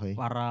Okay.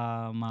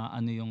 para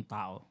maano yung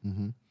tao.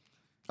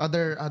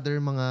 Other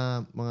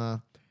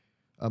mga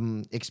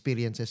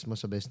experiences mo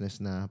sa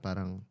business na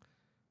parang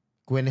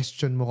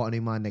question mo kung ano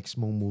yung mga next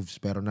mong moves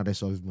pero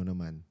na-resolve mo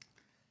naman.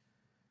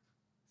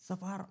 Sa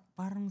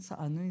parang sa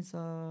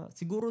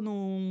siguro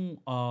nung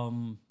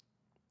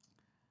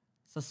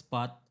sa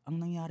spot, ang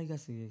nangyari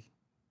kasi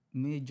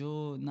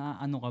medyo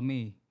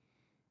kami.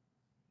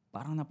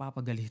 Parang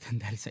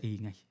napapagalitan dahil sa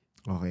ingay.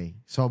 Okay.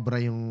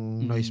 Sobra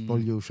yung noise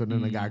pollution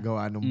na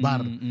nagagawa ng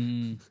bar.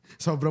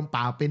 Sobrang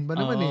papin ba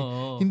naman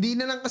Hindi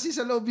na lang kasi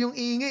sa loob yung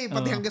ingay,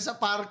 pati hanggang sa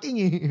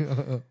parking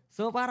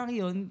So parang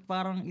yun,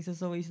 parang isa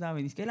sa ways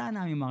namin is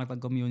kailangan namin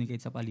makipag-communicate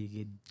sa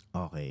paligid.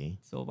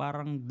 Okay. So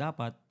parang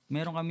dapat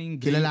meron kaming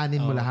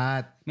kilalanin mo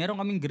lahat. Meron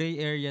kaming gray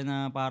area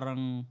na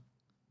parang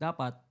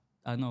dapat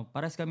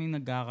pares kaming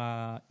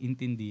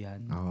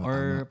nagkakaintindihan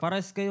or tama.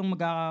 pares kayong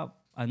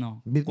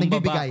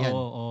nagbibigayan.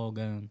 Oo,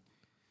 ganun.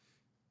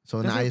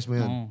 So naayos mo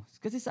yun.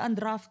 Kasi sa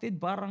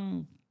undrafted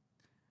parang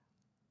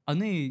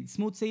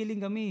smooth sailing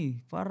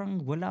kami.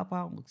 Parang wala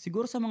pa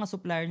siguro sa mga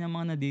supplier ng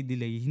mga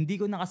nadidelay, hindi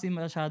ko na kasi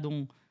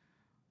masyadong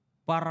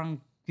parang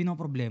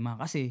pinoproblema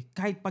kasi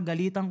kahit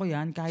pagalitan ko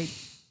yan, kahit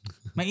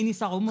mainis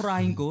ako,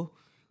 murahin ko,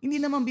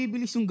 hindi naman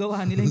bibilis yung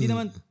gawa nila. Hindi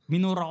naman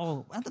minura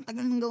ko. Ang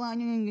tagal ng gawa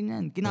nyo yung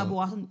ganyan.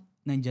 Kinabukasan,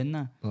 nandyan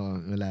na.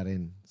 Wala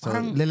rin. So,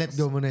 Parang, let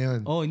go mo na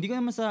yun. hindi ko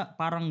naman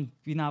parang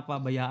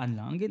pinapabayaan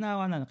lang. Ang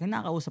ginawa na,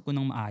 kinakausap ko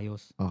ng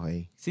maayos.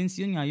 Okay. Since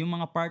yun nga, yung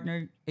mga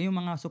partner, yung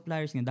mga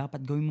suppliers nga,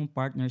 dapat gawin mong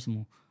partners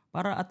mo.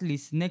 Para at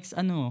least, next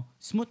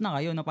smooth na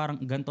kayo na parang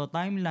ganito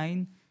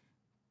timeline.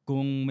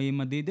 Kung may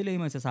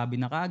madidelay, masasabi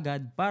na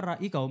kaagad. Para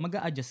ikaw,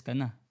 mag-a-adjust ka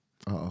na.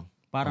 Oo.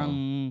 Parang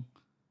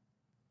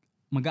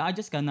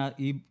mag-a-adjust ka na,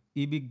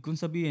 ibig kong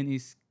sabihin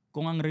is,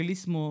 kung ang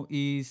release mo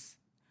is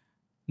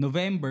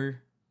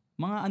November,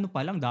 mga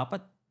pa lang,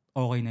 dapat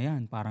okay na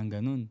yan. Parang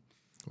ganun.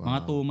 Wow. Mga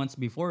 2 months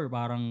before,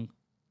 parang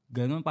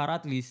ganun.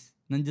 Para at least,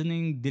 nandiyan na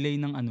yung delay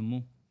ng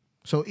mo.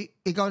 So,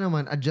 ikaw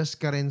naman,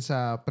 adjust ka rin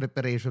sa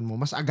preparation mo.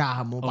 Mas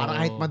agahan mo. Para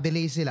kahit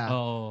ma-delay sila,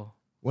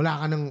 wala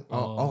ka nang,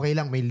 okay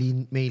lang, may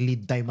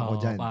lead time ako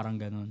dyan. Parang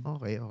ganun.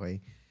 Okay.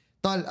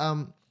 Tol,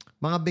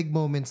 mga big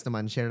moments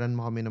naman, sharean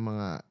mo kami ng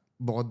mga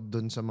bukod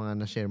dun sa mga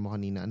na-share mo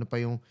kanina, ano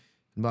pa yung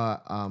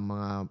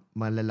mga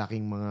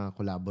malalaking mga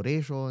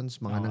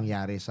collaborations, mga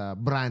nangyari sa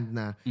brand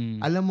na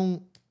alam mong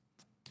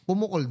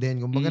pumukol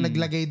din. Kumbaga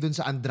naglagay dun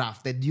sa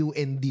undrafted,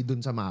 UND dun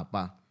sa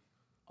mapa.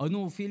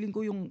 Feeling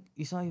ko yung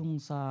isa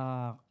yung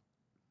sa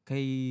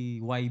kay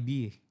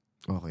YB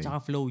Okay.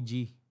 Tsaka Flow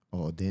G.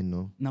 Oo din,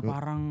 no? Na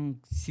parang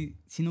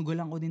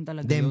sinugulan ko din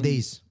talaga Them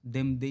yun.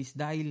 Them days.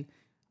 Dahil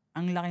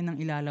ang laki ng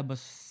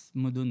ilalabas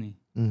mo dun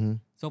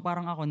So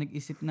parang ako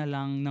nag-isip na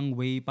lang ng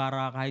way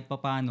para kahit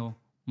papano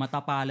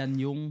matapalan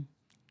yung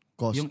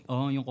cost.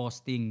 Yung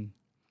costing.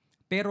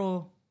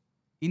 Pero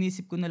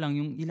inisip ko na lang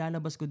yung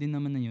ilalabas ko din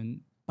naman na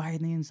yun, bayad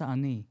na yun sa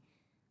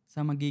sa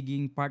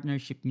magiging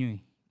partnership nyo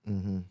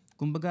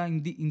Kumbaga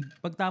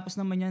pagtapos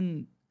naman yan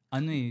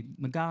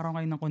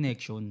magkakaroon kayo ng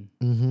connection,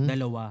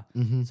 dalawa.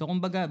 So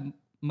kumbaga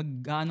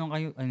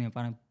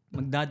parang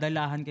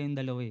magdadalahan kayong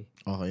dalawa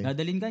Okay.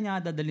 Dadalhin ka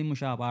niya, dadalhin mo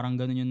siya, parang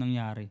ganun yung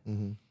nangyari.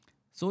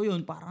 So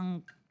yun,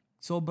 parang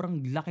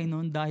sobrang laki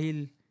nun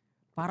dahil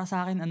para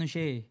sa akin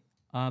siya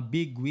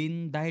big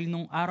win dahil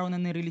nung araw na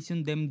nirelease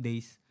yung Them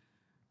Days,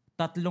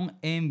 3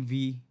 MV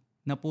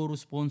na puro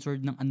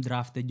sponsored ng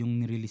undrafted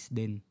yung nirelease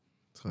din.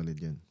 Solid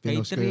yan.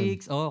 Kay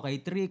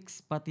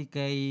Trix, pati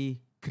kay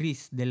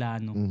Chris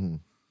Delano.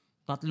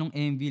 3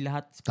 MV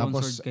lahat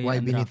sponsored. Tapos, kay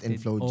Y-Binit undrafted. and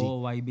Flow G.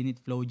 Y-Binit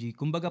Flow G.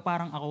 Kumbaga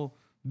parang ako,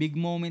 big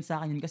moment sa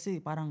akin yun kasi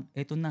parang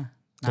eto na.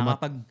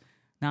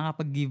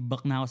 Nakakapag-give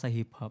back na ako sa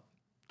hip-hop.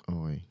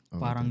 Okay.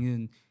 Parang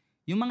yun.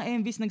 Yung mga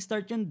MVs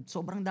nag-start yun,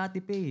 sobrang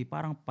dati pa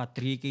Parang pa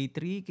 3K,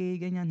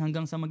 ganyan.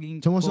 Hanggang sa maging...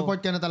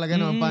 Sumusupport ka na talaga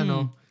naman pa,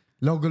 no?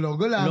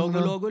 Logo-logo lang.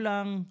 Logo-logo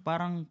lang.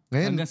 Parang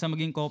ngayon, hanggang sa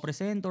maging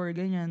co-presenter,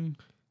 ganyan.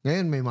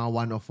 Ngayon, may mga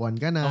one-of-one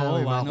ka na.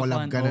 May mga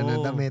collab ka na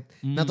ng damit.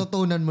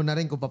 Natutunan mo na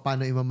rin kung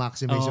paano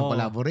i-maximize yung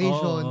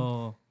collaboration.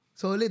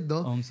 Solid,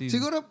 no?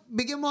 Siguro,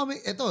 bigyan mo kami...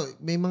 Ito,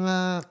 may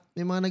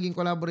mga naging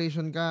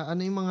collaboration ka.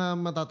 Ano yung mga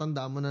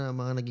matatandaan mo na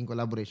mga naging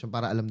collaboration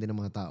para alam din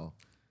ng mga tao?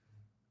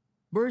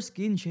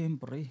 Burskin,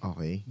 syempre.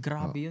 Okay.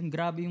 Grabe yun.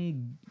 Grabe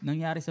yung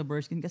nangyari sa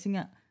Burskin. Kasi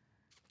nga,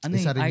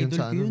 Isa rin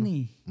idol ko yun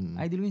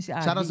Idol ko yun si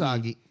Agi. Shoutout sa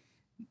Agi.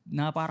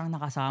 Na parang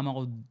nakasama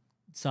ko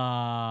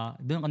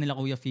doon kanila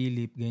Kuya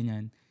Philip,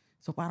 ganyan.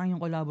 So parang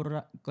yung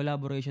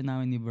collaboration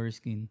namin ni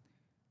Verskin,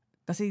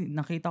 kasi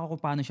nakita ko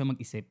kung paano siya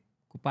mag-isip,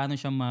 kung paano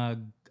siya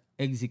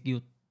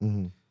mag-execute.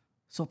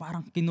 So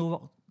parang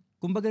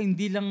kumbaga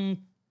hindi lang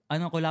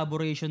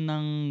collaboration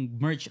ng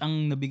merch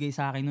ang nabigay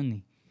sa akin nun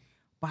eh.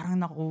 Parang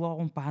nakuha ko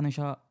kung paano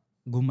siya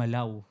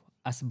gumalaw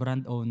as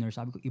brand owner.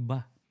 Sabi ko,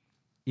 iba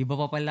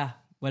pa pala.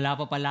 Wala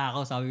pa pala ako.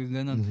 Sabi ko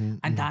ganun.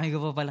 Ang dami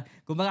ko pa pala.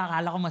 Kumbaga,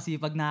 akala ko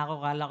masipag na ako.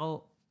 Akala ko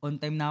on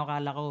time na ako.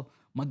 Akala ko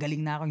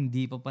magaling na ako.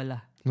 Hindi pa pala.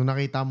 Nung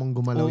nakita mong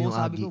gumalaw yung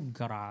sabi Agi. ko,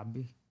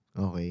 grabe.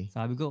 Okay.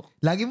 Sabi ko,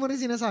 Lagi mo rin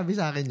sinasabi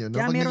sa akin yun. No?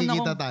 Pag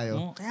nakikita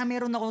tayo. Kaya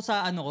meron ako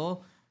sa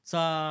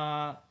sa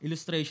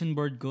illustration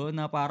board ko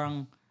na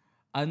parang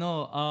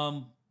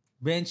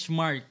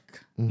benchmark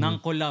ng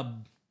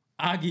collab.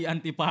 Agi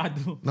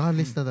Antipado.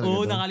 Nakalista talaga.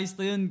 Oo,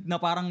 nakalista yun na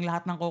parang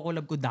lahat ng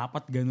kukulab ko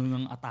dapat ganun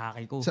ang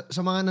atake ko.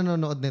 Sa mga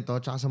nanonood nito,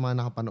 tsaka sa mga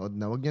nakapanood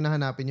na, huwag nyo na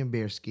hanapin yung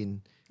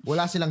Bearskin.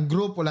 Wala silang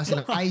group, wala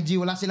silang IG,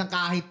 wala silang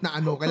kahit na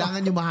ano. Kailangan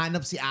nyo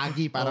mahanap si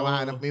Agi para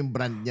mahanap mo yung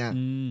brand niya.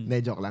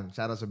 Joke lang.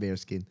 Shout out sa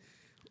Bearskin.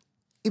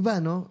 Iba,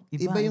 no?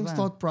 Iba yung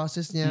thought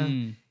process niya.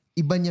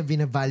 Iba niya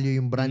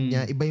binavalue yung brand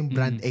niya. Iba yung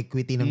brand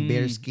equity ng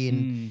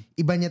Bearskin.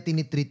 Iba niya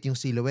tinitreat yung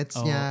silhouettes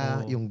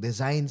niya, yung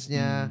designs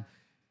niya.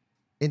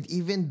 And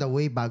even the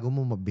way bago mo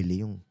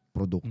mabili yung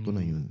produkto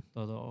na yun.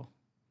 Totoo.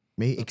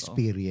 May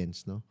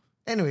experience, no?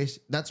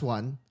 Anyways, that's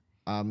one.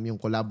 Yung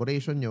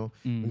collaboration nyo.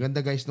 Ang ganda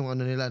guys nung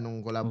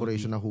nung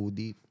collaboration na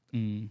hoodie.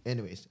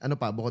 Anyways, ano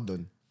pa bukod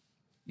doon?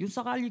 Yung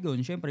sa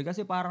Caligon, syempre,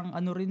 kasi parang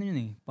rin yun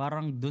eh.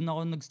 Parang doon ako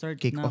nag-start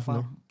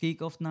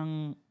kick-off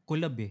ng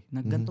collab eh.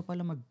 Nagganto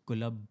pala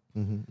mag-collab.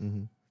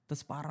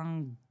 Tapos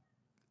parang,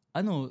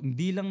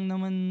 hindi lang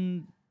naman,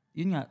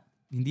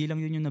 hindi lang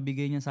yun yung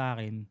nabigay niya sa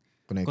akin.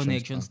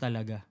 Connections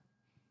talaga.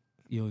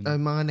 Yun.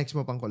 Mga next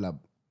mo pang collab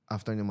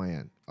after ng mga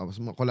yan.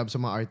 Collab sa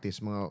mga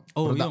artists, mga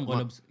yung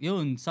collabs.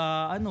 Yun,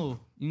 sa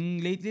yung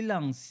lately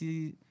lang,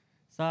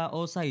 sa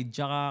O-Side,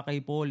 tsaka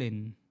kay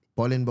Pollen.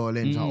 Pollen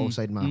sa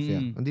O-Side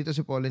Mafia. Nandito si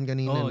Pollen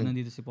kanina.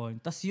 Nandito si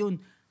Pollen. Tapos yun,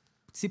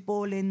 si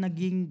Pollen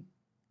naging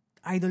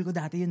idol ko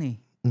dati yun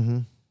eh.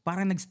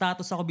 Parang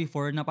nag-status ako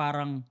before na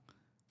parang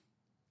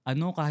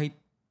kahit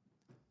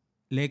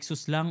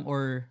Lexus lang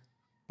or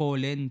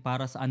Pollen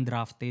para sa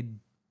undrafted.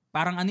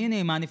 Parang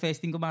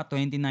manifesting ko mga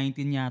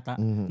 2019 yata.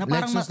 Na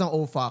parang Lexus ng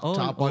OFAC,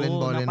 tsaka Pollen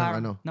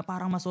ng na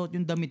parang masuot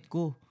yung damit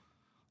ko.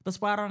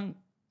 Tapos parang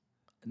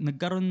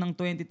nagkaroon ng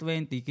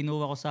 2020,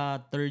 kinuha ko sa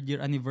 3rd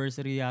year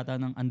anniversary yata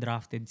ng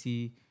undrafted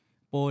si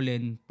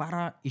Pollen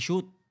para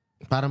i-shoot.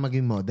 Para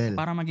maging model.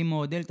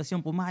 Tapos yung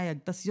pumayag.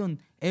 Tapos yun,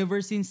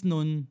 ever since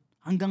nun,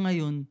 hanggang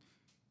ngayon,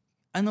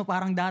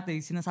 parang dati,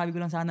 sinasabi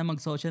ko lang sana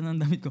mag-suot siya ng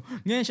damit ko.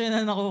 Ngayon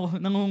siya na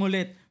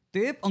nangungulit.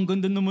 Tip, ang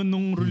ganda naman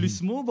nung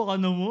release mo, baka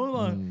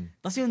naman.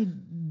 Tapos yun,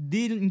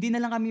 hindi na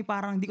lang kami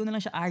parang, hindi ko na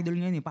lang siya idol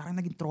ngayon eh. Parang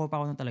naging tropa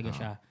ko na talaga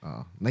siya.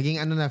 Naging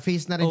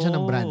face na rin siya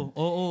ng brand.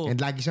 And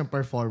lagi siyang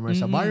performer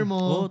sa bar mo.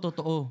 Oo,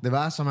 totoo.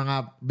 Diba? Sa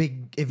mga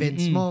big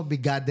events mo,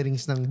 big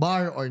gatherings ng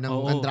bar or ng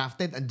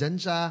undrafted,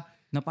 andyan siya.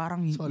 Na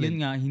parang, yun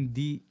nga,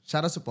 hindi.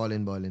 Shout out sa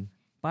Pollen.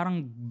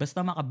 Parang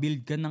basta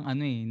makabuild ka ng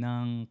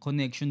ng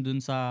connection dun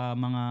sa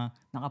mga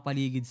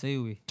nakapaligid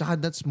sa'yo eh. Tsaka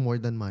that's more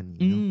than money.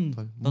 No?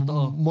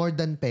 Totoo. More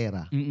than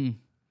pera.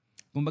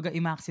 Kumbaga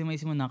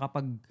i-maximize mo na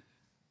kapag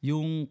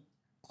yung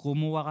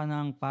kumuha ka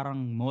ng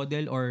parang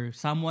model or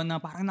someone na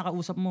parang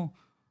nakausap mo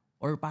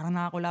or parang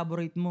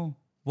naka-collaborate mo,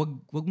 wag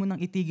mo nang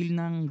itigil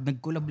ng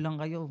nag-collab lang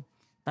kayo.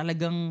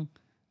 Talagang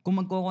kung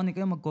magko-connect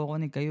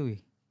kayo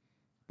eh.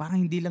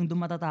 Parang hindi lang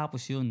doon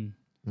matatapos yun.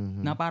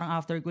 Na parang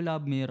after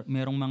collab,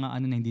 merong mga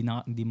na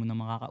hindi mo na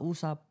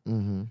makakausap.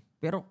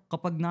 Pero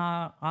kapag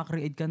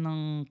nakaka-create ka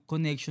ng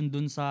connection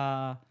dun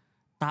sa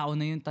tao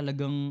na yun,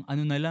 talagang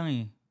na lang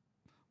eh.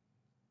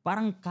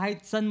 Parang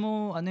kahit saan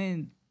mo,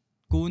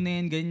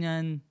 kunin,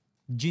 ganyan,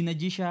 G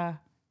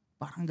siya,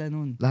 parang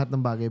ganun. Lahat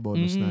ng bagay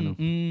bonus na, no?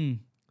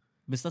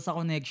 Basta sa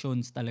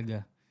connections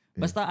talaga.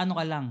 Basta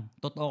ka lang,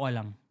 totoo ka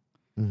lang.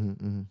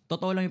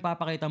 Totoo lang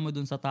ipapakita mo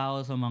dun sa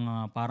tao, sa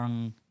mga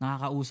parang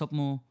nakakausap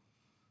mo.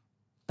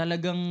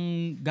 Talagang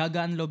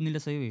gagaan loob nila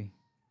sa'yo eh.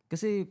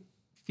 Kasi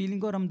feeling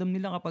ko ramdam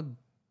nila kapag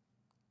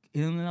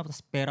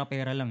tapos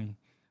pera-pera lang eh.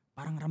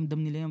 Parang ramdam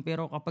nila yun.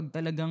 Pero kapag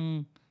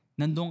talagang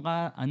nandun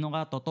ka,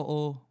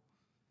 totoo,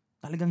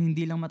 talagang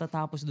hindi lang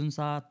matatapos dun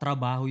sa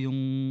trabaho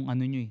yung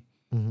nyo eh.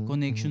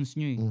 Connections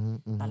nyo eh.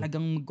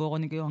 Talagang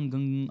magkoconnect kayo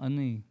hanggang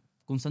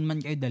kung saan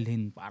man kayo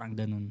dalhin. Parang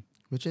ganun.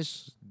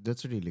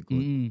 That's really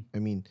good. I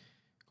mean,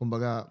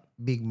 kumbaga,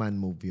 big man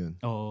move yun.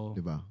 Oo.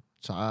 Diba?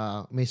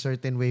 Saka may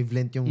certain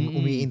wavelength yung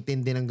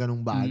umiintindi ng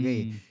ganung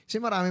bagay.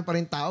 Kasi marami pa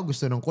rin tao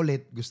gusto ng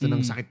kulit, gusto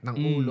ng sakit ng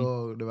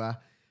ulo, di ba?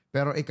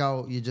 Pero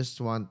ikaw, you just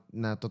want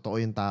na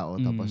totoo yung tao.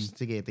 Tapos,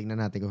 sige,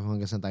 tingnan natin kung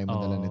hanggang saan tayo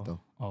madala nito.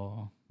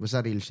 Oo.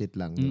 Basta real shit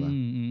lang, di ba?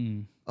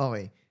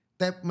 Okay.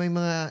 Tep, may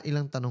mga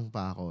ilang tanong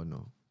pa ako,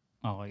 no?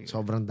 Okay.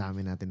 Sobrang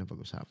dami natin na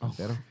pag-usapan.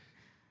 Pero,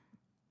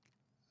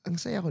 ang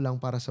saya ko lang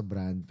para sa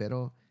brand.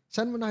 Pero,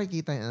 saan mo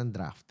nakikita yung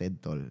undrafted,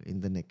 tol,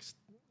 in the next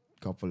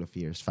couple of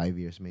years, 5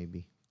 years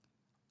maybe?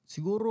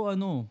 Siguro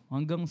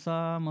hanggang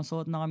sa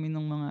masuot na kami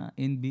ng mga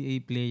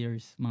NBA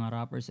players, mga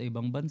rappers sa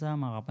ibang bansa,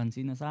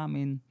 makapansin na sa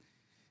amin.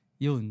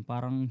 Yun,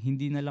 parang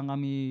hindi na lang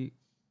kami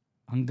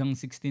hanggang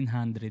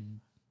 1600.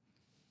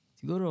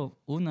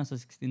 Siguro, una sa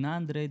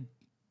 1600,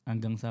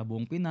 hanggang sa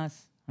buong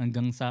Pinas,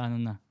 hanggang sa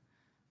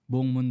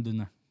buong mundo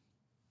na.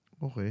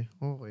 Okay.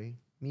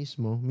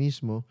 Mismo.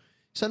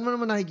 Saan mo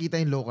naman nakikita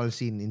yung local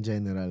scene in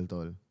general,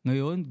 tol?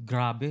 Ngayon,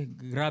 grabe.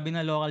 Grabe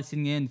na local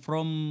scene ngayon.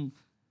 From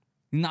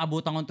yung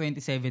naabutan ko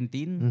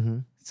 2017,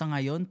 sa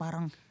ngayon,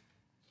 parang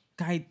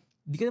kahit,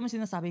 di ko naman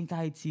sinasabing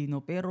kahit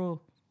sino,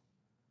 pero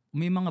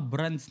may mga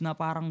brands na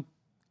parang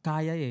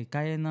kaya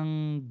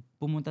ng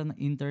pumunta na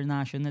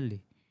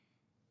international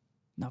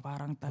na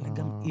parang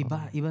talagang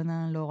iba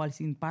na ang local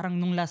scene. Parang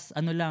nung last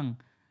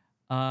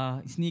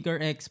Sneaker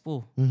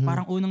Expo.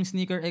 Parang unang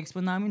Sneaker Expo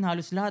namin,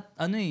 halos lahat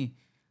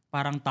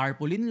parang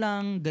tarpaulin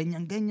lang,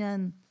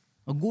 ganyan.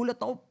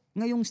 Nagulat ako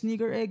ngayong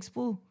Sneaker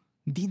Expo.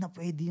 Hindi na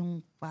pwede yung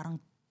parang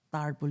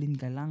tarpaulin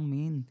ka lang,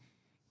 man.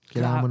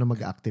 Kailangan mo na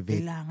mag-activate.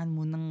 Kailangan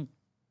mo ng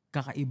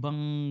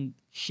kakaibang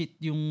shit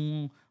yung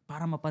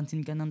para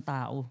mapansin ka ng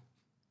tao.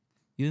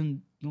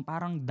 Yun, yung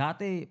parang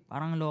dati,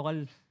 parang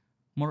local,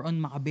 more on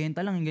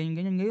makabenta lang,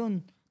 ganyan. Ngayon,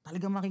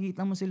 talaga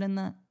makikita mo sila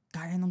na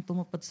kaya nang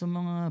tumapat sa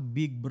mga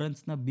big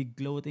brands na big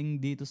clothing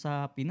dito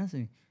sa Pinas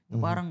Na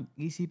parang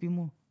isipin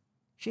mo,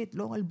 shit,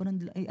 local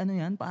brand,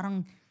 yan,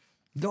 parang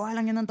gawa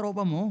lang yan ng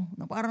tropa mo.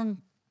 Na parang,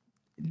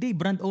 hindi,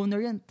 brand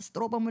owner yan. Tapos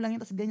tropa mo lang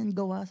yan, tapos ganyan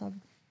gawa.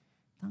 Sabi,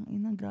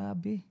 tangina,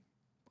 grabe.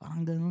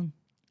 Parang ganun.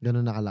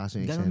 Ganun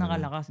nakalakas yung Ganun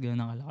nakalakas.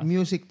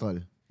 Music,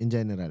 tol, in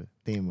general,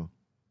 tingin mo?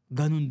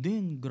 Ganun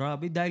din.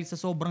 Grabe. Dahil sa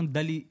sobrang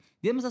dali.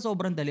 Di naman sa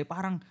sobrang dali.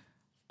 Parang,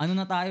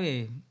 na tayo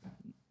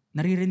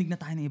naririnig na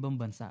tayo ng ibang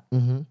bansa.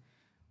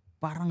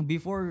 Parang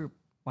before,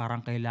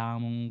 parang kailangan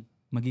mong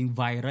maging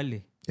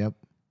viral Yep.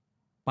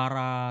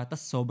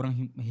 Tas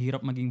sobrang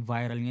hirap maging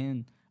viral ngayon.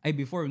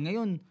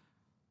 Ngayon,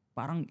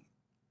 parang,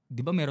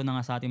 di ba meron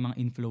na nga sa ating mga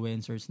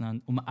influencers na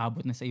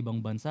umaabot na sa ibang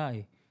bansa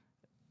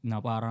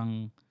Na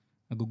parang,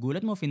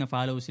 nagugulat mo,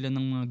 fina-follow sila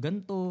ng mga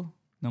ganto,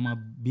 ng mga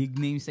big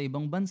names sa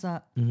ibang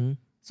bansa.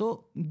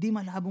 So, hindi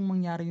malabong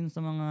mangyari yun sa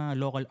mga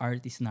local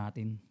artists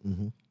natin.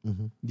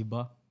 Di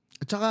ba?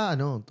 At saka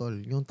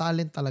tol, yung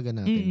talent talaga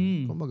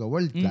natin. Kumbaga,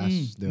 world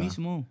class, di ba?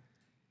 Mismo.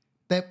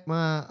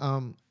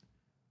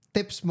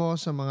 Tips mo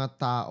sa mga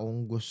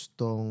taong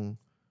gustong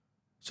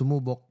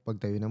sumubok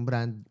pagtayo ng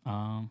brand.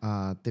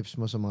 Tips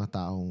mo sa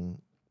mga taong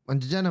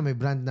andiyan na may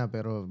brand na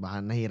pero baka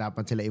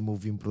nahirapan sila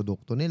i-move yung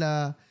produkto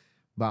nila.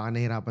 Baka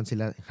nahirapan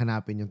sila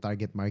hanapin yung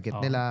target market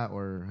nila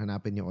or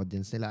hanapin yung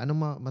audience nila.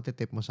 Anong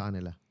matitip mo sa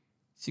kanila?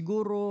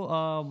 Siguro,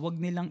 wag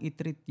nilang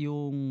i-treat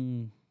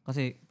yung...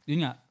 Kasi,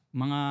 yun nga,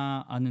 mga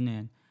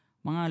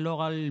mga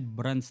local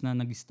brands na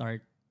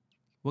nag-start,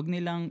 wag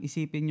nilang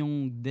isipin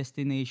yung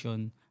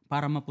destination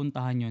para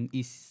mapuntahan yun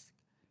is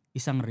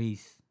isang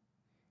race.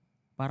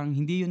 Parang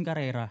hindi yun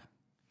karera.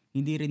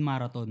 Hindi rin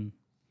marathon.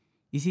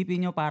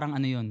 Isipin nyo parang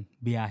yun,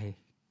 biyahe.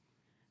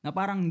 Na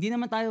parang hindi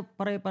naman tayo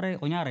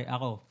pare-pare. Kunyari,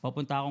 ako,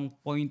 papunta akong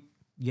point,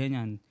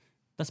 ganyan.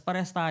 Tas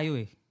parehas tayo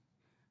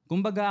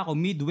Kumbaga ako,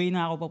 midway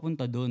na ako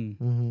papunta doon.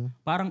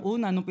 Parang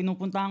una, nung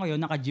pinupuntahan ko yun,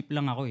 naka-jeep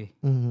lang ako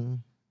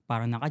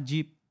Parang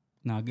naka-jeep,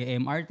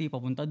 nag-MRT,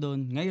 papunta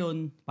doon.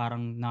 Ngayon,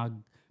 parang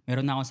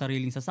meron na akong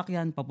sariling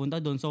sasakyan, papunta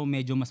doon. So,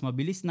 medyo mas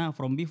mabilis na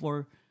from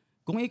before.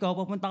 Kung ikaw,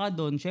 papunta ka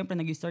doon, syempre,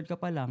 nag-start ka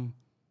pa lang.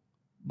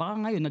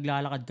 Baka ngayon,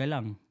 naglalakad ka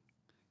lang.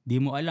 Di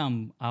mo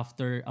alam,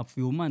 after a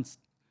few months,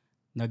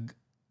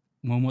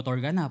 nag-motor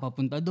ka na,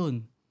 papunta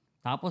doon.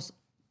 Tapos,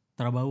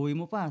 trabahuin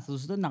mo pa. Sa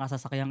susunod,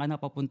 nakasasakyan ka na,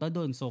 papunta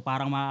doon. So,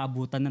 parang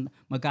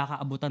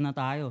magkakaabutan na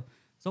tayo.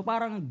 So,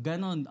 parang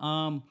ganon.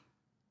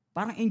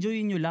 Parang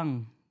enjoyin nyo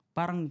lang.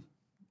 Parang,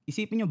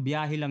 isipin nyo,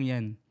 biyahe lang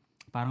yan.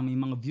 Parang may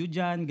mga view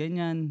dyan,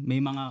 ganyan.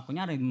 May mga,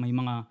 kunyari, may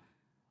mga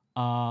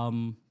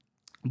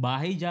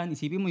bahay dyan.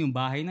 Isipin mo yung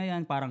bahay na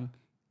yan, parang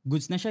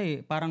goods na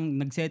siya Parang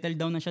nag-settle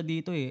down na siya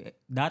dito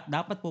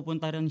Dapat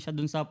pupunta rin siya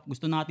dun sa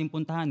gusto natin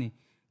puntahan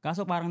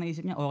Kaso parang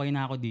naisip niya, okay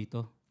na ako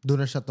dito.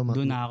 Doon na siya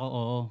Doon na ako,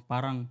 oo.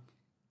 Parang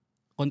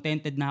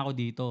contented na ako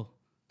dito.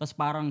 Tapos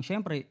parang,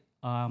 syempre,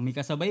 may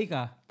kasabay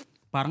ka.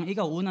 Parang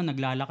ikaw, una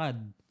naglalakad.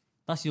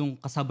 Tapos yung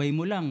kasabay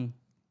mo lang,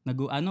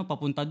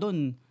 papunta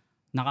doon,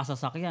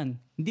 nakasasakyan.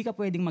 Hindi ka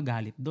pwedeng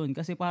magalit doon.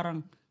 Kasi parang,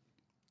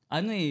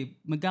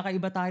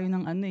 magkakaiba tayo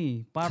ng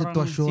parang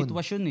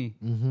sitwasyon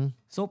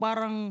So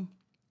parang,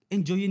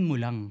 enjoyin mo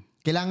lang.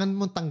 Kailangan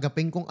mong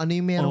tanggapin kung ano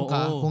yung meron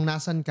ka, kung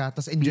nasan ka,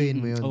 tapos enjoyin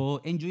mo yun.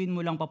 Oo, enjoyin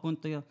mo lang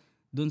papunta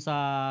doon sa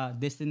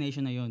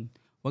destination na yun.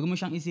 Huwag mo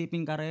siyang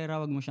isiping karera,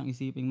 huwag mo siyang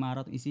isiping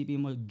marathon,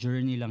 isipin mo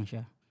journey lang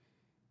siya.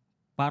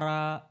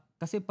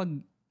 Kasi pag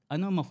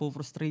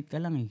mafo-frustrate ka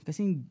lang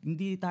Kasi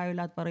hindi tayo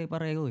lahat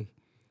pare-pareho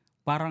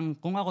Parang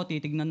kung ako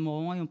titignan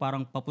mo ko ngayon,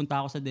 parang papunta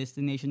ako sa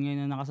destination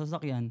ngayon na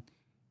nakasasakyan,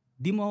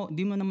 di mo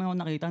naman ako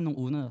nakita nung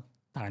una.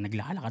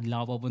 Naglalakad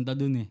lang ako papunta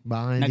dun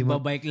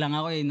Nagbabike lang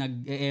ako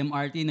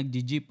nag-MRT,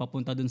 nag-jeep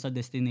papunta dun sa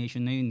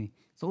destination na yun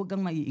So huwag kang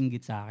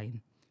maiinggit sa akin.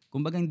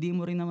 Kumbaga hindi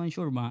mo rin naman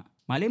sure,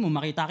 malay mo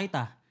makita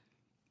kita.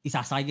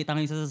 isasakay kita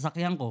ngayon sa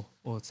sasakyan ko.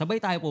 O, sabay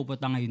tayo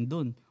pupunta ngayon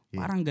dun.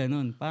 Yeah. Parang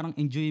ganun. Parang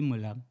enjoy mo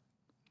lang.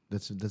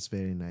 That's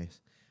very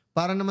nice.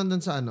 Para naman dun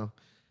sa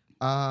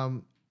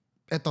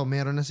eto,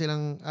 meron na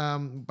silang,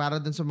 para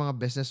dun sa mga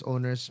business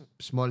owners,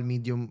 small,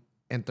 medium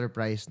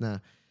enterprise na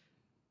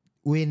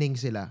winning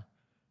sila.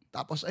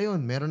 Tapos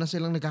ayun,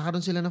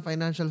 nagkakaroon sila ng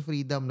financial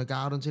freedom,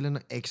 nagkakaroon sila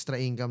ng extra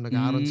income,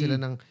 nagkakaroon sila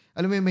ng,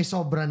 alam mo yun, may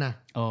sobra na.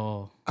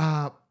 Oo.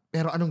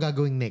 Pero anong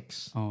gagawin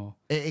next? Oo.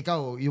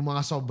 Ikaw, yung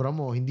mga sobra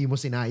mo, hindi mo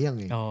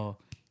sinayang eh. Oo.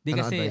 Di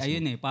Ano kasi, advice mo?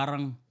 ayun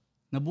parang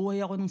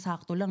nabuhay ako ng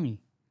sakto lang eh.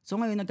 So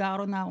ngayon,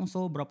 nagkakaroon na akong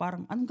sobra.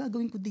 Parang, anong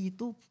gagawin ko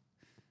dito?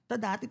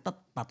 Dati,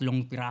 3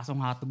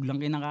 pirasong hotdog lang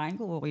kinakain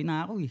ko, okay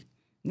na ako eh.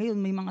 Ngayon,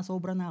 may mga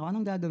sobra na ako.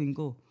 Anong gagawin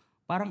ko?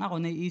 Parang ako,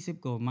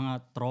 naiisip ko,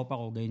 mga tropa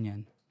ko,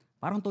 ganyan.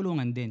 Parang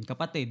tulungan din,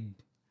 kapatid.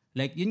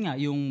 Like, yun nga,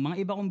 yung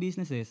mga iba kong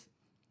businesses,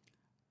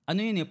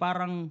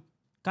 parang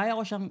kaya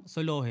ko siyang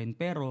solohin,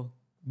 pero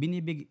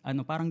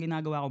parang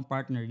ginagawa kong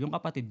partner, yung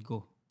kapatid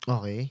ko.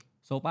 Okay.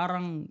 So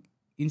parang,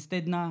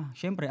 instead na,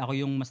 syempre, ako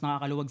yung mas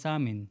nakakaluwag sa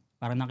amin,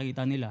 para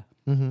nakita nila.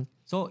 Mm-hmm.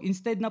 So,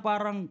 instead na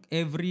parang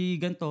every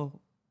ganto,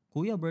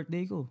 kuya,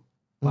 birthday ko.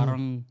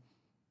 Parang,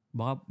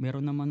 baka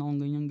meron naman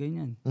akong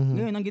ganyan-ganyan. Mm-hmm.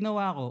 Ngayon, ang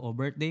ginawa ko,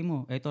 birthday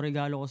mo, eto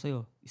regalo ko sa'yo,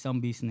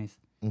 isang business.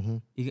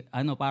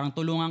 Mm-hmm. Parang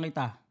tulungan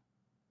kita.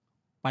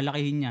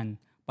 Palakihin yan.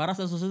 Para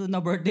sa susunod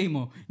na birthday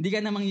mo, hindi ka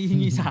na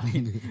manghihingi sa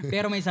akin.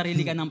 Pero may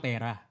sarili ka ng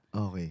pera.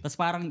 Okay. Tapos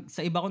parang sa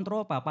iba kong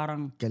tropa,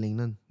 parang Galing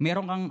nun.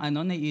 meron kang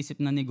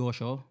naiisip na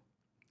negosyo.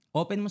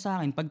 Open mo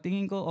sa akin.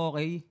 Pagtingin ko,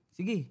 okay,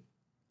 sige,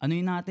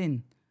 anuin natin.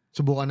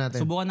 Subukan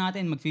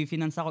natin.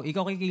 Mag-finance ako.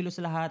 Ikaw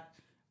kikilos lahat.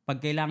 Pag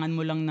kailangan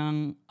mo lang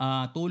ng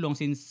tulong,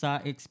 since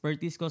sa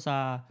expertise ko,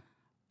 sa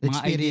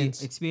mga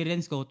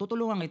experience ko,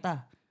 tutulungan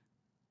kita.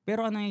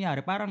 Pero ano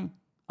nangyayari? Parang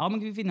ako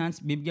mag-finance,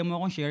 bibigyan mo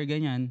akong share,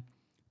 ganyan.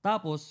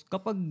 Tapos,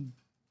 kapag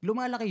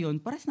lumalaki yun,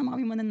 pares naman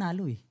kami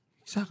mananalo eh.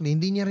 Exactly.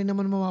 Hindi niya rin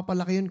naman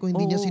mapapalaki yun kung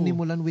hindi niya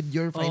sinimulan with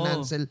your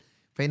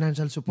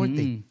financial support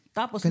eh.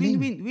 Tapos, Galing.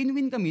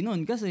 win-win kami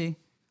nun. Kasi,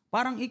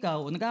 parang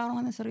ikaw, nagkakaroon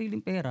ka ng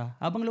sariling pera.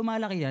 Habang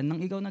lumalaki yan,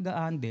 nang ikaw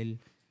nag-a-handle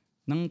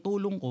ng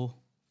tulong ko,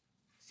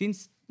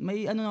 since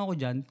may ako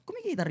dyan,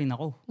 kumikita rin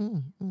ako.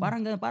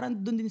 Parang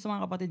doon din sa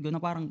mga kapatid ko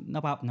na parang,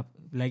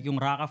 like yung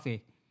Raw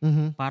Cafe.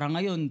 Parang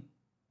ngayon,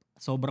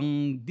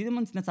 sobrang, di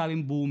naman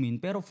sinasabing booming,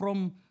 pero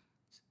from,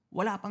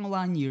 wala pang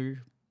 1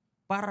 year,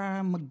 para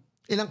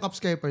Ilang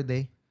cups kayo per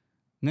day?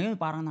 Ngayon,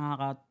 parang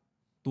nakaka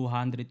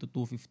 200 to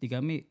 250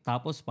 kami.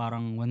 Tapos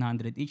parang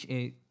 100 each.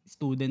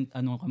 Student,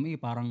 kami,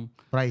 parang...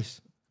 Price?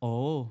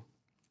 Oo.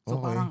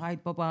 So Okay. parang kahit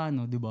pa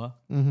paano, di ba?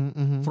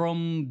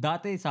 From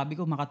dati, sabi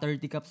ko, maka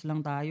 30 cups lang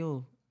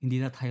tayo.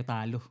 Hindi na tayo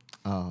talo.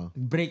 Oo.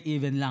 Break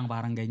even lang,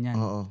 parang ganyan.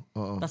 Oo.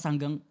 Tapos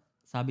hanggang,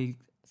 sabi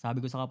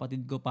ko sa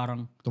kapatid ko,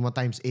 parang... Tuma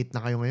times 8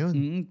 na kayo ngayon.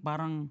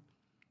 Parang,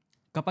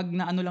 kapag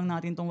naano lang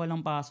natin tong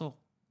walang pasok,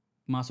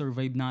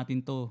 ma-survive natin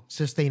to.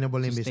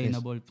 Sustainable yung business.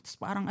 Tapos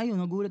parang ayun,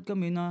 nagulat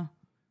kami na,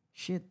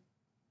 shit,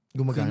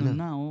 Gumagana. ganun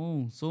na,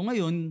 oo. So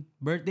ngayon,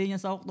 birthday niya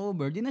sa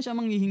October, di na siya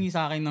manghihingi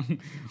sa akin ng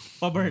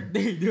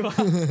pa-birthday, di ba?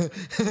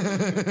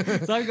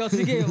 Sabi ko,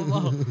 sige,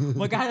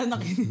 magkano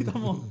nakinita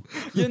mo?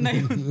 Yun na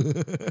yun.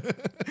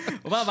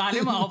 Bali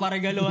mo, ako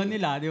paregaluhan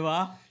nila, di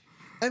ba?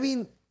 I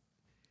mean,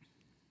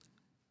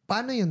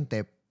 paano yun,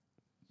 Tep?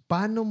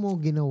 Paano mo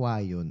ginawa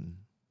yun?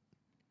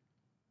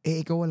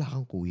 Ikaw wala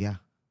kang kuya.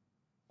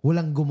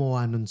 Walang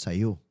gumawa nun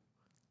sa'yo.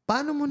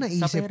 Paano mo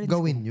naisip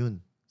gawin yun?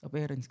 Sa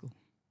parents ko.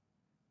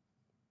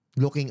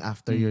 Looking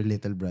after your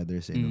little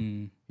brothers,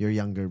 your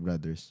younger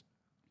brothers.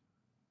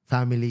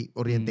 Family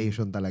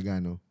orientation talaga,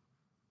 no?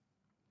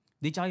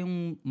 Di, tsaka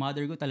yung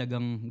mother ko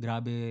talagang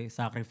grabe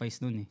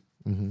sacrifice nun eh.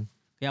 Mm-hmm.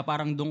 Kaya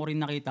parang doon ko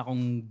rin nakita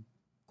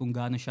kung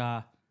gaano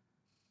siya.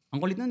 Ang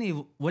kulit nun eh.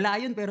 Wala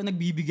yun pero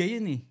nagbibigay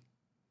yun eh.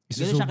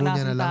 Ganun siya Isusubo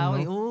niya na lang, tao no?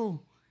 eh. Oo.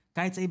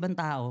 Kahit sa ibang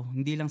tao,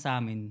 hindi lang sa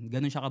amin,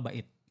 ganun siya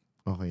kabait.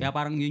 Okay. Kaya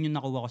parang yun yung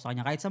nakuha ko sa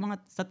kanya. Kahit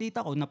sa tita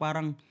ko na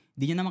parang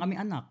di niya naman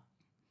kami anak.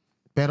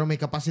 Pero may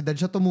kapasidad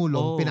siya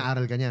tumulong,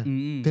 pinaaral ka niya.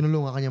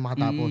 Tinulungan ka niya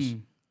makatapos.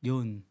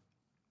 Yun.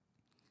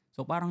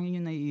 So parang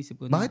yun yung naiisip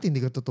ko. Bakit hindi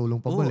ka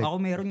tutulong pabalik? Ako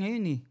meron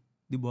ngayon eh.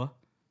 Di ba?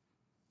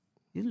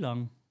 Yun lang.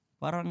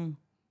 Parang,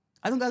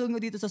 anong gagawin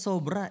ko dito sa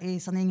sobra?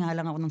 Sanay nga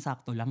lang ako ng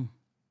sakto lang.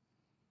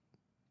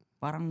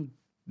 Parang,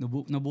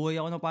 nabuhay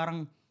ako na parang,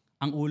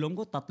 ang ulam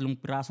ko, 3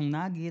 pirasong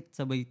nugget,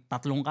 sabay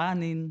 3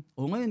 kanin.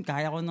 O ngayon,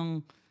 kaya ko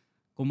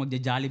kung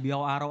magja-Jollibee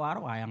ako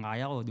araw-araw,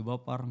 kaya ko. Di ba?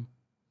 Parang,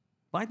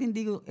 bakit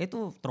hindi ko,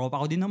 eto, tropa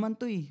ko din naman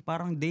to eh.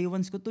 Parang day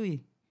ones ko to eh.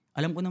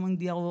 Alam ko namang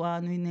hindi ako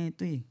na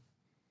ito eh.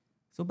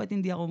 So, ba't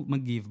hindi ako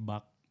mag-give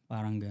back?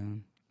 Parang ganun.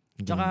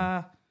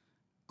 Tsaka,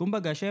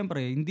 kumbaga,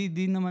 syempre, hindi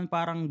din naman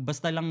parang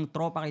basta lang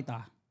tropa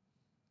kita.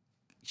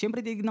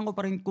 Syempre, tignan ko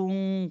pa rin kung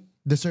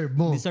deserve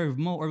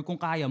mo or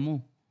kung kaya mo.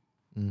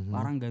 Mm-hmm.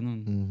 Parang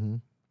ganun. Mm-hmm.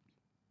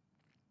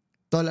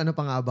 Tol, ano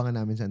pang aabangan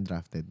namin sa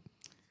Undrafted?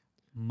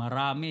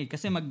 Marami.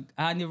 Kasi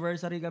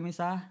mag-anniversary kami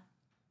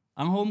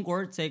ang home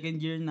court,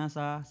 2nd year na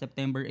sa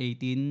September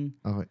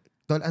 18. Okay.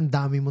 Tol, ang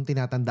dami mong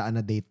tinatandaan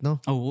na date,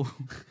 no? Oo.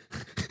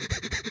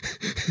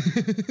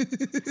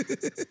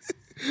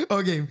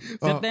 Okay.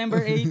 September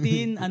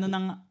 18,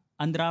 ng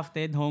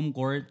undrafted home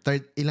court.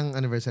 Third, ilang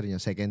anniversary niya?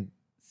 Second?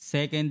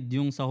 Second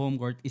yung sa home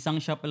court. Isang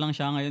shop lang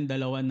siya ngayon,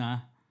 dalawa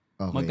na.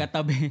 Okay.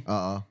 Magkatabi.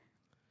 Oo.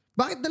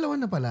 Bakit dalawa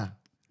na pala?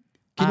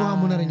 Kinuha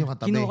mo na rin yung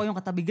katabi? Kinuha ko yung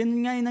katabi.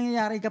 Ganun nga yung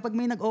nangyayari. Kapag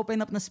may nag-open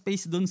up na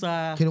space dun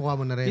sa... Kinuha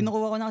mo na rin?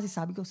 Kinukuha ko na kasi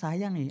sabi ko,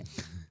 sayang eh.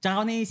 Tsaka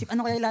ako naisip,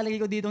 ano kaya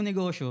ilalagay ko dito ng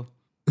negosyo?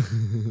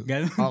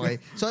 Ganun. Okay.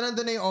 So,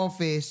 nandun na yung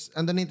office,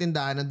 nandun na yung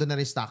tindahan, nandun na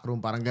rin stock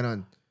room, parang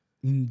ganun.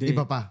 Hindi.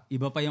 Iba pa?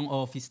 Iba pa yung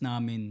office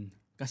namin.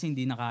 Kasi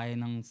hindi na kaya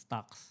ng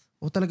stocks.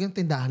 O talagang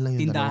tindahan lang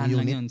yun? Tindahan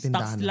lang yun.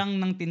 Tindahan Stocks lang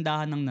ng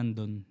tindahan ng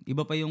nandun.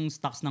 Iba pa yung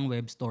stocks ng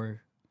web store.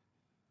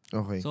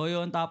 Okay. So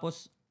yun,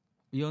 tapos,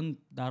 yun,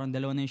 darang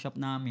dalawa na yung shop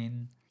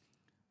namin.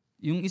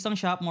 Yung isang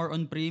shop, more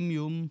on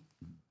premium.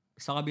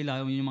 Sa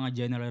kabila, yung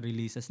mga general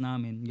releases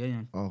namin.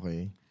 Ganyan.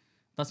 Okay.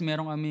 Tapos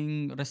meron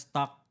kaming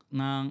restock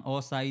ng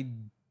O-side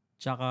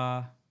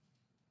tsaka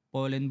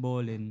Pollen.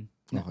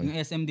 Okay. Yung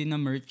SM din na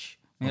merch.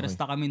 May Okay.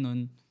 restock kami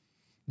nun.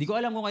 Di ko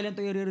alam kung kailan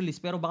to i-release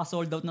pero baka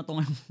sold out na to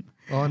ngayon.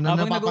 Oh,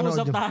 Habang napapanood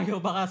nag-uusap yung... tayo,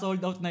 baka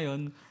sold out na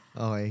yon.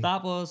 Okay.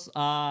 Tapos,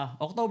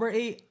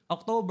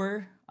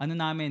 October,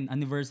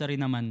 anniversary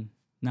naman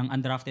ng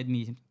undrafted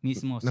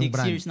mismo. Ng 6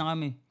 brand. years na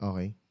kami.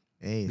 Okay.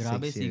 Eh,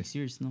 Grabe, 6 years. 6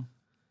 years, no?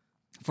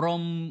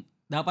 From,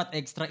 dapat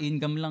extra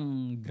income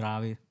lang,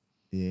 grabe.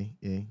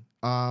 Yeah.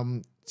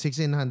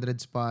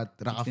 1600 spot,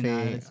 Rakafe,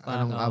 1600 spot,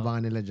 anong oo.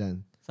 abangan nila dyan?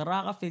 Sa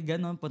Rakafe,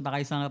 ganun, punta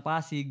kayo sa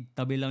Pasig,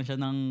 tabi lang siya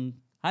ng,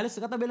 halos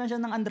katabi lang siya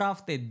ng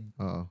undrafted.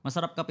 Oo.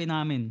 Masarap kape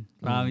namin,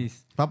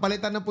 promise.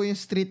 Papalitan na po yung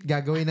street,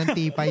 gagawin ng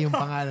TIPAY yung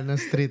pangalan ng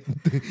street.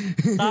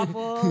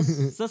 Tapos,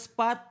 sa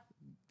spot,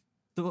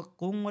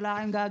 kung wala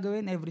kayong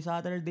gagawin, every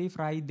Saturday,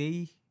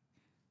 Friday,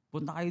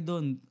 punta kayo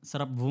doon.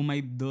 Sarap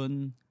vibe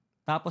doon.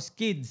 Tapos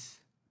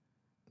kids,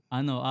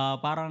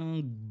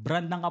 parang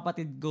brand ng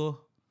kapatid ko.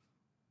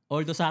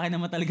 Although sa akin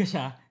naman talaga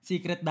siya,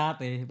 secret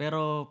dati.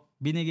 Pero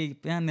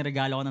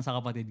niregalo ko na sa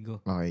kapatid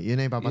ko. Okay,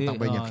 yun na yung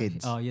papatakboy niya,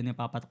 kids. Yun yung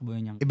papatakboy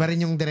niya. Iba rin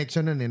yung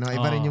direction nun eh, no?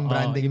 Iba rin yung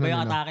branding nun. Iba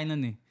yung no? atake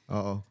nun eh.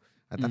 Oo.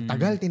 At ang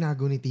tagal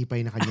tinago ni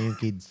TIPAY na kanya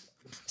yung kids.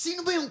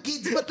 Sino ba yung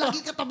kids? Ba't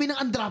lagi katabi ng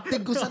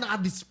undrafted kung saan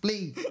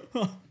naka-display?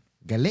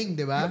 Galing,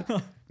 di ba?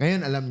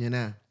 Ngayon, alam niya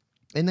na.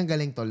 Ang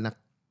galing, tol, na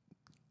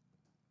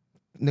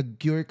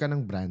nag-cure ka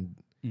ng brand,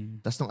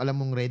 tapos nung alam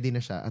mong ready na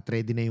siya at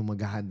ready na yung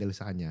mag-handle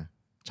sa kanya,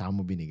 tsaka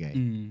mo binigay.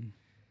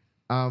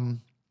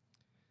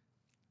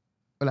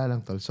 Wala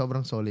lang, tol.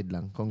 Sobrang solid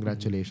lang.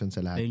 Congratulations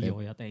sa lahat. Thank you,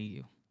 kuya. Thank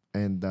you.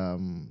 And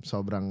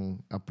sobrang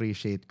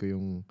appreciate ko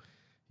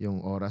yung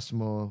oras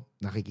mo,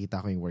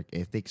 nakikita ko yung work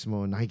ethics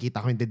mo,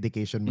 nakikita ko yung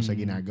dedication mo sa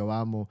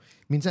ginagawa mo.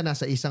 Minsan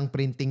nasa isang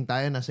printing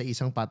tayo, nasa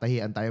isang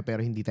patahian tayo, pero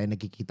hindi tayo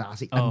nagkikita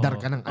kasi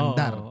andar ka ng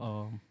andar.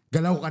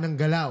 Galaw ka ng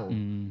galaw.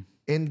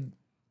 And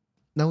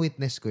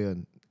na-witness ko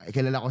yun.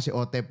 Kilala ko si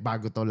Otep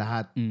bago to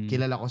lahat.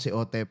 Kilala ko si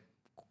Otep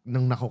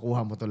nung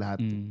nakukuha mo to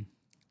lahat.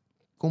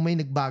 Kung may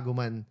nagbago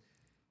man,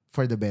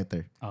 for the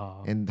better.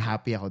 And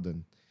happy ako dun.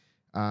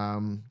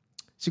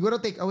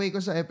 Siguro take away ko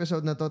sa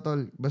episode na to,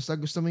 tol. Basta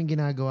gusto mo yung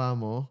ginagawa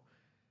mo,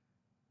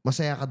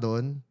 masaya ka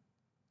dun,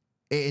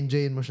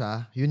 enjoyin mo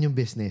siya, yun yung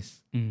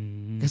business.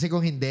 Kasi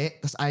kung hindi,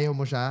 tas ayaw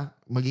mo siya,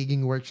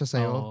 magiging work siya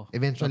sa'yo,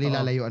 eventually Totoo.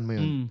 lalayuan mo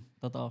yun.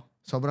 Totoo.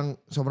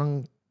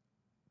 Sobrang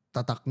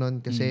tatak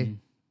nun kasi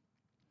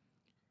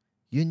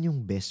yun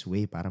yung best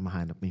way para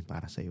mahanap mo yung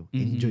para sa'yo.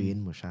 Enjoyin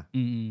mo siya.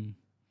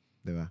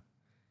 Diba?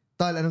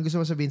 Tol, anong gusto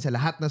mo sabihin sa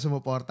lahat na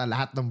sumuporta,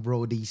 lahat ng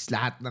brodies,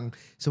 lahat ng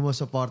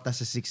sumusuporta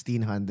sa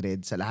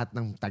 1600, sa lahat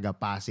ng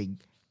taga-Pasig,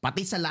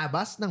 pati sa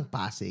labas ng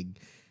Pasig,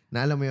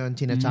 na alam mo yun,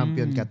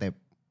 china-champion ka, Tep.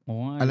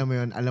 Alam mo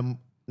yun, alam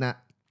na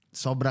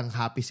sobrang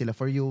happy sila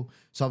for you,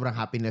 sobrang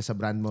happy nila sa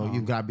brand mo,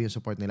 yung grabe yung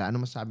support nila.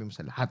 Ano masasabi mo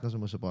sa lahat na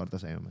sumusuporta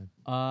sa'yo, man?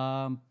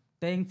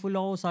 Thankful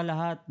ako sa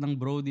lahat ng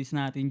brodies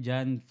natin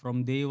dyan,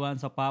 from day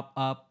one sa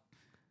pop-up,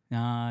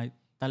 na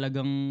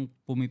talagang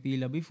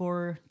pumipila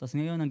before. Tapos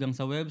ngayon hanggang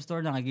sa web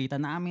store, nakikita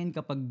namin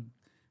kapag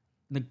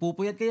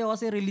nagpupuyat kayo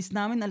kasi release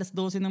namin alas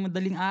 12 ng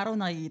madaling araw,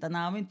 nakikita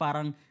namin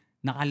parang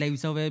naka-live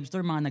sa web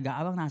store, mga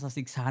nag-aabang nasa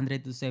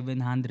 600 to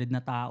 700 na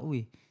tao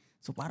eh.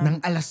 So parang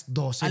Nang alas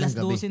 12 alas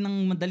ng gabi. 12 ng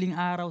madaling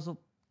araw. So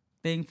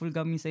thankful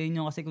kami sa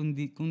inyo kasi kung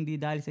di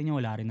dahil sa inyo,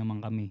 wala rin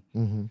naman kami.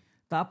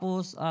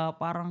 Tapos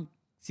parang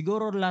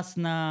siguro last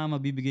na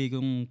mabibigay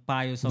kong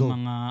payo sa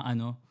mga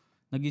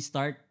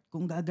nag-start,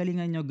 kung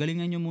galingan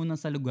nyo muna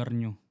sa lugar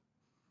nyo.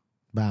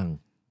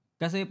 Bang.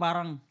 Kasi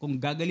parang kung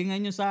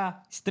gagalingan nyo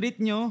sa street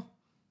nyo,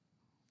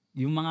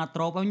 yung mga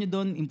tropa nyo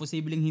doon,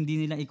 imposibleng hindi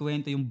nila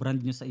ikwento yung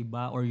brand nyo sa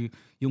iba or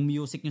yung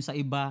music nyo sa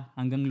iba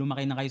hanggang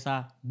lumaki na kayo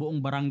sa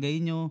buong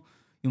barangay nyo.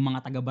 Yung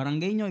mga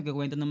taga-barangay nyo,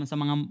 ikakwento naman sa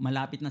mga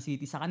malapit na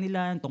city sa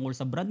kanila tungkol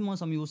sa brand mo,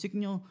 sa music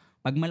nyo.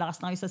 Pag malakas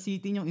na kayo sa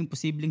city nyo,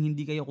 imposibleng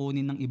hindi kayo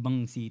kunin ng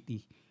ibang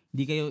city.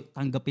 Hindi kayo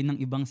tanggapin ng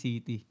ibang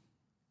city.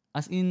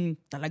 As in,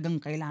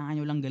 talagang kailangan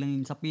nyo lang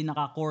galangin sa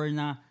pinaka-core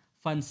na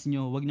fans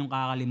nyo. Huwag nyong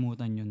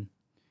kakalimutan yun.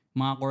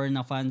 Mga core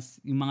na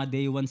fans, yung mga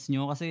day ones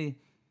nyo. Kasi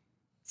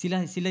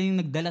sila yung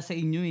nagdala sa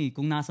inyo eh.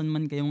 Kung nasan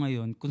man kayo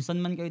ngayon, kung saan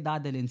man kayo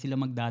dadalhin, sila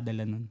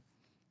magdadala nun.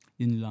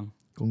 Yun lang.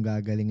 Kung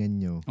gagalingan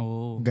nyo.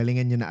 Oo.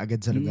 Galingan nyo na agad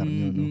sa lugar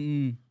nyo, no?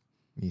 Mm.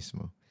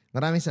 Mismo.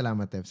 Maraming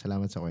salamat, Tef.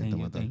 Salamat sa kwento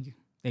mo to.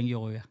 Thank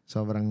you, kuya.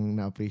 Sobrang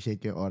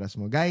na-appreciate ko yung oras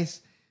mo.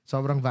 Guys,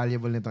 sobrang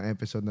valuable nitong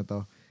episode na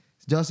to.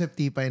 Joseph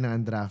TIPAY ng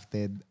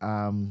Undrafted.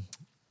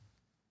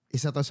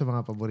 Isa to sa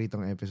mga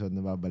paboritong episode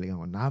na babalikan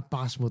ko.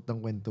 Napaka-smooth ng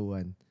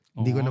kwentuhan.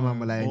 Hindi ko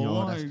namamalayan yung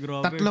oras.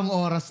 Grabe. 3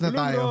 oras na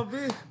tayo.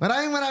 Grabe.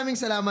 Maraming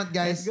salamat,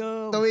 guys. Let's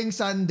go. Tuwing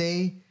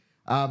Sunday,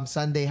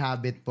 Sunday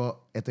Habit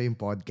po, ito yung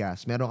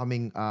podcast. Meron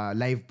kaming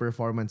live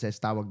performances,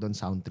 tawag doon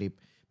Sound Trip.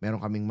 Meron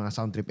kaming mga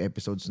Sound Trip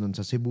episodes doon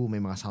sa Cebu. May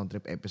mga Sound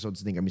Trip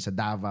episodes din kami sa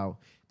Davao.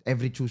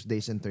 Every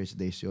Tuesdays and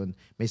Thursdays yun.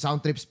 May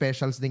Sound Trip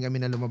specials din kami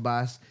na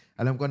lumabas.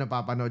 Alam ko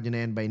napapanood nyo na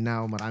yan by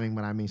now.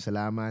 Maraming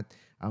salamat.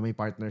 May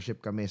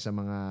partnership kami sa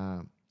mga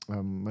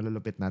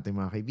malulupit nating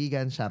mga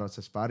kaibigan. Shoutout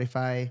sa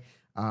Spotify.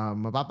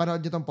 Mapapanood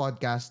nyo tong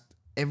podcast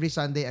every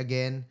Sunday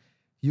again.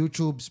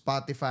 YouTube,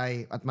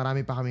 Spotify, at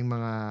marami pa kaming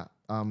mga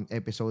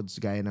episodes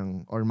gaya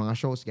ng, or mga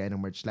shows gaya ng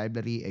Merch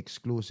Library,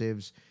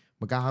 exclusives.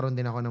 Magkakaroon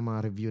din ako ng mga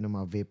review ng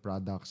mga vape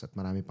products at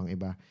marami pang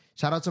iba.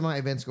 Shoutout sa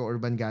mga events ko,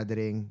 Urban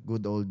Gathering,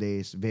 Good Old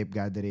Days, Vape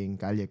Gathering,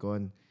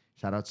 Calyecon.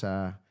 Shoutout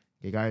sa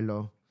kay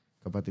Carlo,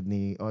 kapatid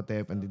ni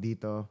Otep, andi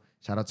dito.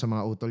 Shoutout sa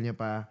mga utol niya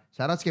pa.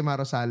 Shoutout kay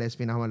Maro Sales,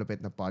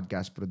 pinakamalupit na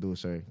podcast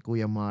producer.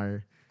 Kuya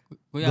Mar.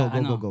 Kuya,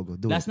 go.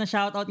 Do last it. na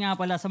shoutout nga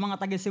pala sa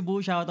mga taga Cebu,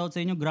 shoutout sa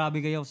inyo.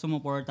 Grabe kayo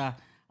sumuporta.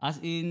 As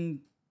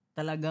in,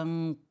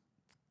 talagang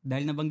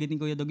dahil nabanggitin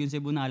ko yung Dog yung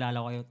Cebu, naalala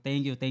ko kayo.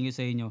 Thank you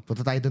sa inyo.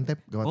 Punta tayo dun, Tep.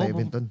 Gawa tayo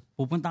event dun.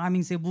 Pupunta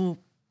kaming Cebu.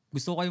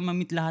 Gusto ko kayong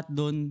ma-meet lahat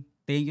dun.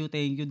 Thank you.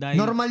 Dahil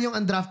Normal yung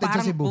undrafted sa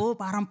Cebu.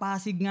 Parang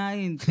Pasig nga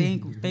yun.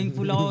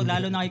 Thankful ako,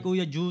 lalo na kay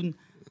Kuya June.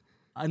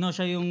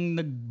 Siya yung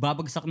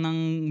nagbabagsak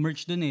ng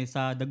merch dun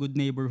sa The Good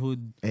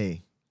Neighborhood.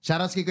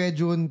 Shoutouts kay Kuya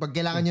June. Pag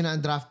kailangan nyo na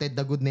undrafted,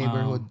 The Good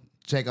Neighborhood,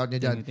 check out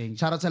nyo dyan. Thank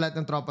you. Shoutout sa lahat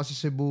ng tropa sa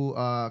Cebu,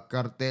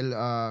 Cartel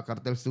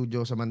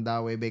Studio sa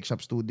Mandaue, Bake Shop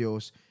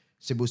Studios,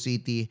 Cebu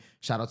City.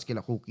 Shoutouts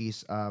kila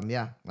Cookies.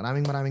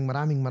 Maraming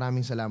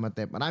salamat,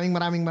 Tep.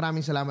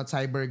 Maraming salamat,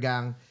 Cyber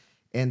Gang.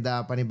 And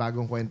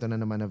panibagong kwento na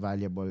naman na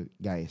valuable.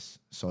 Guys,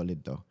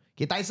 solid to.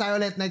 Kita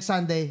tayo ulit next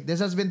Sunday.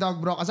 This has been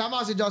DOUGBROCK.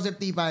 Kasama ko si Joseph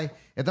TIPAY.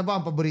 Ito po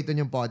ang paborito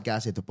niyong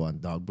podcast. Ito po ang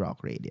DOUGBROCK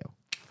Radio.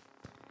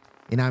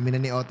 Inamin na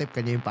ni Otep,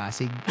 kanya yung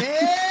Pasig.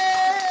 Hey!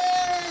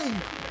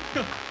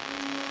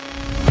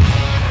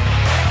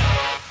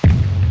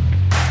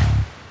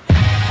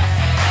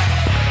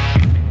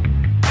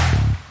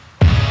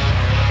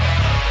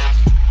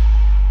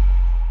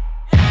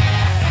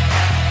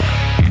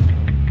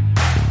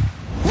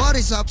 What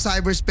is up,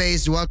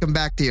 cyberspace? Welcome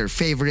back to your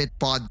favorite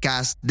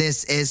podcast.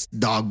 This is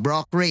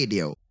DOUGBROCK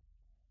Radio.